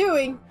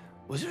doing...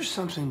 Was there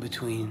something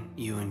between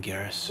you and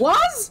Garrus?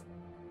 Was?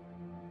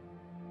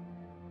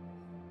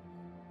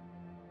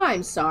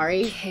 I'm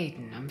sorry.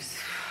 Caden,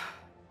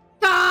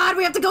 God,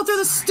 we have to go through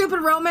this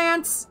stupid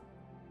romance.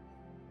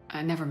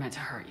 I never meant to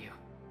hurt you.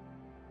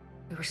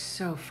 We were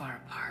so far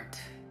apart,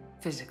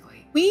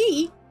 physically.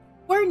 We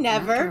were After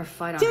never a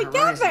fight on together.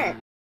 Horizon,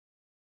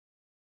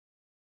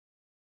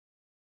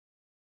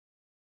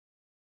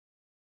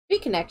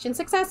 Reconnection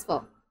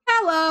successful.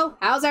 Hello,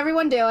 how's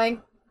everyone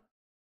doing?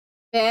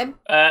 Bib?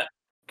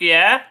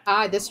 Yeah?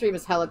 This stream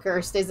is hella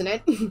cursed, isn't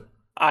it?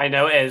 I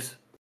know it is.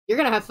 You're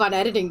gonna have fun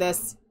editing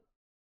this.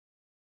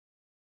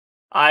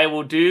 I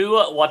will do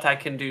what I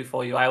can do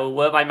for you. I will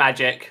work my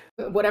magic.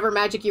 Whatever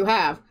magic you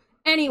have.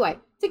 Anyway,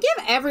 to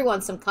give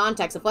everyone some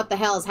context of what the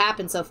hell has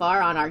happened so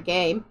far on our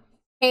game,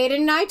 Caden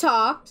and I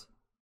talked.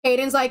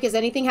 Caden's like, has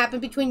anything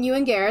happened between you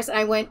and Garrus? And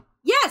I went,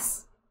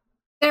 yes!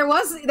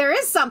 There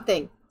is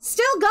something.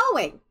 Still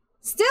going.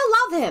 Still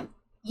love him.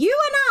 You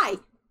and I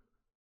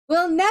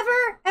will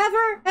never,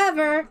 ever,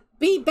 ever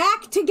be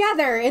back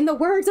together, in the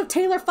words of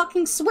Taylor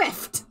fucking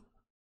Swift.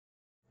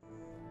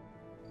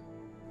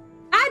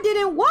 I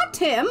didn't want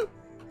him.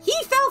 He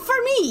fell for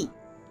me.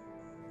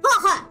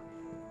 Ha.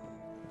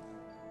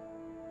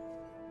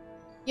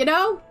 You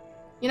know?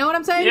 You know what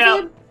I'm saying,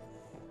 Yeah. dude?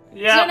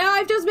 Yeah. So now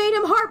I've just made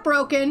him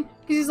heartbroken,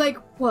 because he's like,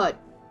 what?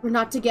 We're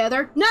not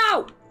together?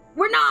 No!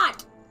 We're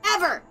not!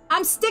 Ever!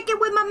 I'm sticking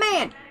with my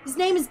man! His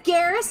name is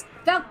Garrus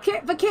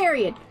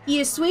Vakarian. He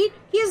is sweet,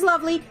 he is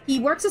lovely, he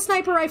works a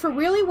sniper rifle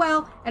really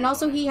well, and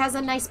also he has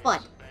a nice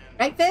butt.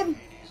 Right, Fib?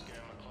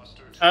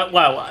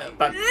 Well,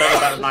 but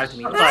nice to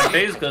meet you,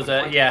 please, because,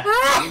 yeah.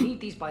 You need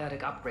these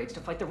biotic upgrades to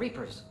fight the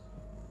Reapers.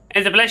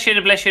 And a bless you, and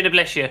a bless you, and a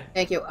bless you.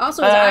 Thank you.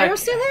 Also, is Iro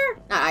still there?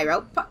 Not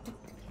Iro.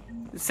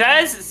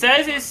 Says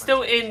it's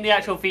still in the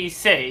actual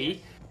VC.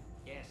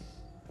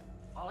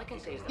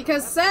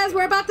 Because says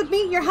we're about to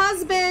meet your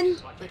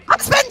husband.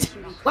 Husband!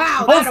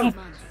 Wow.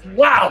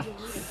 Wow.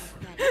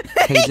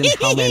 Hayden,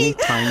 how many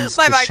times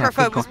My has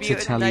microphone Shaka was got to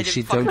muted tell and I you didn't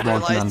she fucking don't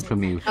want realise. none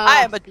from you?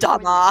 I am a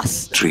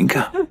dumbass.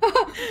 Drinker.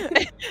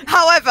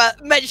 However,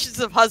 mentions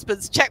of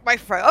husbands, check my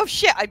phone. Oh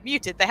shit, I'm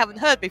muted. They haven't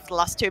heard me for the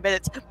last 2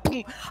 minutes.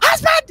 Boom.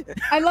 Husband!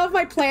 I love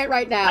my plant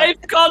right now.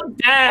 I've gone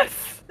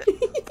deaf.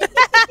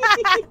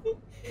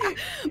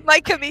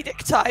 My comedic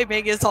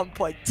timing is on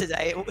point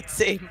today, it would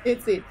seem.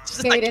 It's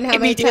Just like Hayden, how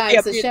many immediately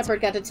times the abused. shepherd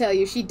got to tell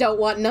you she don't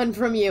want none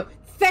from you?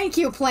 Thank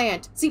you,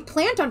 Plant. See,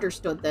 Plant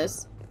understood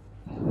this.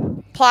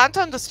 Plant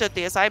understood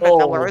the assignment.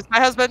 Now, where is my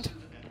husband?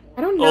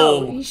 I don't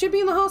know. Oh. He should be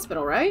in the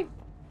hospital, right?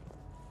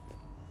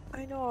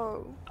 I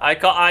know. I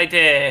got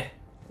idea.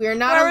 We are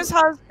not. Where is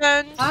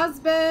husband?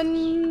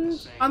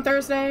 Husband on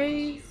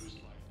Thursdays.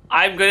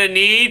 I'm gonna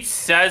need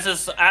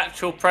Cesar's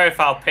actual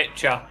profile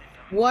picture.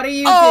 What are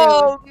you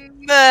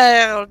doing?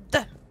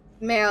 Merde.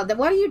 Merde.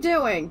 What are you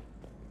doing?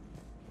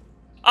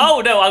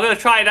 Oh no, I'm gonna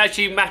try and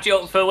actually match it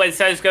up for when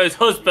Cesar goes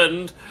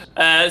husband.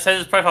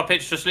 Cesar's profile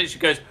picture just literally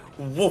goes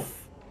woof.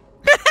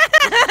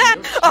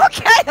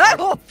 Okay, I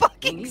will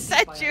fucking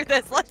send you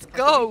this. Let's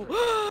go.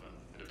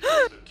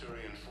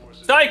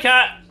 Sorry,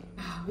 Cat.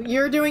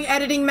 You're doing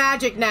editing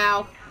magic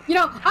now. You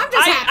know, I'm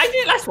just happy. I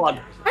did last one.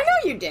 I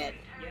know you did.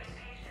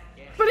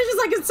 But it's just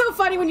like, it's so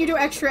funny when you do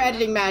extra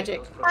editing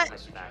magic.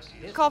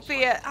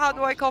 Copy it. How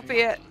do I copy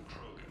it?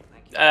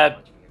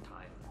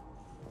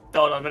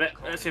 Hold on a minute.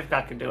 Let's see if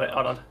I can do it.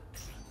 Hold on.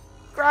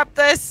 Grab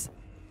this.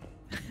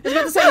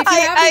 I was about to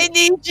say, I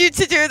need you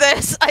to do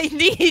this. I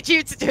need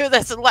you to do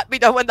this and let me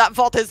know when that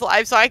VOD is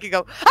live so I can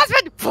go,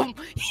 husband! Boom.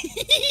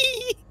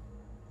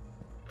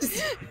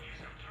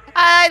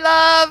 I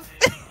love.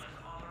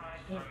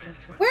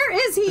 Where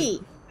is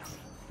he?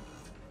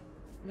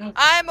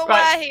 I'm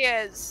aware he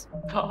is.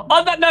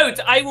 On that note,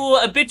 I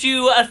will bid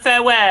you a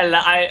farewell.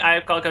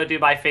 I've got to go do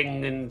my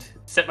thing and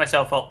set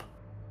myself up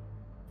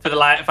for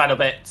the final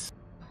bits.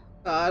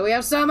 God, we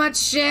have so much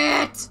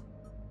shit.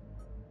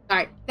 All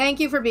right, thank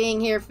you for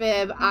being here,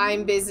 Fib.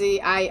 I'm busy.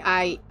 Where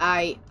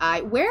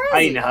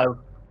is he?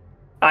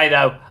 I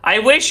know. I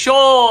wish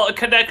your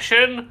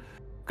connection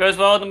goes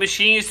well. The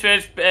machine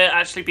spirit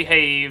actually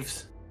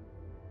behaves.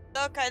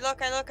 Look, I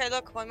look.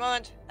 1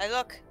 moment.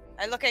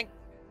 I'm looking.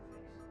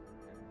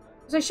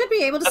 So I should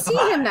be able to see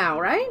him now,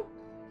 right?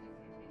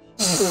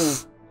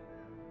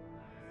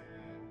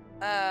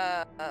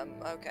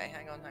 Okay,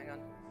 hang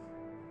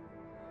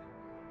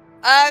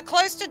on.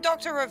 Close to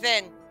Dr.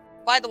 Ravin,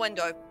 by the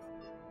window.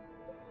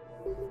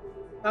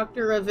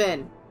 Dr.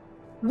 Ravin.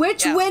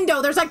 Which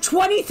window? There's like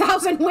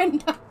 20,000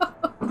 windows.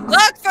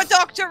 Look for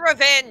Dr.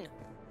 Ravin.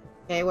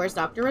 Okay, where's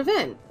Dr.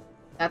 Ravin?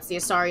 That's the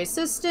Asari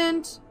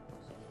assistant.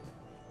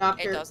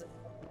 It doesn't.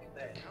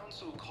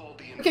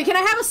 Okay, can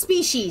I have a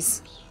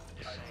species?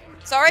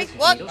 Sorry,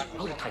 what?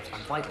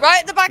 Right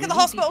at the back of the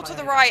hospital to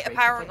the right,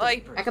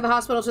 apparently. Back of the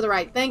hospital to the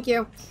right. Thank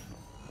you.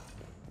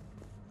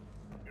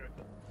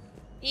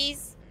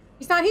 He's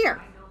not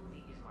here.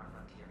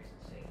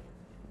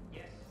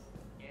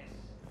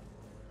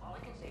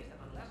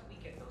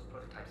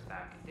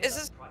 Is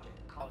this?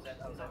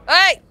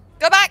 Hey,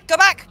 go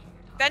back.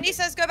 Bendy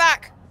says go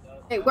back.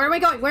 Hey, where am I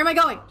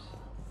going?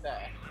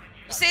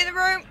 See the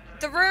room?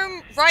 The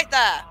room right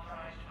there.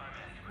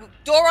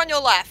 Door on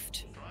your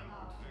left.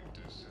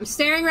 I'm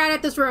staring right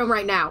at this room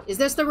right now. Is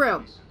this the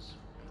room?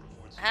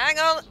 Hang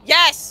on.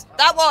 Yes,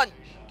 that one.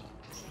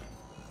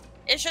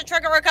 It should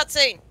trigger a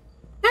cutscene.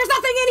 There's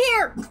nothing in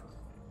here.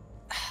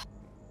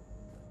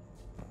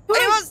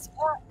 It was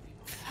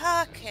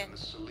fucking.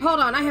 Hold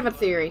on, I have a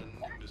theory.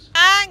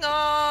 Hang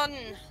on.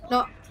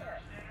 No,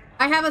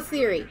 I have a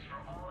theory.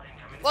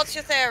 What's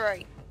your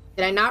theory?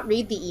 Did I not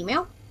read the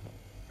email?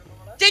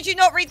 Did you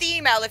not read the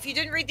email? If you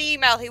didn't read the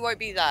email, he won't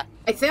be there.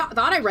 I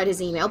thought I read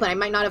his email, but I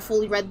might not have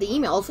fully read the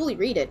email. I'll fully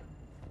read it.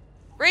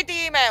 Read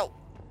the email.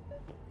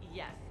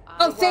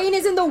 Oh, Thane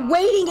is in the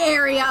waiting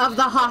area of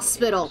the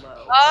hospital.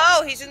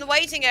 Oh, he's in the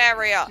waiting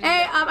area.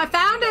 Hey, I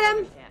found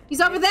him.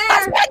 He's over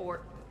there.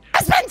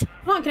 Husband!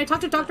 Hold on, can I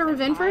talk to Dr.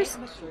 Ravin first?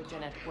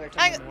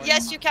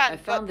 Yes, you can. I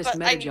found this but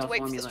I need to metagel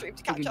wait for the formula. stream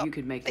to catch Figured up. you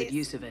could make good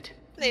use of it.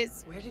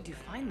 Please. Where did you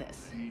find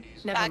this?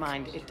 Never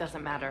mind, it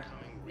doesn't matter.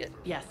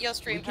 Yes, your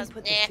stream we can has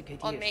put this to good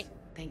on use. me.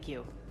 Thank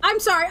you. I'm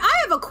sorry,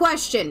 I have a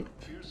question.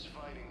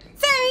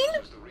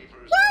 Thane,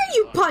 why are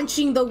you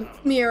punching the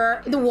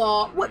mirror, the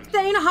wall? What,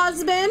 Thane,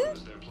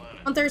 husband?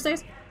 On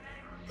Thursdays?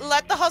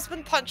 Let the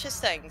husband punch his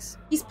things.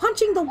 He's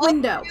punching the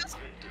window.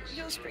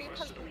 Your stream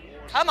husband.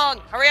 Come on,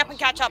 hurry up and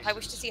catch up. I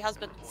wish to see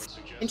husband.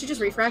 Didn't you just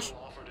refresh?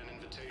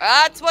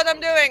 That's what I'm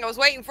doing. I was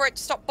waiting for it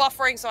to stop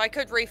buffering so I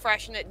could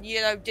refresh and it,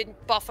 you know,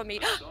 didn't buffer me.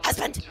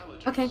 Husband!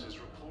 Okay.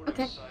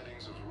 Okay.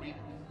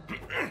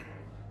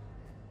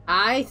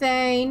 Hi,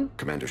 Thane.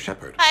 Commander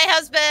Shepard. Hi,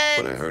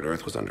 husband! When I heard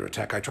Earth was under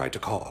attack, I tried to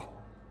call.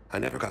 I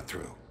never got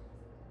through.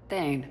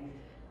 Thane,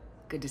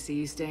 good to see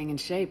you staying in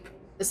shape.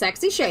 The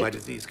sexy shape. My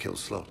disease kills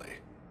slowly.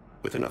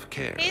 With enough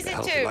care and a Easy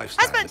healthy too.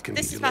 lifestyle, Husband, it can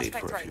be this is delayed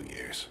Mass for a Effect few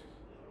years.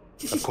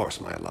 Of course,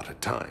 my allotted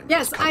time.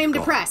 Yes, has come I am and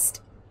gone.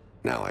 depressed.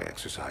 Now I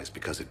exercise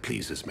because it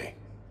pleases me.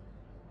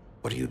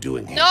 What are you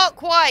doing here? Not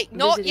quite.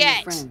 Not Visiting a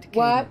yet. friend,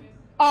 What?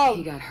 Oh,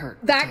 he got hurt.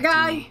 That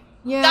guy?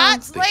 Yeah.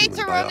 That's The later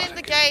human on in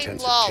the biotic game,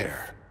 intensive love.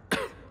 care.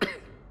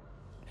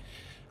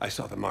 I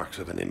saw the marks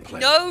of an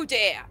implant. No,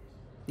 dear.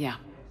 Yeah.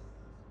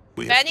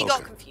 We have Benny got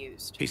spoken.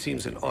 confused. He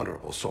seems an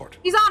honorable sort.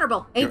 He's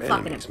honorable. Ain't Your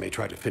fucking enemies him. may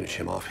try to finish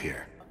him off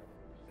here.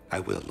 I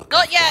will look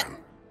Not out yet. for him.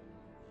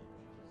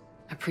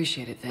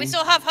 Appreciate it, Thane. We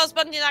still have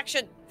husband in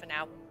action for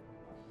now.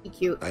 Be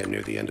cute. I am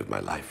near the end of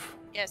my life.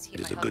 Yes, he It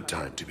is a good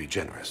time to be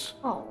generous.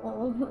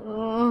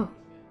 Oh.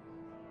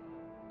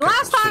 The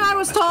last time I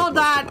was told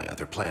that. My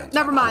other plans.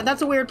 Never mind.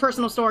 That's a weird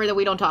personal story that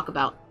we don't talk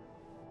about.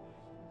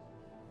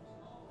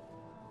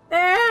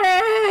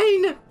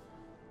 Thane!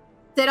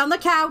 Sit on the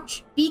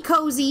couch. Be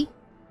cozy.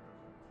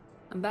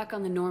 I'm back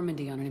on the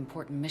Normandy on an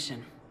important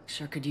mission.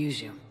 Sure could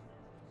use you.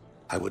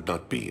 I would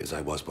not be as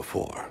I was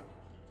before.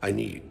 I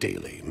need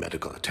daily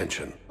medical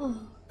attention.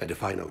 And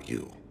if I know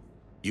you,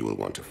 you will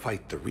want to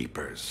fight the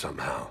Reapers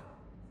somehow.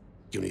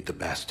 You need the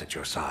best at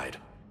your side.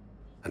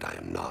 And I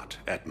am not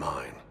at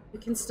mine. We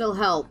can still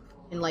help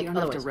in like You don't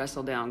other have to ways.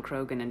 wrestle down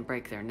Krogan and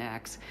break their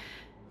necks.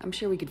 I'm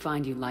sure we could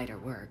find you lighter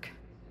work.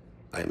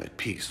 I am at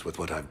peace with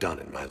what I've done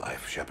in my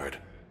life, Shepard.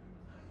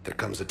 There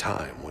comes a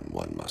time when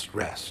one must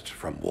rest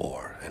from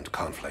war and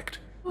conflict.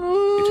 It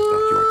is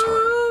not your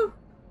time,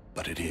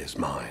 but it is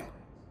mine.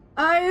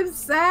 I am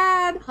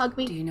sad. Hug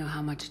me. Do you know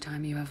how much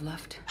time you have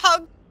left?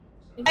 Hug.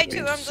 I I've do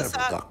been to understand.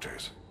 several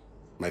doctors.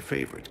 My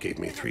favorite gave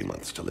me 3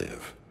 months to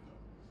live.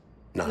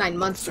 9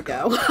 months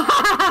ago.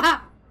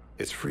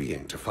 It's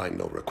freeing to find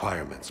no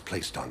requirements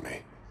placed on me.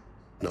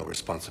 No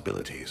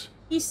responsibilities.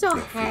 He's so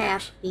No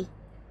fears. happy.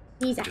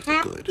 He's a It is a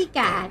happy good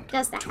guy. end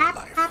Just a to a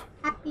happy,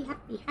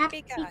 life.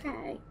 happy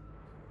guy.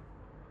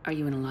 Are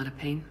you in a lot of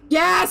pain?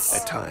 Yes!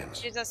 At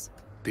times, Jesus.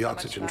 the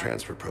oxygen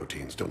transfer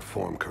proteins don't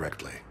form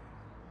correctly.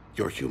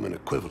 Your human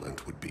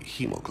equivalent would be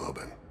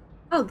hemoglobin.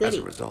 Oh, As goody.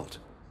 a result,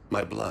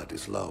 my blood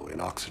is low in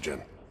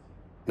oxygen.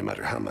 No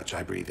matter how much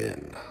I breathe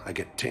in, I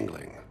get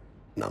tingling,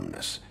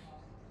 numbness,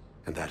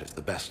 and that is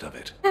the best of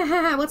it.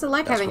 What's it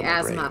like As having for my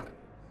asthma? brain,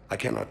 I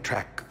cannot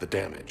track the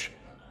damage.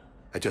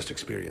 I just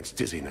experience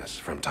dizziness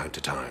from time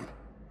to time.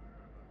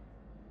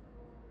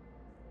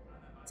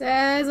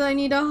 Says I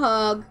need a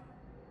hug.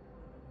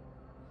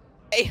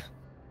 Hey.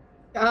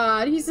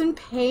 God, he's in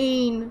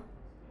pain.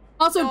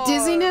 Also,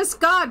 dizziness?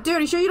 God, dude,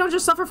 are you sure you don't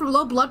just suffer from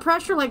low blood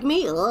pressure like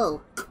me?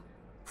 Ugh.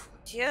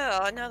 Yeah,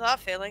 I know that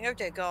feeling. Oh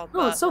dear God.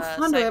 Oh, it's so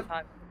fun to...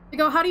 I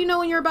go, how do you know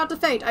when you're about to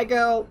faint? I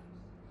go,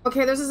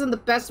 okay, this isn't the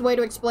best way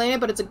to explain it,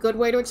 but it's a good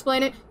way to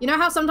explain it. You know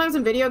how sometimes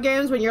in video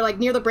games, when you're like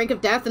near the brink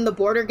of death and the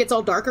border gets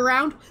all dark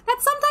around? That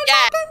sometimes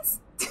happens?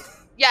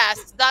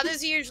 Yes, that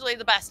is usually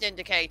the best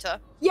indicator.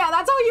 Yeah,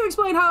 that's how you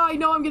explain how I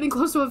know I'm getting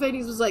close to a faint.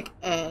 He was like,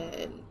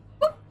 and...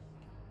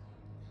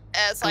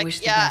 It's like, I wish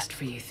the yeah. best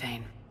for you,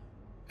 Thane.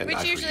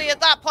 Which usually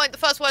at that point, the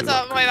first words Do out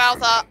not of my grieve mouth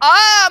for are, me.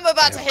 I'm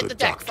about I to have hit the good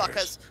deck,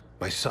 doctors. fuckers.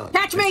 My son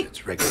Catch me!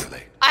 visits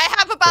regularly. I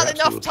have about Perhaps we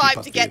enough will keep time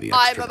up to via get, the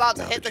I'm extranet about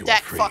to now hit the that you are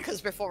deck, free.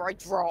 fuckers, before I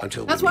drop.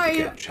 Until That's we meet why,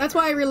 again, that's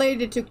why I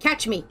related it to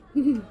catch me.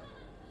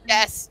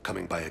 Yes.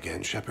 Coming by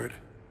again, Shepard?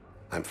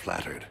 I'm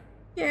flattered.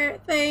 Yeah,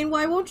 Thane,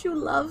 why won't you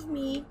love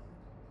me?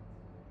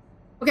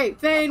 Okay,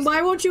 Thane,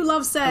 why won't you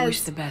love I wish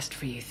Says? the best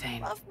for you,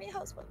 Thane. Love me,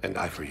 husband. And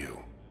I for you.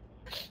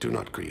 Do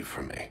not grieve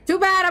for me. Too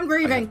bad I'm I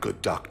grieving. have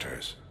good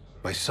doctors.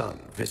 My son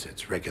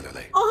visits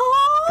regularly.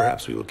 Oh!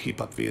 Perhaps we will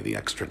keep up via the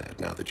extranet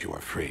now that you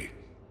are free.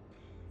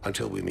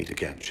 Until we meet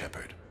again,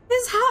 Shepard.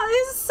 His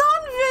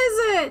son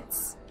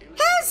visits!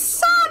 His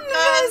son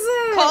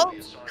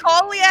visits!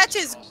 Colliet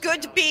is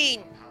good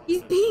bean.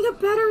 He's being a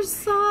better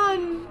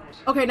son.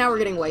 Okay, now we're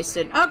getting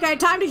wasted. Okay,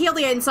 time to heal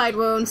the inside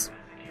wounds.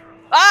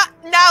 Ah,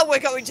 now we're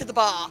going to the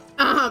bar.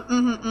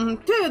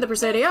 To the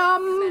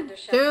Presidium.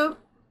 To...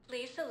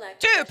 Please select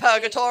To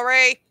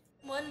Purgatory.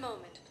 1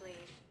 moment, please.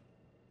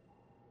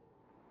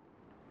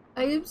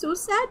 I am so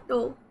sad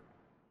though.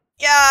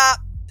 Yeah,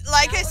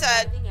 like I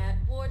said, Arriving at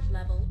ward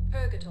level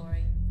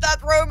Purgatory.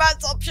 that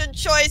romance option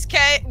choice,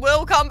 Kate,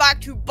 will come back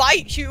to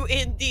bite you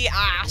in the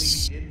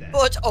ass.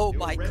 But oh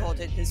my God,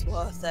 it is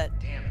worth it.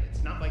 Damn it,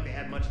 it's not like they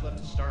had much left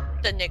to start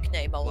with. The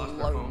nickname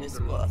alone is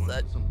worth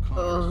it.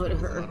 Oh, it Out of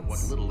hurts. what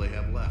little they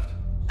have left.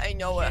 I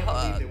know it They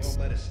hurts. won't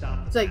let us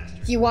stop It's like,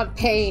 you want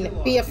pain.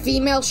 Be a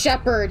female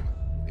shepherd.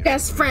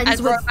 Best friends And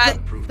with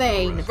romance.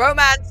 Thane.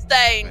 Romance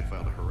Thane.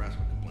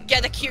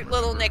 Get a cute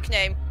little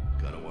nickname.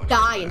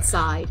 Die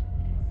inside.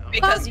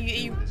 Because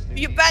you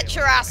bet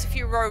your ass if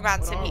you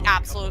romance him, he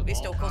absolutely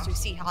still calls you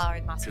Sea High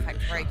in Mass Effect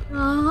 3.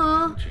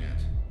 Uh-huh.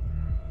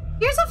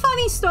 Here's a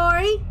funny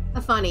story.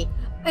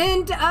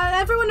 and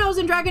everyone knows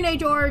in Dragon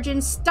Age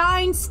Origins,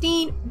 Stein,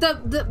 the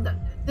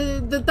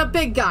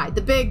big guy,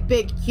 the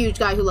big, huge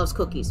guy who loves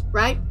cookies,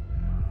 right?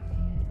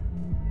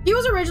 He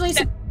was originally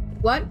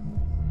what?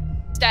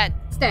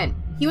 Sten.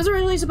 He was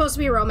originally supposed to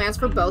be a romance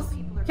for both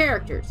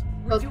characters.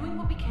 We're doing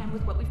what we can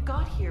with what we've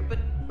got here, but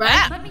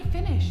right? Let me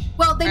finish.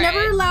 Well, they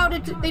never allowed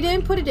it. They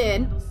didn't put it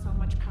in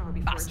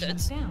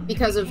Bastards.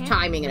 Because of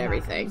timing and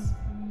everything.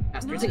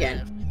 Bastards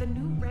again.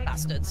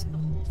 Bastards.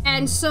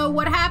 And so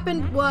what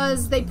happened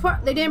was they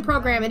didn't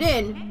program it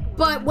in,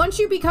 but once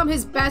you become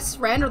his best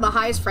friend or the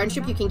highest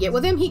friendship you can get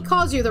with him, he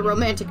calls you the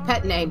romantic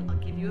pet name. I'll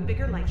give you a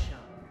bigger light show.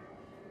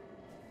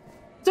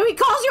 So he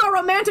calls you a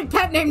romantic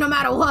pet name no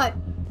matter what.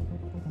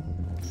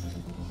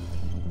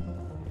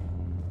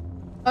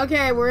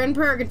 Okay, we're in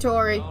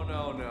purgatory. No.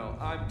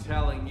 I'm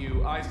telling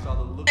you, I saw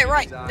the look. Hey,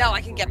 right. Now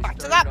I can get back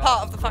to that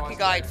part of the fucking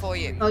guide for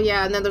you. Oh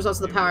yeah, and then there's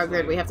also the power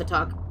grid we have to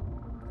talk.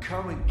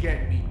 Come and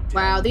get me.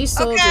 Wow, these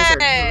soldiers are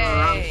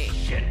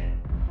shit.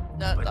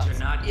 No,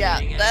 yeah,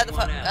 they're the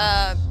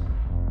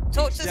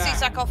talk to the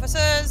CSAC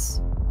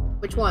officers.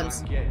 Which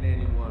ones?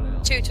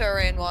 Two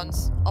Turian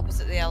ones,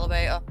 opposite the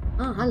elevator.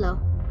 Oh, hello.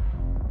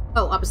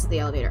 Oh, opposite the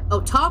elevator. Oh,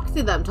 talk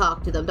to them.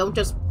 Don't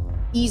just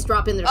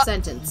eavesdrop in their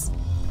sentence.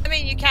 I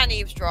mean, you can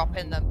eavesdrop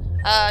in them.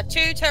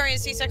 Two Turian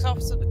CSAC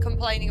officers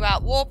complaining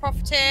about war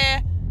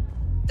profiteer.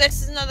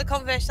 This is another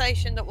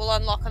conversation that will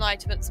unlock an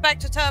item at the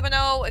Spectre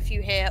terminal if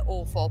you hear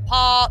all 4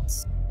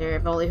 parts.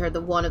 I've only heard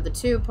one of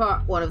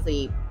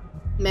the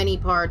many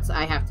parts.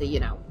 I have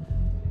to,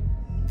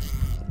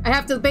 I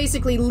have to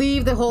basically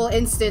leave the whole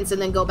instance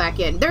and then go back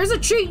in. There's a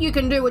cheat you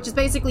can do, which is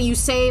basically you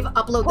save,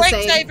 upload the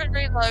save. Quick save and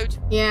reload.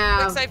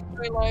 Yeah. Quick save and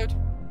reload.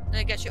 And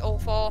it gets you all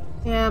 4.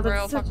 Yeah,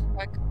 but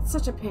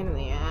such a pain in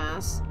the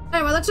ass.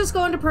 Anyway, let's just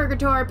go into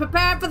purgatory.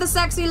 Prepare for the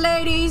sexy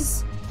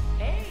ladies.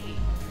 Hey.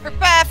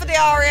 Prepare for the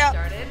aria.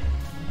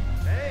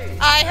 Hey.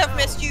 I have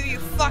missed you, you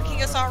fucking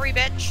Asari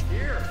bitch.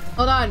 Here.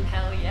 Hold on.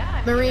 Hell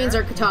yeah. Marines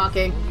are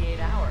talking. 48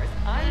 hours.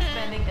 I'm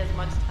spending as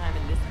much time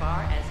in this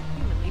bar as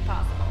humanly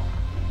possible.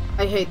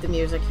 I hate the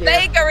music here.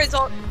 Vega is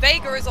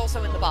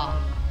also in the bar.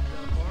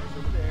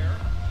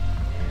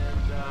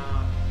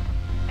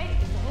 Hey,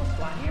 is the whole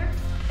squad here?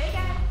 Hey,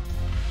 guys.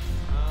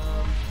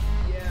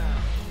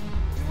 Yeah.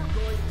 We were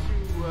going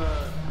to,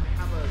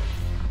 have a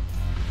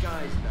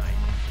guys' night.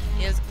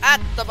 He is at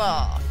the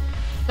bar.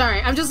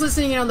 Sorry, I'm just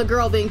listening in on the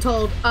girl being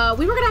told,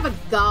 we were gonna have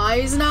a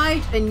guys'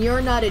 night, and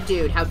you're not a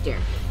dude. How dare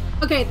you?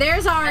 Okay,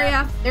 there's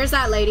Arya. There's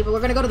that lady, but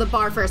we're gonna go to the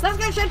bar first. Let's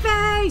get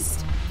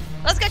shit-faced!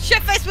 Let's get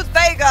shit-faced with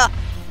Vega!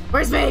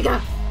 Where's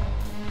Vega?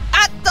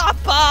 At the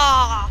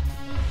bar!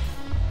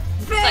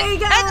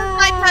 Vega!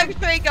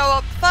 Like, go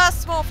up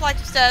first small flight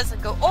of stairs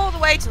and go all the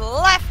way to the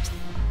left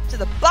to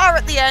the bar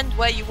at the end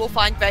where you will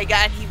find Vega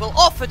and he will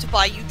offer to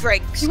buy you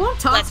drinks. He won't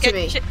talk to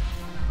me.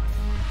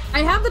 I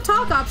have the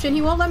talk option.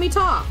 He won't let me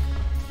talk.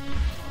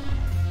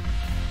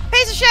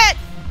 Piece of shit!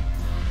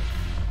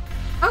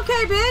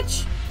 Okay,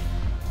 bitch.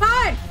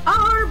 Fine.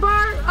 I'll order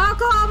bar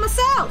alcohol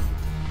myself.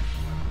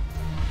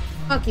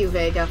 Fuck you,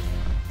 Vega.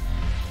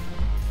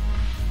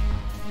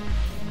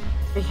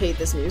 I hate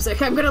this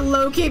music. I'm gonna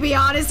low-key be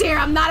honest here.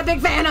 I'm not a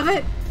big fan of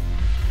it.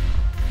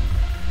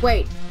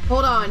 Wait.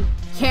 Hold on.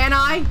 Can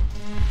I?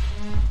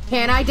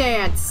 Can I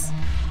dance?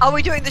 Are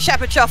we doing the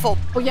Shepherd Shuffle?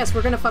 Oh, yes.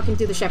 We're gonna fucking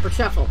do the Shepherd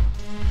Shuffle.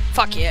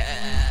 Fuck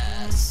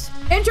yes.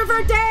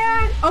 Introvert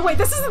dance! Oh wait,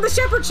 this isn't the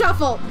Shepherd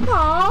Shuffle!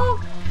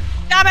 Aww!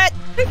 Damn it!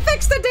 They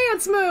fixed the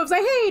dance moves! I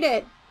hate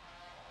it!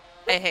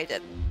 I hate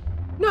it.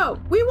 No,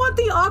 we want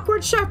the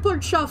awkward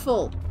Shepherd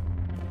Shuffle!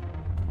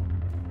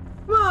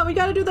 Come on, we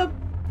gotta do the...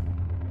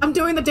 I'm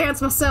doing the dance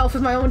myself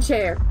with my own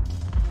chair.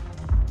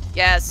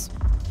 Yes.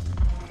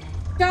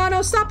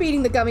 Jono, stop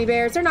eating the gummy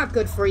bears. They're not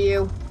good for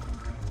you.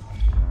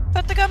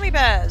 But the gummy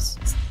bears.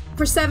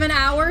 For 7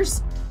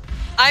 hours?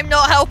 I'm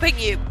not helping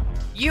you.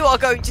 You are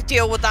going to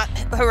deal with that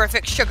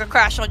horrific sugar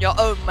crash on your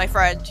own, my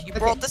friend. You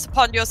brought this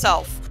upon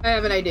yourself. I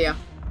have an idea.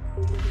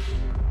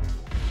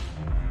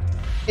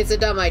 It's a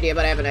dumb idea,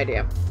 but I have an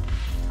idea.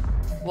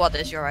 What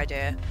is your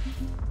idea?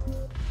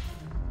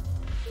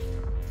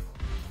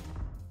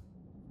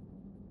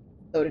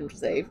 Load and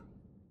save.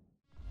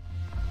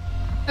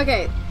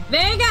 Okay,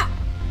 Vega!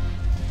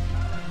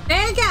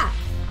 Vega!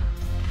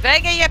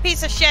 Vega, you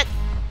piece of shit!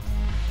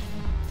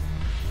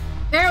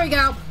 There we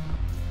go.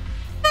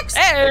 Next.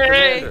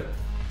 Hey!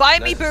 Buy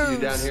nice me to see you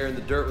booze! down here in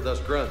the dirt with us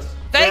grunts.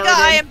 Vega,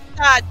 I am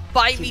sad.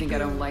 Buy me Do you think booze. I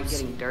don't like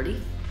getting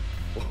dirty?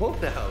 Oh,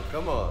 now,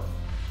 come on.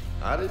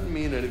 I didn't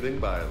mean anything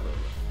by it, Lola.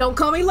 Don't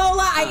call me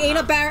Lola. I ain't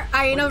a bear.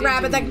 I ain't a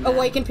rabbit that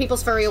awakened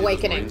people's furry See those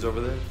awakening. Marines over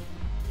there?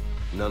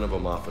 None of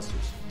them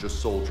officers, just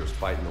soldiers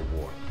fighting a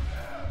war.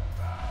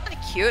 Kind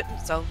of cute in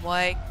its own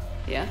way.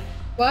 Yeah?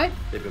 What?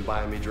 They've been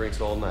buying me drinks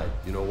all night.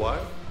 You know why?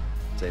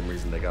 Same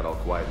reason they got all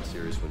quiet and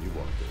serious when you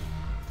walked in.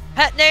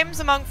 Pet names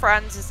among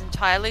friends is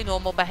entirely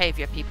normal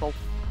behavior, people.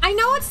 I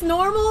know it's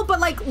normal, but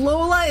like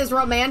Lola is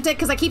romantic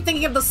because I keep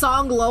thinking of the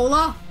song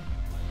Lola.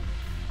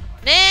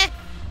 Nah.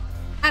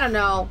 I don't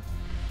know.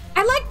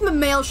 I like the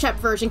male Shep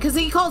version because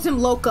he calls him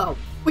Loco.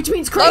 Which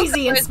means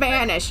crazy in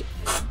Spanish.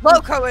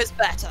 Loco is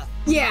better.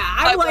 Yeah,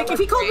 I'm like, if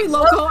he called me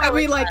loco, I'd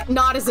be like,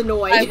 not as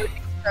annoyed. I would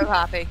be so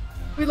happy.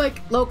 I'd be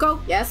like,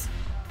 loco? Yes.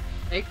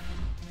 Okay.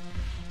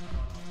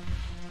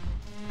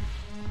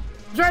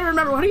 I'm trying to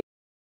remember, what do you...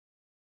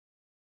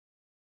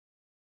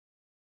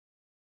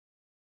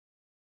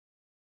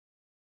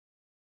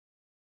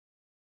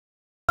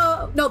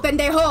 No,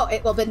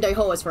 pendejo. Well,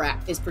 pendejo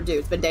is for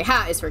dudes.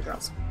 Pendeja is for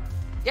girls.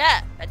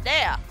 Yeah,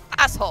 pendeja.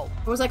 Asshole.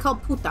 Or was I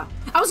called puta?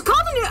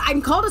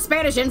 I'm called a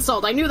Spanish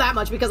insult. I knew that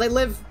much because I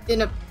live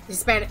in a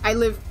Hispanic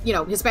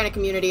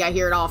community. I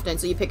hear it often,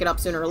 so you pick it up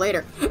sooner or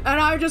later. And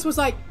I just was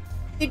like,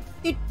 did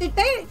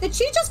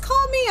she just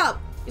call me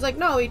up? He's like,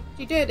 no,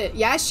 she did it.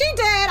 Yes, she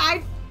did.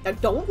 I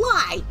don't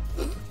lie.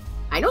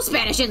 I know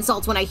Spanish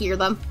insults when I hear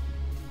them.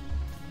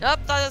 Nope,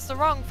 that is the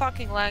wrong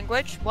fucking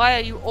language. Why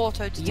are you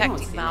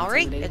auto-detecting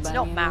Maori? It's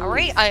not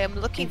Maori. I am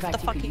looking for the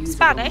fucking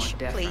Spanish,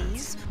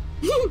 please.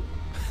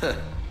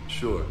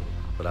 Sure,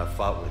 but I've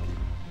fought with you.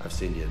 I've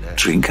seen you in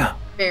action. Drinker.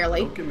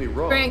 Barely. Don't get me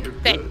wrong, Drink. you're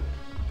good.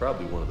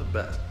 Probably one of the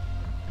best.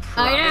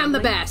 I am the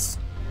best.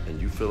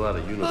 And you fill out a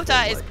uniform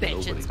Puta is like bitch in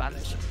nobody's Spanish.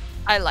 business.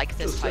 I like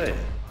this Just title.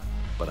 saying.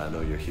 But I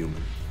know you're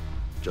human.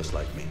 Just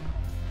like me.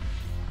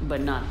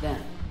 But not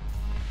then.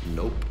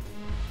 Nope.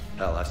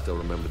 Hell, I still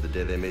remember the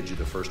day they made you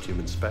the first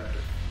human Spectre.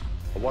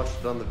 I watched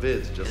it on the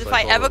vids just If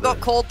like I ever all got of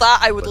it. called that,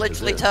 I would But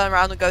literally to them, turn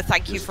around and go,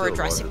 thank you you're for still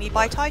addressing larger me than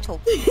by life.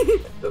 title.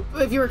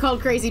 If you were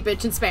called crazy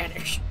bitch in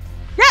Spanish.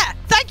 Yeah,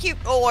 thank you.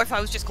 Or if I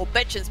was just called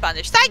bitch in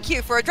Spanish. Thank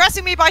you for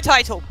addressing me by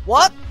title.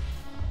 What?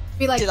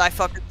 Be like, did I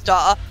fucking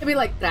stutter? I'd be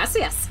like,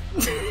 gracias.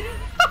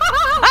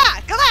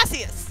 Ah,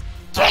 gracias.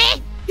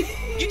 ¿Qué?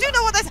 You do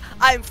know what that's...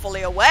 I'm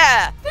fully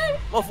aware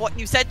of what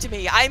you said to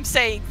me. I'm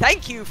saying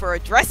thank you for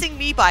addressing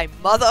me by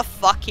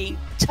motherfucking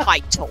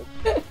title.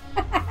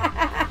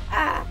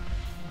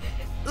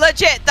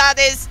 Legit, that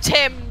is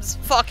Tim's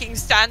fucking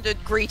standard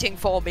greeting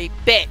for me,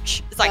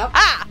 bitch. It's like,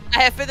 I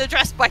have been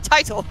addressed by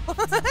title.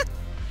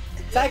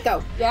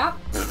 Psycho, yeah?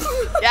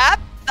 Yep,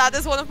 that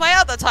is one of my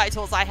other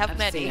titles. I have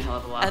many,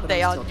 and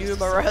they are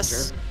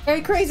numerous.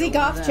 Very crazy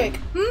goth chick.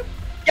 Yo!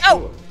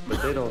 Sure,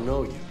 but they don't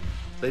know you.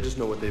 They just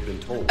know what they've been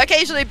told.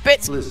 Occasionally,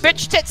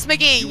 bitch tits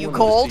McGee, you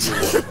called. You're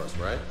one of us,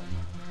 right?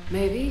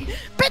 Maybe.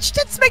 Bitch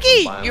tits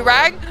McGee, you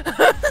rang.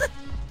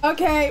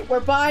 Okay, we're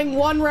buying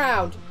 1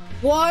 round.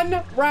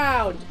 1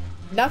 round.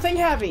 Nothing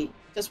heavy.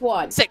 Just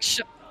 1.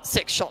 6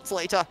 shots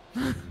later.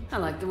 I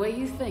like the way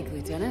you think,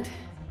 Lieutenant.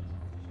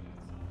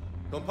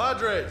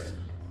 Compadres,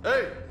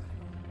 hey!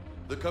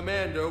 The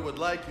commander would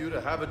like you to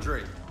have a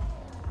drink.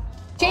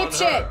 Cheap On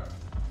shit. her.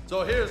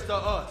 So here's to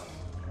us.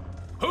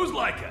 Who's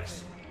like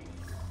us?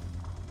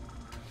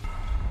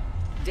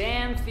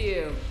 Damn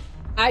few.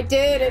 I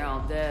did it. They're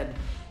all dead.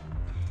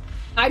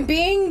 I'm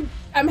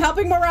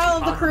helping morale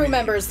of the crew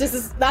members.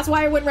 That's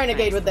why I went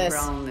renegade with this. We're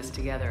all in this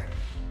together.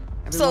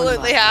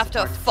 Absolutely have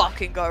to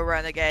fucking go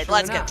renegade.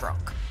 Let's get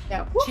drunk.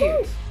 Yeah.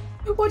 Cheers.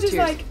 Which is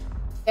Cheers. like,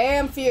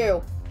 damn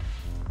few.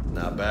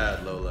 Not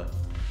bad, Lola.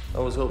 I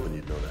was hoping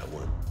you'd know that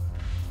one.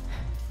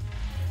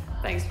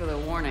 Thanks for the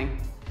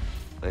warning.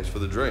 Thanks for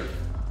the drink.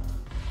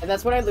 And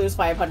that's when I lose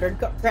 500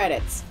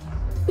 credits.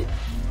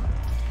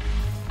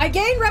 I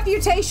gain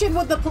reputation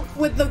with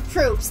the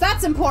troops.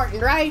 That's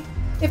important, right?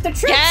 If the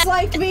troops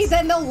like me,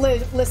 then they'll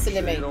listen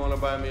to me. You don't want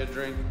to buy me a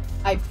drink?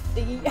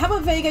 How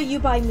about Vega, you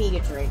buy me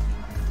a drink?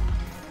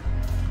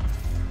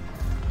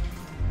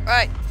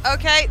 Right,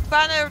 okay,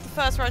 banner of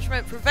the 1st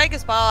Regiment through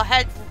Vegas Bar,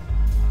 head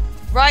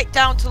right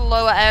down to the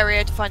lower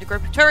area to find a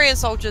group of Turian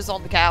soldiers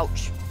on the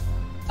couch.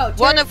 Oh,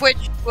 one of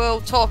which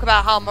will talk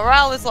about how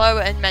morale is low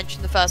and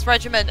mention the 1st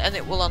Regiment, and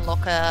it will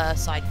unlock a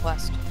side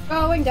quest.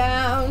 Going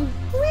down.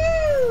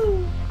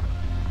 Woo!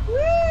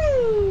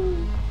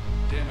 Woo!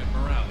 Damn it,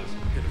 morale is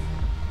pitiful.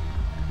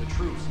 The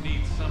troops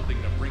need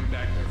something to bring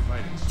back their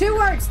fighting spirit. 2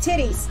 words,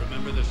 titties.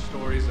 Remember the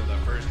stories of the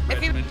 1st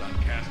Regiment on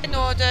Castle? In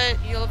order,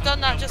 you'll have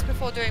done that just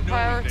before doing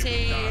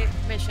priority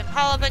mission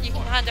Palaven. You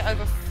can hand it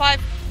over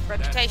 5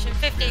 reputation,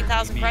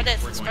 15,000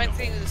 credits, and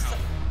strengthening the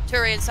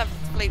Turian 7th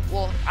Fleet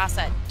War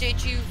asset.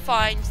 Did you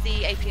find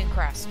the Apian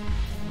crest?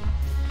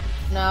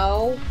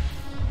 No.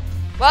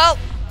 Well,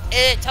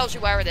 it tells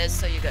you where it is,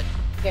 so you're good.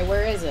 Okay,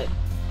 where is it?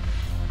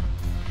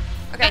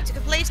 Okay, to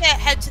complete it,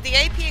 head to the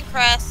Apian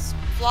crest,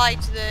 fly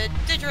to the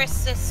Digeris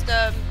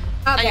system,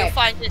 and you'll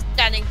find it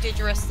scanning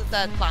Digeris, the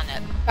 3rd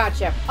planet.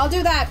 Gotcha. I'll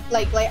do that,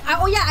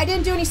 oh yeah, I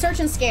didn't do any search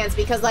and scans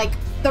because,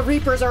 the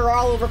Reapers are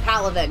all over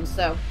Palaven,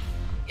 so.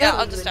 Yeah,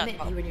 You understand.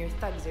 admit you and your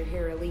thugs are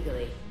here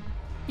illegally.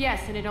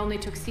 Yes, and it only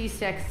took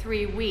CSEC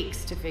 3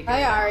 weeks to figure Hi,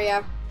 it out.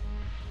 Arya.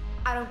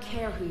 I don't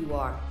care who you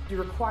are.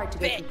 You're required to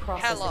go through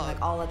processing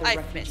like all other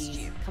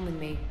refugees. Come with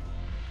me.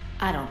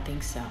 I don't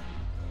think so.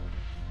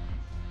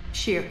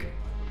 Shirk,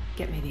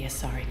 get me the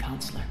Asari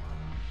counselor.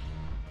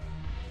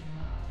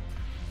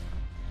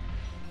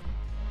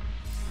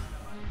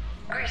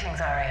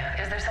 Greetings, Arya.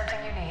 Is there something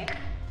you need?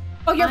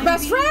 Oh, you're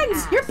best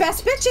friends! You're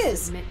best bitches!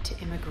 Submit to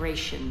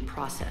immigration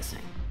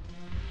processing.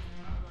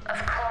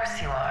 Of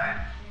course you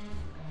are.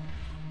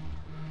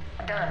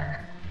 Done.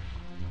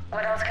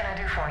 What else can I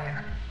do for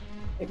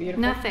you? Hey,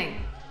 beautiful.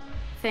 Nothing.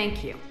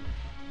 Thank you.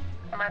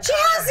 She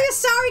has the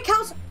sorry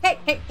counsel.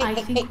 Hey, I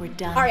think we're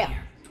done Arya.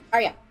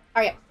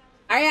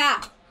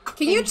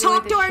 Can you Enjoy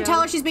talk the to her and tell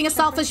show, her she's being a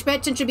selfish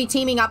bitch and should be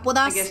teaming up with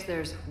us? I guess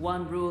there's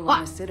one rule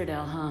on the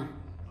Citadel, huh?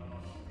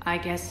 I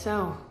guess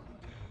so.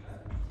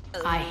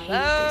 I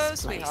hate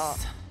this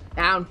place.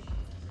 Down.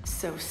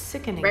 So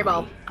sickeningly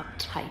Rainbow.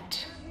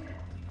 uptight.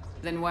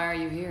 Then why are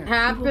you here?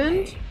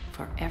 Happened.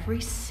 For every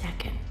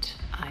second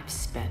I've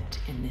spent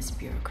in this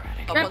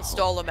bureaucratic. Someone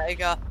stole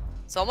Omega.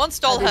 Someone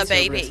stole her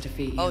baby.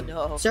 Oh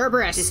no.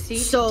 Cerberus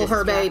stole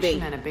her baby.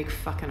 And a big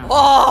fucking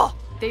Oh!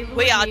 They lured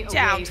We are me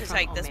down away to from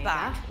take this Omega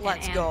back. and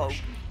Let's go.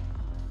 ambushed me.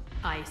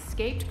 I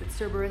escaped, but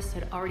Cerberus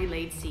had already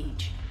laid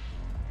siege.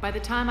 By the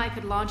time I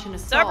could launch an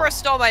assault, Cerberus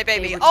stole my they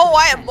baby. were Oh,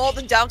 I am entrenched. more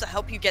than down to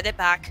help you get it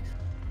back.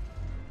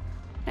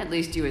 At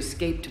least you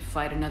escaped to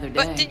fight another day.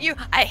 But didn't you?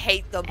 I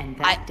hate them. And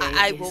that day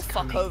I is will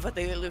fuck coming. over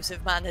the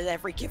elusive man at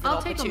every given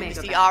I'll take Omega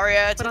opportunity. back,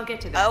 Arya, but I'll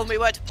get to that. tell me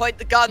where to point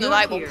the gun and You're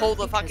I will here pull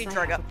the because fucking I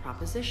trigger. have a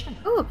proposition.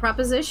 Oh, a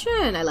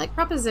proposition. I like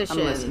propositions.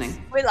 I'm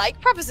listening. We like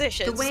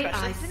propositions, The way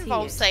especially I if it see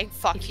involves it, saying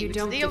fuck if you you to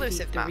don't the defeat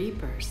elusive the man.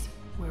 Reapers,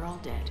 we're all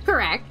dead.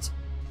 Correct.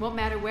 Won't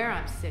matter where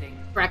I'm sitting.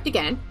 Correct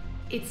again.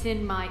 It's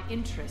in my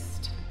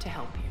interest to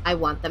help you. I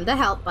want them to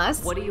help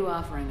us. What are you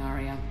offering,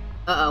 Arya?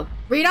 Uh-oh.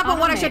 Read up on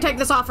what I should take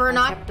this offer or I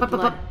not. kept the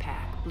blood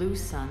pack, Blue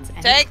Suns,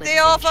 and Take Eclipse the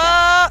in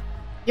offer! check.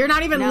 You're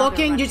not even Now they're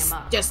looking, running just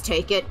amok.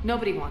 take it.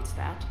 Nobody wants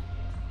that.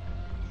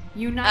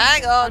 Unite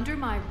Hang on. under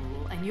my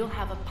rule, and you'll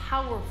have a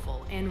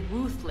powerful and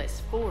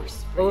ruthless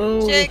force.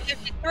 Oh. Take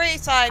 53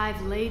 side.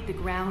 I've laid the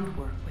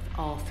groundwork with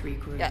all three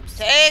groups. Yeah,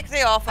 take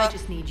the offer. I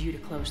just need you to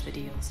close the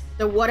deals.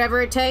 So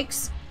whatever it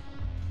takes.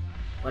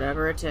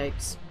 Whatever it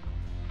takes.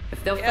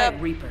 If they'll Yep.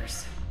 fight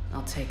Reapers,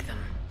 I'll take them.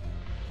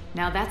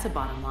 Now that's a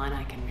bottom line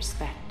I can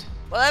respect.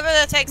 Whatever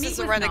that takes Meet is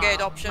the with renegade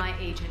Nara, option. my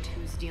agent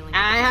who's dealing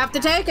I with have to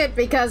take it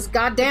because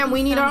goddamn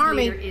we need an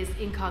army. Leader is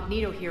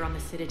incognito here on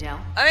the Citadel.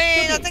 I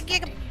mean, He'll I be think you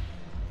can. expecting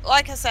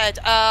Like I said,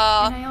 And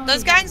I only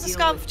those have gangs to are deal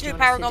scum with for 2 Jonas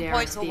Paragon Sedaris,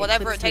 points or the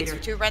whatever it Eclipse takes for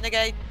leader. 2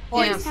 renegade You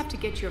points. just have to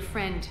get your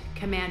friend,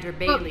 Commander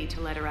Bailey,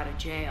 to let her out of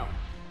jail.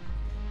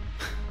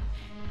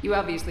 You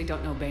obviously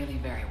don't know Bailey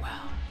very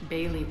well.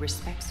 Bailey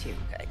respects you.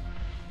 Okay.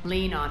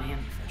 Lean on him.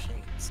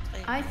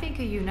 I think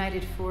a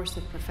united force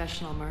of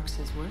professional mercs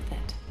is worth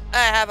it. I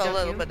have a Don't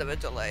little you? bit of a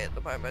delay at the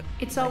moment.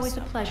 It's always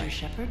a pleasure,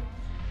 Shepard.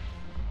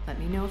 Let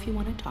me know if you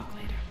want to talk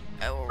later.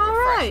 I will All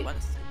refresh right. when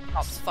it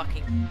stops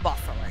fucking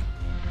buffering.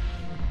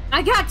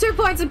 I got 2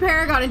 points in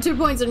Paragon and 2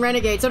 points in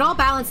Renegade, so it all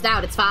balanced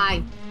out. It's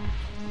fine.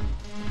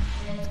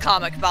 The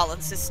karmic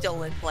balance is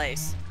still in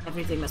place.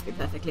 Everything must be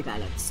perfectly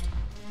balanced.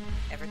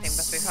 Everything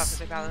must be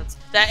perfectly balanced.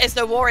 There is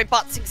no war in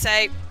Butsing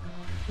Say.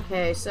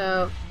 Okay,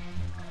 so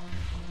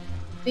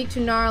speak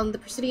to Gnarl in the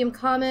Presidium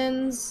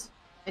Commons.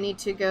 I need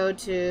to go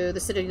to the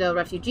Citadel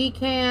refugee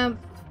camp,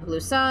 Blue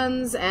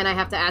Suns, and I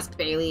have to ask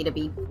Bailey to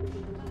be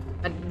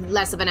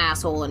less of an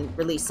asshole and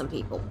release some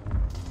people.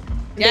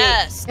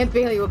 Yes. And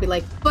Bailey will be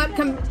like, but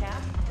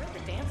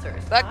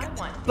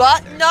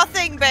But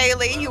nothing,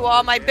 Bailey. You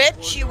are my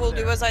bitch. You will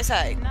do as I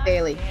say.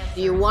 Bailey,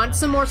 do you want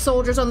some more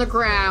soldiers on the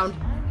ground?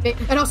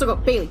 And also go,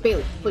 Bailey,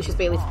 pushes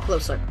Bailey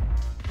closer.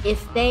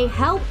 If they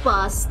help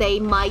us, they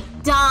might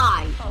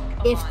die.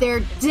 If they're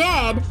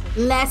dead,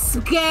 less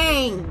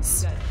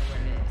gangs.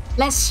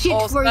 Less shit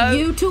for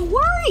you to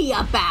worry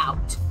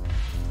about.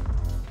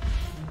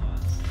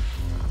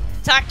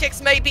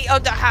 Tactics may be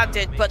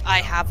underhanded, but I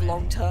have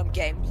long-term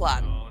game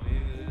plan.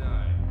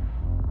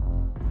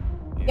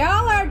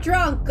 Y'all are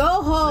drunk.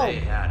 Go home. They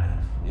had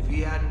it. If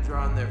he hadn't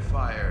drawn their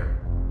fire,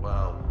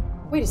 well...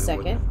 Wait a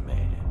second.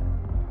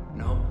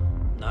 No,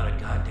 not a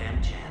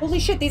goddamn chance. Holy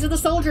shit, these are the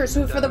soldiers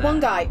who for the one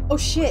guy. Oh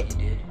shit.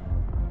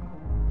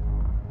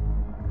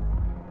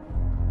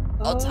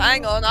 Oh,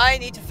 hang on. I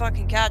need to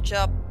fucking catch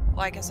up.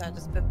 Like I said,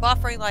 it's been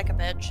buffering like a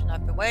bitch, and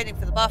I've been waiting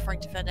for the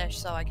buffering to finish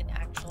so I can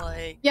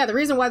actually... Yeah, the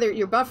reason why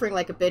you're buffering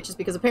like a bitch is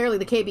because apparently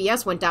the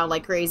KBS went down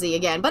like crazy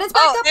again, but it's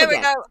back up there again.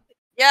 we go.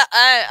 Yeah,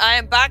 I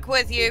am back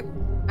with you.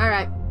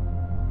 Alright.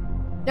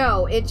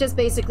 No, it's just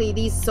basically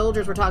these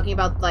soldiers were talking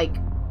about, like,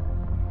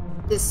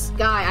 this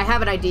guy. I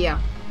have an idea.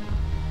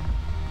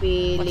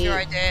 What's your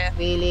idea?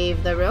 We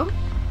leave the room.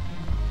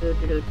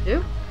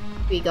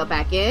 We go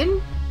back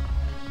in.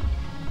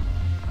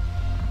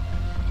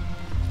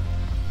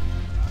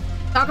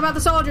 Talk about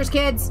the soldiers,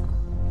 kids.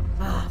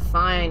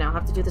 Fine, I'll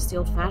have to do this the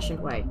old-fashioned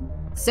way.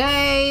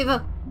 Save!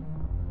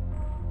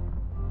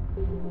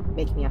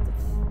 Making me have to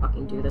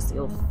fucking do this the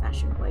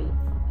old-fashioned way.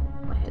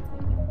 My head's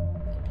making me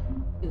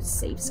do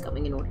save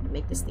scumming in order to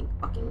make this thing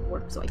fucking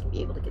work so I can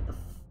be able to get the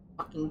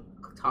fucking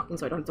talking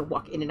so I don't have to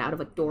walk in and out of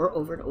a door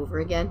over and over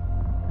again.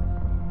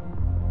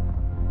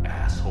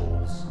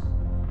 Assholes.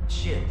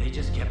 Shit, they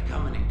just kept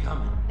coming and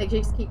coming. They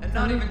just keep And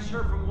not even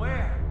sure from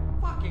where.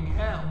 Fucking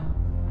hell.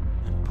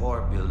 And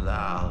poor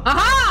Bilal.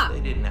 Aha! They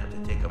didn't have to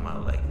take him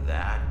out like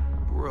that.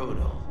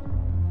 Brutal.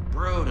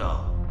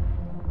 Brutal.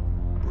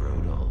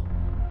 Brutal.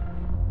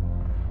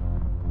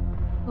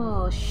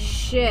 Oh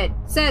shit.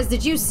 Says,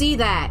 did you see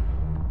that?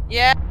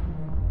 Yeah.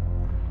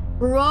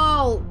 who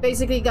all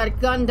basically got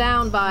gunned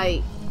down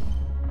by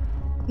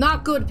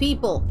not good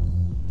people.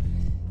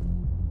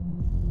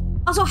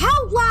 Also,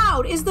 how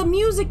loud is the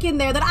music in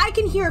there that I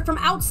can hear it from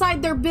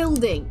outside their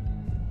building?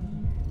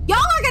 Y'all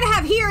are gonna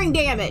have hearing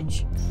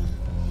damage.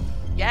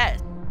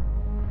 Yes.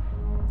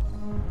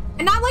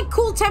 And not like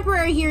cool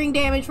temporary hearing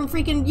damage from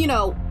freaking, you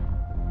know,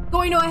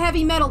 going to a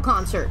heavy metal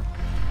concert.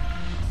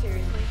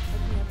 Seriously,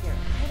 look me up here.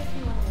 I had a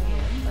few on the way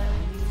in, but I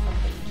need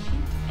something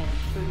cheap and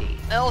fruity.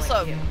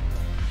 Also,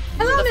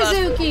 hello,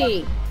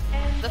 Mizuki.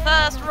 The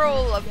first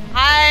rule of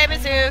hi,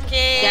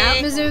 Mizuki. Shout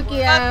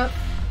Mizuki out.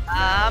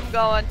 I'm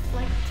going.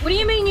 What do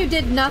you mean you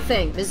did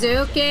nothing,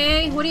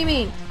 Mizuki? What do you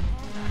mean?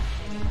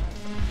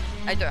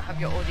 I don't have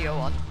your audio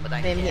on, but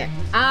I Same can. here.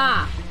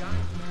 Ah.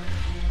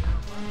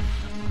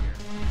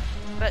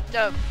 But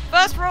no,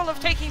 first rule of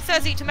taking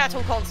Sezzy to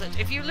metal concert.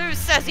 If you lose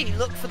Sezzy,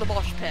 look for the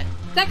mosh pit.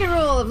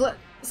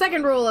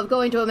 Second rule of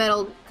going to a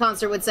metal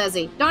concert with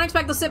Sezzy. Don't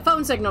expect the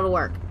phone signal to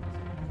work.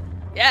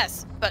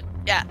 Yes, but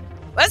yeah.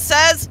 Where's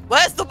Sez?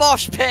 Where's the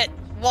mosh pit?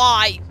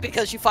 Why?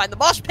 Because you find the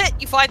mosh pit,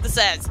 you find the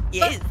Sez.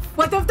 Yes.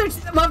 What if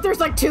there's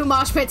like 2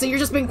 mosh pits and you're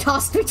just being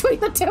tossed between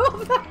the 2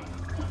 of them?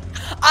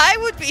 I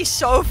would be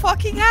so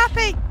fucking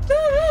happy.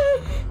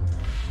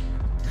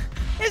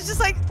 It's just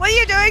like, what are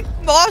you doing?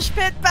 Mosh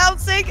pit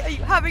bouncing? Are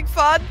you having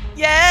fun?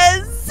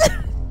 Yes.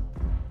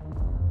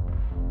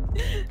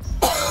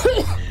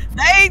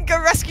 Zane, go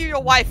rescue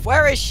your wife.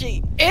 Where is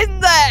she? In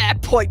there.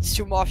 Points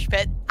to mosh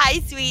pit. Hi,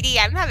 sweetie.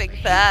 I'm having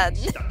fun.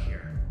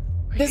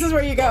 This is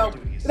where you go.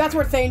 That's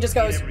where Thane just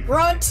goes.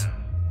 Grunt.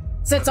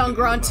 Sits on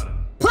grunt.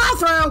 Plow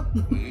through.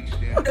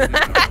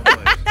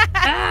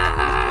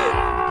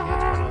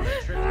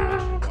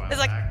 It's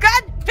like,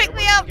 God, pick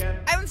me up.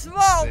 I'm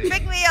small.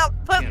 Pick me up.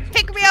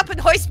 Pick me up and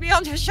hoist me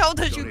on your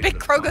shoulders, you big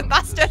Krogan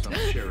bastard.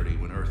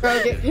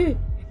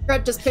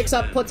 Grunt just picks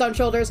up, puts on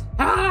shoulders.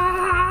 I'm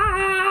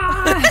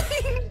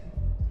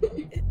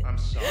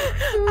sorry.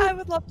 I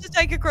would love to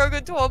take a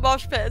Krogan to a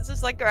mosh pit. It's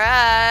just like,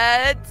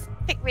 Grunt,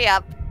 pick me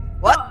up.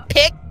 What?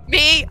 Pick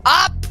me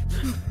up?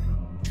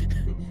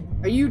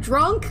 Are you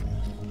drunk?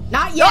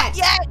 Not yet. Not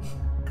yet.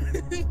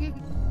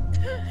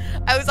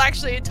 I was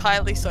actually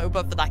entirely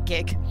sober for that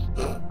gig.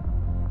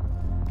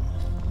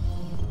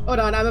 Hold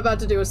on, I'm about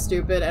to do a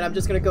stupid, and I'm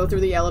just gonna go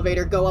through the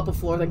elevator, go up a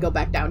floor, then go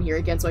back down here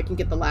again so I can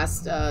get the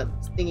last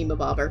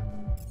thingy-mabobber.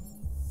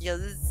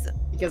 Yes.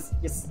 Because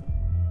yes,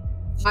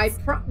 when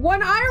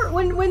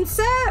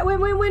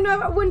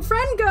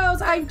friend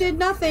goes, I did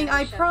nothing.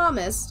 I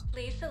promised.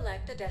 Please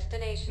select a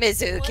destination.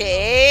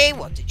 Mizuki,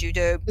 what did you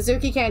do?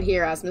 Mizuki can't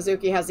hear us.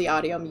 Mizuki has the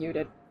audio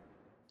muted.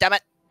 Damn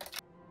it.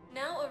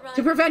 Now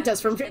To prevent us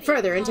from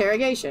further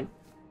interrogation.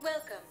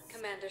 Welcome,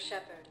 Commander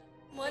Shepard.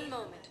 One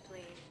moment,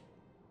 please.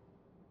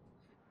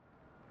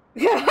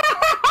 Young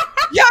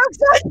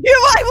son,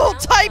 you, I will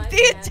type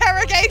the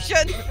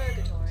interrogation.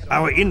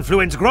 Our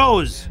influence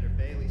grows.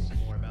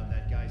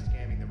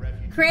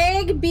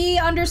 Craig B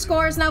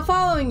 _ is now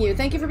following you.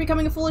 Thank you for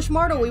becoming a foolish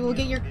mortal. We will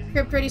get your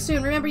crypt ready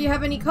soon. Remember, you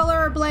have any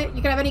color or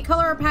you can have any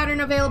color or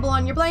pattern available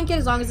on your blanket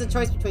as long as it's a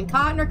choice between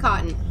cotton or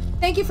cotton.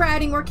 Thank you for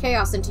adding more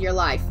chaos into your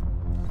life.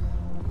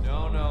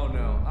 No.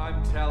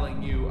 I'm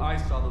telling you, I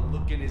saw the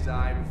look in his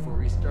eye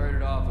before he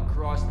started off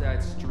across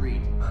that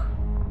street.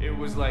 It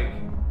was like,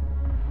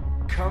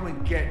 come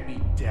and get me,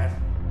 Death.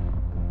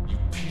 You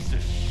piece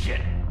of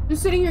shit. I'm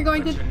sitting here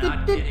going, did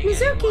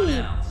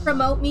Mizuki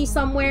promote me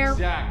somewhere?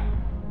 Exactly.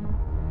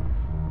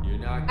 You're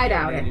not I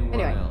doubt it.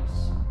 Anyway.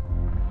 Else.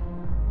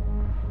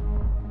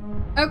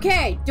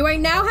 Okay, do I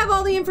now have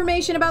all the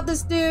information about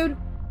this dude?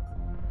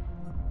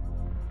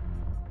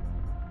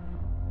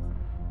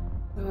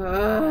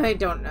 I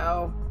don't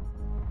know.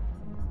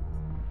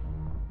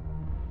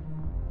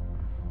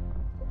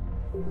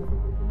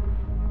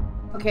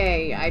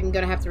 Okay, I'm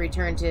gonna have to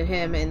return to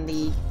him in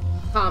the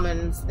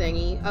commons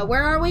thingy.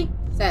 Where are we?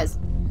 Says.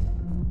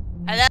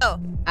 Hello.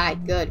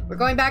 Alright, good. We're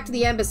going back to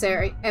the embassy.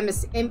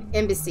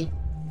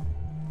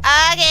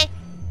 Okay.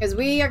 Because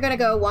we are gonna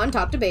go, 1,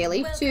 talk to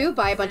Bailey, 2,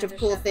 buy a bunch of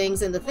cool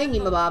things in the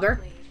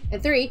thingy-mabobber,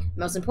 and 3,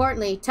 most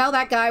importantly, tell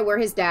that guy where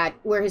his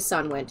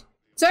son went.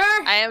 Sir!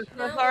 I am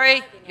so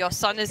sorry. Your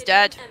son is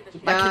dead.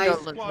 My Guys.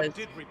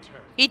 condolences.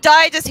 He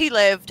died as he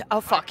lived.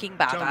 A fucking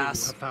Tell me you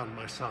badass. have found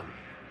my son.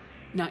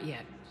 Not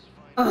yet.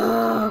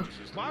 Ugh.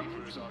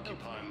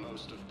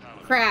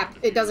 Crap,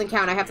 it doesn't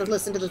count. I have to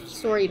listen to the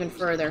story even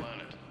further.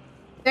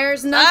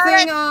 There's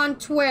nothing on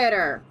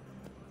Twitter.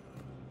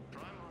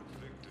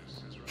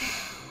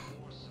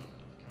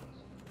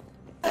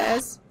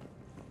 Says.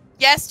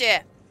 Yes,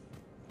 dear.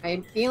 I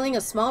am feeling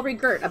a small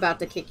regret about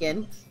to kick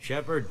in.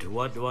 Shepard, to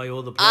what do I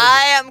owe the pleasure?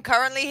 I am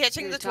currently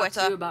hitting Here the to talk to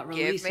Twitter. you about Give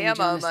me releasing a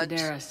Jonas moment.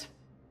 Sedaris.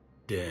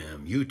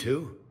 Damn, you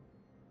too?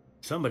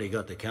 Somebody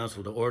got the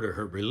council to order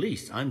her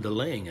release. I'm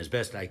delaying as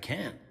best I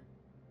can.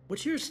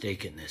 What's your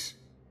stake in this?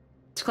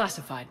 It's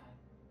classified.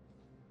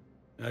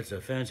 That's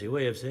a fancy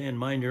way of saying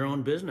mind your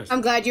own business.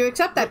 I'm glad you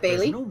accept that, There's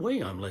Bailey. no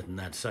way I'm letting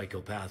that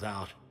psychopath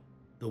out.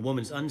 The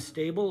woman's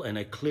unstable and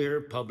a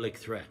clear public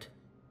threat.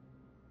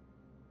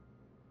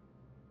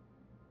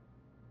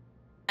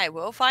 I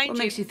will find What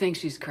you. makes you think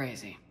she's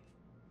crazy?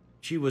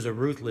 She was a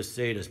ruthless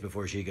sadist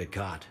before she got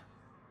caught.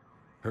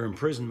 Her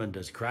imprisonment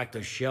has cracked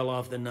a shell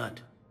off the nut.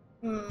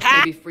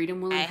 Maybe freedom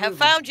will I improve have her.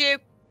 found you.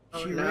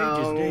 She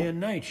rages day and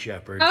night,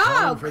 Shepard. Oh,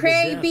 calling for the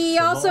Kraby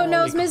deaths of also all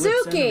knows Eclipse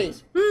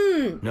Mizuki.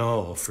 enemies.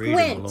 No, freedom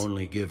Squint. will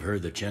only give her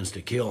the chance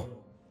to kill.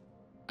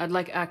 I'd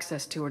like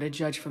access to her to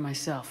judge for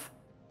myself.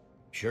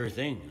 Sure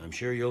thing. I'm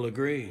sure you'll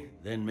agree.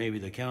 Then maybe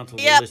the council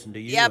will Yep, listen to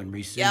you yep, and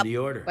rescind yep. the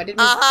order. Why did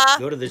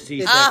Go to the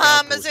CSEC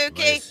outpost. My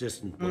Mizuki.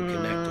 assistant will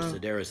connect to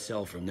Sedera's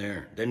cell from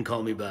there. Then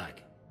call me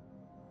back.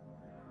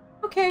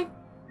 Okay.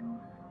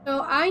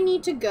 So I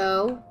need to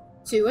go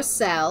to a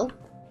cell,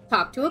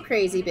 talk to a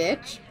crazy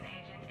bitch.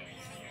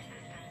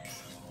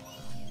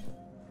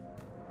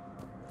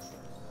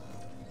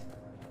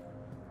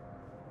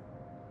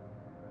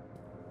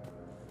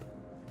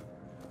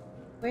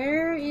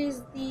 Where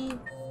is the...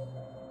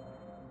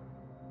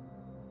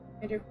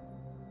 I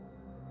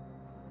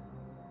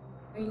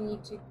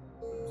need to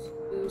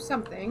do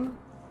something.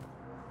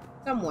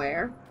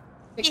 Somewhere.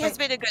 He has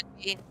been a good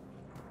bean.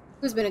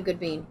 Who's been a good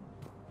bean?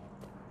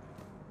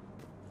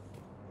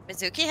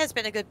 Mizuki has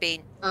been a good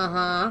bean.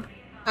 Uh-huh.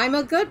 I'm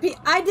a good bean.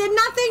 I did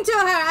nothing to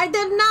her. I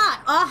did not.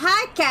 Oh,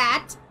 hi,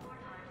 cat.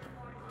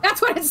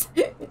 That's what it's...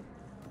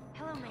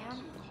 Hello,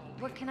 ma'am.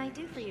 What can I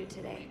do for you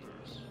today?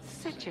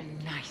 Such a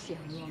nice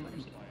young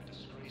woman.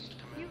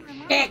 You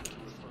remind Kick.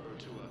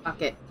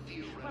 Fuck it.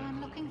 Well,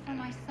 I'm looking for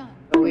my son.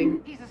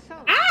 Going. He's a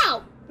soldier.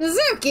 Ow!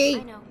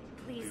 Mizuki! I know.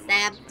 Please.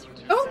 Stab.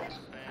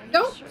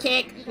 Don't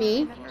kick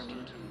me.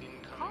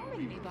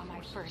 Calling me by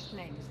my first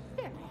name is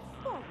very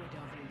forward of you,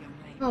 young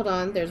lady. Hold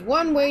on. There's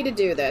one way to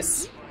do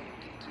this.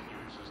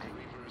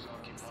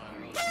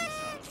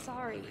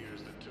 Sorry.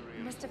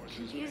 I must have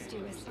confused you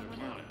with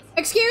someone else.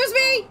 Excuse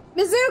me?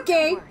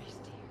 Mizuki!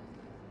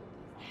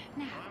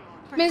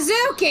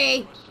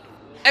 Mizuki!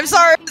 I'm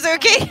sorry,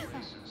 Mizuki.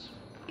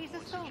 He's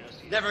a soldier.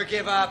 Never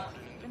give up.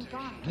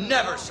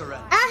 Never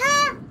surrender.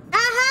 Uh-huh!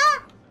 Uh-huh!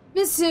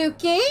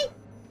 Mizuki?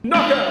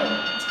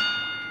 Knockout!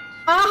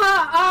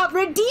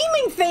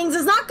 Redeeming things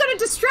is not gonna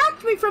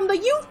distract me from the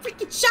you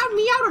freaking shouting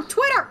me out on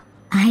Twitter!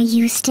 Are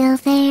you still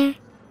there?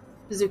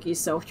 Mizuki's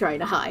so trying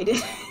to hide.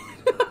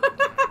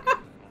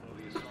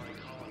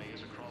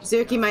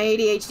 Mizuki, my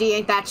ADHD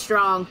ain't that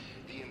strong.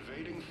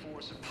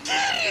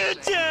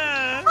 Told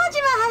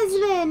you, my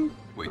husband!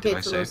 Wait, Okay, did I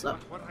it's a little save? slow.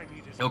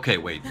 Okay,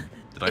 wait.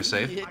 Did I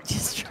save?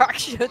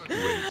 Distraction.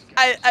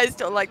 I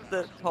still like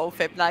the whole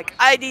Fibnack.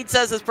 I need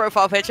Cersei's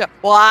profile picture.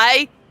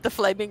 Why? The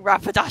flaming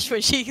rapidash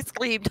when she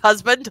screamed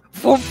husband.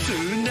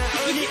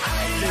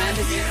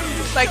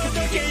 Like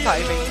comedic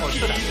timing.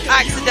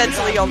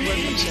 Accidentally on the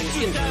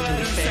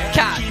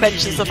cat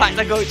mentions the fact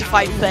they're going to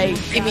fight Thane.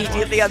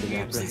 Immediately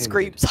unmutes and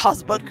screams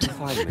husband.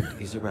 Confinement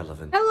is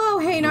irrelevant. Hello,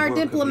 Hanar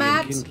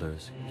Diplomat.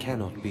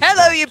 Cannot be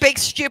Hello, you big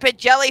stupid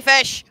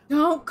jellyfish.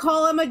 Don't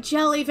call him a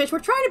jellyfish. We're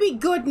trying to be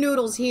good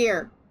noodles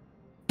here.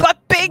 But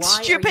big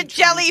stupid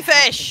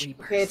jellyfish.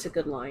 Okay, it's a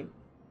good line.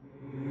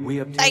 We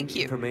obtained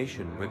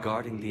information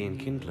regarding the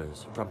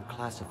Enkindlers from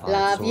classified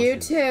Love sources. you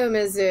too,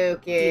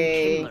 Mizuki.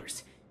 The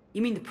Enkindlers.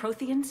 You mean the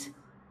Protheans?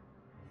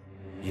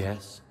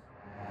 Yes.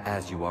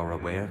 As you are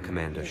aware,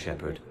 Commander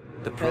Shepard,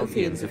 the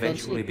Protheans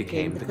eventually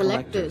became the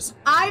Collectors.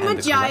 I'm and a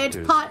the giant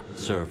Collectors pot.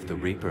 Served the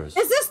Reapers.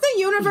 Is this the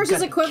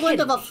universe's equivalent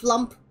of a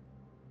flump?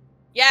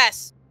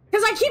 Yes.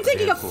 Because I keep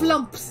thinking of Therefore,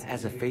 flumps.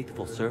 As a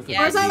faithful servant,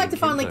 Or as I of the like to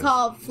fondly Enkindlers,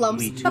 call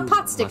flumps, we the too pot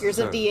must stickers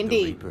of serve the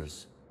D&D.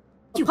 Reapers.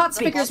 The pot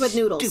stickers with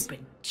noodles. The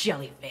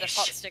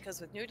hot stickers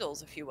with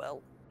noodles, if you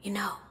will. You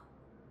know,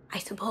 I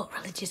support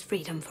religious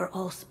freedom for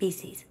all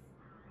species,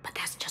 but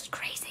that's just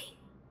crazy.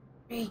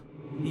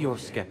 Your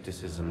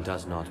skepticism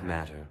does not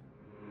matter.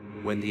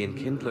 When the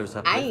Enkindlers I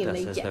uplift am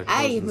us as their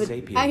I chosen am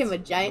sapiens, I am a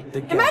giant. the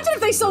Imagine if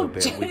they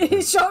galaxy will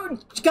bear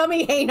showed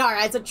Gummy Hanar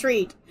as a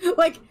treat,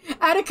 like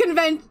at a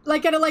convent,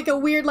 like at a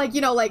weird, like,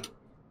 you know, like,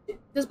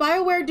 does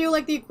BioWare do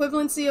like the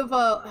equivalency of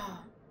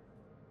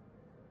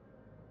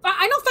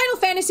I know Final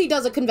Fantasy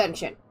does a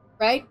convention,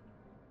 right?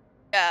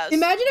 Yes.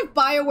 Imagine if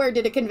BioWare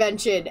did a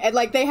convention and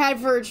like they had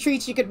for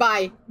treats you could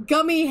buy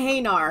Gummy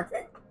Hanar.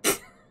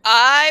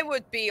 I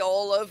would be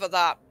all over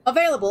that.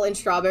 Available in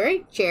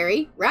strawberry,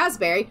 cherry,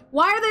 raspberry.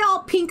 Why are they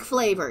all pink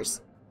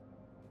flavors?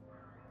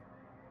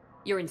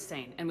 You're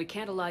insane, and we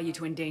can't allow you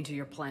to endanger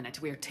your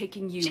planet. We are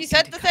taking you. She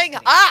said the thing.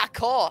 Ah,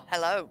 core.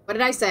 Hello. What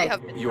did I say?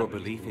 Your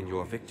belief in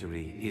your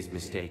victory is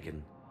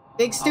mistaken.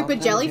 Big stupid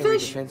Our planetary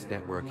jellyfish? defense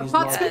network A is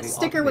pot largely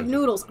sticker with automated.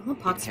 noodles. I want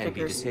pot It can be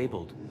stickers.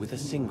 disabled with a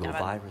single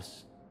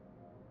virus,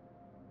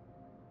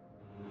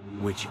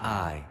 which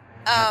I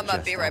I'll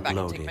have be just right back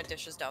and take uploaded. my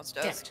dishes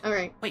downstairs.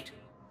 Alright. Wait.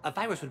 A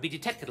virus would be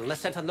detected unless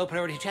sent on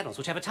low-priority channels,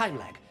 which have a time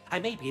lag. I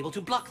may be able to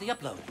block the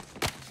upload.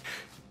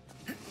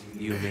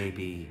 You may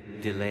be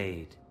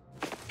delayed.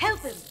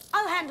 Help him!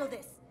 I'll handle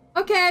this!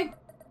 Okay.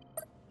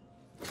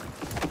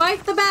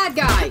 Fight the bad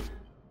guy.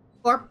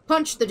 Or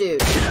punch the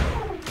dude.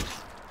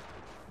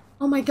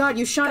 Oh my god,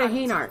 you shot at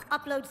Hanar.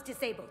 Upload's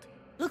disabled.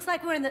 Looks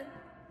like we're in the...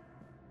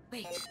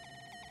 Wait.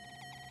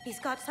 He's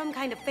got some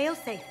kind of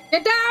failsafe.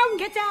 Get down!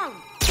 Get down!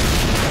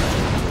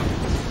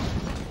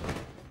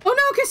 Oh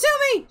no,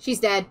 Kasumi! She's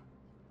dead.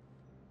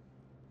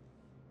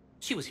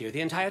 She was here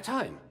the entire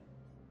time.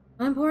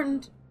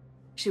 Unimportant.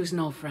 She was an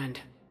old friend.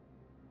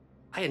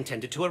 I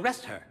intended to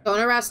arrest her. Don't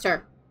arrest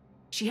her.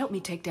 She helped me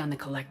take down the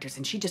collectors,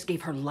 and she just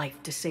gave her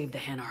life to save the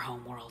Hanar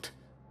homeworld.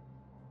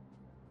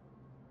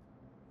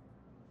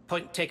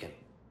 Point taken.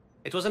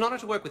 It was an honor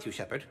to work with you,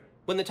 Shepard.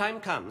 When the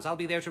time comes, I'll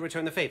be there to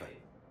return the favor.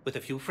 With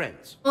a few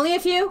friends. Only a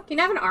few? Can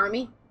you have an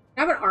army? Can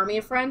I have an army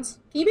of friends?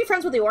 Can you be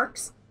friends with the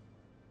orcs?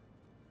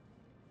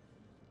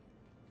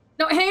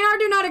 No, Hanar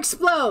do not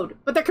explode,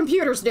 but their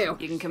computers do.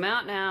 You can come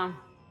out now.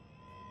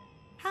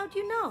 How'd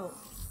you know?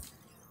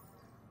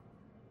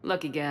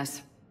 Lucky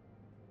guess.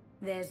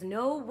 There's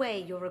no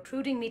way you're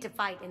recruiting me to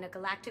fight in a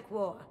galactic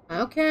war.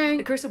 Okay.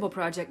 The Crucible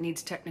Project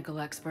needs technical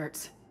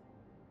experts.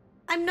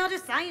 I'm not a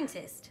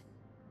scientist.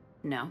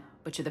 No,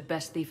 but you're the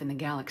best thief in the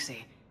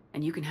galaxy,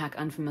 and you can hack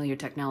unfamiliar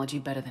technology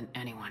better than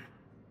anyone.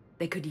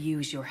 They could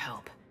use your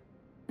help.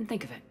 And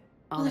think of it,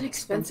 all that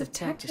expensive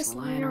tech just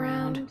lying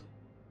around.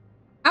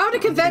 How to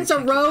convince a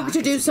rogue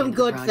to do some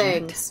good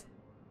things.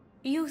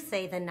 You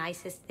say the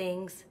nicest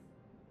things.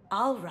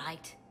 All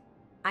right.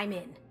 I'm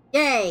in.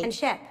 Yay. And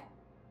Shep.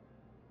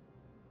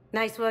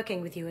 Nice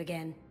working with you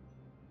again.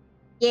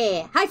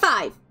 Yeah. High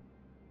five.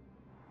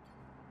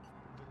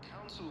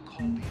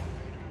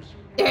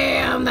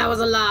 Damn, that was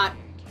a lot.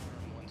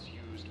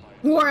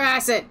 More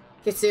acid.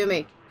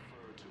 Kasumi.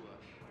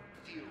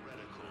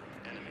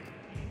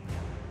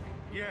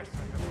 Yes, I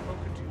have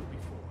spoken to you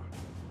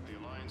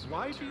before.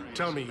 Why do you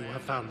tell me you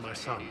have found my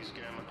son?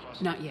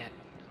 Not yet.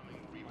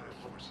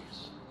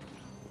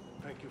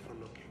 Thank you for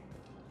looking.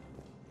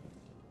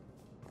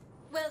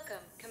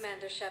 Welcome,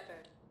 Commander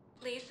Shepard.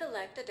 Please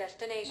select a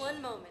destination.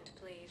 One moment,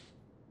 please.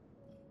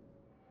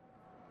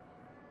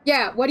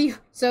 Yeah, what do you...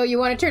 So you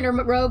want to turn a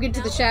rogue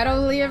into the Shadow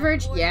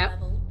Leverage? Yeah.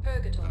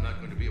 I'm not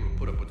going to be able to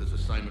put up with this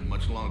assignment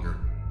much longer.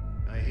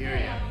 I hear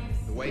you.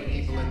 The way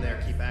people in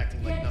there keep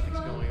acting like nothing's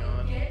going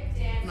on.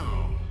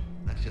 No,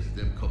 that's just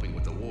them coping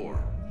with the war.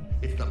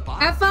 It's the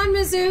bottom. Have fun,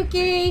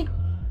 Mizuki!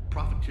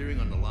 Profiteering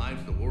on the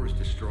lives the war is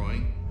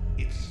destroying.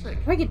 It's sick.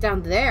 How do I get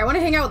down there? I want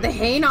to hang out with the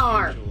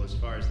Hanar. As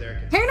far as they're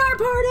concerned. Hanar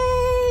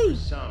party!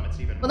 For some, it's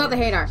even well, not the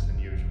Hanar. than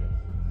usual.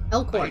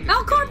 Elcor.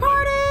 Elcor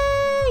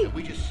party! And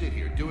we just sit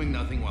here doing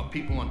nothing while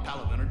people on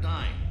Palaven are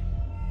dying.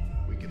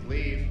 We could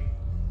leave,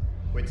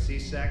 quit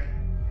CSEC,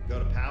 go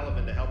to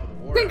Palaven to help with the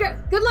war.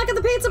 Good luck at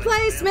the pizza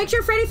place. Make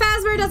sure Freddy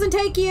Fazbear doesn't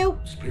take you.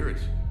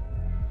 Spirits,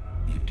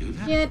 you do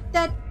that? Yeah,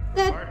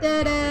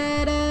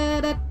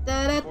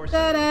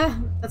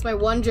 that's my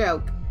one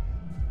joke.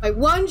 My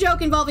one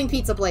joke involving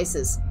pizza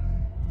places.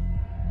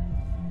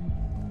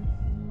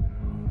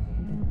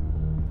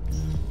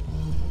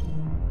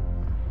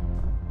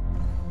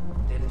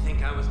 Didn't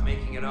think I was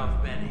making it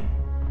off, Benny.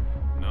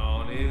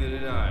 No, neither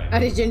did I. How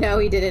did you know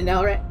he didn't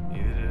know it?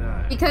 Neither did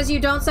I. Because you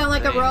don't sound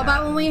like a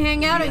robot when we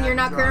hang out and you're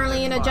not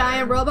currently in a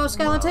giant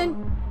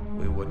robo-skeleton?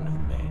 We wouldn't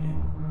have made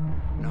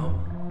it.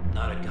 No,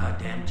 not a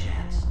goddamn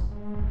chance.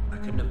 I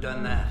couldn't have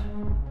done that.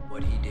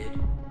 What he did.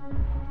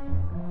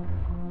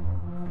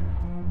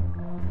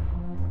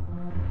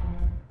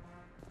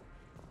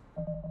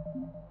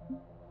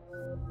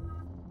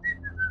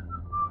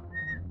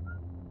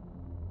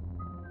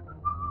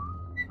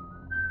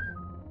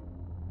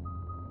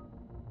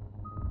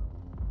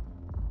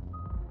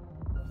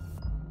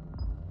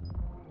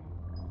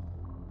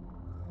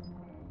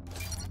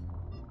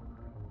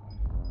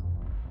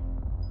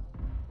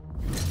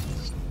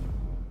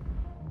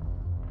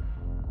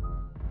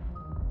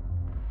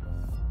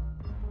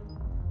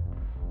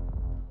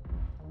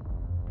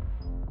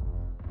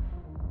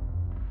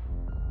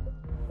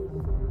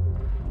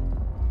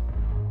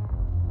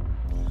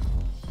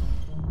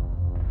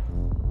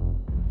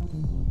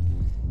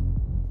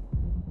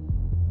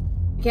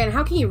 Again,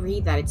 how can you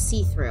read that? It's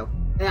see-through.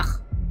 Ugh.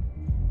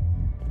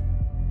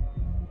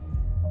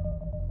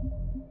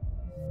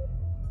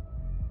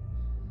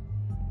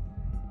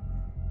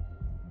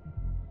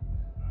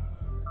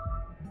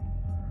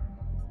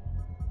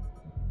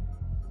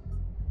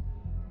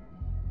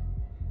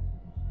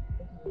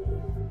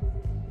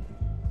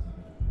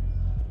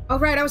 Oh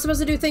right, I was supposed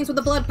to do things with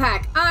the blood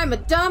pack. I'm a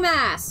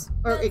dumbass!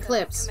 Or Welcome,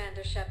 Eclipse.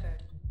 Commander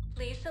Shepard.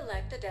 Please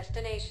select a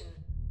destination.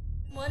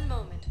 One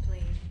moment,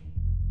 please.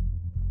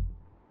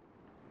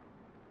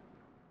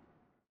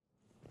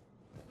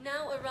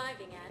 Now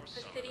arriving at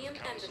Presidium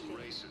Embassy.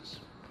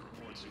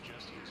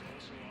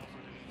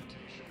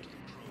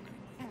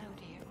 Hello,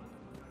 dear.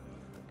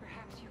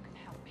 Perhaps you can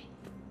help me.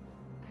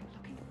 I'm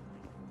looking.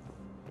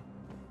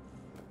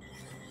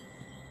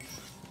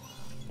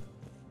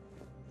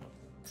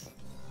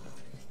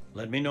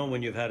 Let me know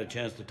when you've had a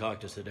chance to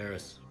talk to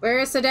Sedaris. Where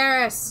is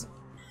Sedaris?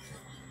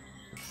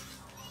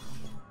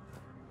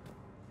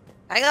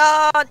 Hang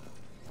on!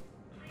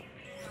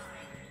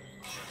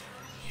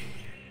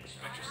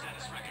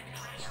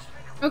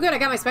 Oh good, I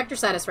got my Spectre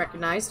status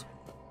recognized.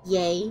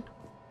 Yay.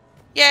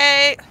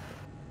 Yay!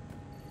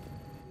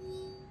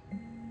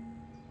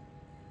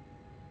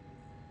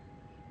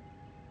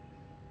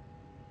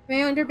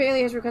 Commander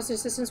Bailey has requested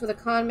assistance with a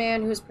con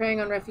man who is preying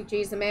on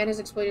refugees. The man has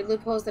exploited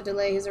loopholes that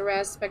delay his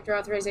arrest. Spectre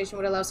authorization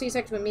would allow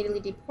CSEC to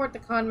immediately deport the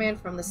con man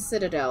from the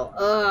Citadel.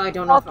 I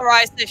don't know.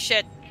 Authorize this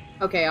shit.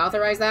 Okay,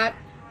 authorize that.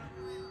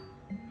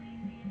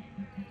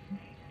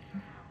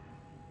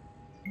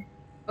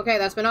 Okay,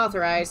 that's been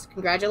authorized.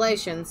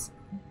 Congratulations.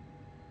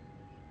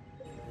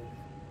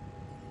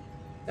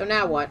 So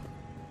now what?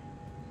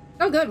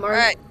 Oh, good, Marty.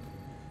 Alright.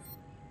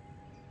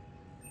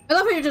 I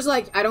love how you're just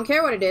like, I don't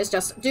care what it is,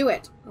 just do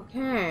it.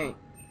 Okay.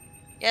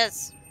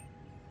 Yes.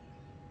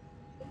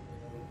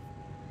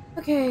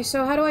 Okay,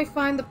 so how do I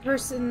find the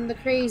person, the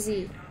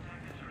crazy?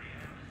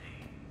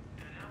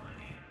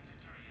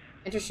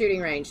 Enter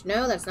shooting range.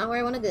 No, that's not where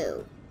I want to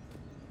go.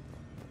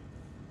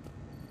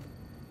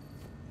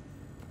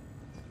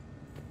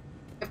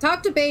 I've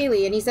talked to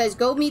Bailey, and he says,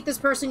 go meet this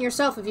person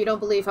yourself if you don't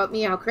believe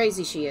how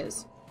crazy she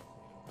is.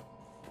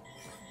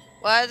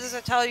 Where does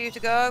it tell you to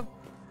go?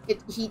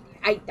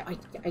 I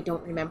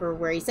don't remember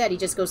where he said. He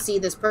just goes see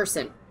this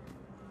person.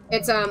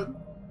 It's, hold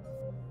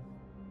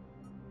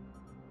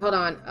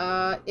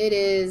on. It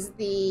is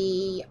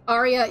the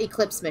Aria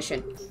Eclipse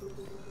mission.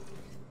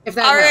 If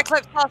that Aria helps.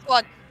 Eclipse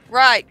 +1.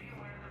 Right.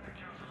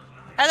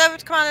 Head over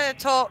to Commander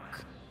to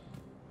talk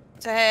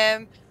to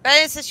him.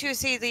 Ben says you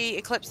see the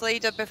Eclipse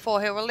leader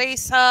before he'll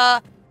release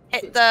her.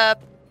 Hit the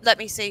let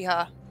me see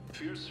her.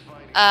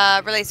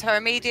 Release her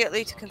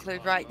immediately to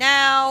conclude right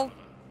now.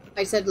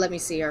 I said let me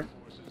see her.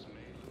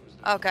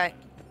 Okay.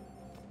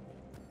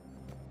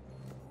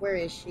 Where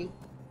is she?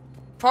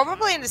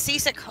 Probably in the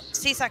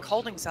CSEC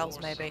holding cells,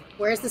 maybe.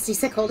 Where's the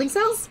CSEC holding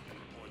cells?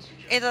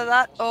 Either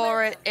that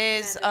or it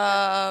is,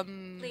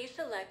 Please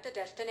select a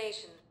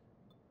destination.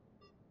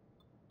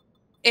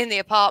 in the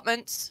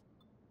apartments.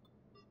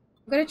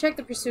 I'm gonna check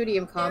the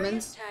Presidium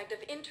Commons. Tagged of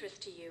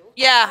interest to you.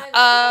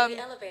 Yeah,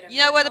 you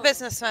know where the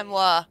businessmen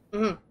were?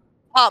 Mm-hmm.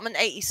 Apartment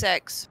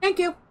 86. Thank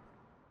you.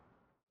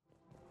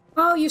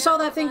 Oh, you saw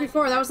that thing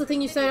before. That was the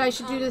thing you said I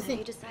should do the thing.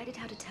 You decided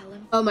how to tell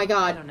him? Oh my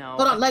god. I don't know.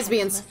 Hold on, A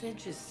lesbians. text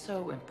message is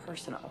so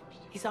impersonal.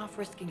 He's off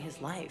risking his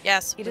life.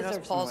 Yes, he we must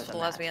deserves pause more for than the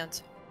that.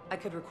 lesbians. I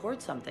could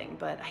record something,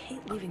 but I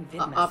hate leaving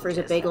vid Offers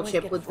a messages. bagel I always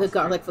chip get with the flustered.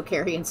 garlic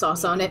Vicarian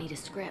sauce on Maybe it. I need a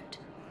script.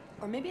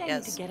 Or maybe I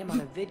need to get him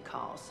on a vid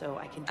call so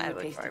I can do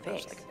it face to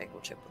face.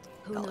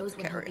 Who knows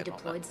when he'll be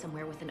deployed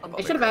somewhere with an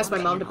I should have asked my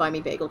mom to buy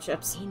me bagel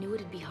chips. He knew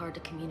it'd be hard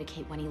to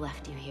communicate when he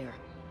left you here.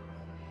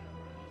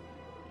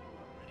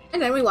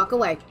 And then we walk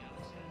away.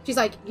 She's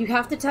like, you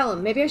have to tell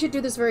him. Maybe I should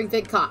do this during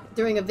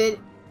during a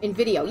in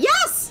video.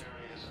 Yes!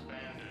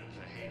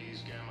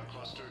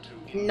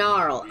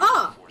 Gnarl.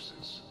 Ah!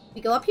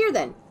 We go up here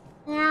then.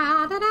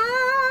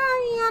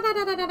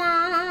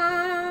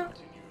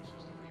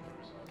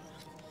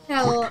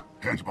 Hell.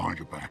 Hands behind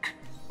your back.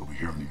 We'll be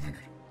here any minute.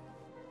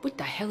 What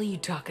the hell are you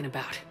talking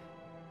about?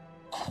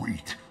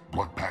 Crete,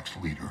 Blood Pack's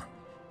leader.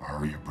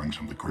 Arya brings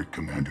him the great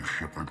Commander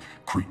Shepard.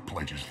 Crete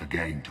pledges the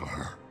gang to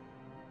her.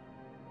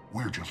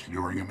 We're just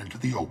luring him into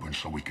the open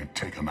so we can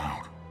take him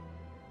out.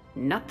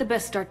 Not the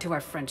best start to our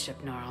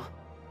friendship, Gnarl.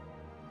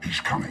 He's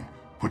coming.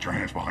 Put your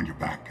hands behind your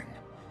back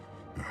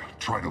and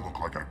try to look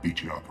like I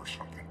beat you up or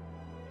something.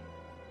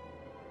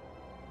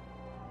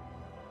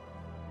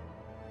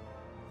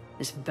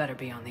 This better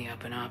be on the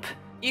up and up.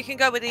 You can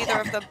go with either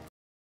of them.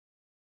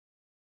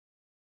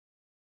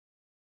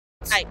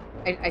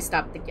 I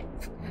stopped the game.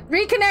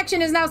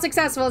 Reconnection is now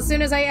successful as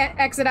soon as I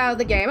exit out of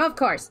the game, of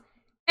course.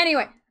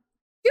 Anyway,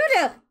 due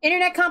to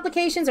internet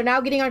complications are now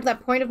getting onto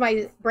that point of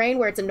my brain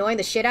where it's annoying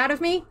the shit out of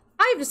me,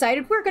 I've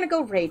decided we're gonna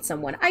go raid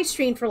someone. I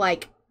streamed for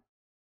like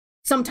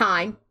some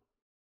time.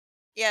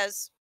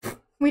 Yes.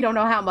 We don't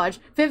know how much.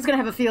 Fib's gonna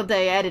have a field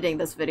day editing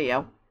this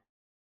video.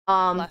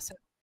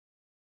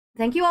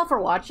 Thank you all for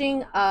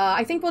watching.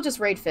 I think we'll just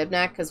raid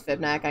Fibnack, because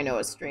Fibnack I know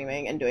is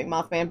streaming and doing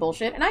Mothman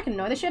bullshit, and I can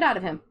annoy the shit out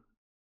of him.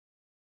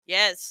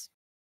 Yes.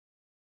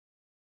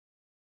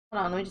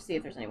 Hold on, let me just see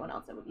if there's anyone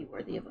else that would be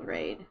worthy of a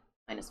raid.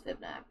 Minus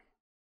Fibnack.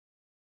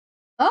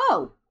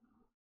 Oh!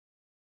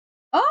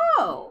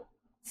 Oh!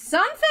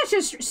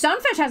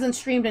 Sunfish hasn't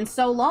streamed in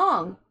so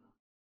long.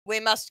 We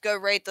must go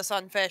raid the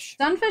Sunfish.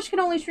 Sunfish can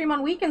only stream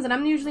on weekends, and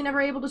I'm usually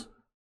never able to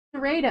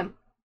raid him.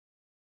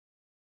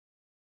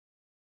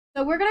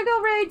 So we're gonna go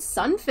raid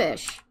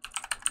Sunfish.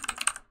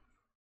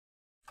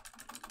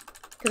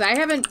 Because I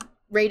haven't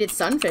raided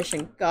Sunfish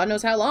in God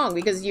knows how long,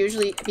 because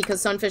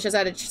Sunfish has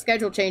had a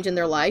schedule change in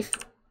their life.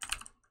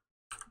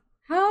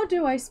 How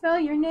do I spell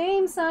your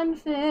name,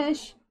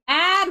 Sunfish?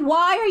 Ad,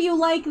 why are you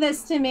like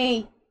this to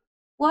me?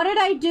 What did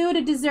I do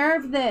to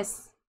deserve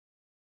this?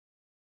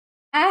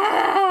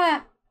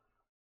 Ah!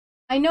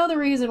 I know the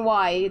reason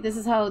why. This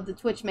is how the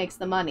Twitch makes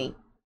the money.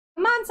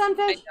 Come on,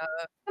 Sunfish.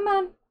 Come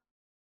on.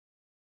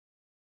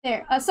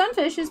 There.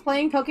 Sunfish is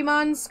playing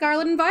Pokemon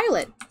Scarlet and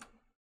Violet.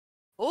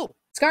 Oh.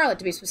 Scarlet,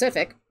 to be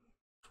specific.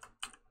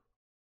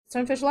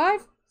 Sunfish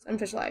Live?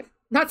 Sunfish Live.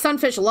 Not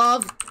Sunfish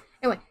Love.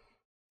 Anyway.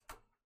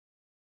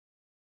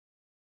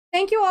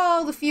 Thank you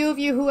all, the few of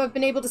you who have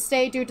been able to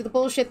stay due to the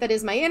bullshit that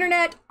is my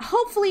internet.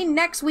 Hopefully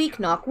next week,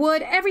 knock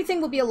wood, everything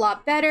will be a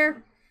lot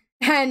better.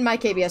 And my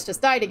KBS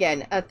just died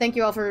again. Thank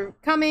you all for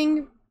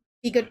coming.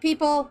 Be good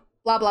people.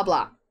 Blah, blah,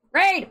 blah.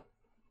 Raid!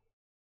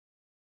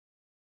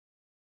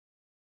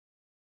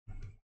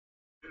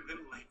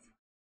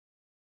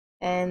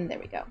 And there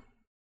we go.